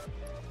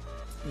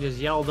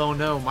 Because y'all don't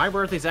know, my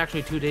birthday's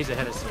actually 2 days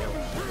ahead of Ciel.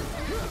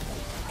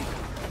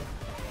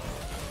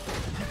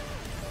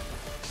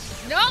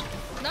 Nope!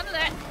 None of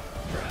that.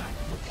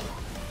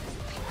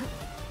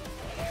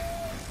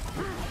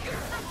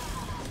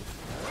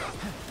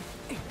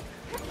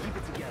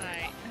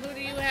 Alright, who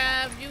do you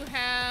have? You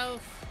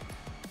have...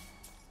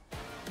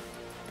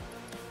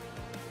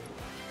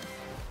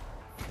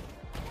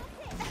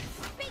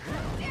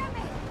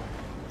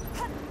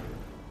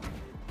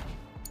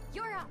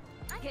 You're up.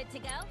 Good to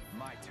go?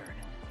 My turn.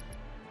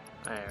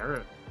 I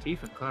heard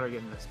Tifa and Cloud are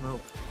getting the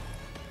smoke.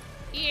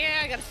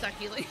 Yeah, I gotta start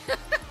healing.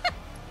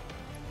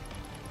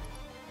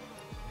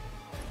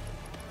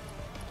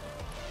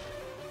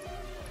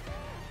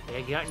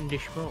 They got in the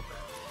smoke.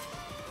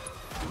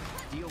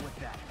 Deal with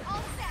that.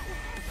 All set.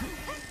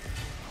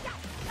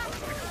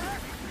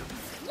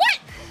 What?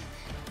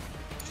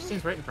 She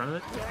seems right in front of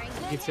it.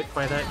 Gets hit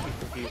by that, she's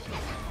confused.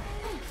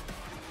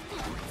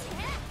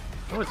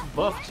 Oh, it's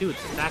buff too.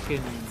 It's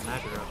attacking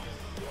Madara.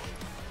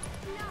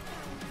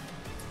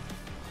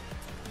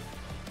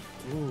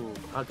 Ooh,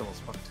 Cloud's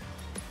almost fucked.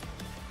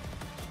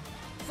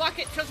 Fuck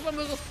it, trust my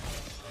move.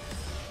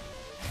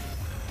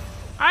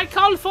 I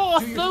call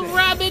forth the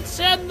rabbits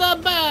and the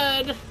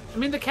bird. I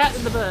mean the cat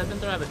and the bird and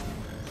the rabbit.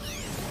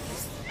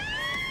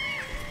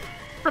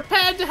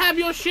 Prepare to have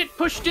your shit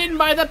pushed in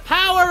by the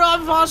power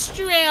of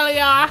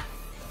Australia.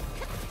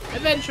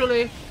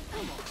 Eventually.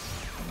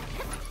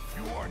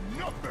 You are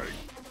nothing.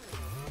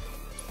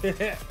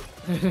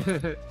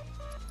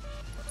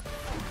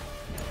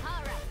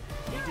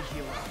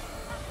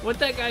 What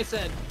that guy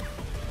said.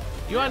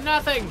 You are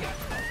nothing. Take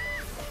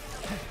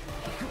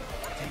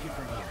it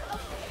from here.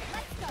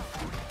 Let's go.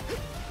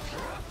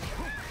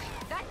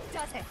 That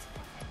does it.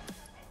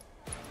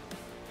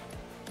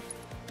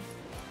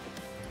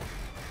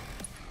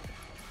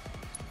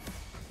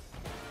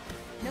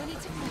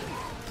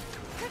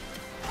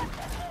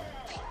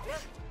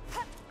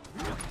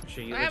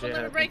 Shit, I you have a legit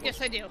limit break?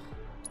 Yes, I do.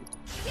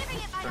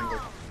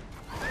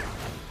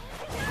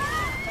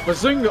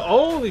 Bazinga!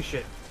 Holy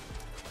shit!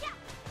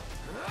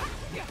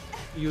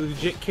 You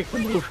legit kicked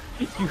him over.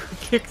 You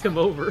kicked him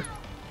over.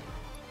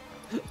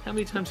 How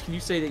many times can you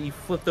say that you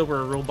flipped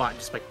over a robot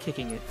just by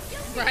kicking it?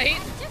 Right?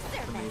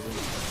 Amazing.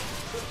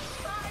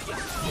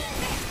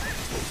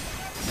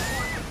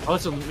 Oh,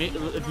 it's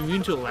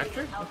immune to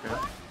electric? Okay.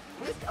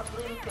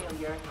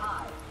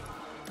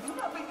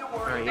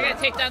 Alright, I gotta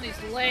take down these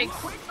legs.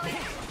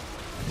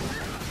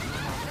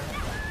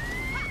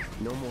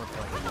 No more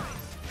fighting.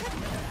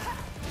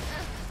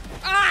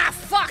 Ah,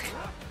 fuck!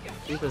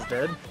 Tifa's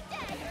dead.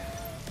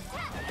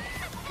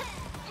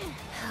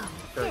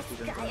 This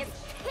guy is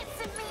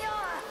pissing me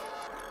off.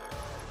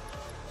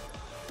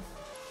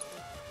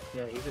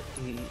 Yeah,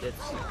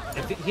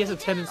 I think he has a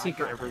tendency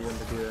for everyone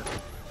to do that.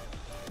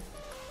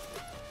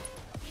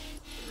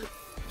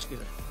 Excuse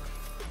me.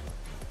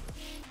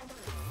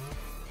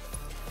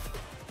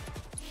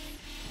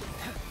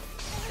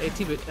 Hey,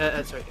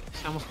 Tifa, sorry,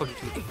 I almost called you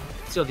Tifa.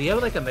 So, do you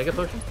have like a mega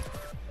potion?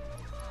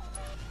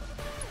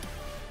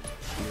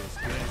 You're as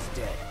good as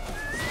dead.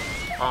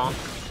 Bonk,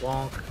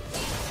 wonk,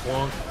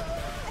 wonk.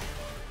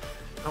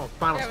 Oh,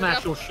 final There we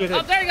smash go. your shit.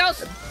 Oh, there he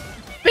goes.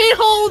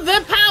 Behold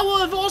the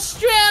power of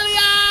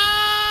Australia!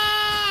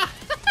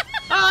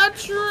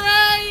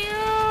 Atreyu!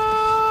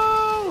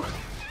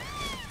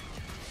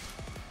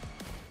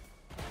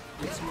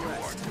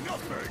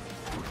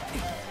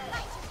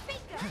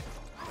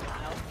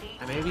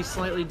 I may be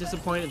slightly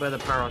disappointed by the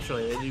power of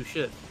Australia. They do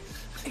shit.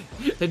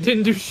 They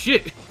didn't do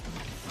shit.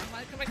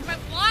 Come on,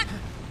 block!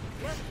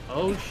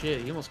 Oh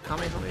shit, he almost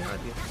Kamehameha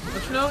you.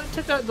 But you know, it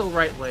took out the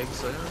right leg,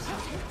 so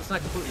it's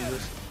not completely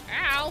useless.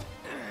 Ow!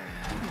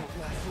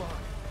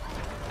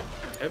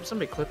 I hope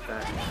somebody clip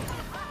that.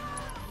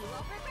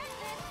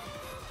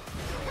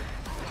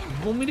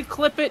 You want me to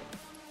clip it?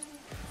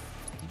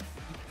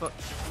 Fuck.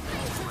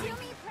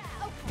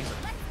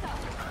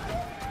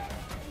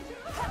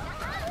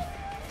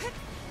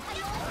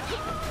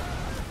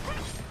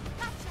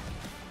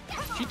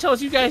 She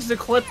tells you guys to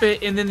clip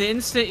it, and then the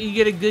instant you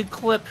get a good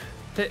clip,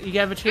 that you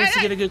have a chance to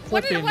get a good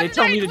clip in, they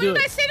tell me to do it.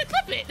 What did I say to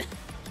clip it?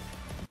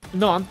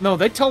 No,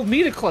 they told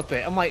me to clip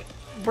it. I'm like,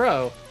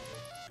 bro.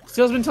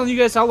 Ciel's been telling you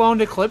guys how long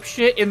to clip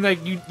shit, and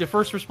the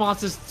first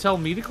response is to tell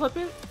me to clip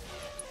it?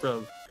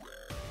 Bro.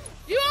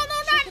 You all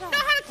know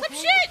how to clip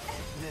shit?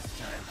 This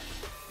time.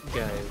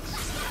 Guys.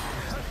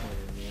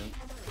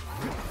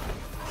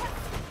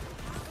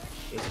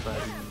 It's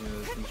bad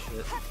and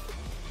shit.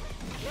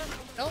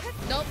 Nope,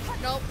 nope,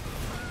 nope.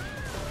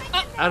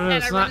 Oh, I don't know,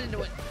 and it's I not... run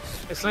into it.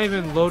 It's not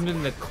even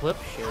loading the clip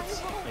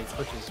shits. My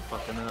Twitch is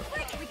fucking up.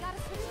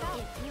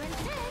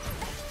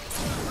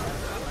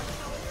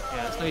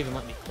 Yeah, it's not even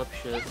letting me clip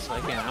shit, so I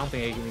don't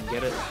think I can even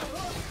get it.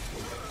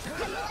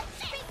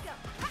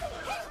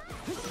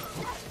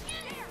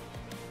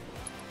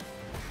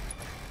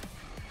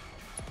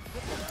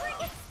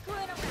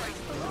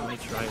 Let me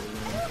try it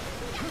again.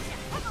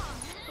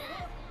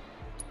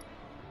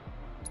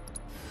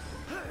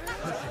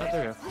 Oh,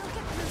 there we go.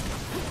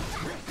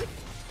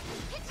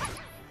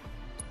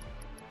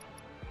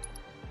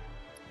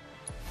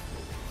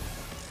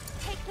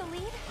 Take the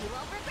lead, you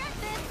won't regret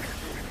this.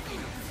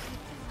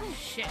 Oh,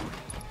 shit.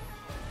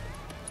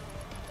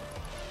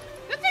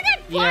 Good thing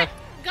I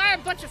got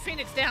a bunch of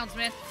Phoenix Downs,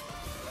 man.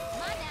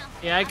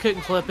 Yeah, I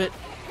couldn't clip it.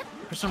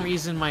 For some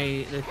reason,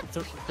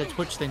 the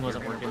Twitch thing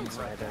wasn't working,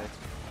 so I died.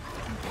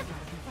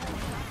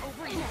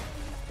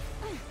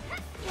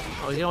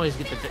 Oh, you can always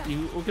get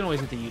we can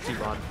always get the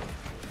YouTube on.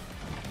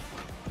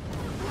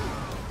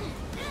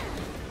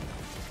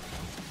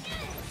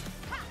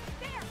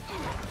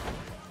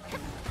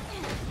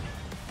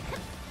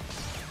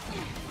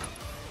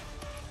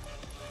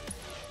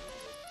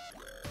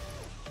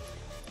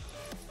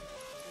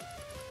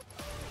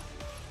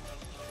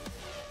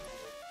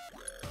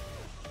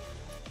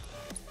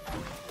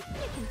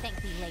 You can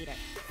thank me later.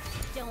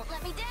 Don't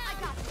let me down. I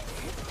got this.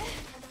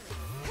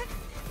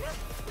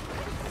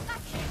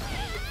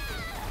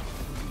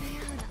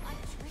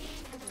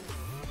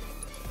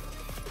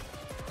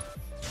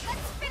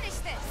 Let's finish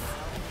this.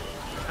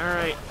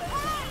 Alright.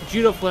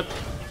 Judo flip.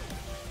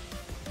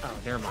 Oh,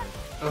 never mind.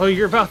 Oh,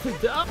 you're about to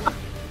die.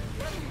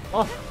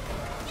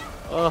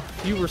 Oh,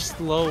 you were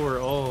slower.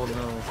 Oh,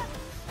 no.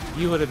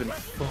 You would have been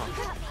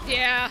fucked.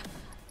 Yeah.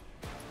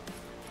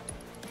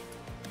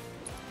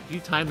 If you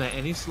time that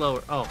any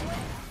slower. Oh.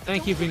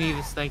 Thank you,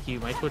 Vanitas. Thank you.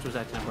 My Twitch was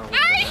acting up.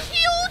 I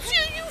healed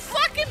you, you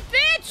fucking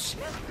bitch!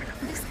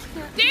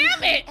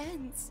 Damn it!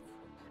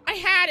 I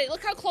had it.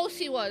 Look how close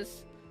he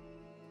was.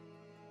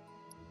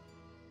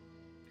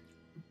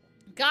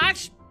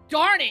 Gosh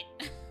darn it.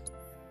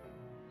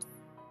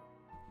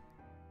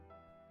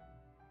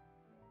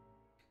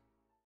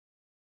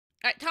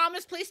 Alright,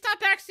 Thomas, please stop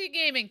backseat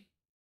gaming.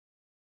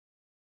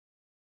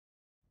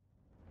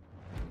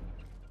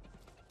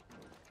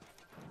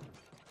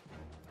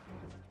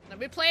 Let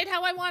me play it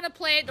how I want to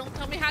play it. Don't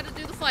tell me how to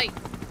do the fight.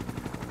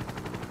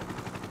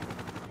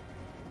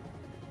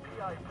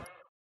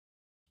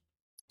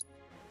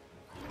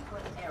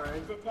 Sequence error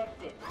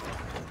detected.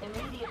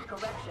 Immediate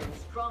correction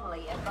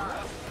strongly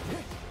advised.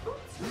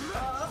 Oops.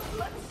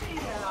 Let's see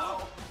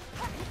now.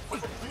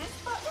 Was this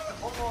better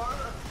or...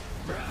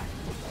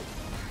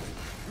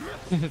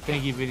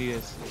 Thank you,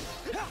 videos.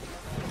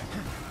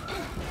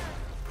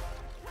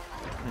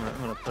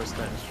 I'm gonna post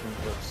that in stream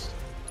clips.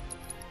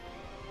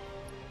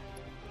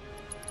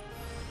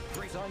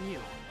 Freeze on you.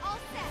 All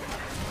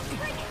set.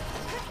 Bring it.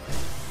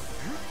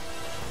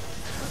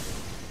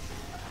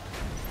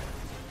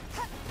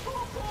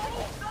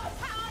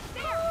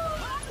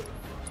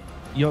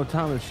 Yo,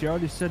 Thomas, she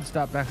already said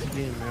stop backseat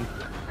game, man.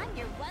 I'm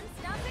your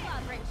one-stop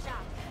slobbering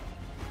shop.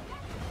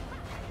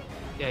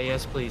 Yeah,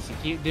 yes, please. You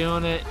keep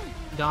doing it.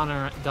 Don and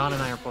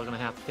I are probably gonna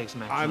have to take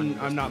some action.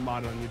 I'm not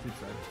modded on YouTube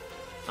side.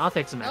 I'll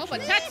take some action. Oh,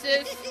 but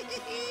Texas.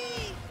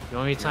 You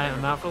want me to time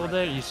him out for a little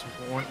bit?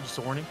 Or just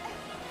a warning?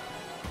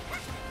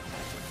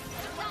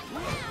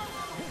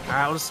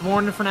 Alright, well, just a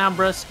warning for now,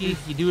 Brusky.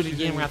 You do it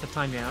again, we're gonna have to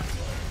time you out.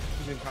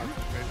 She's in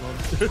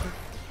contact mode.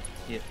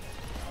 Yep.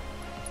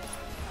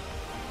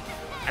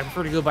 I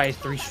prefer to go by a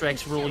 3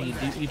 strikes rule. You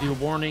do a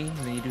warning, and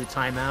then you do a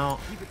timeout.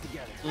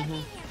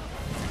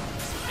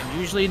 And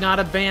usually not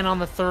a ban on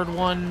the 3rd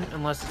one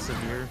unless it's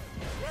severe.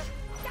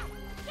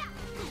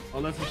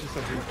 Unless it's just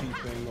a repeat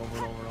thing over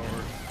and over and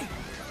over.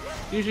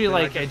 Usually,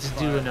 like, I just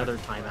do another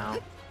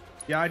timeout.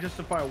 Yeah, I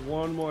justify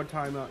one more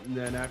timeout, and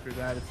then after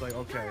that, it's like,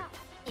 okay.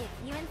 If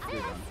you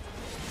insist.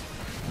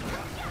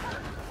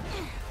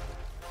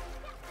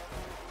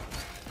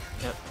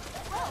 Yep.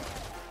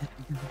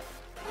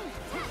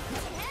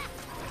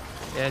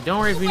 Yeah, don't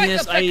worry,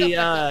 Venus.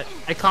 I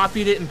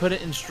copied it and put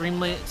it in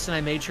Streamlits, and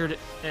I made sure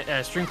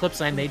to stream clips,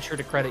 and I made sure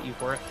to credit you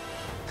for it.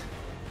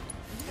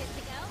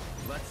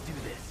 Let's do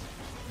this.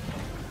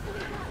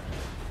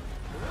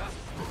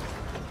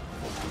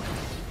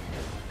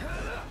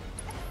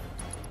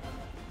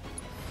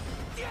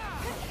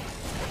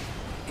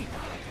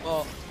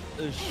 Well,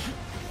 the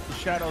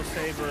Shadow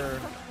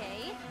Saber.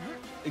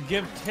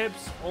 Give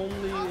tips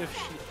only if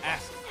she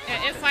asks.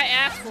 Yeah, if I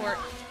ask for it.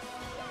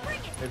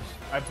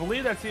 I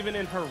believe that's even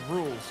in her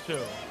rules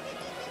too.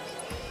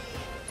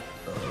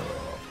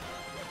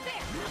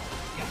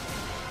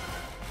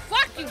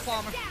 Fuck you,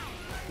 Palmer.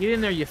 Get in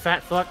there, you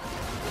fat fuck.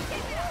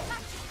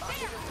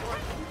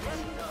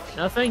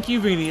 No, thank you,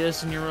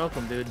 Venus, and you're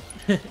welcome, dude.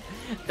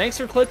 Thanks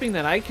for clipping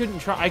that. I couldn't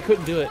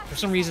do it. For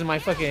some reason, my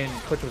fucking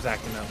Twitch was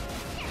acting up.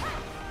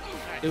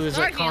 It was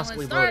like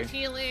constantly Start loading.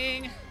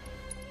 healing.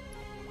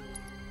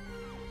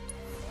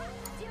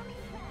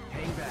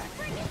 Hang back.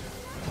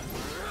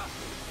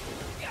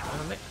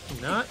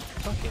 Not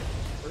fuck it.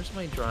 Where's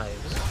my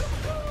drives?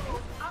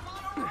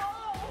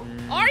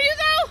 Are you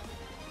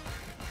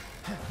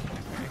though?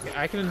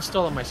 I can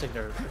install on my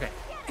secondary. Okay.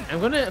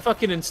 I'm gonna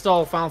fucking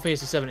install Final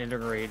Fantasy 7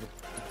 Intergrade to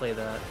play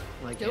that.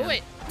 Like, Do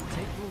it.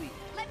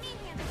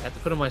 I have to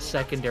put it on my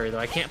secondary though.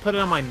 I can't put it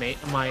on my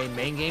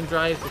main game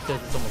drive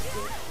because it's almost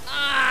full.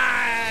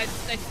 Ah, I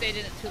stayed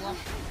in it too long.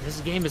 This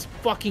game is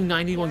fucking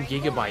 91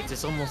 gigabytes.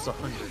 It's almost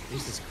 100.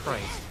 Jesus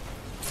Christ.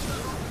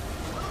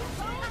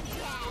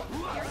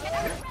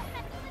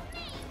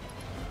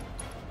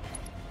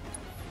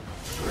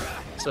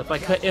 So if I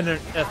cut in or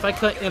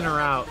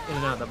out,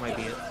 that might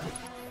be it.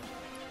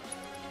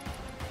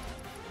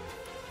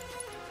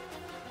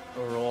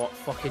 Or all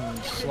fucking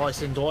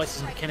slice and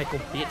dice, mechanical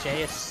bitch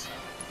ass.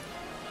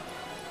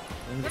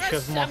 I'm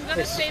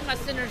gonna save my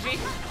synergy.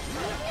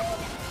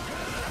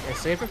 Yeah,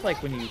 save it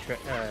like when you what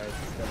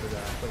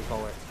do you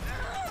call it?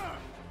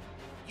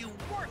 You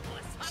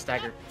worthless.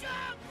 Stagger.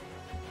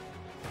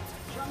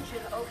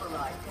 Junction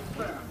override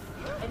confirmed.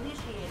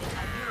 Initiating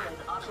adherent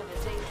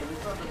optimization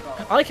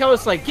protocol. I like how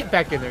it's like, get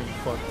back in there, you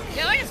fuck.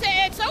 Yeah, like I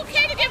say, it's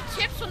okay to give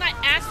tips when I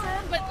ask for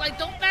them, but like,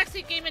 don't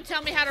backseat game and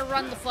tell me how to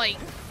run the fight.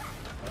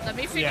 Let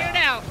me figure it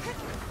out.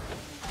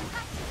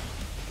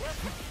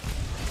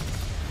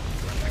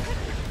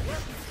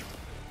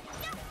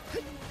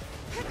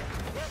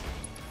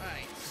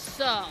 Alright,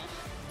 so.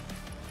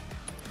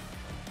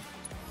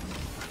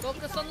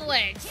 Focus on the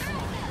legs.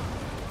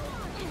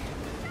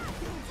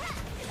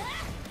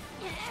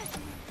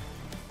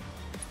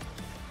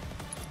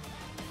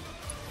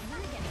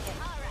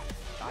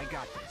 I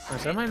got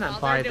this. So I might not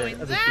buy the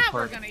other 2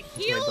 parts until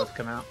they both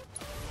come out.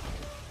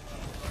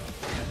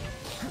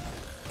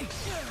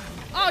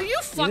 Oh, you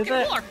fucking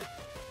whore!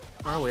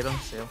 Oh, wait, on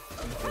sale.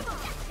 Okay.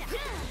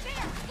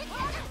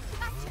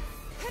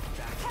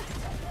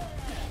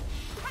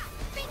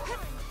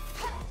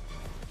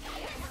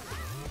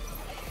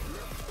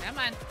 Come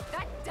on.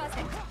 That does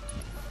it.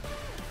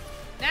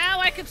 Now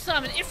I can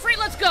summon. Ifrit,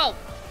 let's go!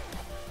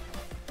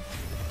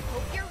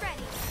 Hope you're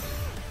ready.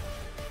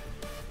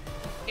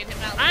 Get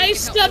him out. I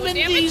summon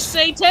thee,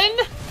 Satan!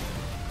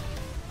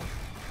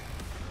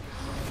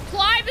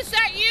 Clive, is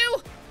that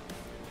you?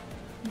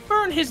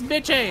 Burn his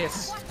bitch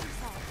ass!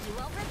 You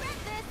won't regret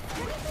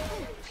this.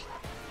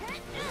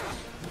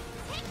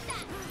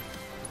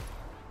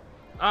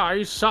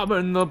 I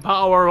summon the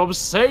power of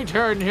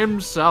Satan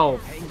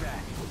himself. Hang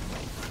back.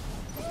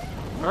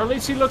 Or at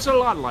least he looks a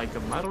lot like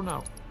him. I don't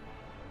know.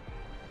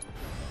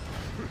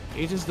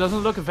 He just doesn't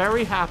look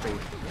very happy.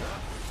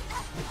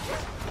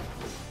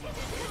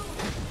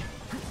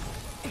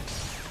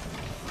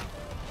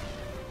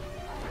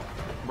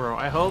 Bro,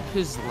 I hope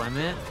his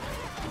limit,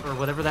 or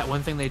whatever that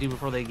one thing they do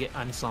before they get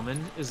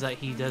unsummoned, is that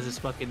he does this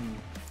fucking,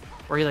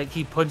 where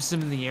he punches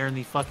him in the air and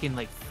he fucking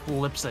like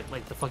flips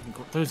like the fucking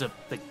throws a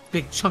like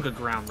big chunk of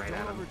ground right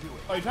at him.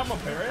 Oh, you talking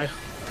about Barrett?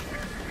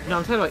 No,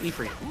 I'm talking about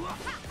Ifrit.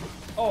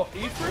 Oh,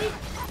 Ifrit?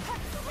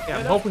 Yeah,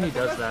 I'm hoping he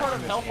does that. Part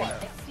of Hellfire.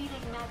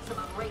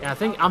 Yeah,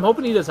 I'm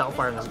hoping he does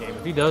Hellfire in this game.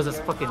 If he does, that's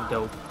fucking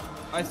dope.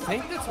 I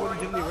think that's what he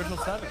did in the original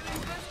 7.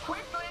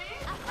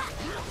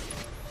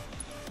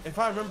 If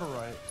I remember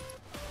right.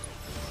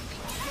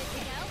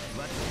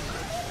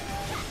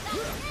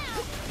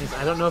 Yes,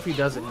 I don't know if he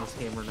does it in this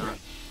game or not.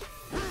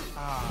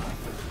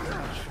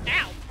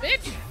 Ow,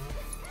 bitch!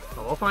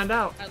 But we'll find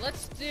out. Alright,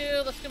 let's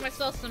give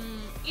myself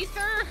some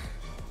ether.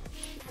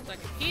 So I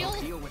can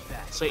heal.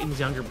 Satan's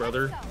younger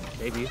brother,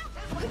 maybe.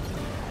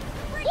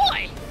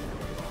 Boy!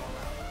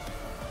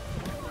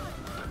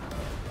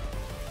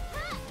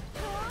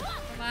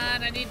 Come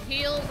on, I need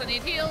heals, I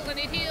need heals, I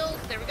need heals.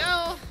 There we go.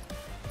 I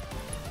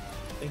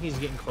think he's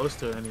getting close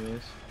to it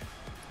anyways.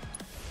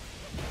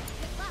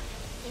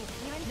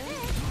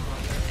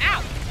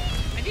 Ow!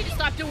 I need to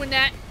stop doing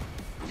that.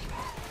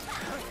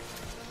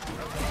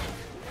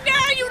 No,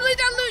 you leave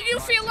that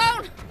Yuffie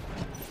alone!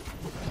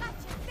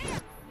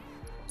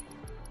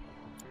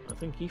 I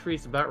think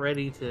Ifrit's about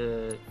ready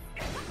to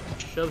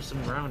shove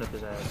some ground up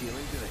his ass.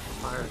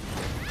 Fire.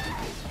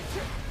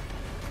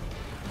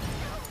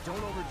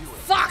 Don't overdo it.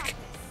 Fuck!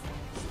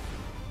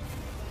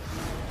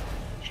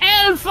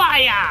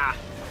 Hellfire!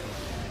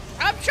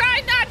 I'm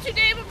trying not to,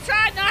 Dave. I'm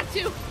trying not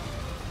to.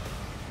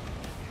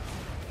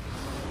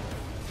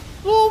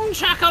 Boom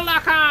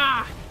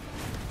chakalaka!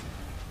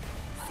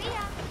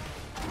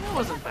 That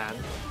wasn't bad.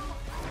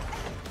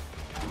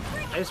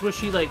 I just wish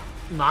he like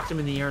knocked him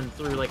in the air and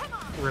threw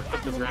ripped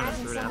up the ground and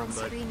threw it at him,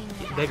 but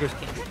beggars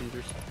can't be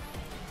choosers.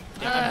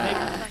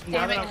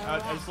 Now that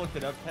I just looked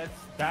it up, Pets,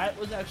 that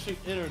was actually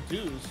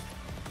introduced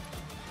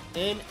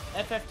in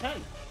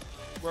FF10,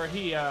 where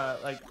he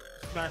like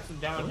smacks him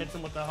down, hits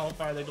him with the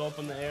Hellfire, they go up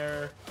in the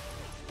air,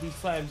 he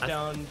slams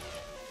down,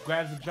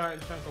 grabs a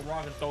giant chunk of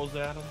rock and throws it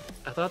at him.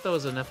 I thought that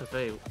was an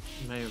FF8. You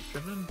may have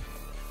driven?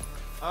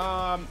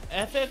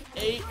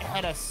 FF8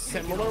 had a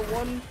similar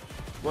one,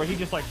 where he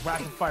just like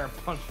rapid fire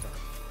punched him.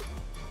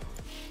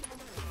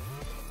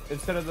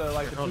 Instead of the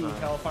two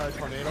Hellfire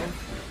tornadoes,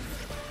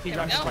 he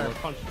rapid fire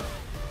punched him.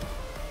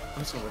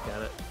 I'm just gonna look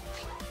at it.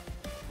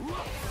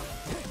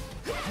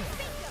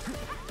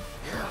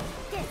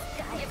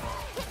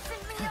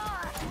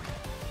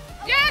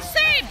 Yeah,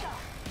 same!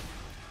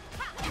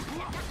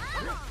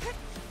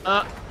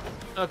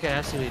 Okay,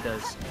 I see what he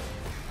does.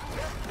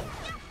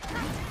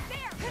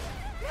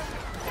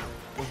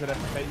 Was it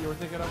FF8 you were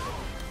thinking of?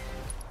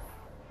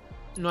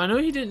 No, I know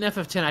he did in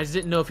FF10, I just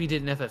didn't know if he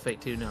did in FF8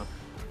 too, no.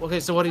 Okay,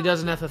 so what he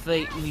does in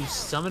FF8, when you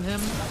summon him,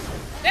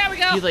 there we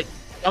go. He like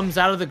comes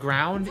out of the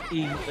ground,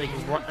 he like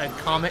a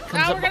comet comes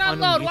now up we're gonna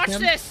unload, watch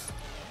him, this!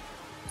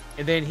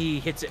 And then he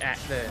hits it at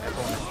the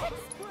opponent.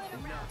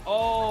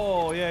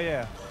 Oh,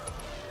 yeah.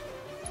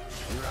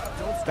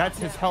 That's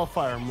his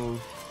Hellfire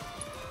move.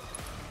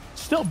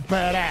 Still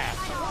badass.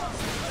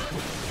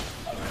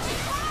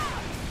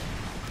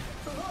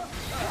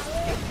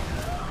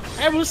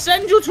 I will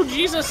send you to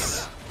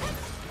Jesus!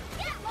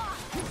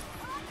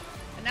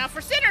 And now for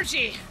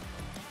synergy!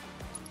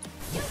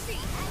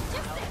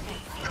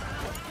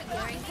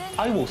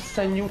 I will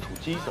send you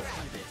to Jesus.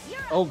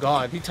 Oh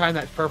god, he timed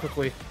that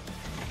perfectly.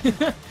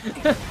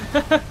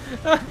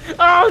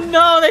 Oh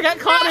no, they got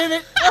caught in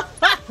it!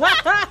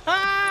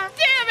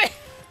 Damn it!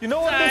 You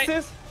know what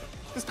this is?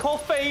 It's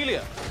called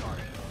failure.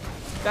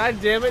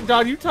 God damn it,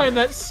 Don, you timed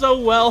that so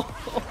well.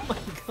 Oh my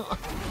god.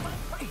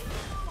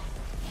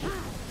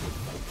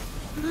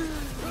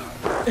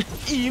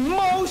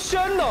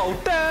 Emotional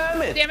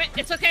damage. Damn it!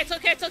 It's okay. It's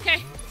okay. It's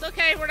okay. It's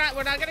okay. We're not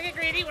gonna get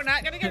greedy. We're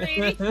not gonna get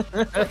greedy. We're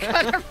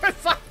gonna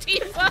fuck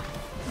Tifa.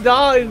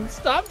 Don,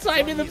 stop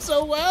timing them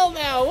so well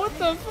now. What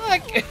the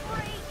fuck?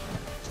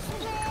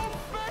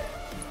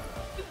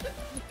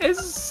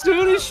 As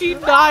soon as she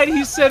died,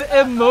 he said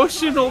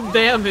emotional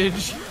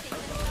damage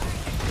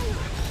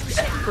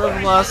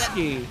from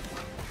Lusky.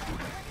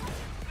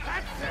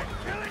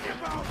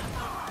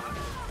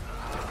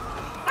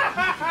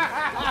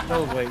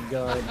 Oh my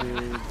god,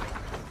 dude.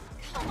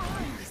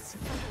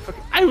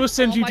 I will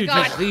send you to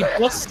Jesus. He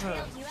busts.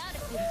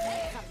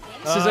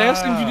 Says I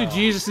asked him to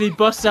Jesus, and he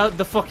busts out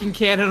the fucking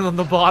cannon on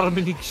the bottom,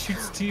 and he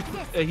shoots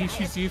Tifa. He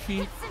shoots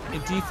Yuffie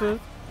and Tifa.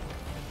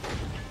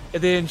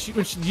 And then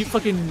when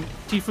fucking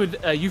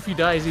Yuffie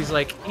dies, he's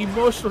like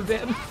emotional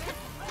damage.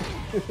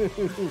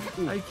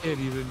 I can't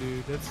even,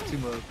 dude. That's too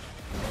much.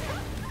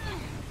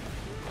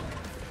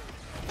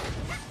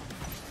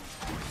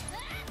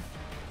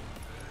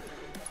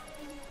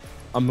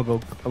 I'm gonna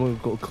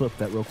go clip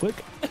that real quick.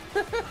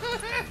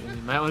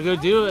 You might want to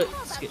go do it.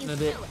 It's getting a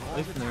bit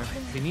away from there.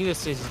 Benita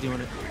says he's doing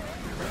it.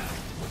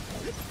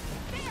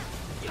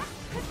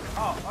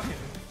 Oh, okay.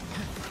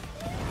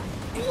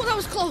 Ooh, that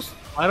was close.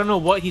 I don't know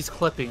what he's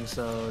clipping,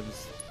 so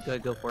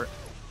just go for it.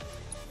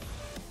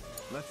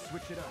 Let's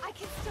switch it up. I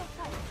can still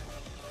fight.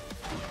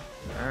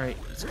 All right,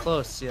 it's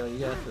close, Ciel. You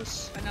got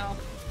this. I know.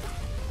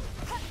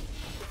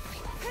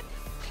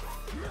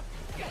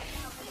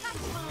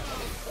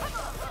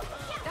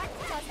 That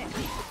does it.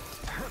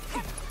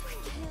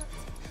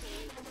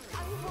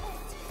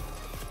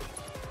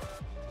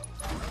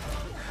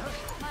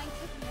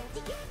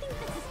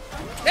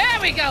 There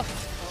we go.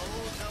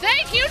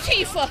 Thank you,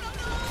 Tifa.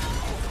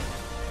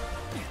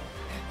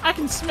 I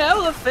can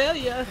smell the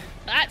failure.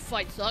 That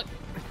fight sucked.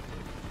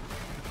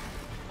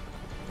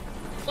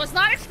 Was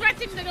not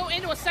expecting to go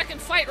into a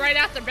second fight right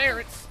after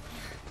Barrett's.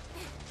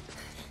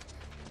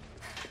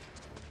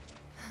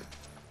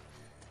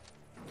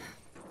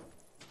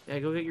 Yeah,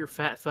 go get your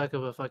fat fuck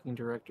of a fucking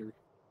director.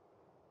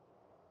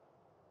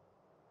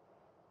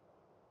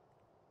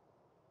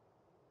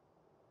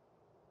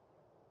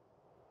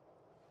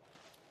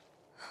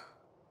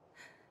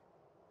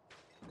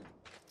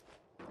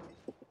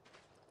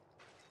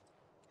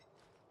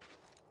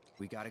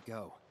 We gotta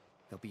go.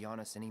 They'll be on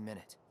us any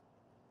minute.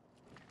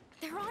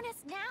 They're on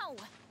us now.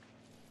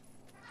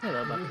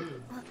 Hello, buddy.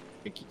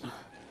 Hey, Kiki.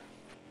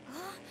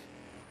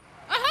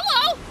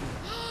 Hello!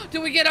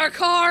 Do we get our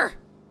car?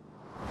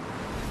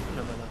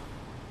 No.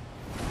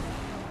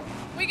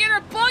 We get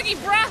our buggy,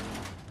 bruh!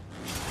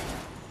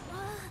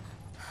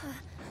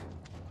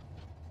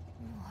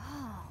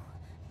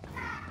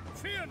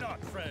 Fear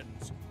not,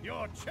 friends.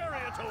 Your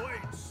chariot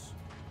awaits.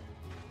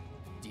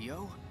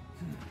 Dio?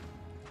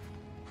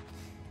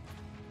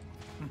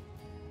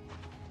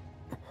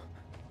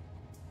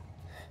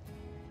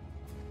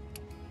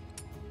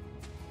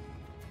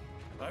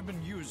 I've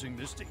been using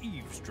this to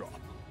eavesdrop.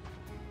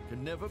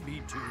 Can never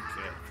be too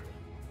careful.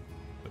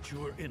 But you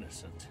were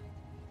innocent,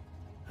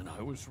 and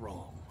I was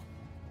wrong.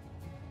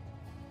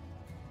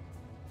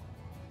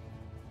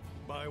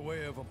 By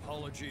way of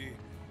apology,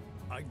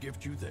 I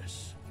gift you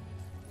this.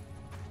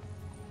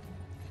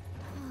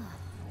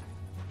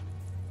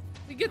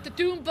 We get the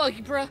Doom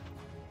buggy, bruh.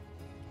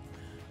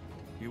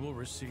 You will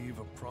receive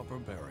a proper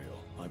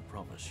burial, I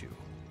promise you.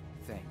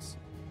 Thanks.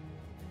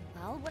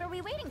 Well, what are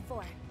we waiting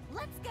for?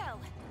 Let's go.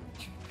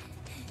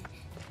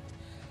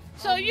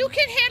 So you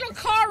can handle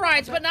car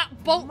rides, but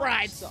not boat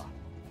rides.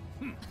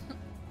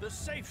 The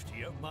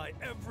safety of my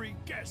every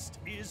guest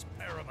is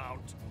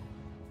paramount.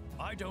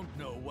 I don't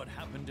know what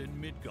happened in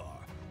Midgar,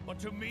 but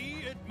to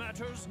me it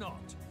matters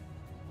not.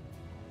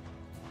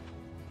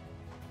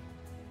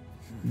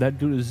 That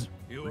dude is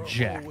You are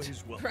jacked.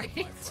 always welcome, my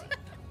Right? friend.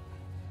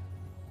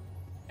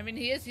 I mean,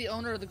 he is the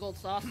owner of the Gold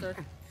Saucer.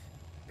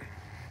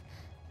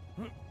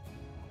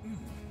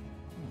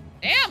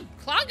 Damn,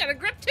 Cloud got a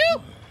grip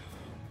too.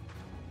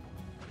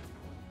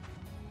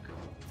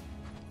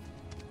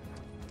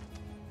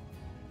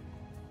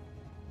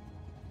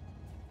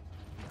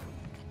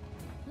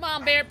 Come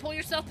on, Barrett, pull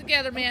yourself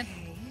together, man.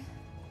 Okay.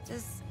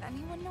 Does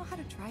anyone know how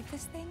to drive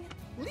this thing?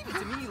 Leave it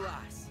to me,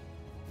 lass.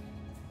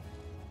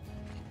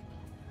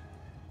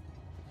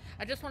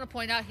 I just want to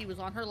point out he was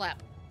on her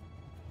lap.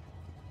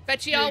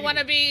 Bet you all want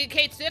to be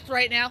Kate Sith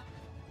right now.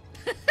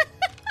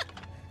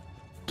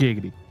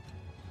 Giggity.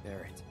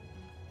 Barrett.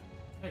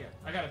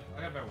 I got a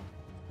better one.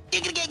 He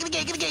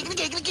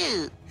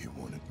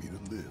wanted me to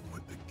live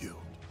with the guilt.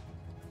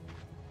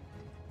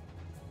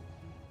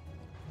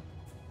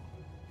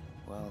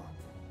 Well,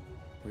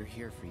 we're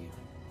here for you.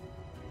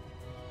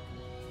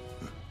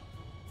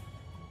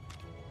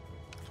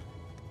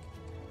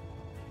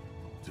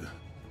 To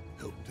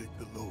help take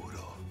the load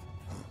off,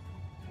 huh?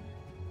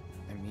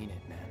 I mean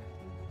it, man.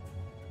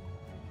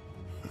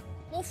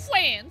 Well,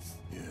 friends.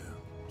 Yeah,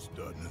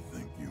 starting to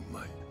think you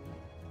might.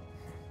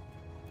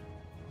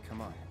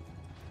 Come on.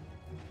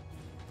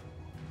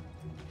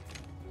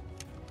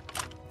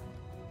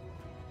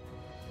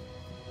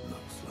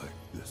 Looks like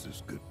this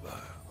is goodbye,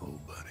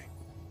 old buddy.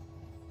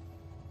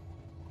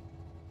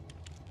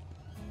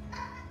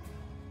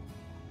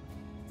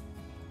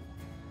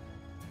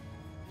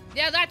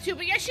 Yeah, that too.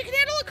 But yeah, she can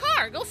handle a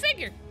car. Go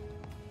figure.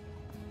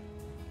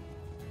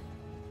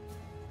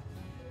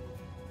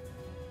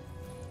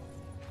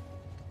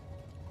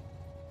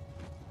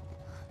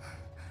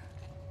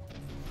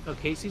 Oh,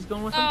 Casey's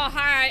going with him? Oh,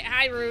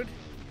 hi, Rude.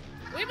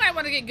 We might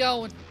want to get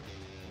going.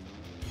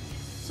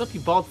 What's up, you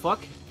bald fuck?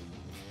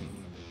 You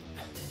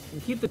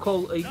can keep the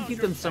cold. You can keep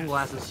them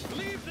sunglasses.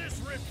 Leave this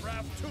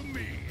riffraff to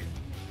me.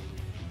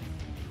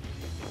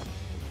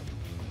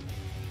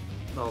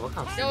 Oh, look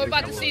how. So we're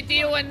about to see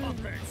Dio and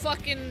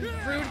fucking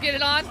Rude get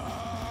it on.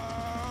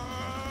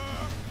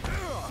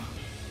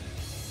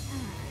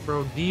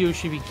 Bro, Dio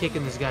should be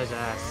kicking this guy's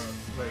ass.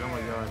 Like, oh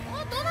my god.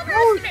 Well, don't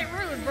underestimate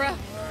Rude, bro.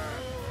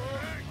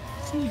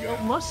 He's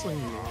out-muscling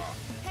you.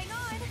 Hang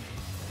on.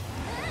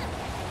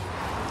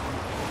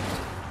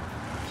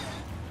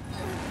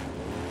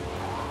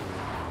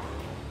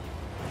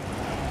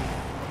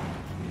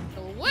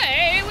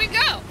 Away we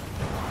go.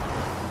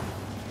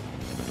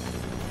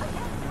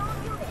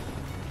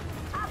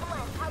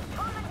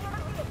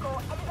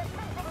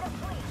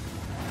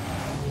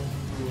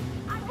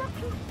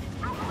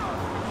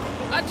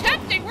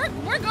 attempting.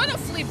 We're gonna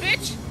flee,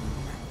 bitch.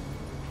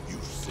 You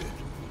sit.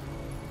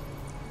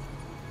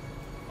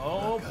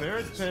 Oh,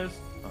 Barrett's pissed.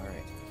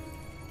 Alright.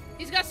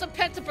 He's got some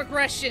pent-up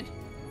aggression.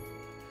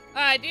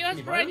 Alright, Dio has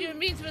Anybody? provided you a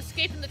means of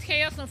escaping the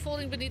chaos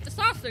unfolding beneath the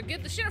saucer.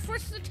 Give the shitter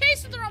forces a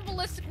taste of their own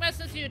ballistic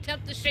mess as you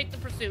attempt to shake the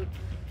pursuit.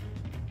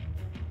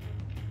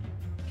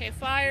 Okay,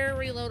 fire,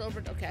 reload,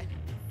 over. Okay.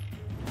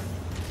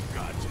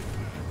 Gotcha.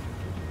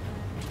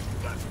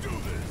 Let's do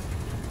this.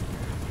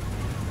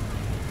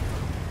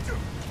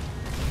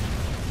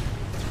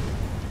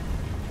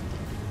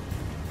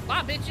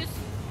 Wow, bitches.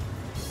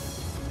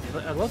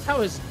 I love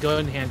how his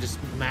gun hand just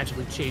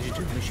magically changed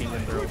into a machine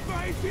gun barrel.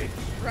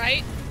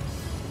 Right?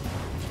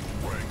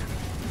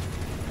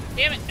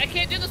 Damn it, I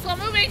can't do this while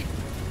moving.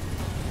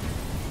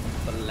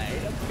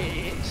 Later,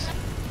 bitch.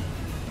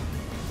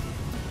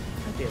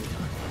 God damn it.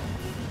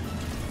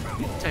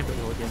 Time to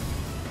roll again.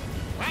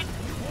 What?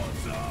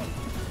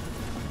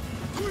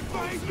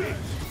 Goodbye,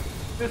 bitch.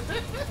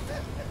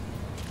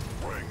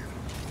 Bring it.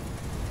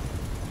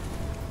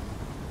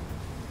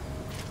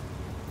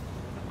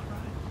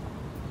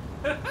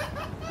 I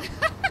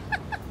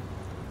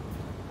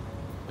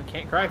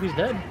can't cry if he's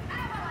dead.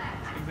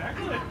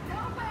 Exactly.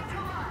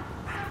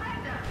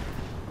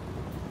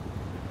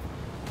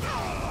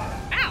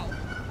 Ow!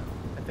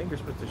 I think you're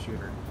supposed to shoot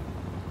her.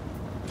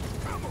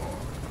 Come on.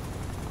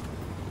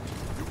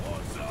 You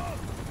want some?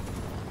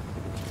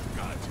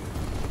 Gotcha.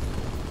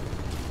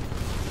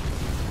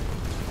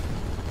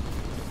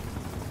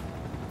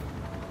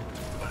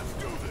 Let's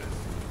do this.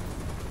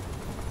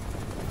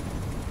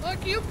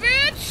 Fuck you,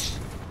 bitch!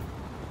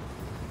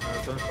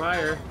 It's on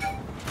fire.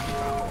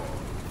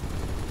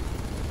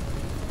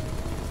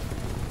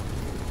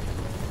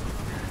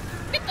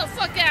 Get the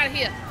fuck out of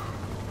here!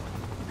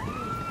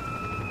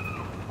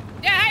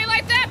 Yeah, how you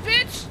like that,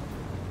 bitch?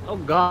 Oh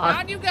god.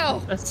 Down you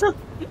go.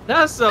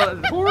 That's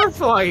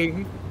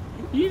horrifying.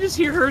 You just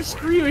hear her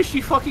scream as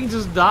she fucking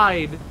just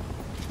died.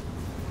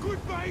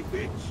 Goodbye,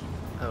 bitch.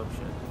 Oh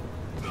shit.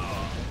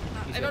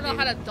 I don't know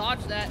how to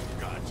dodge that.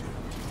 Gotcha.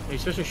 You're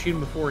supposed to shoot him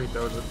before he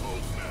throws it.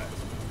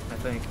 I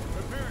think.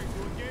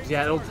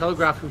 Yeah, it'll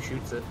telegraph who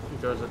shoots it, who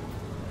throws it.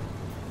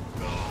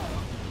 You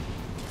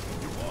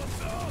want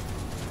some?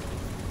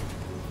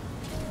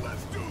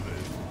 Let's do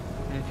this.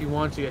 And if you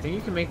want to, I think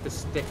you can make the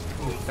stick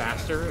move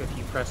faster if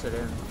you press it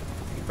in.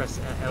 If you press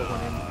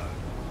L1 in.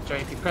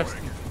 Sorry, if you press the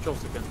control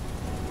stick in.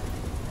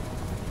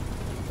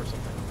 Or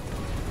something.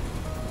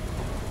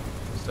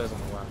 It says on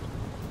the left.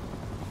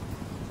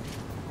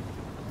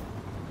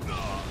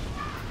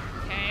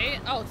 Okay.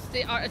 Oh,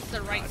 it's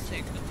the right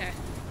stick. Okay.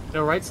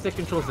 No, right stick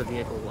controls the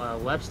vehicle.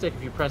 Left stick,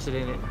 if you press it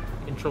in, it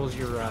controls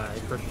your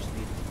approach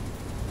speed.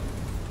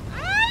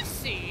 I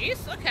see.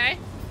 Okay.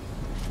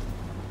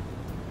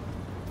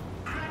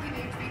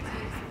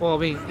 Well, I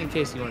mean, in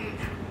case you want to.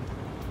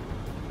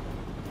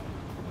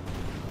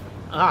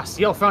 Ah,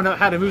 Ciel found out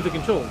how to move the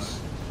controls.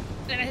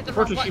 Then I hit the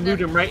wrong Unfortunately, she button.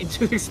 moved him right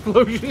into the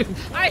explosion.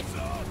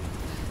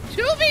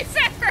 To be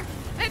fair,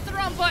 I hit the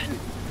wrong button.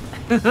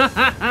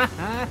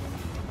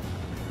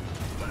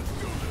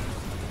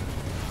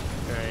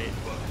 Alright.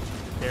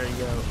 There you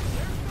go.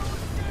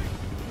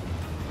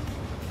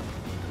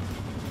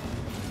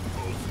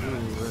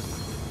 Ooh,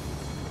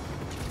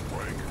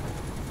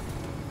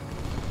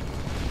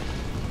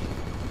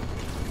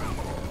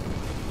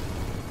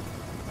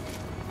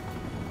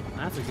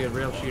 that's a good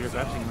rail shooter if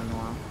I've seen him in a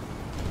while.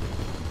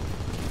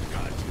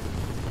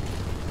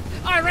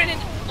 Oh, I ran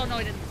into. Oh no,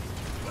 I didn't.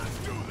 Let's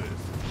do this.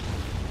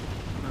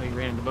 Oh, you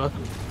ran into both.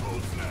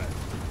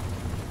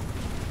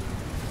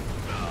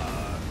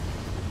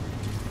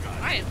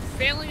 I am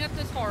failing at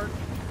this hard.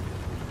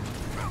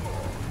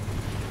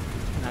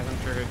 Not gonna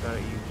trigger it, got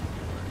at you. You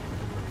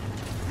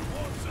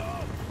want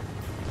some?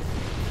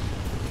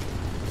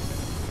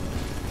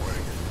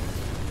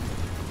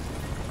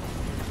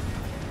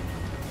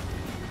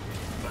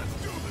 Let's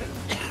do this.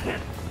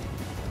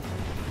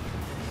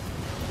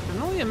 I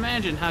can only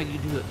imagine how you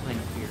do it playing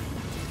Fear.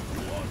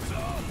 You want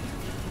some?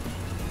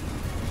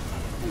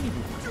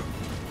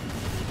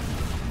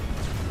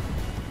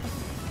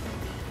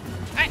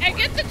 I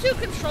get the two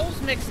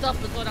controls mixed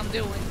up with what I'm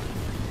doing.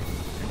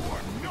 You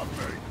are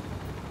nothing.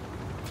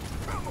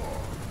 Come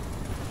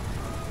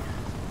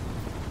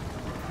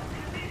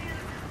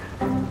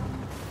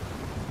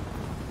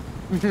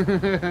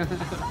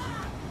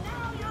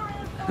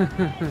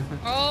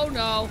Oh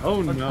no.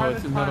 Oh no,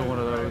 it's another one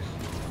of those.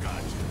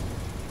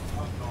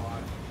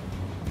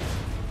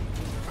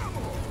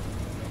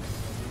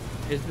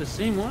 Is it the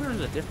same one or is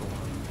it a different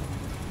one?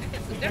 I think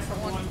it's a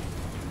different one.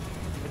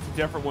 It's a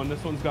different one.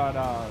 This one's got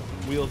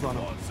wheels on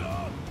them.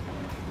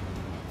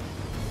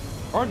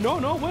 Or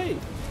no, wait.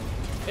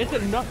 It's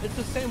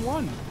the same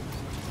one.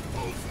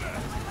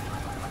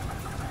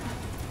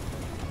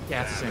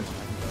 Yeah, it's the same one.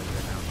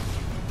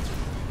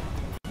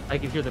 I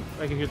can hear the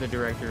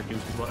director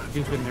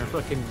doing their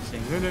fucking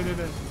saying no.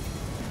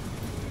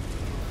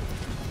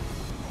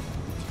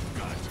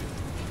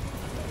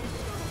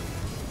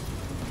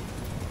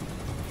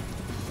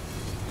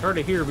 Hard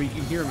to hear, but you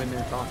can hear him in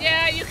there talking.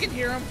 Yeah, you can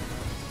hear him.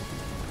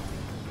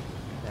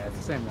 Yeah, it's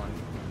the same one.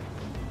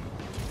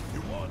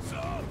 You want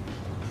some?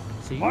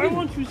 So Why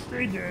won't you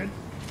stay dead?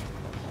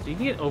 So you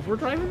can get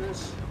overdrive in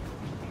this?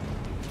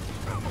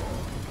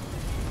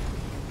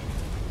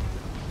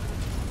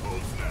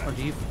 Or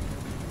do you...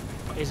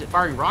 Is it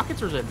firing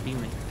rockets or is it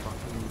beaming?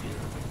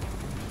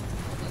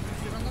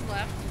 Shoot on the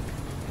left.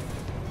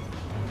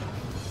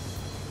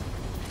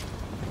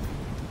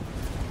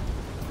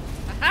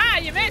 Aha!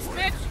 You missed,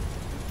 bitch!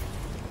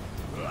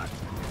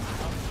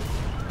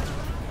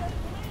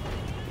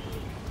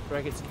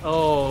 Brackets.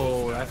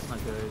 Oh, that's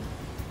not good.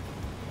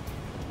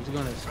 He's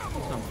gonna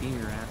beam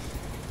your ass.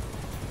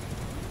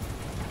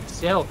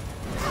 Ciel.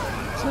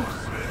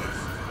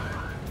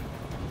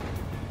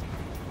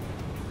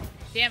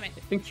 Damn it.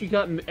 I think she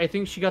got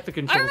the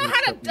controls. I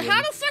don't know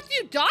how the fuck do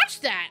you dodge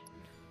that?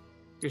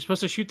 You're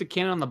supposed to shoot the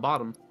cannon on the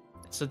bottom.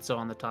 It said so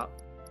on the top.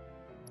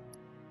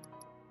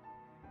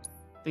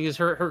 Thing is,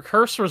 her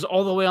cursor was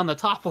all the way on the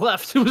top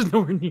left. It was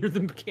nowhere near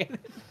the cannon.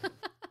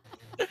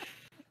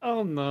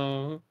 Oh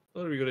no.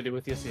 What are we gonna do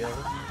with you, Ciel?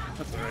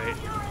 That's alright.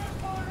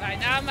 Alright,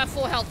 now I'm at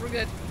full health. We're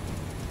good.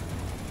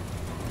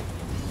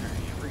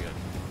 Alright, we're good.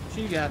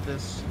 She got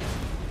this.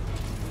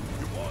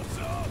 You want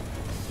some?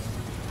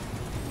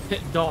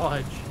 Hit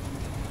dodge.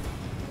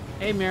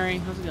 Hey Mary,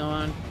 how's it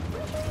going?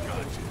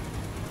 Gotcha.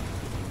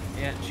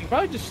 Yeah, she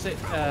probably just said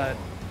the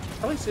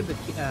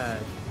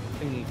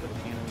thingy for the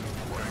cannon.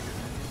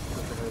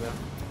 Good for her though.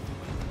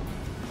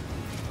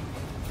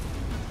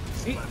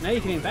 See, now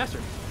you can aim faster.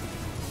 I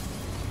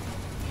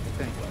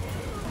think. A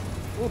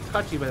little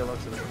touchy by the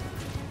looks of it.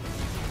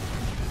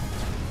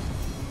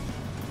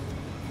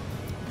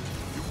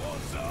 You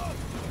want some?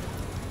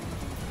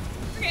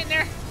 We're getting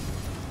there.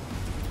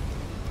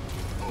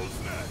 Who's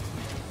next?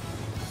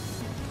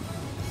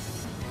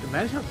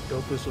 Imagine how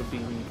dope this would be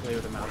when you play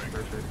with a mouse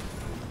cursor.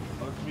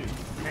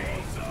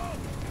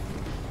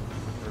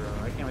 Bro,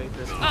 I can't wait for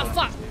this. Oh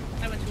fuck!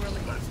 I went too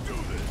early. Let's do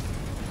this.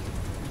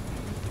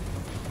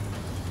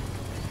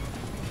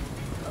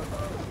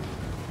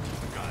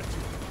 Gotcha.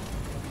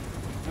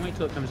 I'll wait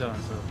till it comes out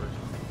on silver first.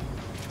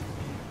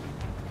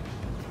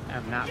 I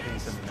have not been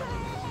something.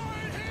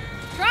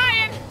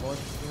 Trying!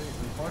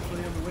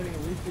 Unfortunately, I've been waiting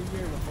at least a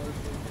year before this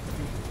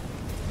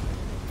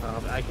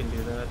I can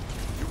do that.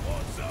 You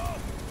want some?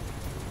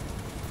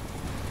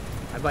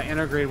 I bought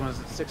Intergrade ones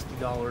at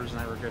 $60 and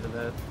I regretted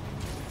that.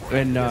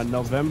 In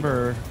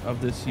November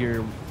of this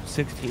year,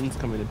 16's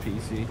coming to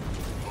PC.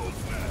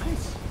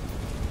 Nice.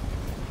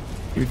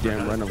 You're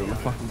damn right I'm gonna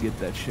fucking get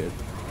that shit.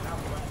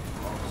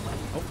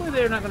 Hopefully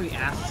they're not gonna be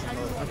asses.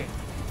 Okay.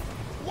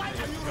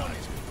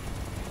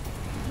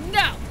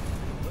 No!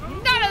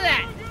 None of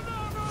that!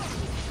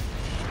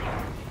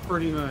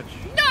 Pretty much.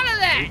 None of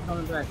that! He's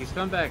coming back. He's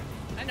coming back.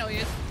 I know he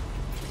is.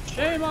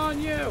 Shame on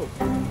you!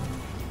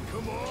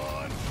 Come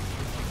on.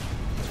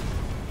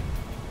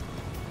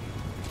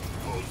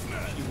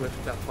 She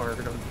whiffed that hard,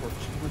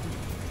 unfortunately.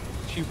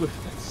 She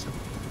whiffed that so.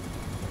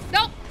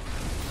 Nope!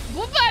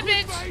 Goodbye,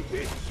 bitch!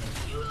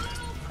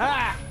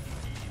 Ha!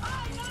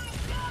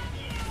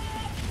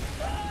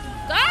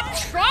 Stop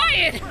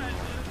trying!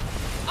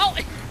 Oh,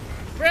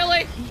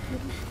 really?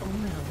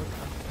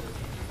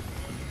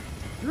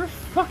 You're a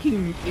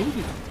fucking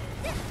idiot.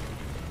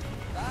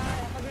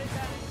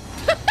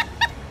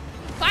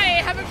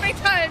 Bye, have a great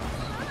time!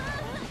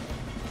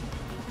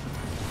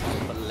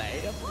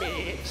 Later,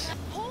 bitch.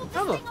 Hold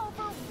this thing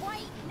over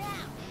right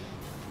now.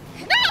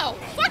 No!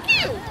 Fuck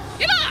you!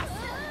 Get off!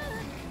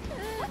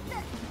 What the?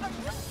 Are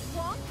you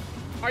drunk?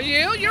 Are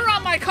you? You're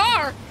on my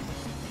car!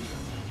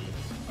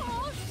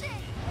 Oh shit!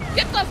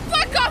 Get the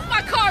fuck off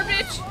my car,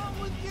 bitch!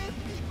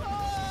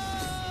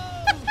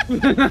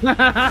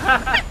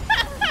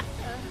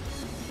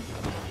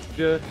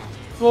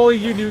 If only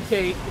you knew,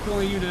 Kate. If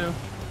only you knew.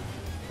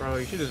 Bro,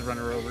 you should just run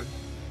her over.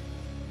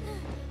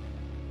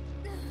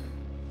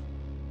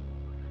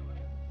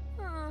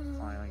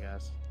 Fine, I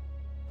guess.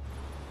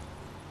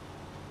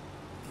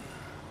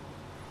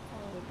 Oh,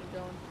 we've been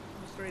going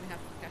almost 3.5.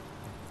 Okay.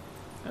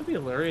 That'd be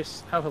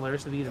hilarious. How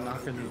hilarious it'd be to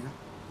knock her in the ear.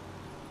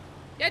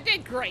 Yeah, I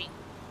did great.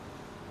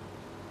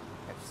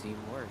 I've seen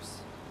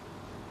worse.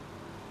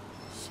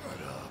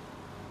 Shut up.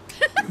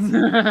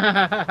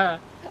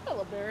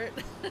 Hello, Barrett.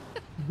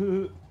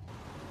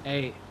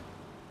 Hey.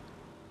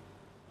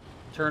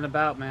 Turn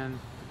about, man.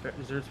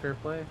 Deserves fair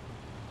play.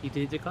 He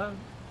did the cloud.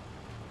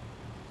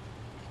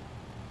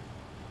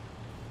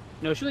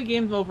 No, she only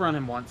game over on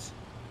him once.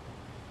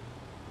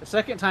 The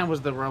second time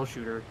was the rail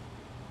shooter.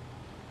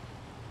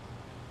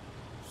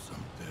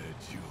 Some dead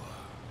you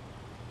are.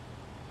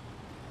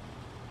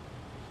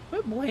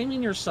 Quit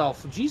blaming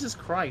yourself. Jesus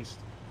Christ.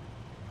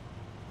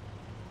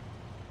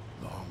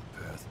 Long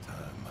past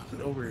time, my Get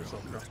little over girl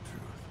yourself, knew bro. the truth.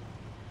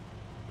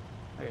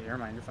 Okay, never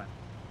mind. You're fine.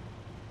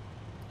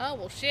 Oh,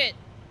 well, shit.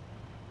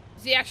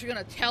 Is he actually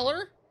gonna tell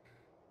her?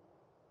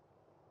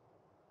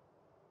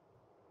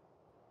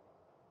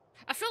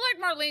 I feel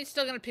like Marlene's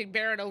still gonna pick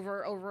Barrett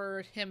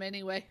over him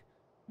anyway.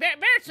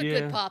 Barrett's a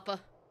good papa.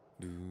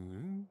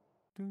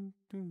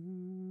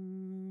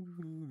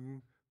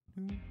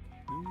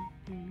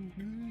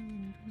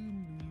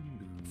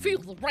 Feel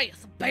the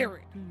wrath of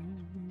Barret.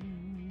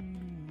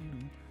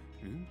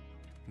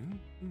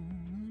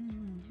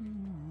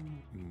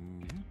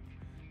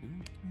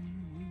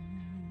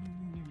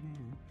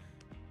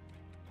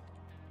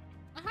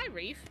 Oh, hi,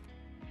 Reef.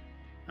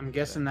 I'm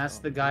guessing that's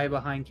the guy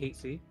behind Kate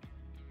C.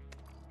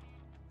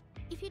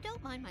 If you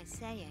don't mind my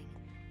saying,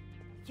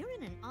 you're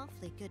in an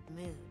awfully good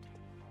mood.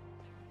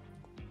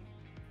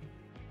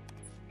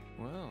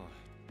 Well,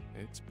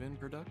 it's been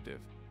productive.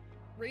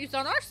 Reef's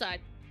on our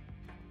side.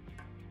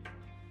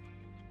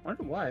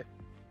 Wonder why.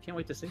 Can't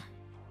wait to see.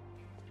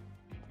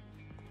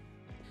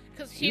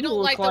 Because he You don't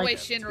look like the like- way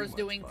Shinra's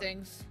doing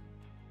things.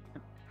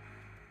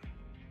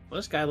 Well,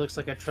 this guy looks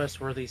like a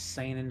trustworthy,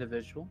 sane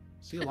individual.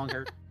 See you long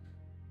hair.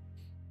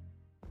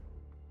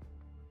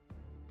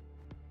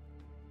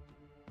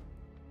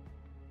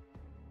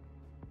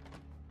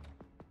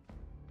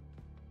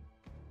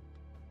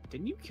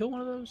 Didn't you kill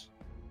one of those?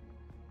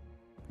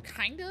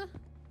 Kinda.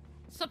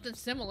 Something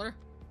similar.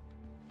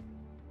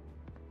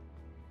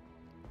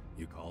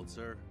 You called,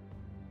 sir?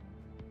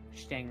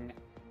 Sting.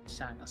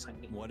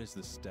 What is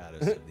the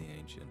status of the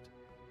Ancient?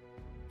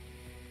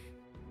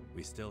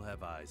 We still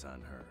have eyes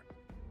on her.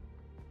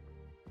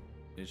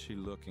 Is she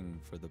looking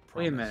for the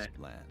Wait a promised minute.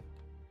 land?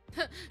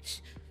 We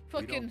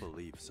don't Fucking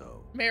believe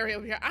so. Mary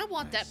over here. I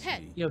want I that pet.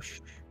 see. Yo,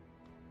 shh.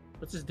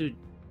 What's this dude?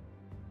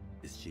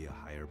 Is she a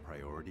higher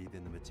priority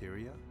than the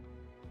materia?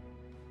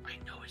 I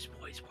know his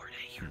voice more than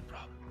I hear him, bro.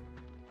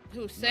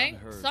 Who sang?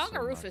 Not her Song so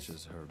or much Rufus?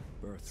 as her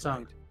birthright.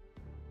 Song.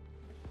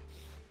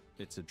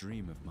 It's a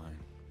dream of mine.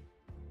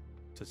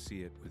 To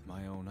see it with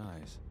my own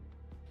eyes.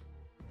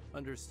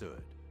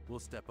 Understood. We'll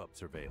step up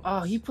surveillance.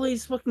 Oh, he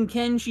plays fucking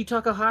Kenshi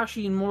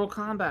Takahashi in Mortal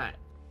Kombat.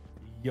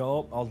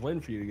 Yup, I was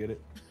waiting for you to get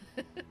it.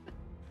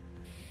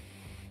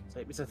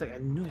 It's like I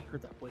knew I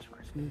heard that voice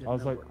where I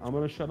was like, I'm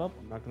gonna shut up.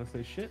 I'm not gonna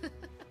say shit.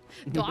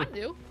 Dawn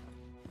knew.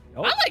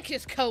 Nope. I like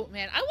his coat,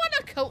 man. I want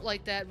a coat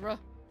like that, bro.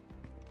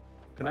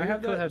 Can I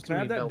have that? Can I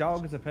have that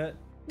dog as a pet?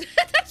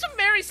 That's what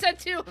Mary said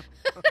too.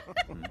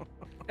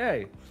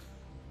 Hey,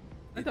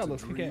 that It's dog a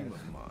looks dream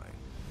kick-ass. of mine.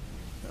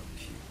 How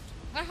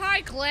cute.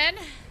 Hi, Glenn.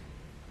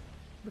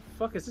 The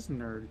fuck is this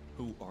nerd?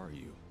 Who are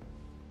you?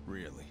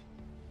 Really?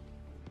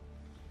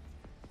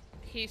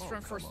 He's Oh,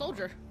 from First come on.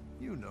 Soldier.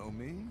 You know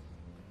me.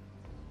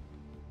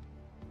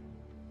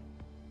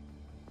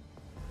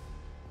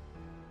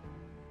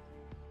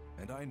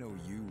 And I know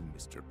you,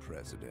 Mr.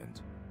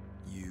 President.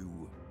 You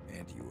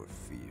and your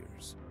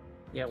fears.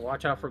 Yeah,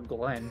 watch out for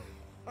Glenn.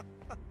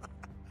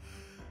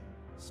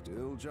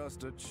 Still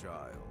just a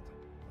child,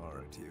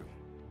 aren't you?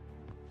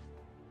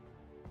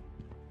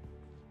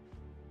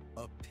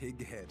 A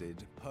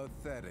pig-headed,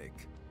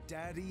 pathetic,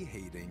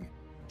 daddy-hating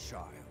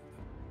child.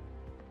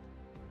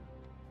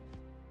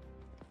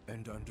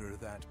 And under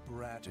that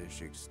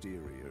bratish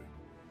exterior,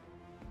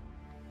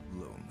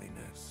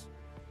 loneliness.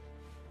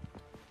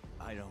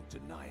 I don't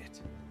deny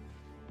it.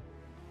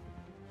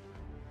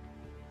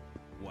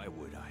 Why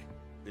would I?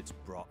 It's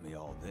brought me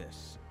all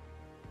this.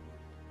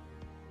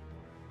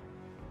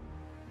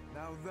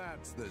 Now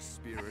that's the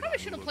spirit. I probably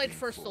should have played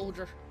First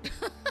Soldier.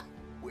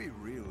 We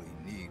really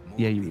need more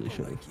Yeah, you really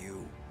people should've. like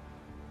you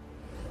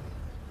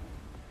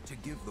to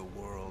give the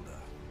world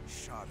a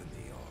shot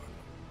in the arm.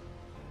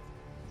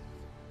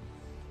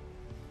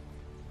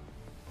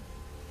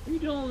 What are you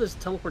doing all this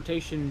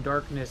teleportation,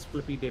 darkness,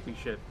 flippy dippy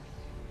shit?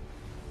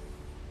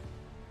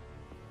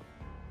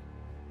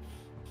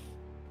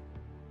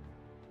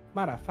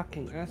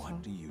 Motherfucking asshole.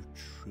 What do you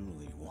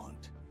truly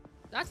want?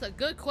 That's a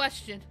good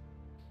question.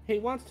 He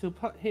wants to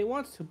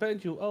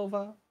bend you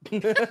over.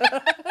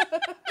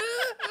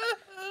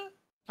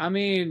 I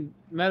mean,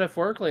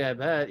 metaphorically, I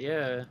bet,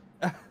 yeah.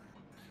 I'm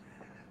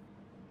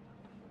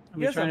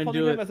Yes, trying I'm to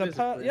putting do him it as a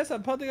physically. yes,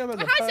 I'm putting him as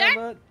a Hi, Zach.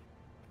 pervert.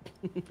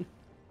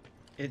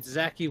 It's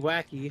Zacky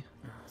Wacky.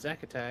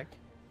 Zack Attack.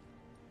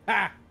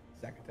 Ah!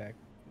 Zack Attack.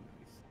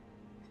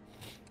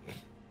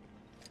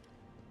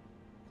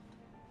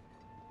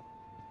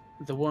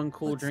 The one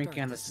cool Let's drink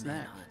start and a this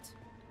snack.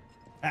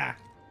 manhunt.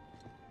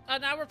 Ah!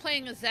 Now we're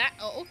playing a Zach.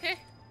 Oh, okay.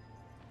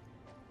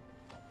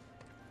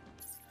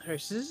 Alright,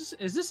 so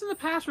is this in the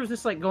past or is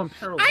this like going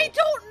parallel? I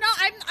don't know.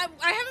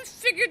 I haven't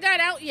figured that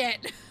out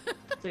yet.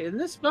 Say, isn't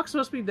this Buck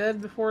supposed to be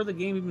dead before the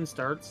game even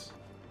starts?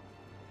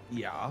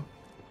 Yeah.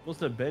 Supposed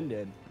to have been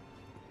dead.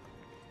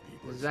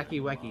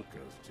 Zacky Wacky.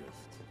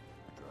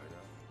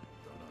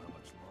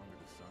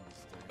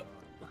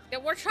 Yeah,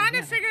 we're trying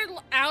to figure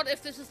out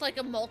if this is like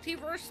a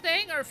multiverse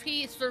thing or if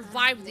he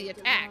survived the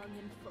attack. Long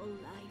and full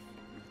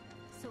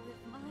life. So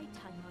if my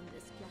time on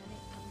this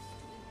planet comes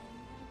to an end,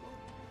 I won't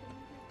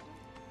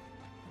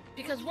have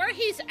Because where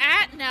he's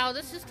at now,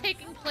 this is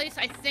taking place,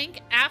 I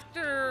think,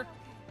 after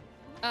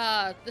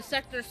the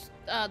sector's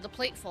the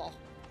platefall.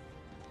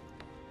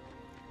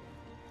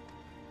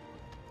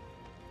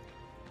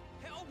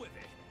 Hell with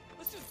it.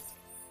 Let's just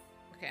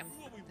Okay, I'm do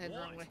what we heading the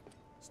wrong want. way.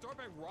 Start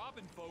by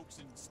robbing folks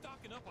and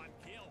stocking up on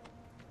kill.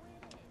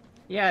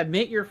 Yeah,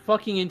 admit your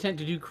fucking intent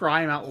to do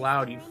crime out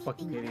loud, you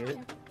fucking idiot.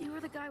 You were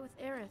the guy with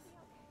Aerith,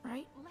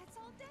 right? Let's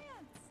all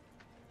dance.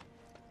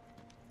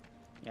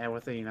 Yeah,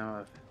 with a, you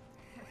know,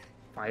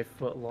 a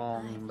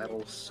 5-foot-long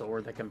metal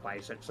sword that can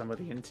bisect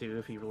somebody in two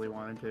if you really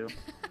wanted to.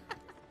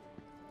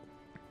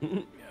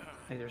 Like,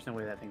 there's no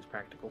way that thing's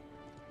practical.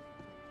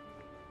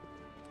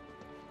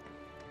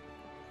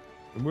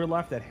 And we're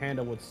left that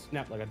handle would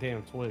snap like a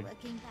damn twig.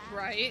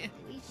 Right.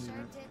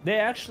 They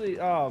actually,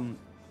 I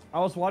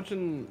was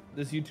watching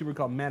this YouTuber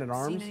called Man at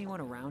Arms. Seen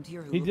anyone around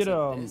here who He looks did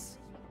like this?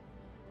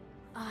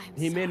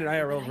 he made an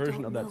IRL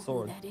version of that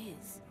sword.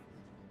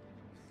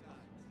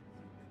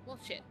 Well,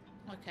 shit.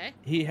 Okay.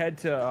 He had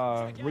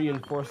to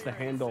reinforce the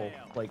handle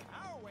like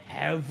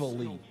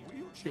heavily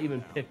to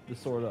even pick the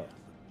sword up.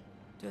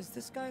 Does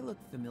this guy look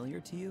familiar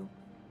to you?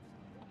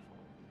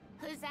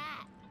 Who's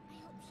that?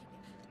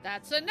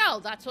 That's a no.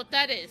 That's what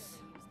that is.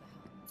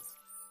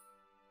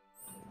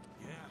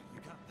 Yeah,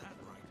 you got that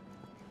right.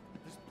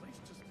 This place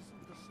just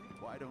isn't the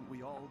same. Why don't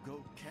we all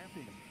go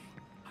camping?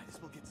 Might as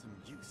well get some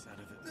use out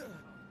of it.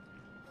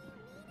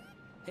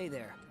 Hey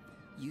there.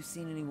 You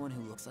seen anyone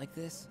who looks like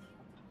this?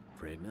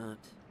 Afraid not.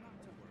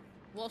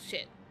 Well,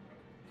 shit.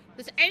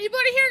 Does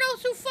anybody here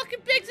knows who fucking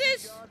Biggs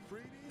is?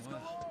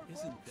 Well,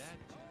 isn't that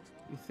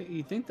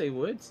You think they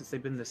would, since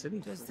they've been in the city?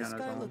 Does for this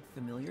kinda guy long. look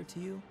familiar to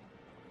you?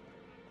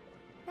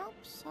 Nope,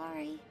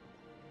 sorry.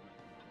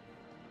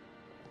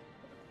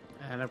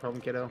 No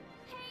problem, kiddo.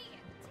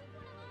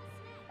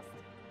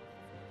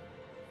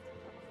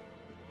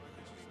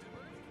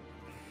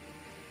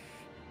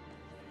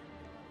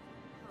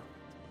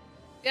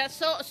 Yeah,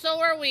 so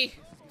are we.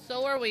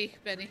 So are we,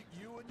 Benny.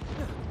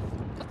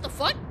 What the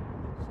fuck?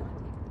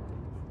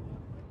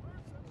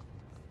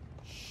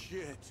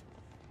 Shit.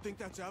 Think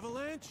that's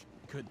Avalanche?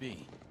 Could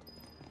be.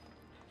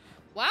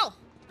 Wow.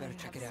 Better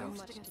check it out.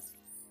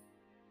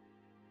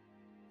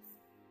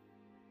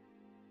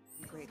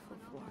 Grateful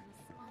for.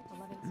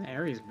 The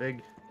area's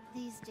big.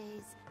 These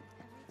days.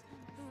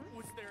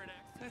 Was there an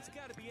accident? That's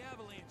gotta be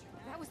Avalanche.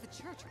 That was the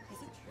church.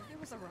 Isn't sure there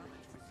was a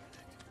riot.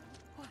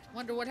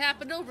 Wonder what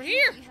happened over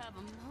here. We have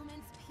a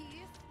moment's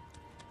peace.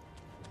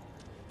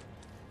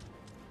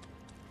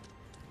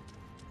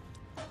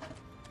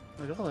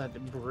 Look at all that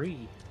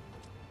debris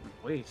and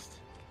waste.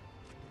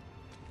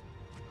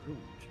 Ooh,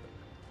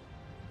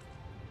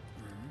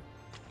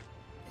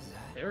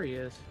 there he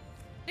is.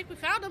 I think we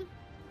found him.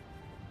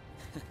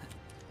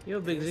 Yo,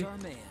 Big There's Z. our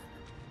man.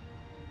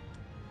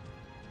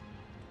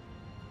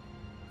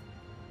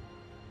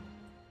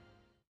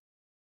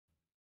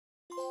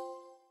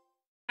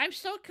 I'm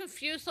so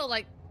confused. So,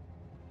 like,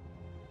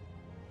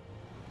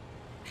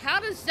 how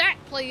does Zach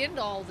play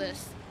into all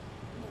this?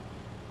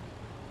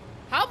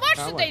 How much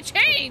did they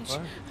change?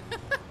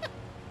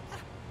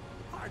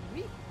 Pardon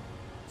me?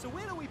 So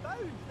where are we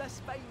bound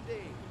this fine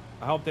day?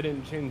 I hope they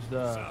didn't change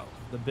the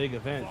big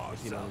event,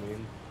 if you know what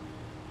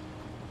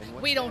I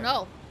mean. We don't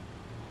know.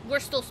 We're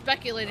still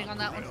speculating on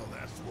that one. Well,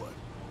 that's what.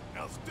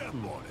 Now step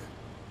on it.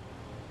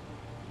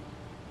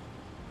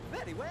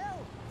 Very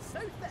well.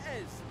 South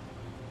it is.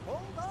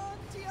 Hold on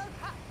to your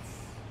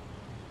hats.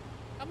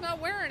 I'm not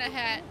wearing a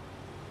hat.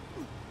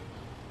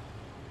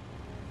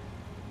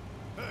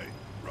 Hey,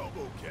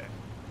 RoboCat.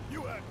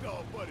 You act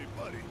all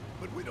buddy-buddy,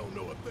 but we don't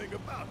know a thing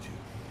about you.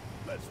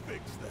 Let's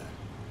fix that.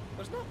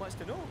 There's not much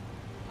to know.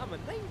 I'm a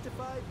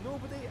 9-to-5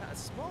 nobody at a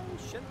small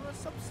Shinra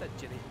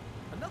subsidiary.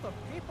 Another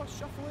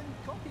paper-shuffling,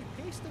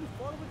 copy-pasting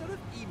forwarder of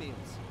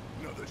emails.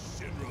 Another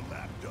Shinra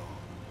lapdog.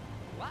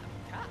 Lap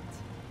cat.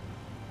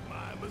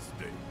 My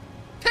mistake.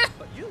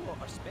 But you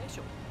lot are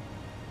special.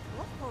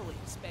 Properly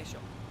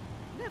special.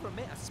 Never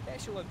met a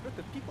specialer group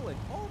of people in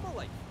all my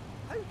life.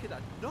 How could I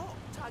not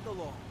tag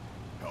along?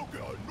 How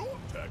can I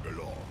not tag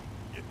along?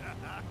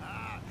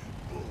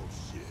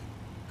 Bullshit.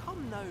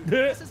 Come now,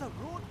 this is a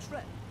road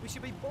trip. We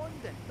should be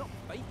bonding, not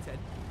fighting.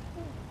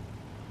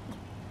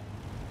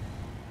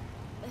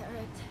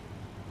 Barrett,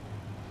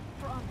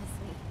 promise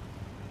me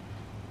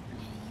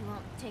you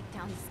won't take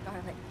down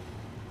Scarlet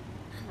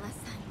unless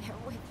I'm there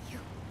with you.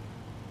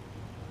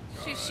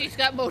 She's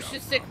got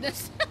motion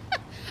sickness.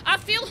 I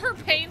feel her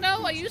pain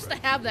though. I used to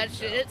have that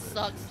shit. It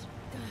sucks.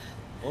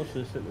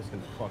 Motion sickness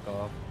can fuck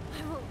off.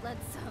 I won't let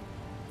some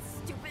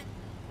stupid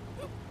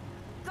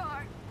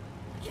guard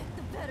get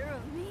the better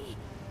of me.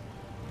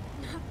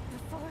 Not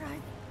before I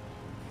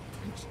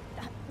punch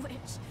that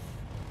witch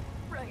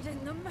right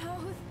in the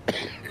mouth.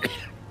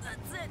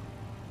 That's it.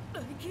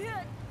 I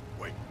can't.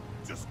 Wait,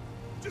 just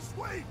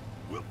wait.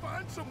 We'll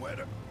find somewhere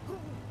to.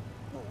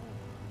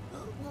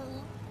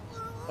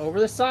 Over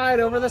the side,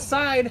 over the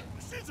side.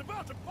 She's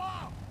about to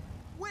bomb.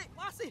 Wait,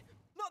 Lassie,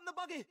 not in the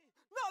buggy.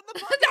 Not in the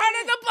buggy. Not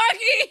in the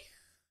buggy.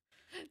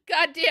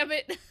 God damn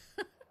it.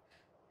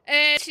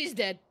 And she's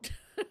dead.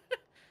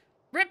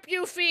 Rip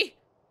Yuffie.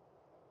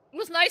 It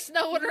was nice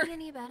knowing her.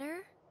 Any better?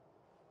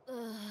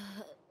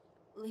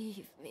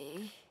 Leave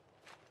me.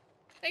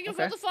 Thank you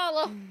for the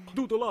follow.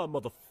 Doodle on,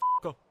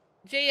 motherfucker.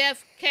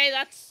 JFK,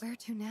 that's... Where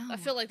to now? I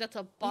feel like that's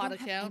a We bot don't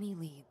have account. any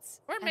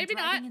leads. Or And maybe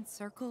driving not. in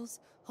circles,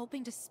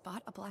 hoping to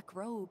spot a black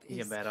robe is...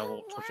 Yeah, but I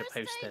won't Twitch a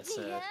post this,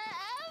 yeah,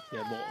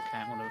 bolt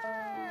account would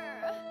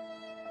have.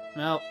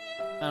 Well,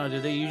 I don't know,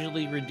 do they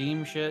usually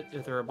redeem shit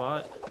if they're a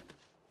bot?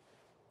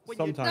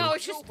 Sometimes. No,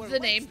 it's just the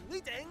name. I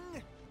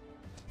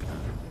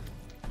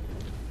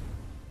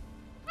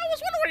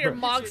was wondering where your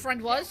Mog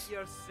friend was.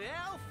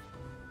 Yourself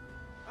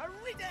a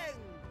reading.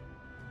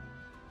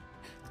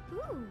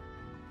 Ooh.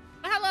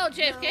 Hello,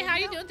 JFK. How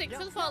you doing? Thanks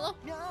for the follow.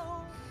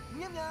 Meow,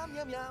 meow, meow,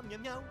 meow, meow, meow,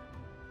 meow.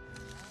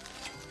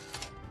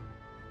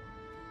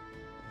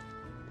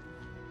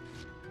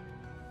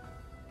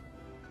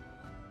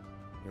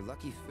 Your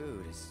lucky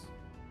food is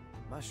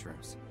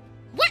mushrooms.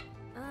 What?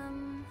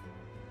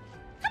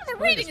 What kind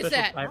of reading is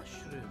that?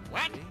 Mushrooms.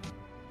 What?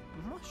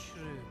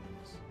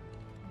 Mushrooms.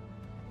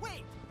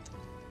 Wait,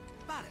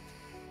 Barrett.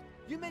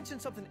 You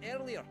mentioned something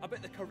earlier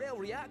about the Corel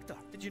reactor,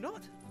 did you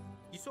not?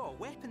 You saw a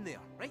weapon there,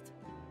 right?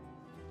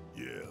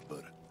 Yeah,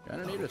 but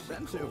Gonna need a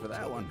sensu for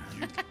that one.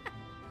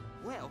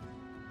 Well,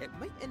 it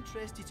might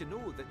interest you to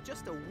know that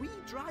just a wee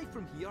drive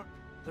from here,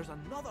 there's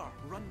another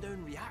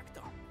rundown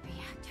reactor.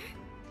 Reactor?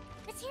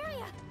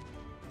 Materia!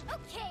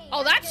 Okay.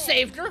 Oh, that good.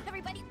 saved her.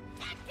 Everybody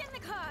back in the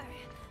car.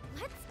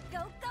 Let's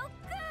go, go,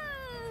 go!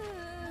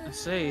 I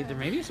say, there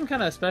may be some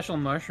kind of special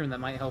mushroom that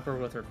might help her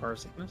with her car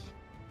sickness.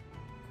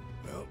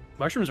 Well,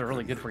 mushrooms are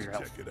really good for your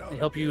health. They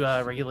help you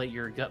regulate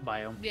your gut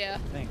biome. Yeah.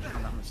 I think, if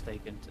I'm not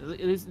mistaken. It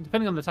is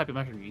depending on the type of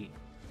mushroom you eat.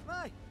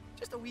 Aye,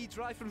 just a wee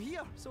drive from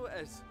here, so it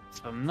is.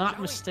 If I'm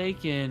not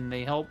mistaken,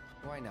 they help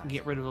Why not?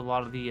 get rid of a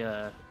lot of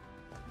the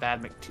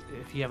bad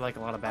if you have like a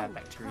lot of bad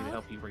bacteria to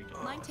help you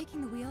regulate. Mind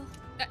taking the wheel?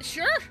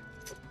 Sure.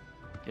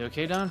 You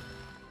okay, Don?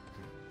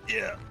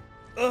 Yeah.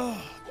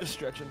 Oh, just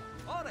stretching.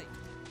 All right,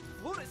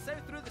 float it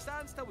south through the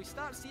sands till we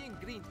start seeing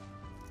green.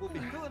 We'll be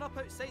pulling up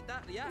outside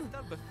that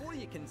reactor before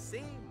you can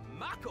say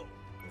Mako.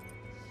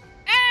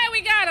 Hey,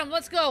 we got him.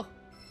 Let's go.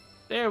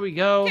 There we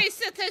go. Okay,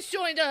 Sith has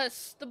joined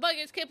us. The buggy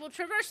is capable of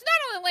traversing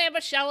not only land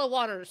but shallow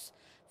waters,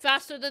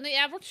 faster than the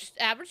average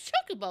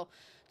chocobo.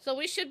 So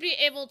we should be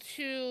able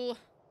to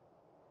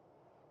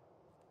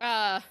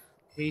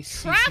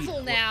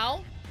travel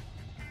now.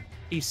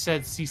 He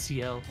said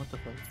CCL. What the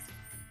fuck?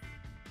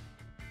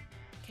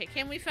 Okay,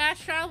 can we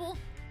fast travel?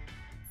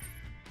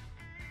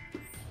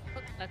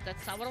 Oh,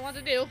 that's not what I want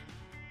to do.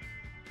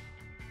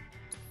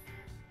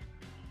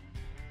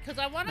 Because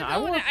I want to I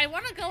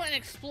want to go and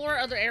explore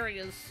other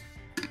areas.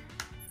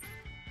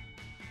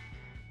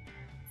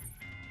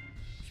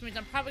 Which means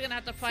I'm probably gonna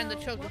have to find the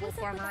chocobo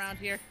farm around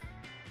here.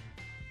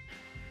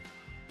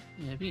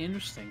 Yeah, it'd be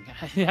interesting.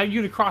 How are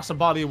you gonna cross a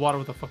body of water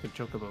with a fucking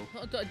chocobo?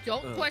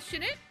 Don't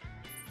question it.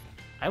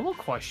 I will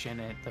question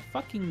it. The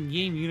fucking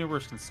game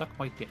universe can suck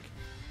my dick.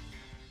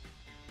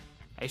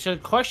 I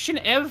should question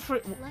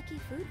every. Lucky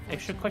food. I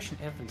should question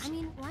everything. I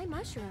mean, why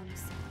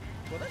mushrooms?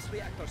 Well, this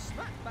reactor's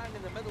smack bang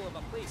in the middle of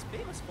a place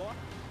famous for.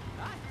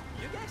 Aye,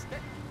 you guessed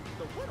it.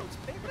 The world's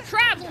favorite.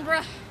 Traveling,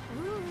 bruh.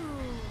 Ooh.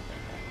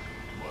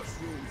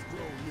 Mushrooms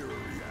grow near a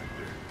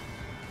reactor.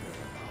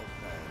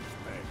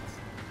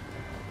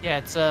 Yeah,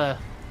 it's I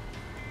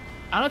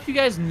don't know if you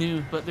guys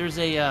knew, but there's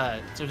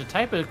a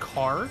type of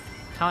car, kind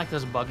of like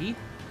this buggy.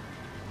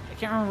 I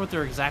can't remember what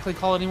they're exactly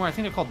called anymore. I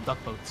think they're called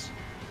duck boats.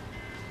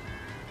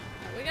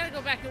 We gotta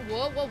go back to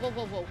whoa.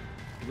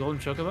 The Golden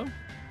Chocobo?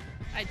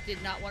 I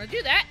did not want to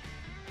do that.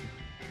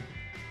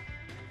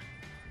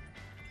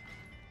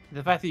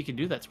 The fact that you can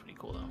do that's pretty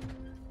cool, though.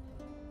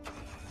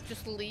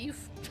 Just leave.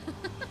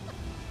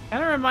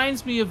 Kind of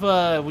reminds me of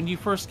when you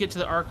first get to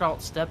the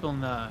Arc-Alt step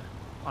on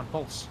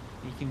Pulse.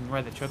 You can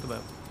ride the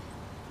Chocobo.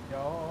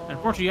 Yo.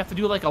 Unfortunately, you have to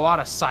do like a lot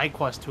of side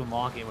quests to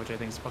unlock it, which I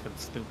think is fucking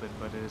stupid,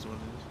 but it is what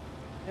it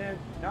is. And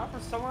now for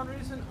some odd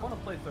reason, I want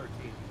to play 13.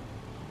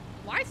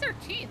 Why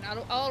 13? Out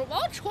of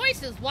all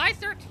choices, why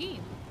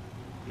 13?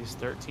 Is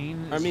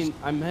 13? I mean,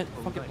 I meant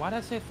fucking. Why did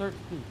I say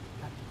 13?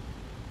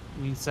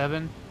 You mean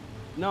 7?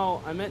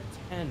 No, I meant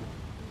 10.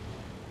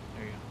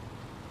 There you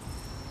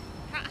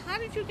go. How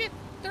did you get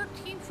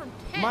 13 from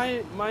 10?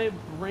 My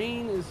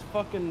brain is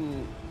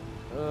fucking.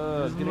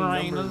 His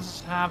brain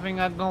is having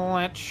a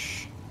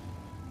glitch.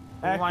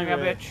 Like a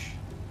bitch.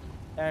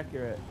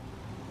 Accurate.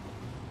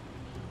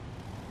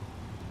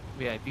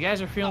 Yeah, if you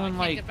guys are feeling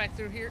I can't get back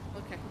through here.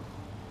 Okay.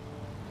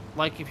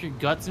 Like if your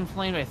gut's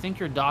inflamed, I think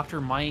your doctor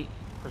might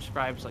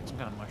prescribe like some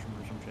kind of mushroom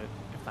or some shit,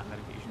 if not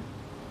medication.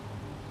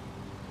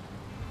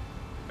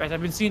 In fact,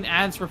 I've been seeing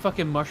ads for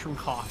fucking mushroom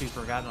coffee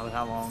for God knows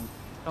how long.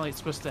 Apparently it's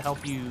supposed to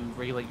help you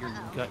regulate your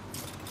gut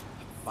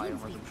biome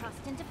or some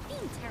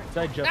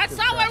shit. That's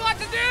not what I want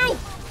to do!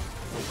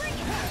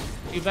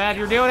 Too bad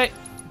you're doing it.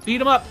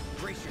 Beat him up.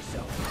 Brace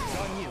yourself. It's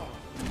on you.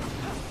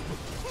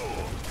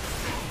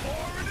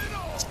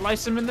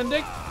 Slice him in the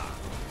dick.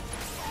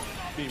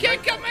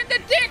 Kick him in the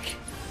dick!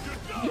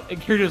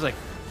 And Kirito's like,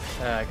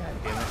 God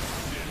damn it.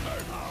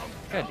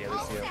 God damn it,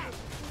 Ciel.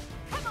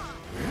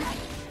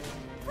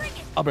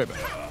 I'll be right back.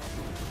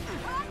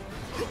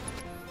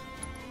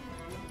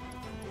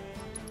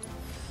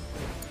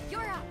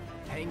 You're up.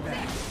 Hang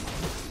back.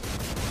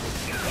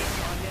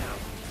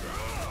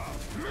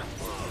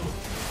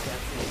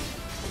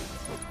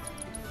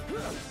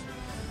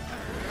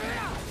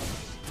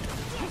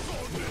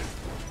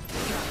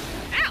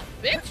 Ow,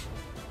 bitch!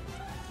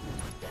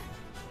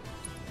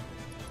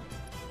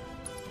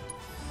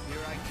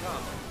 Here I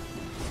come.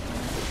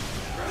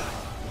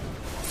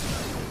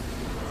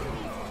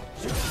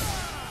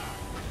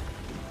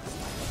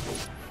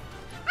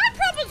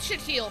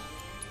 heal.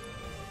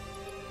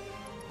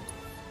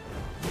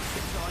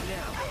 It's on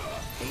now.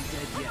 Ain't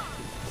dead yet.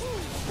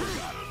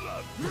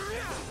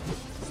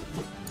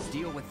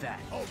 Deal with that.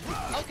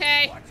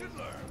 Okay.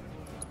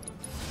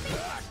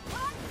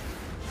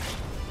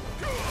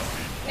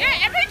 Yeah,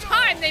 every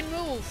time they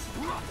move.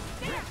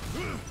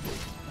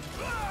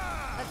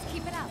 Let's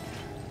keep it up.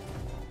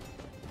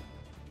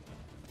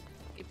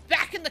 Get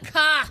back in the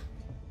car.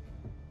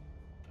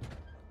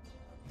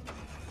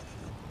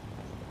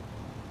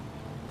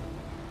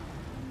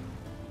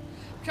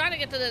 I'm trying to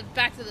get to the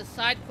back to the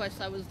side quest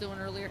I was doing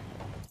earlier.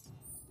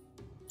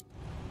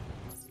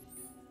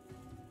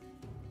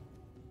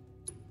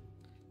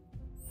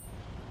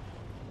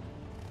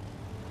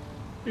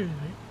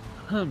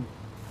 Because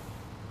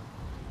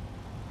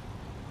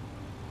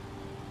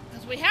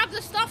we have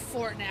the stuff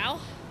for it now.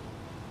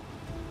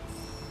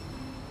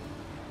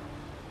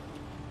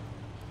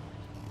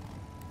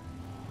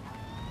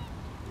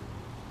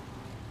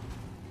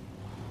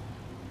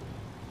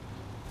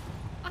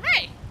 Oh,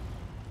 hey!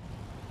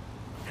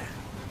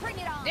 Bring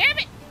it on. Damn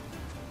it!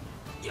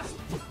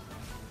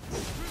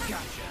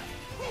 Gotcha.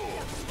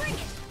 Bring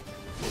it.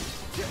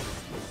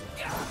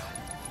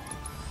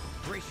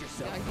 Brace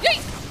yourself.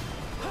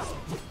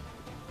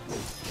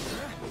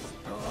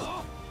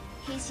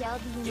 Hey Ciel,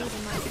 do you need a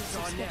monthly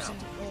subscription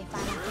to play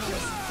Final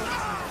Fantasy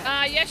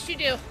 14? Yes you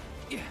do.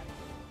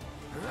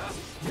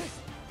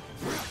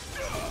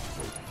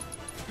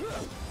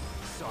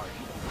 Sorry.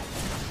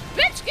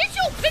 Bitch, get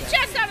your bitch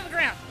ass out of the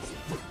ground!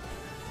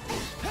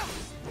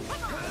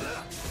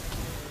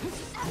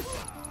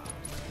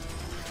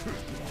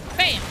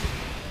 Bam!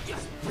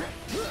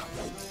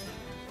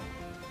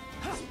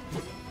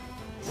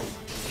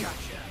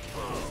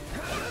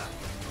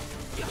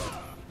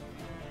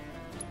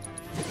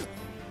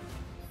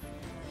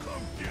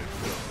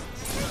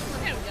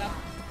 There we go.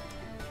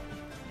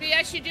 But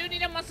yes, you do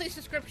need a monthly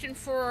subscription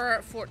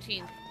for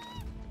 14.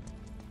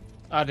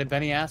 Did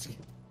Benny ask?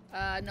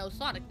 No,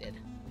 Sonic did.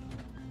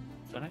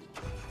 Sonic?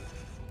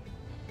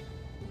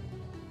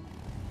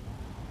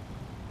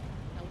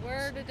 Now,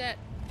 where did that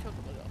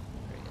chocobo go?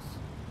 There he is.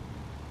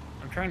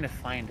 I'm trying to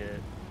find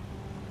it.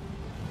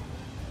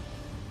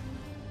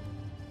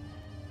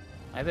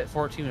 I bet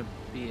 14 would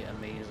be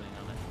amazing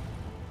on it.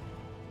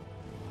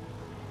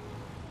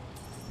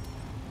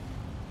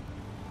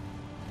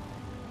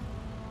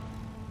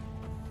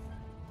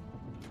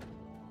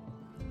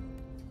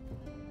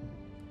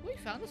 We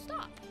found a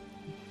stop.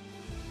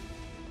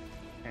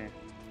 Okay.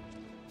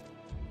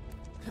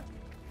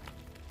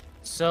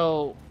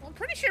 So... Well, I'm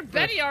pretty sure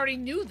Betty already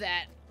knew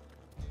that.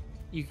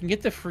 You can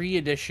get the free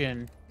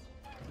edition.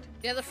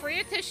 Yeah, the free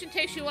edition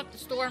takes you up to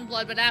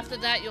Stormblood, but after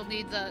that you'll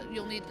need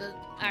the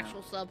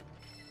actual sub.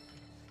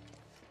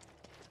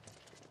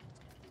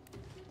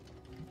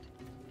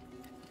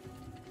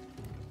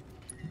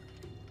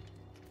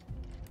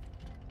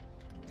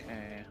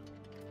 Okay.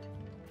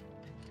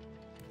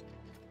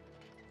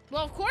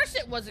 Well, of course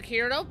it was a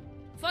Kirito.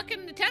 Fucking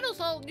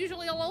Nintendo's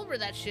usually all over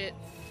that shit.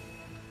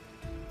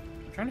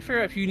 I'm trying to figure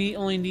out if you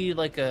only need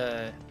like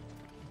a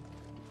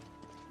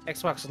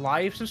Xbox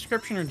Live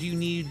subscription, or do you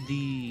need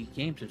the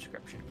game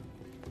subscription?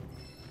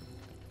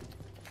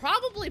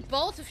 Probably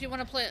both if you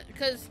want to play it,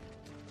 because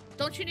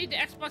don't you need the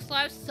Xbox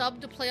Live sub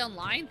to play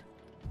online?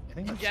 I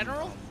think in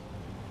general?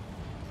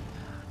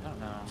 I don't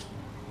know.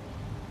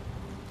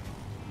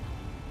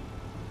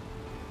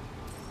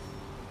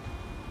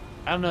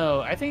 I don't know.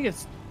 I think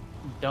it's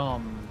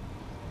dumb.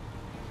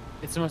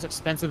 It's the most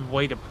expensive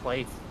way to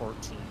play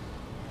 14.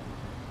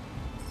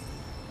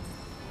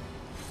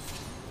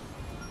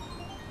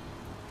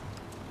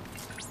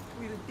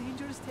 We're in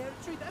dangerous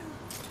territory now.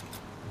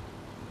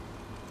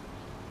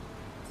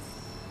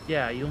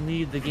 Yeah, you'll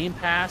need the Game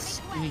Pass,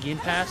 Game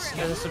Pass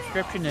as a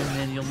subscription, and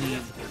then you'll need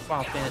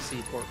Final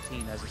Fantasy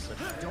 14 as a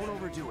subscription. Don't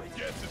overdo it.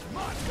 Yes, it's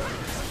my turn.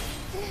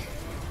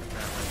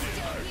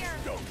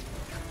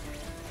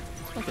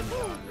 It's fucking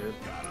dumb, dude.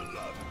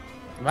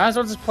 You might as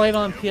well just play it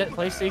on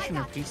PlayStation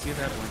or PC at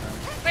that point.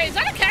 Wait, is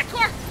that a cat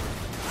car?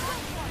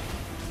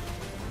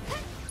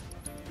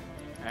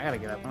 I gotta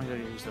get up. I'm gonna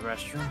go use the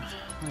restroom.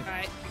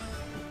 Alright.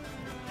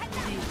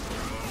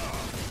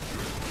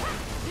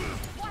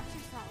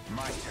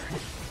 My turn.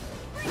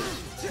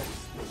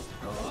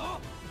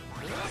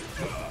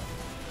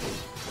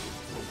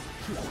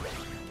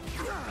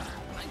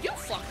 You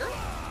fucker!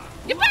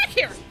 Get back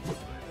here!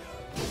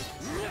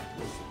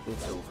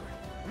 It's over.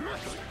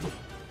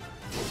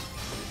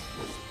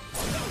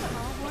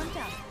 All warmed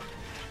up.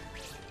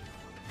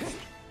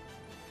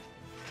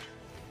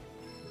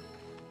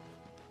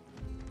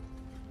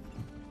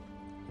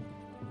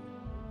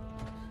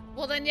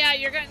 Well then, yeah,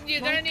 you're gonna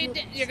need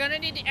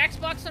the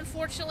Xbox,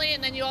 unfortunately,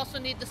 and then you also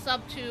need the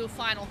sub to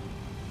Final.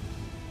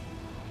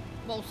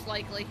 Most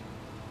likely.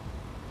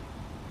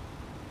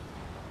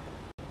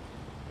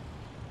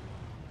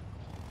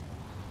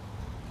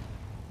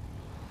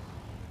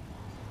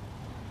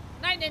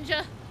 Night,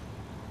 Ninja.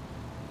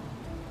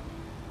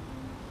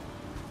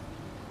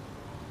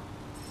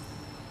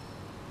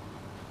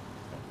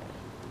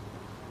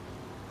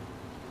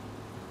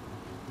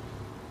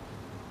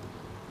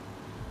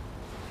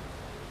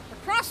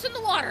 lost in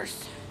the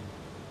waters.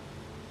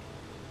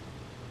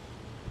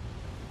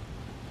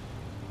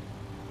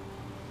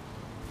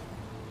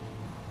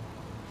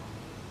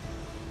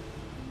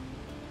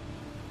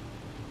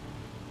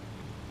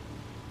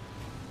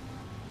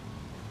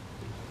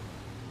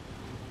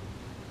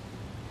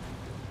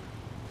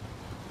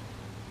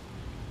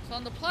 So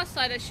on the plus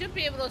side, I should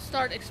be able to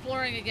start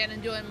exploring again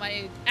and doing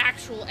my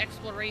actual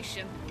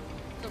exploration.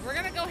 So we're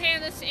gonna go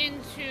hand this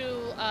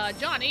into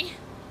Johnny.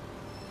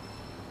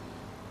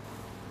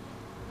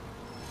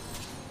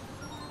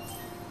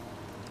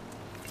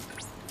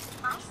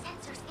 My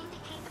sensors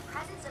indicate the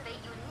presence of a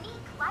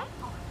unique life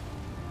form.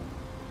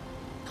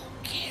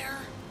 Don't care.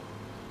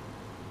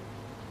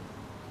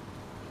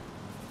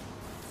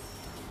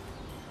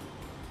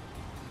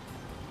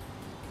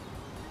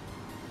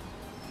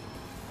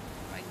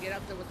 If I can get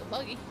up there with the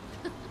buggy.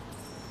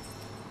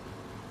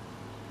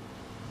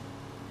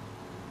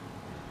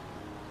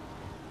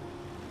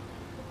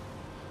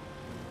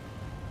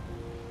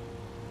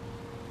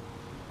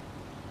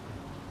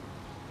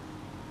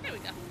 There we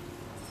go.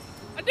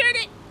 I did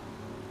it!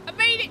 I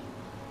made it!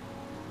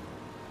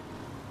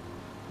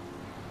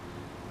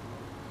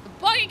 The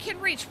buggy can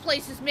reach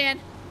places, man.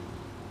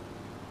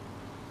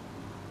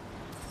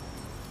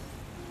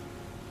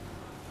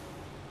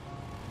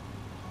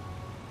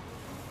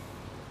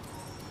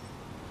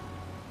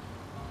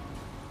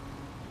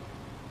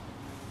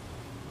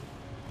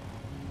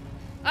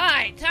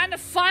 Alright, time to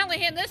finally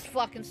hand this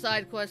fucking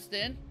side quest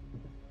in.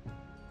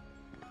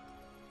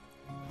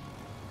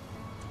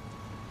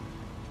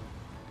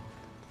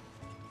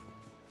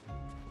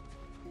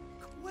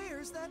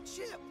 Where's that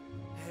chip?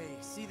 Hey,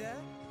 see that?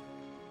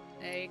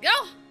 There you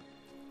go.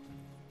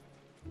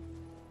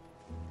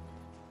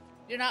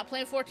 You're not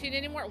playing 14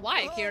 anymore?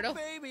 Why, Kirito? Oh,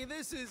 baby,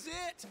 this is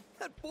it!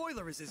 That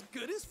boiler is as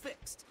good as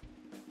fixed.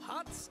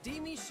 Hot,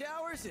 steamy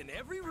showers in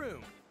every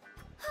room.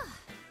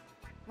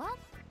 Well,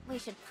 we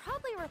should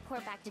probably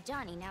report back to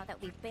Johnny now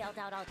that we've bailed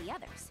out all the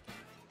others.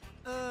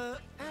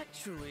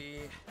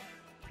 Actually,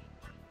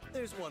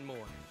 there's one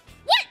more.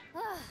 What?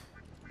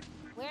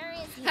 Where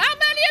is he? How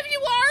many of you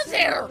are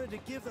there? I wanted to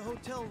give the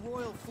hotel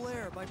royal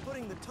flair by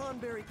putting the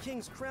Tonberry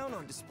King's crown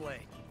on display.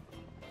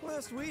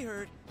 Last we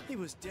heard, he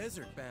was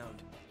desert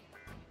bound.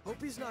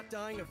 Hope he's not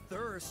dying of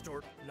thirst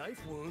or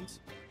knife wounds.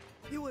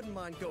 You wouldn't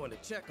mind going to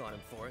check on him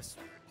for us,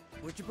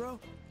 would you, bro?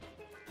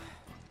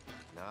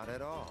 Not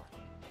at all.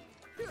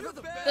 You're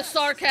the best. The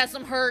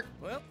sarcasm hurt.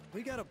 Well,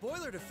 we got a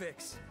boiler to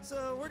fix,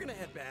 so we're gonna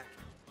head back.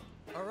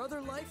 Our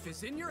other life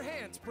is in your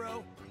hands,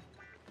 bro.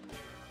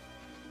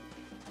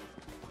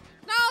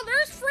 No,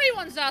 there's free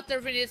ones out there,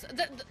 Vinny's.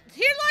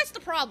 Here lies the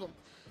problem.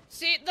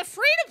 See, the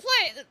free to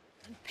play,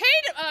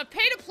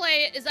 pay to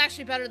play is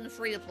actually better than the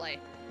free to play.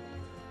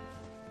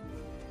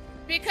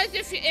 Because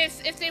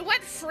if they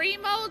went free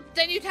mode,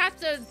 then you'd have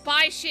to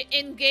buy shit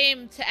in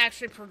game to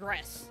actually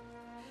progress.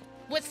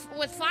 With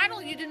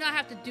Final, you do not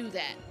have to do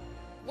that.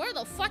 Where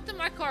the fuck did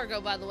my car go,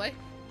 by the way?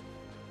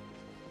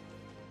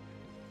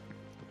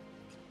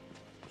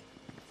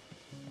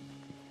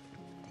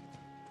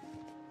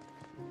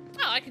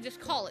 Oh, I can just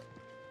call it.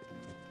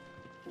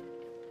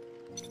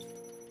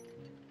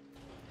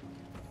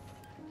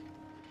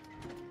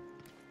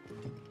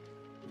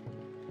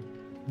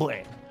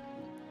 Bleh.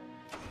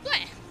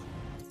 Bleh.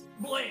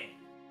 Bleh.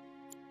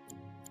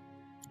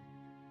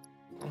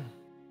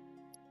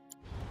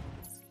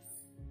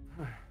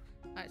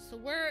 Alright, so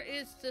where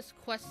is this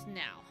quest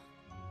now?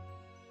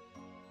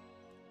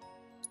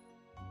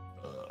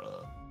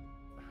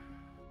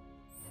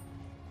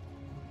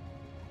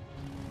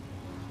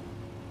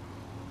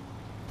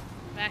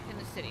 Back in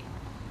the city.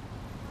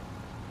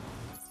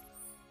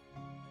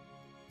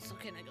 So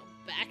can I go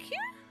back here?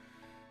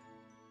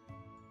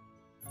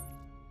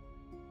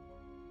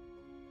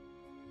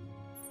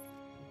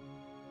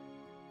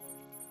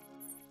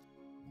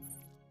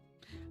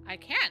 I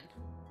can.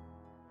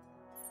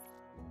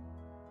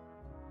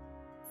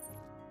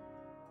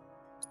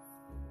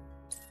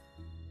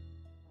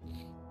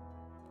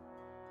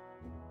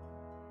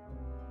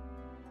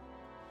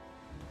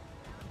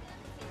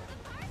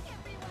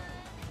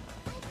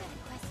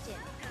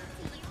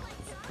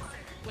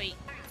 Wait.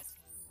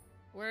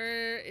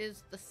 Where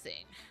is the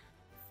thing?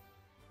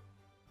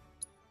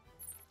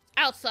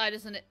 Outside,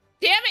 isn't it?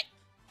 Damn it!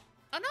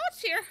 Oh, no,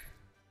 it's here.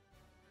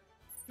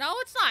 No,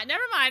 it's not.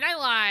 Never mind. I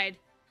lied.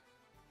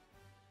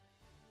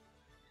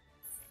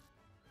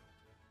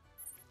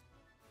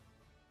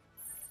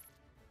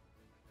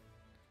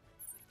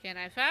 Can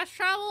I fast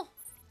travel?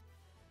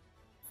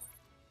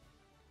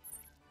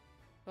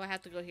 Do I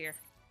have to go here?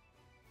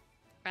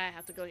 I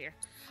have to go here.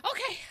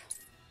 Okay.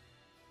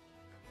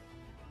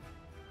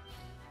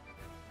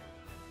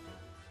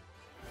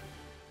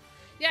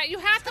 Yeah, you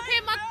have to pay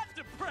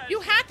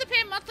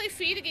a monthly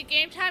fee to get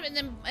game time, and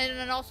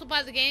then also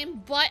buy the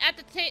game. But at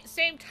the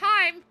same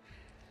time,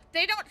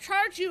 they don't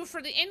charge you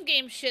for the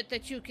in-game shit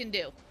that you can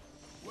do.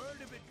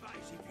 Word of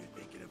advice if you're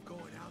thinking of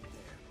going out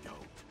there,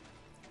 don't.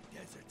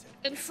 Deserts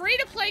In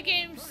free-to-play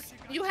games,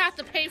 you have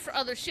to pay for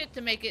other shit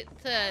to make it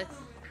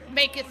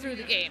through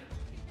the game.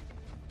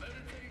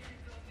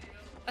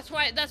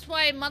 That's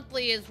why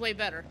monthly is way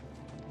better.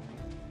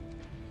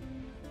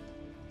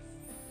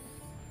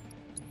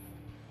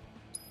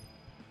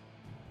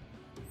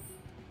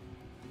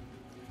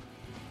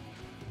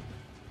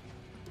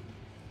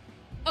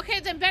 Okay,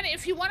 then Benny,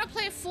 if you want to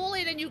play it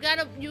fully, then you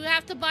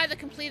have to buy the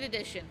complete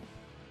edition.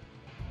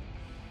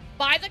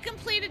 Buy the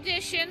complete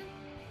edition,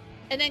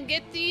 and then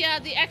get the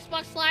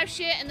Xbox Live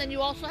shit, and then you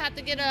also have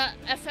to get a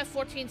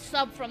FF14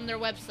 sub from their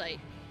website.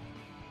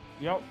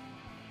 Yep.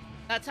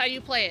 That's how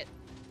you play it.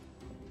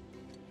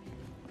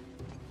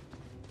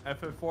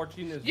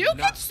 FF14 is. You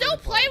can still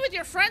play with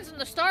your friends in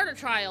the starter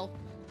trial,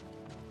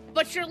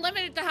 but you're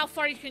limited to how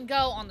far you can go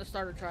on the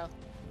starter trial.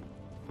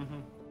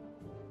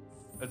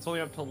 It's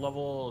only up to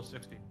level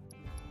 60.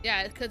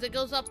 Yeah, because it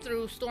goes up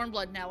through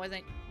Stormblood now, I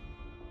think.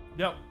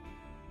 Yep.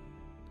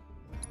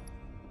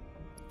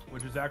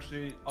 Which is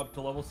actually up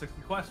to level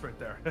 60 quest right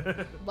there.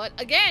 But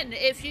again,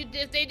 if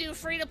they do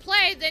free to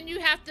play, then you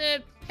have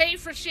to pay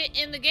for shit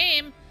in the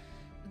game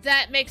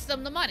that makes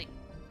them the money.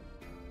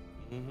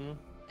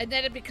 And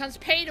then it becomes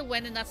pay to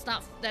win, and that's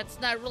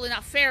really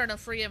not fair in a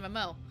free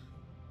MMO.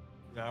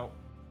 No.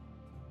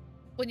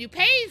 When you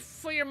pay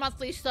for your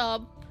monthly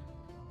sub,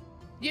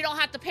 you don't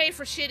have to pay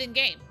for shit in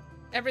game.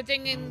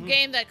 Everything in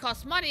game that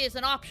costs money is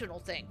an optional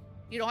thing.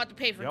 You don't have to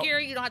pay for gear.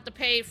 You don't have to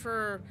pay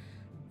for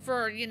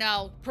you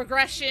know,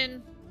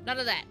 progression. None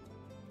of that.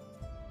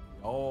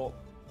 Oh.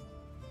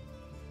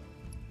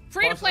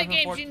 Free to play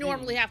games, you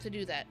normally have to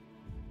do that.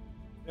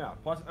 Yeah.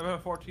 Plus,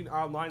 FF14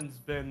 Online's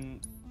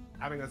been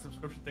having a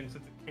subscription thing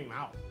since it came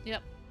out.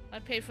 Yep. I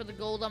paid for the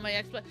gold on my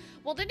Xbox.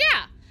 Well, then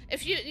yeah.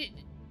 If you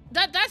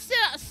that's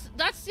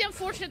the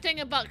unfortunate thing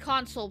about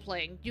console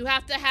playing. You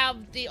have to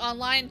have the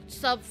online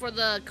sub for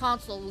the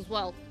console as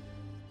well.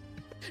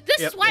 This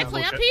is why I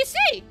play on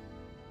PC.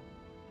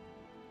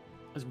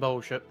 It's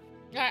bullshit.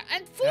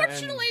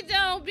 Unfortunately,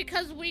 though,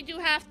 because we do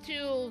have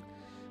to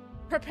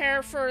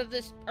prepare for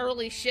this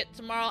early shit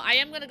tomorrow, I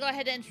am going to go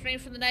ahead and stream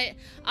for the night.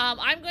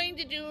 I'm going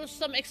to do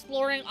some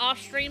exploring off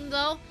stream,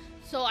 though,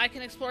 so I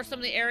can explore some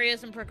of the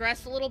areas and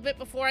progress a little bit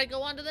before I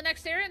go on to the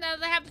next area, now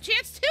that I have the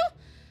chance to.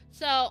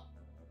 So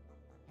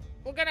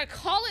we're gonna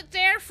call it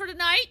there for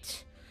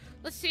tonight.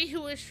 Let's see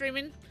who is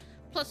streaming.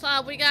 Plus,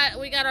 we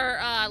got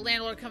our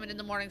landlord coming in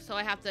the morning, so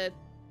I have to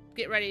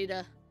get ready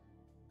to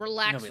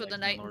relax for the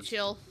night and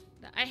chill.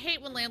 I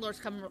hate when landlords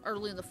come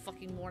early in the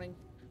fucking morning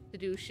to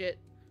do shit.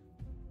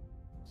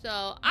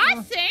 So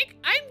I think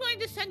I'm going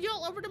to send you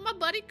all over to my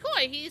buddy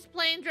Koi. He's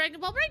playing Dragon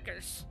Ball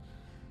Breakers.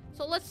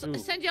 So let's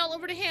send y'all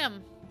over to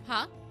him,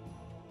 huh?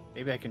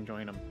 Maybe I can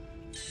join him.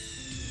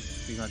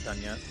 He's not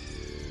done yet.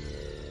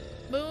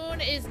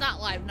 Moon is not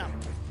live, no.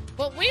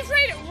 But we've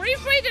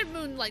raided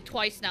Moon like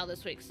twice now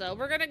this week, so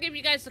we're gonna give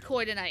you guys the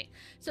Koi tonight.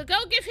 So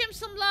go give him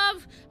some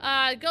love.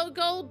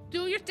 Go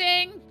do your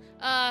thing.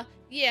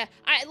 Yeah.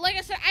 Like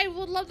I said, I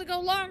would love to go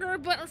longer,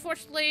 but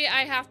unfortunately,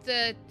 I have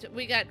to.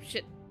 We got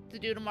shit to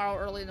do tomorrow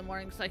early in the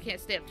morning, so I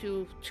can't stay up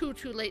too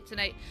late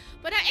tonight.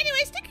 But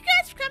anyways, thank you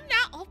guys for coming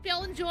out. Hope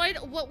y'all enjoyed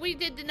what we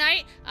did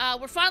tonight.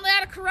 We're finally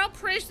out of Corel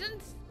prison.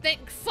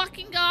 Thank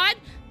fucking God.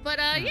 But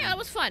yeah, it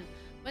was fun.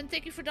 And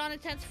thank you for Dawn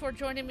Intense for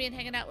joining me and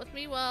hanging out with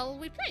me while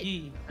we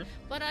played.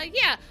 But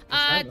yeah,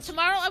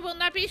 tomorrow I will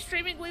not be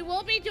streaming. We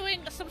will be doing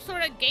some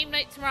sort of game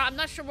night tomorrow. I'm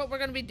not sure what we're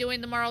going to be doing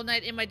tomorrow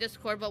night in my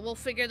Discord, but we'll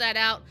figure that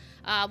out.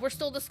 We're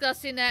still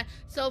discussing that.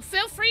 So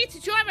feel free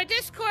to join my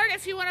Discord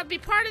if you want to be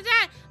part of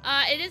that.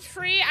 It is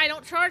free. I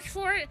don't charge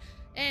for it.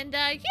 And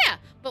yeah,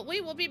 but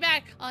we will be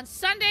back on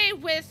Sunday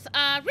with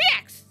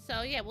Reacts.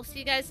 So yeah, we'll see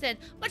you guys then.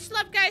 Much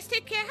love, guys.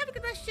 Take care. Have a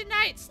good rest of your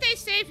night. Stay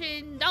safe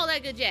and all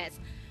that good jazz.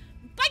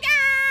 Bye,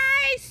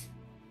 guys!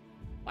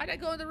 Why'd I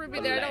go in the Ruby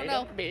there? I don't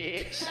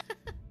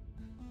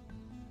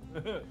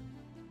know.